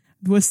everybody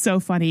was so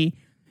funny,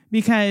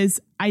 because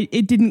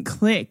it didn't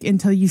click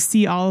until you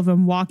see all of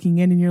them walking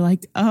in and you're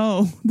like,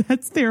 oh,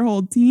 that's their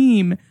whole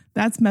team.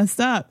 That's messed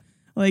up.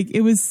 Like,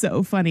 it was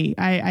so funny.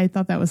 I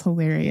thought that was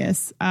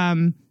hilarious.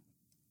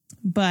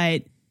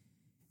 But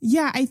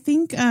yeah, I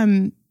think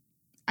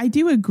I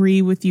do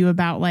agree with you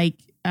about like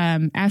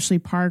Ashley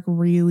Park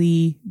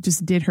really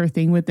just did her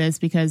thing with this,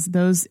 because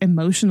those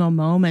emotional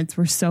moments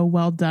were so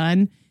well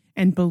done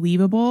and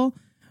believable.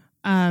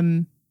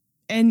 And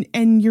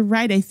you're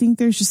right. I think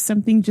there's just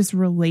something just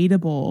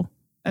relatable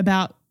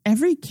about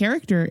every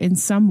character in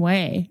some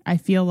way. I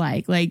feel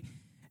like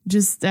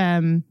just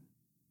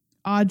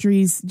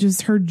Audrey's,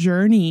 just her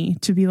journey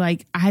to be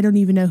like, I don't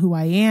even know who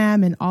I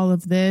am and all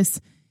of this.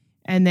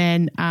 And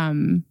then,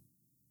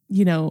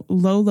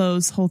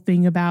 Lolo's whole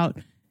thing about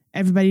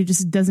everybody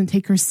just doesn't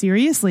take her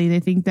seriously. They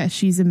think that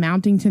she's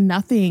amounting to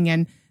nothing.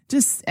 And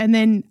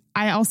then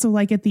I also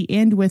like at the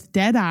end with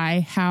Deadeye,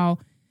 how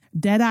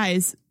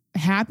Deadeye's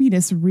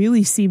happiness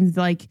really seemed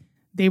like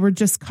they were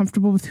just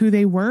comfortable with who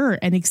they were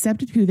and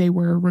accepted who they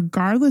were,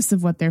 regardless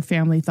of what their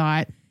family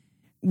thought,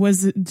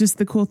 was just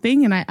the cool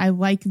thing. And I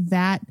like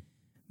that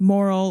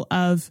moral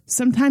of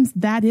sometimes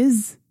that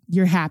is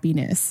your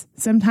happiness.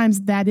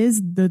 Sometimes that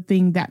is the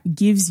thing that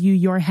gives you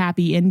your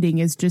happy ending,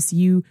 is just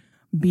you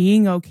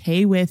being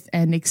okay with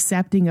and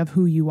accepting of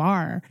who you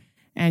are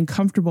and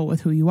comfortable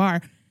with who you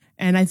are.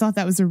 And I thought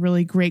that was a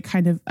really great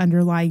kind of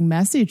underlying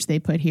message they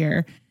put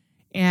here.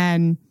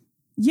 And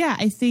yeah,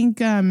 I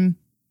think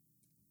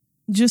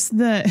just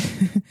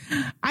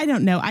the, I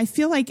don't know. I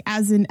feel like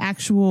as an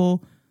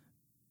actual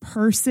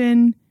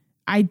person,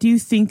 I do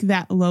think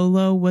that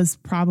Lolo was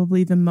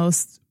probably the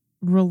most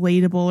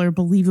relatable or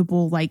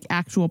believable, like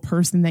actual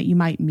person that you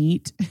might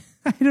meet.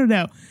 I don't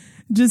know.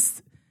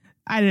 Just,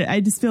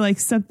 I just feel like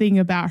something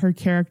about her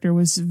character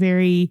was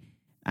very,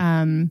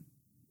 I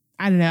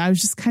don't know. I was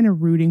just kind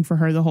of rooting for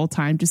her the whole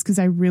time just because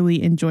I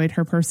really enjoyed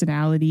her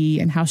personality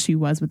and how she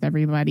was with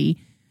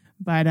everybody.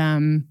 But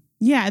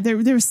yeah, there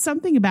was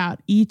something about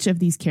each of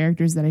these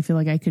characters that I feel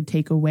like I could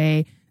take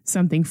away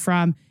something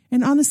from.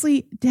 And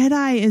honestly,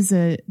 Deadeye is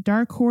a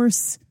dark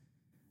horse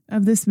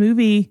of this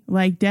movie.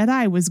 Like,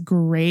 Deadeye was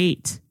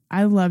great.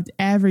 I loved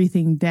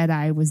everything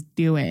Deadeye was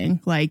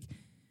doing. Like,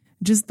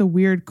 just the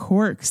weird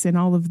quirks and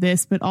all of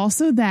this, but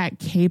also that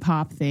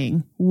K-pop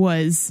thing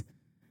was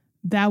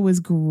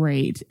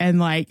great. And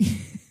like,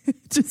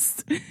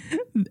 just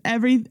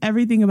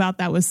everything about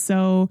that was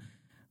so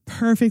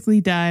perfectly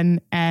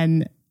done.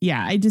 And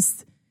yeah,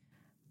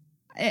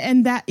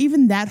 and that,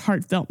 even that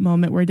heartfelt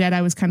moment where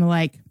Deadeye was kind of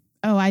like,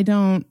 oh, I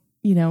don't,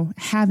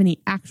 have any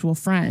actual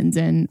friends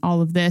and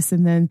all of this.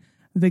 And then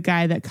the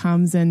guy that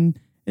comes and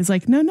is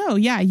like, no,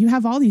 yeah, you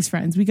have all these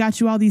friends. We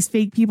got you all these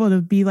fake people to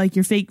be like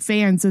your fake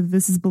fans, so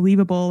this is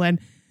believable. And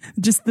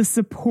just the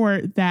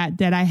support that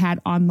I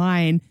had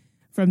online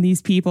from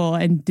these people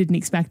and didn't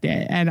expect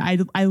it. And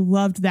I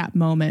loved that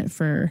moment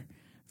for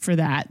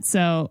that.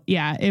 So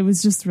yeah, it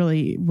was just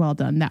really well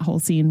done, that whole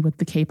scene with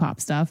the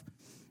K-pop stuff.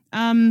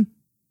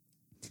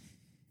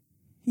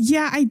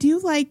 Yeah, I do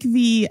like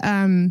the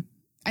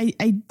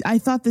I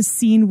thought the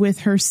scene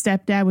with her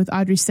stepdad, with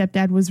Audrey's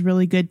stepdad, was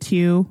really good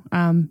too.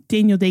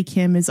 Daniel Day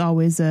Kim is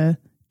always a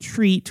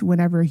treat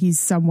whenever he's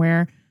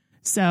somewhere.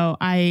 So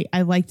I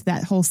liked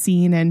that whole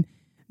scene, and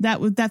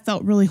that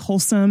felt really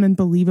wholesome and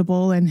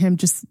believable, and him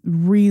just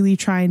really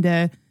trying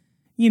to,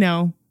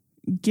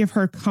 give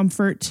her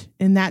comfort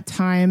in that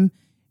time.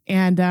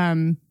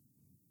 And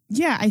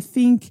yeah, I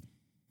think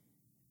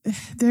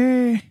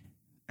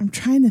I'm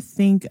trying to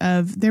think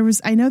of,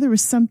 I know there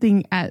was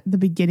something at the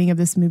beginning of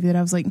this movie that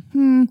I was like,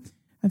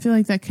 I feel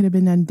like that could have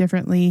been done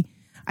differently.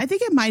 I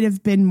think it might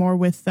have been more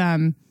with,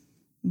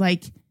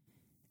 like,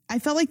 I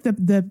felt like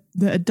the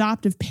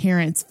adoptive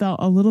parents felt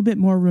a little bit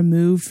more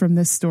removed from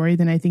this story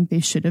than I think they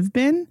should have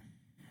been.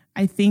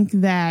 I think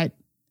that,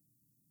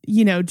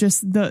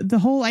 just the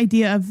whole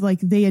idea of like,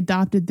 they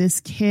adopted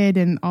this kid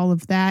and all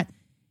of that,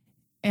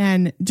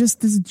 and just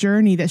this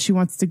journey that she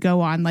wants to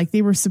go on, like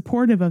they were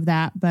supportive of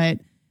that. But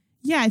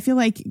yeah, I feel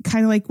like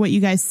kind of like what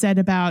you guys said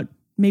about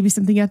maybe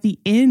something at the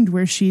end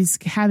where she's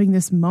having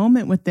this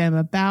moment with them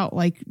about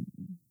like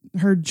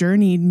her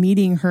journey,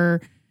 meeting her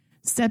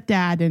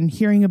stepdad and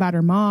hearing about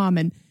her mom.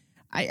 And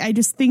I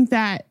just think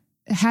that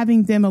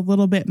having them a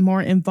little bit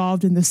more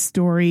involved in the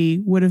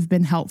story would have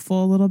been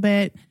helpful a little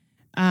bit.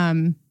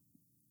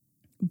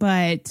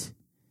 But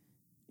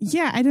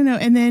yeah, I don't know.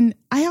 And then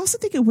I also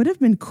think it would have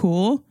been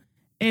cool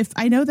if,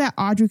 I know that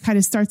Audrey kind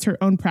of starts her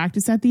own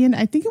practice at the end.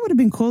 I think it would have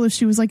been cool if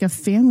she was like a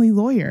family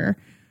lawyer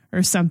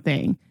or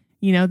something,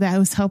 that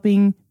was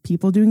helping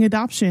people doing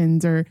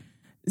adoptions or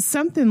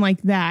something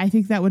like that. I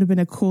think that would have been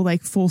a cool,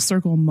 like full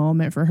circle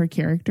moment for her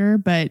character.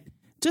 But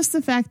just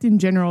the fact in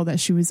general that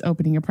she was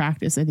opening a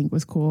practice, I think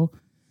was cool.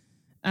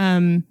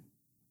 Yeah,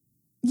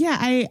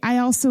 I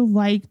also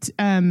liked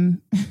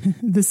the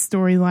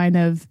storyline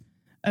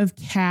of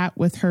Kat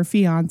with her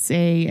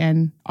fiance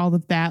and all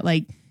of that.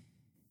 Like,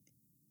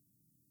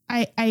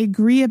 I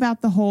agree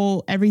about the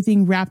whole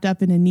everything wrapped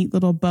up in a neat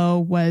little bow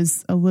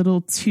was a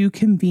little too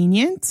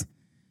convenient.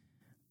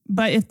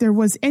 But if there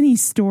was any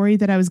story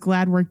that I was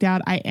glad worked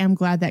out, I am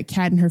glad that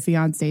Kat and her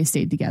fiance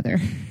stayed together.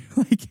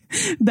 Like,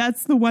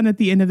 that's the one at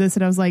the end of this.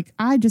 And I was like,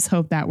 I just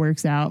hope that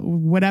works out.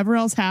 Whatever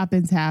else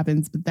happens,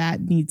 but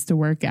that needs to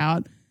work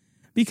out,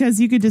 because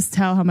you could just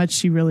tell how much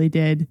she really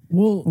did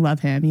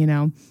love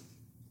him,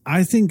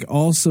 I think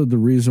also the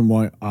reason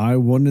why I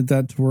wanted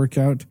that to work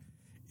out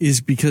is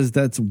because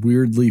that's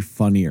weirdly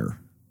funnier.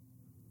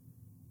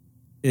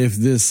 If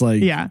this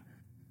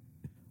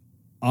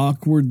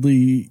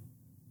awkwardly,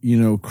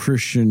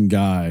 Christian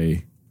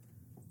guy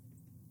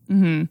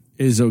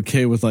is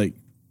okay with like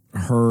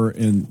her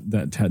and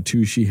that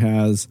tattoo she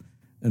has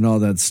and all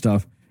that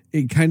stuff,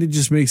 it kind of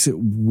just makes it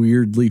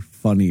weirdly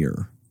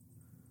funnier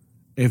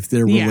if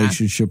their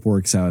relationship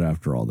works out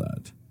after all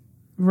that.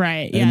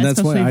 Right. And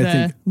that's why I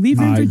think leave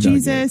him for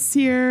Jesus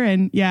here.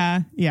 And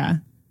yeah.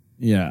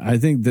 Yeah, I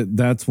think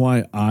that's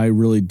why I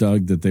really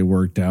dug that they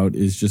worked out,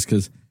 is just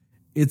because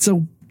it's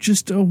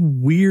just a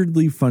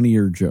weirdly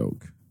funnier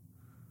joke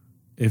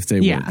if they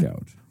work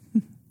out.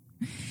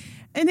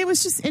 And it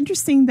was just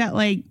interesting that,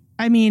 like,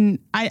 I mean,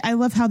 I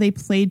love how they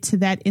played to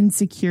that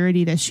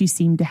insecurity that she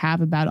seemed to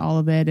have about all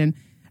of it, and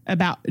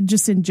about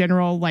just in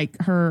general,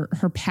 like her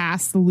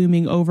past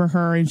looming over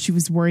her, and she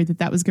was worried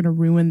that was going to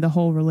ruin the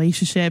whole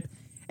relationship.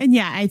 And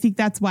yeah, I think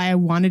that's why I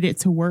wanted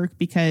it to work,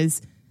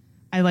 because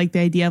I like the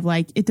idea of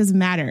like, it doesn't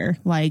matter.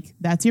 Like,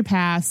 that's your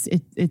past.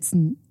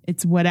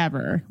 It's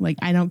whatever. Like,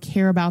 I don't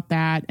care about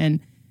that. And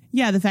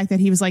yeah, the fact that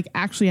he was like,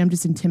 actually, I'm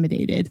just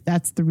intimidated.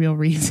 That's the real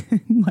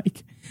reason.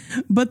 Like,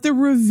 but the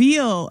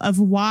reveal of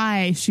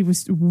why she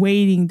was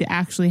waiting to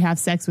actually have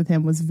sex with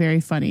him was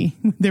very funny.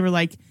 They were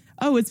like,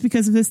 oh, it's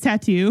because of this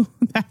tattoo.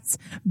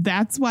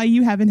 That's why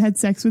you haven't had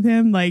sex with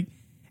him. Like,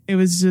 it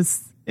was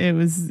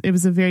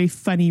a very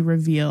funny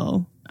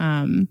reveal.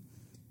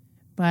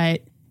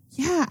 But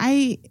yeah,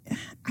 I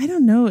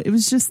don't know. It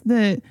was just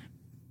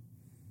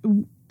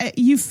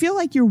you feel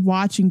like you're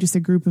watching just a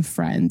group of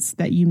friends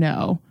that you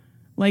know.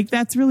 Like,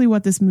 that's really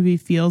what this movie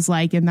feels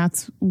like. And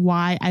that's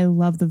why I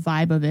love the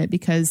vibe of it,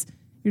 because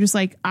you're just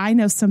like, I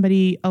know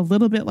somebody a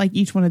little bit like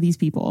each one of these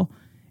people.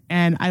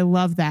 And I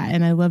love that.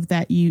 And I love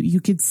that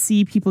you could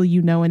see people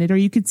you know in it, or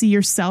you could see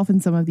yourself in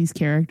some of these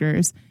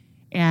characters,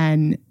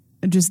 and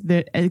just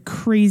the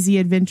crazy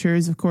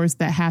adventures, of course,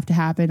 that have to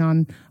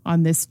happen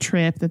on this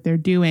trip that they're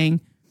doing.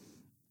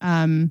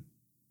 And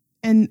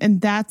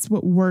that's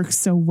what works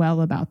so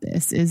well about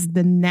this, is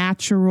the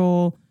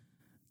natural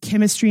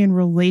chemistry and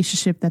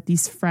relationship that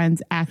these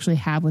friends actually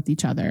have with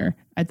each other.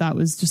 I thought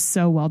was just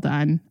so well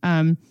done.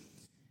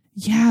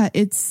 Yeah,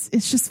 it's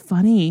just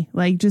funny,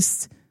 like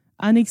just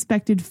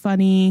unexpected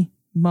funny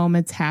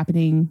moments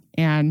happening.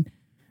 And,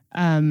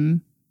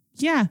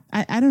 yeah,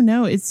 I don't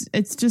know.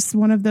 It's just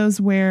one of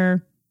those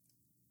where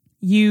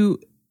you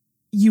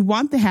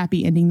want the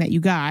happy ending that you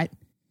got,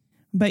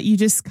 but you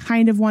just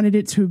kind of wanted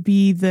it to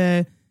be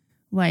the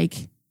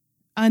like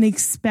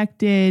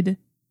unexpected,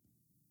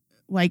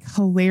 like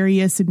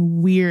hilarious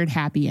and weird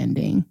happy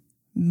ending,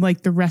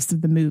 like the rest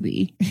of the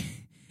movie.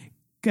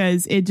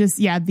 Cause it just,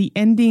 yeah, the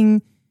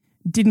ending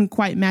didn't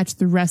quite match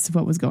the rest of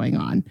what was going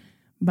on.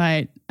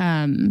 But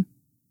I'm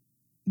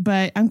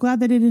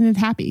glad that it ended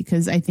happy,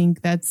 because I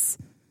think that's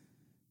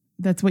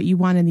what you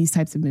want in these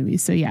types of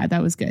movies. So yeah,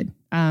 that was good.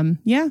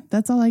 Yeah,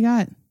 that's all I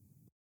got.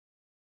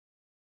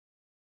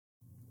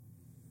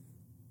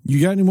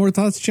 You got any more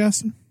thoughts,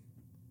 Jastin?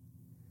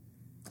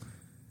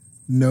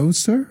 No,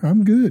 sir.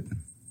 I'm good.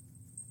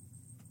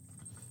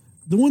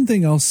 The one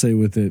thing I'll say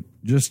with it,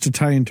 just to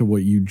tie into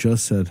what you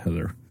just said,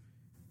 Heather,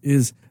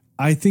 is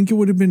I think it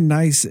would have been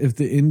nice if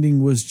the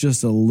ending was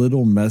just a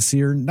little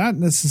messier, not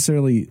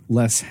necessarily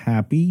less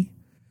happy,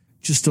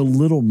 just a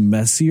little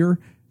messier,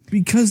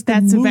 because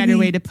that's a better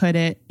way to put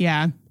it.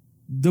 Yeah.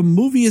 The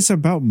movie is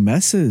about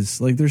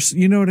messes. Like, there's,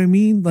 you know what I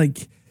mean?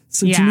 Like,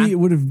 so to me, it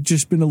would have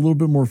just been a little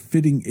bit more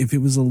fitting if it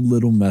was a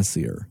little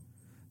messier,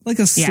 like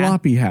a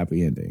sloppy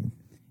happy ending.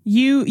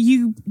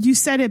 You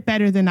said it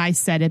better than I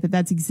said it, but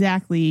that's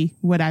exactly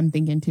what I'm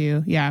thinking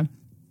too. Yeah.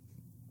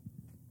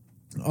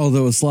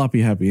 Although a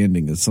sloppy happy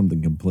ending is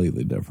something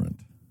completely different.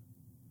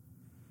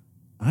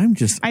 I think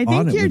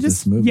you're just,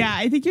 this movie. Yeah,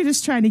 I think you're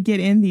just trying to get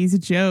in these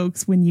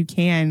jokes when you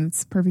can.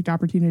 It's a perfect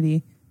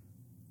opportunity.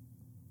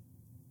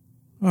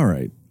 All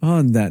right.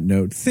 On that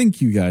note,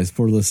 thank you guys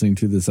for listening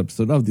to this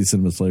episode of the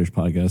Cinema Slayers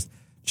podcast.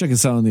 Check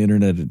us out on the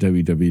internet at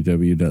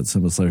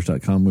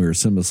www.cinemaslayers.com. We are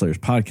Cinema Slayers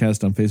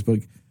podcast on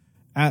Facebook,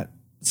 at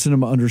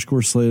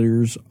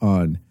cinema_slayers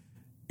on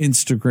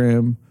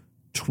Instagram,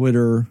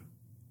 Twitter,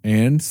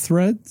 and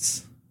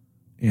Threads.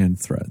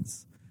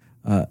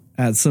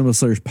 At Cinema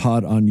Slayers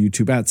Pod on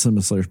YouTube, at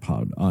Cinema Slayers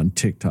Pod on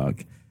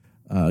TikTok.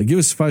 Give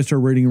us a 5-star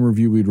rating and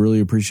review. We'd really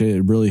appreciate it.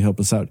 It'd really help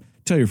us out.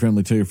 Tell your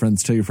family, tell your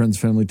friends, tell your friends'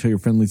 family, tell your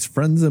family's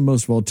friends, and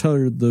most of all,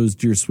 tell those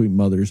dear sweet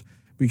mothers,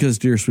 because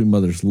dear sweet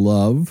mothers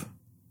love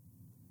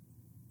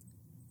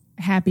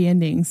happy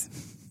endings.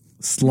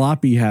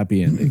 Sloppy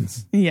happy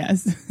endings.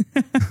 Yes.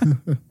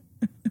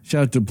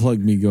 Shout out to Plug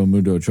Me Go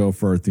Mundo Cho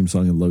for our theme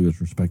song and logos,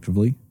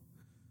 respectively.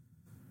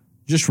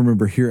 Just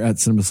remember, here at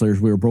Cinema Slayers,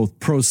 we are both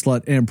pro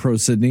slut and pro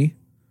Sydney.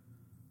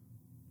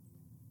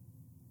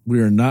 We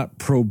are not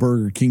pro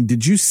Burger King.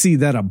 Did you see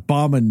that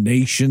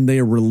abomination they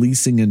are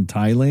releasing in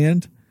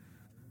Thailand?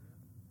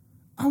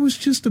 I was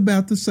just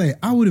about to say,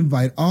 I would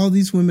invite all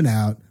these women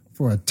out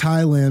for a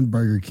Thailand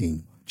Burger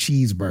King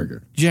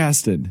cheeseburger.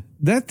 Jastin,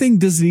 that thing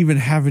doesn't even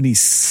have any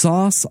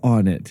sauce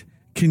on it.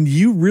 Can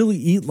you really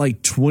eat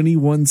like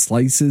 21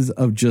 slices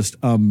of just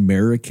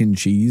American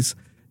cheese?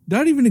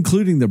 Not even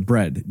including the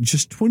bread,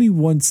 just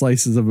 21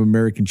 slices of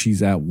American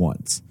cheese at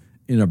once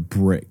in a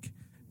brick.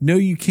 No,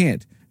 you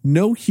can't.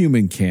 No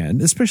human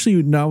can,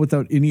 especially not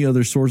without any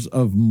other source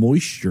of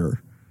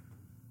moisture.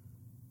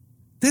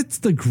 That's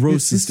the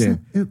grossest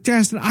thing.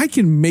 Jastin, I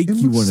can make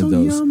you one of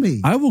those.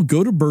 Yummy. I will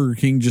go to Burger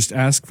King, just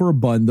ask for a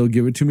bun. They'll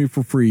give it to me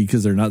for free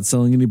because they're not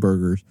selling any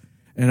burgers.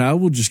 And I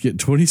will just get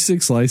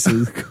 26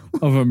 slices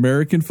of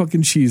American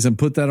fucking cheese and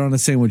put that on a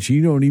sandwich.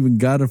 You don't even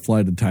got to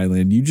fly to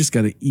Thailand. You just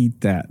got to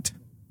eat that.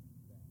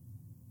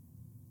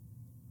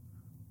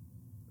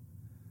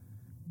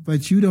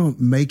 But you don't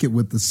make it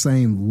with the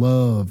same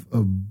love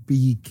of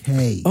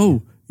BK.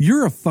 Oh,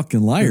 you're a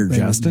fucking liar,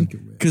 Jastin.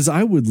 Because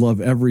I would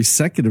love every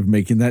second of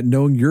making that,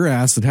 knowing your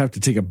ass would have to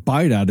take a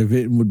bite out of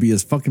it and would be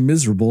as fucking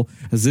miserable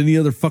as any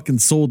other fucking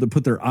soul that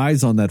put their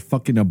eyes on that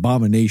fucking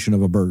abomination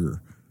of a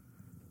burger.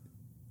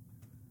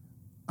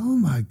 Oh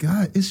my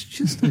God, it's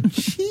just a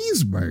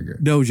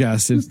cheeseburger. No,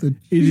 Jastin,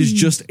 it is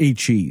just a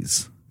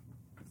cheese.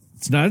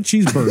 It's not a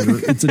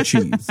cheeseburger, it's a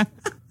cheese.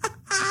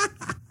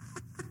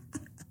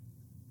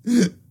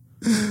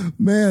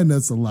 Man,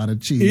 that's a lot of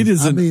cheese. It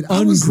is I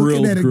was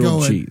looking at it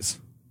grilled going, cheese.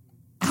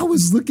 I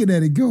was looking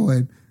at it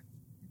going,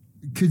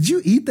 could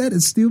you eat that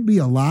and still be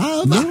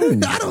alive? No.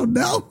 I don't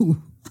know.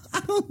 I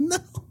don't know.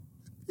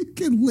 You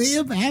can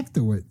live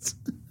afterwards.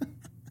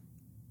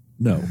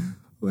 No.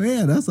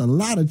 Man, that's a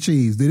lot of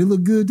cheese. Did it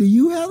look good to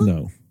you, Helen?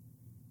 No.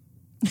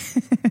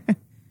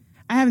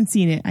 I haven't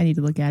seen it. I need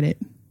to look at it.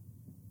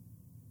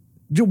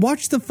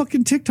 Watch the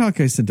fucking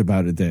TikTok I sent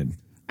about it then.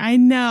 I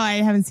know I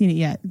haven't seen it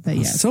yet, but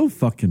yes. So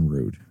fucking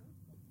rude.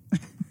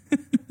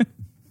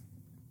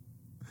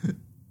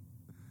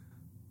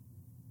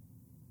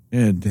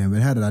 And Damn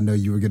it, how did I know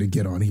you were going to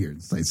get on here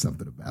and say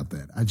something about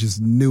that? I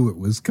just knew it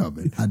was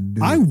coming.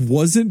 I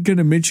wasn't going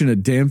to mention a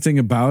damn thing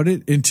about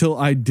it until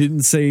I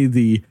didn't say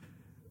the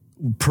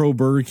pro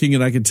Burger King,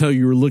 and I can tell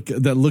you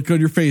that look on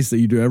your face that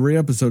you do every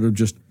episode of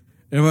just,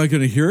 am I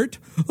going to hear it?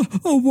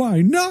 Oh,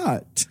 why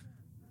not?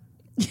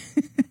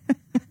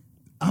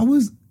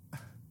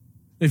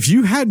 If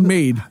you had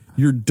made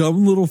your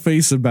dumb little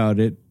face about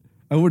it,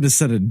 I wouldn't have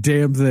said a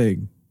damn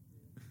thing.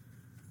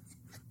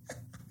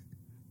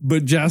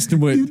 But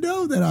Jastin went, you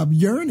know that I'm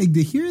yearning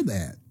to hear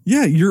that.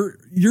 yeah,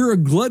 you're a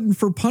glutton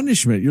for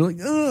punishment. You're like,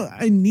 oh,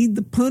 I need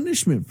the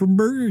punishment from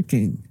Burger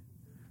King.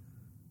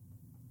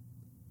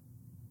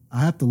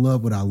 I have to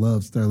love what I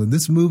love, Sterling.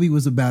 This movie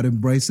was about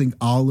embracing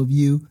all of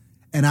you,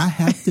 and I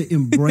have to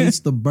embrace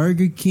the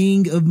Burger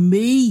King of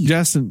me.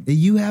 Jastin. And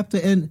you have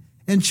to,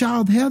 and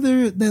Child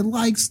Heather that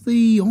likes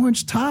the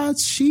orange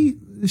tots, she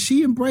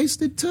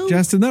embraced it too.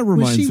 Jastin, that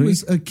reminds me. When she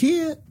was a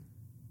kid.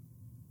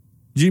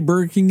 Did you eat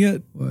Burger King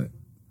yet? What?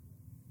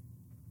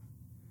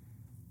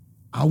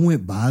 I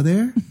went by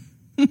there.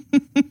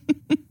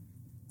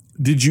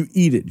 Did you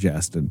eat it,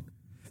 Jastin?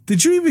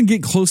 Did you even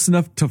get close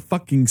enough to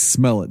fucking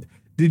smell it?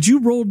 Did you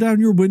roll down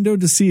your window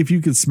to see if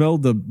you could smell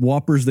the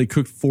Whoppers they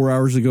cooked 4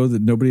 hours ago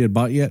that nobody had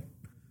bought yet?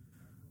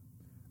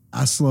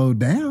 I slowed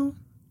down.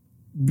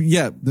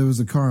 Yeah. There was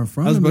a car in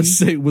front I was of me. about to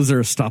say, was there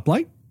a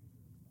stoplight?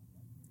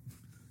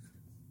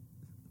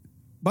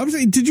 But I was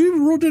saying, did you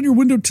even roll down your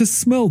window to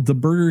smell the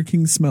Burger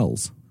King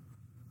smells?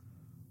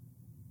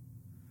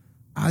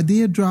 I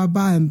did drive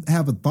by and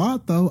have a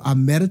thought, though. I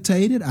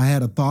meditated. I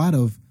had a thought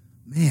of,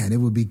 man, it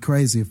would be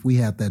crazy if we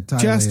had that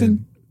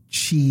Jastin,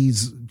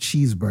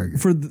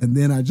 cheeseburger. And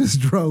then I just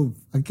drove.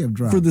 I kept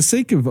driving. For the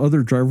sake of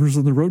other drivers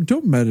on the road,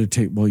 don't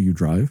meditate while you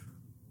drive.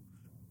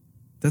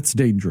 That's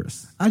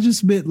dangerous. I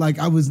just meant like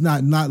I was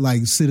not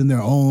like sitting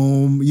there,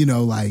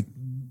 like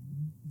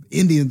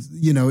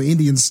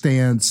Indian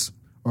stance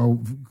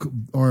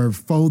or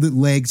folded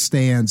leg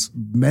stance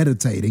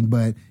meditating.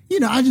 But,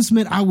 I just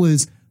meant I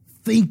was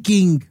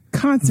thinking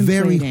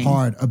very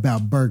hard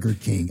about Burger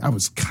King. I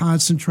was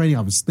concentrating.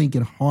 I was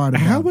thinking hard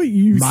about How about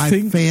you my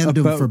think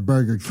fandom about for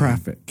Burger King.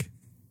 Traffic.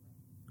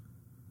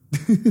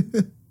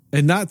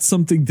 And not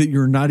something that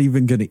you're not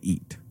even going to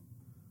eat.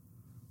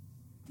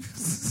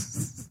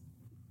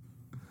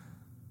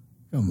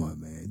 Come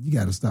on, man. You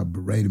got to stop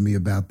berating me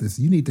about this.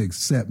 You need to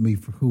accept me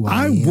for who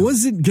I am. I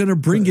wasn't going to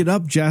bring it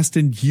up,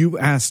 Jastin. You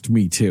asked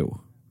me to.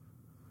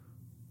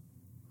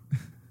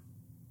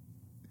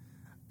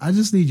 I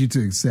just need you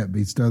to accept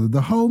me, Sterling. The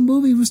whole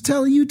movie was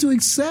telling you to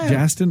accept.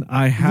 Jastin,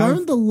 I have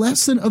learned the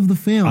lesson of the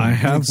film. I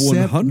have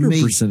Accept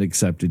 100% me.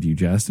 accepted you,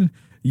 Jastin.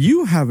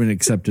 You haven't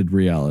accepted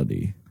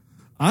reality.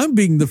 I'm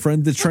being the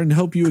friend that's trying to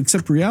help you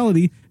accept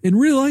reality and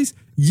realize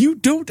you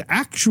don't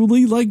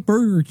actually like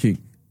Burger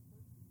King.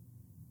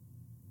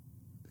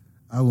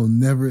 I will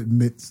never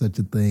admit such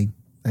a thing.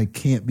 That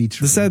can't be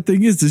true. The sad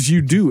thing is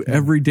you do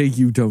every day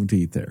you don't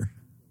eat there.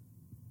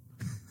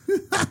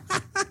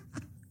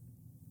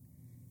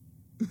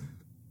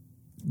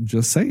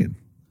 Just saying.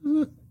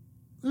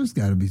 There's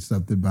got to be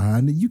something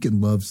behind it. You can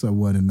love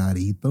someone and not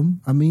eat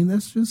them. I mean,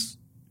 that's just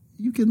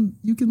you can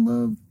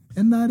love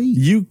and not eat.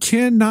 You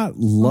cannot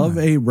love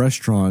a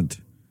restaurant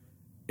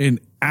and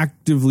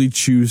actively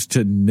choose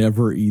to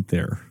never eat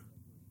there.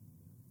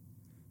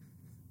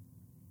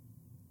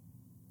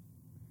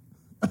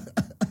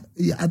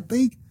 Yeah, I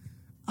think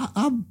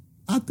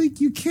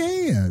you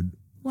can.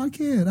 Why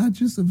can't I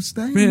just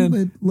abstain? Man,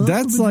 but love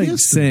that's from a like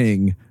distance?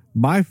 saying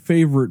my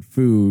favorite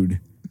food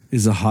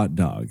is a hot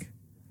dog.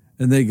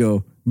 And they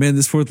go, man,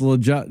 this 4th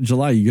of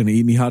July, you going to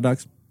eat any hot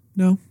dogs?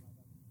 No.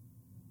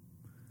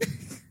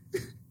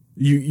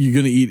 You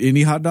going to eat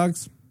any hot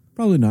dogs?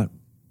 Probably not.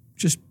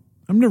 Just,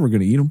 I'm never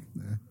going to eat them.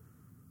 Nah.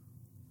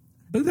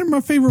 But they're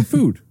my favorite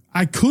food.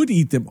 I could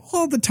eat them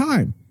all the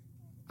time.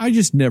 I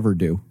just never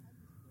do.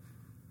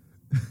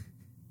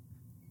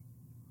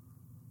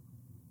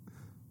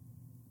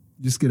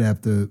 Just going to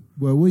have to,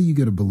 well, what are you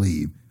going to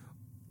believe?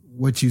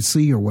 What you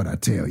see or what I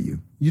tell you?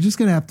 You're just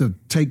going to have to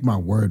take my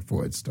word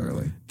for it,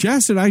 Sterling.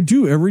 Jastin, I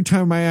do. Every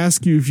time I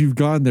ask you if you've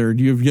gone there and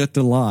you have yet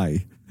to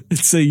lie and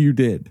say you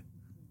did.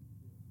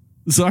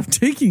 So I'm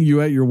taking you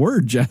at your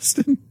word,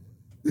 Jastin.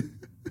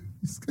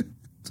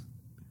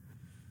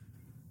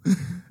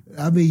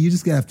 I mean, you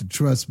just got to have to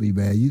trust me,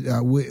 man.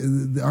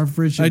 Our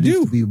friendship needs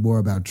to be more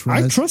about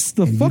trust. I trust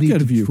the fuck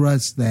out of you.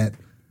 Trust that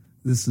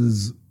this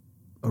is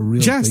a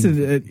real Jastin,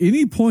 thing. at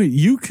any point,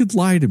 you could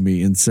lie to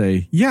me and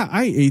say, yeah,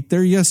 I ate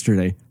there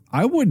yesterday.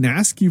 I wouldn't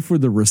ask you for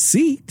the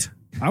receipt.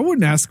 I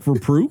wouldn't ask for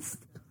proof.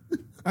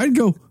 I'd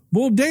go,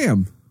 well,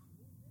 damn.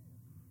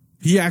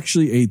 He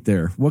actually ate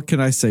there. What can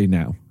I say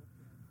now?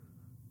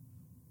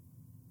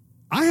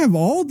 I have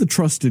all the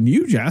trust in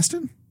you,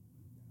 Jastin.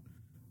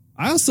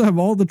 I also have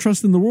all the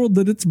trust in the world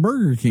that it's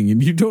Burger King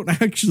and you don't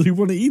actually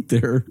want to eat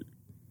there.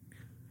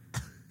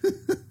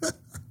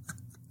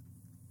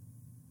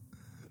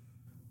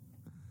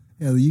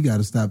 Hell, you got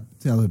to stop.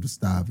 Tell him to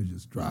stop and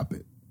just drop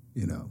it.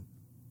 You know.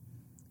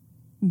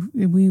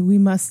 We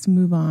must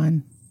move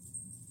on.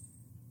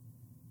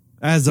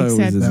 As I always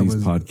Except- in That these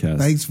was- podcasts.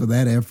 Thanks for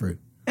that effort.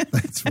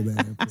 Thanks for that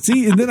effort.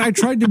 See, and then I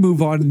tried to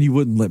move on and you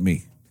wouldn't let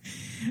me.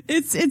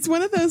 It's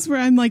one of those where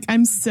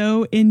I'm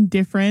so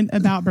indifferent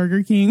about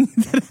Burger King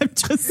that I'm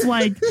just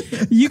like,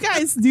 you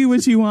guys do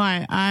what you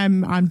want.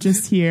 I'm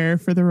just here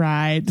for the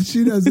ride.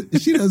 She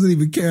doesn't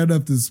even care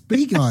enough to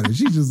speak on it.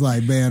 She's just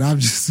like, man, I'm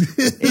just.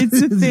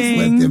 It's a just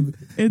thing. let them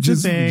It's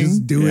just, a thing.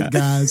 Just do Yeah. it,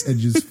 guys, and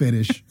just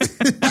finish.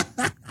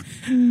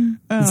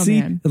 Oh See,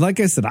 man. like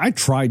I said, I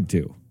tried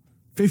to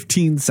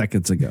 15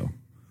 seconds ago.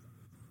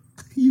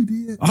 You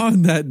did.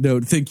 On that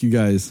note, thank you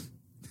guys.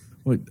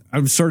 Wait,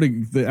 I'm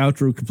starting the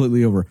outro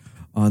completely over.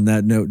 On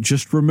that note,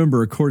 just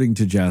remember, according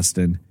to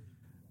Jastin,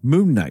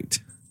 Moon Knight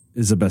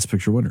is a Best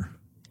Picture winner.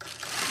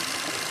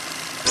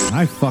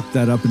 I fucked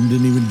that up and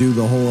didn't even do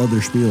the whole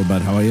other spiel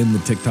about how I end the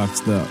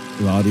TikToks, the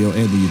audio,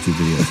 and the YouTube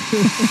video.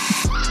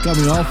 Got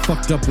me all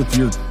fucked up with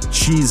your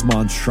cheese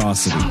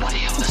monstrosity.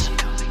 Nobody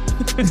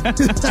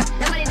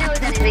knows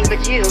anything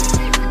but you.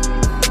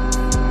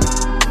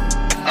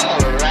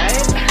 All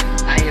right.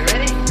 Are you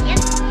ready?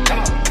 Yes. Come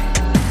on.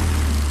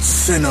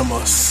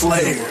 Cinema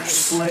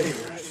Slayers.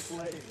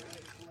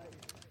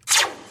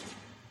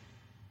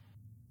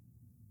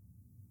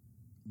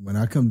 When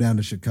I come down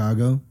to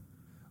Chicago,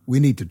 we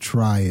need to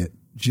try it.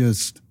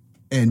 Just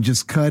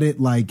cut it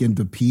like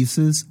into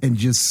pieces and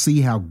just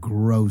see how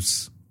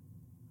gross.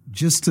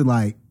 Just to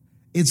like,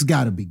 it's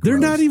got to be gross. They're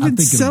not I even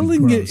think it'll be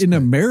selling gross, it in but-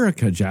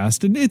 America,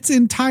 Justin. It's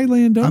in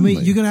Thailand only. I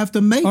mean, you're gonna have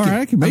to make All it.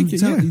 right, I can make I'm it,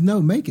 telling yeah. you,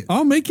 no, make it.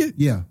 I'll make it.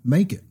 Yeah,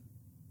 make it.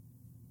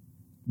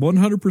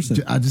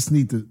 100%. I just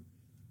need to.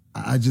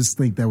 I just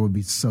think that would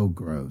be so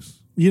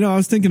gross. You know, I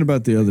was thinking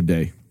about the other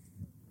day,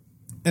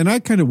 and I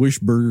kind of wish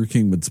Burger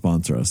King would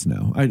sponsor us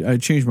now. I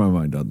changed my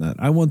mind on that.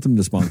 I want them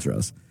to sponsor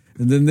us.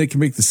 And then they can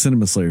make the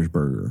Cinema Slayers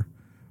burger,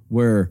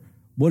 where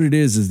what it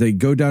is they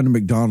go down to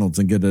McDonald's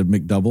and get a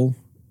McDouble,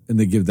 and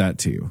they give that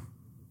to you.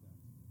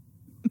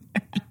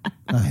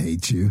 I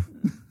hate you.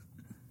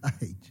 I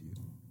hate you.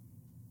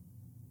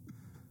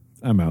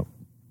 I'm out.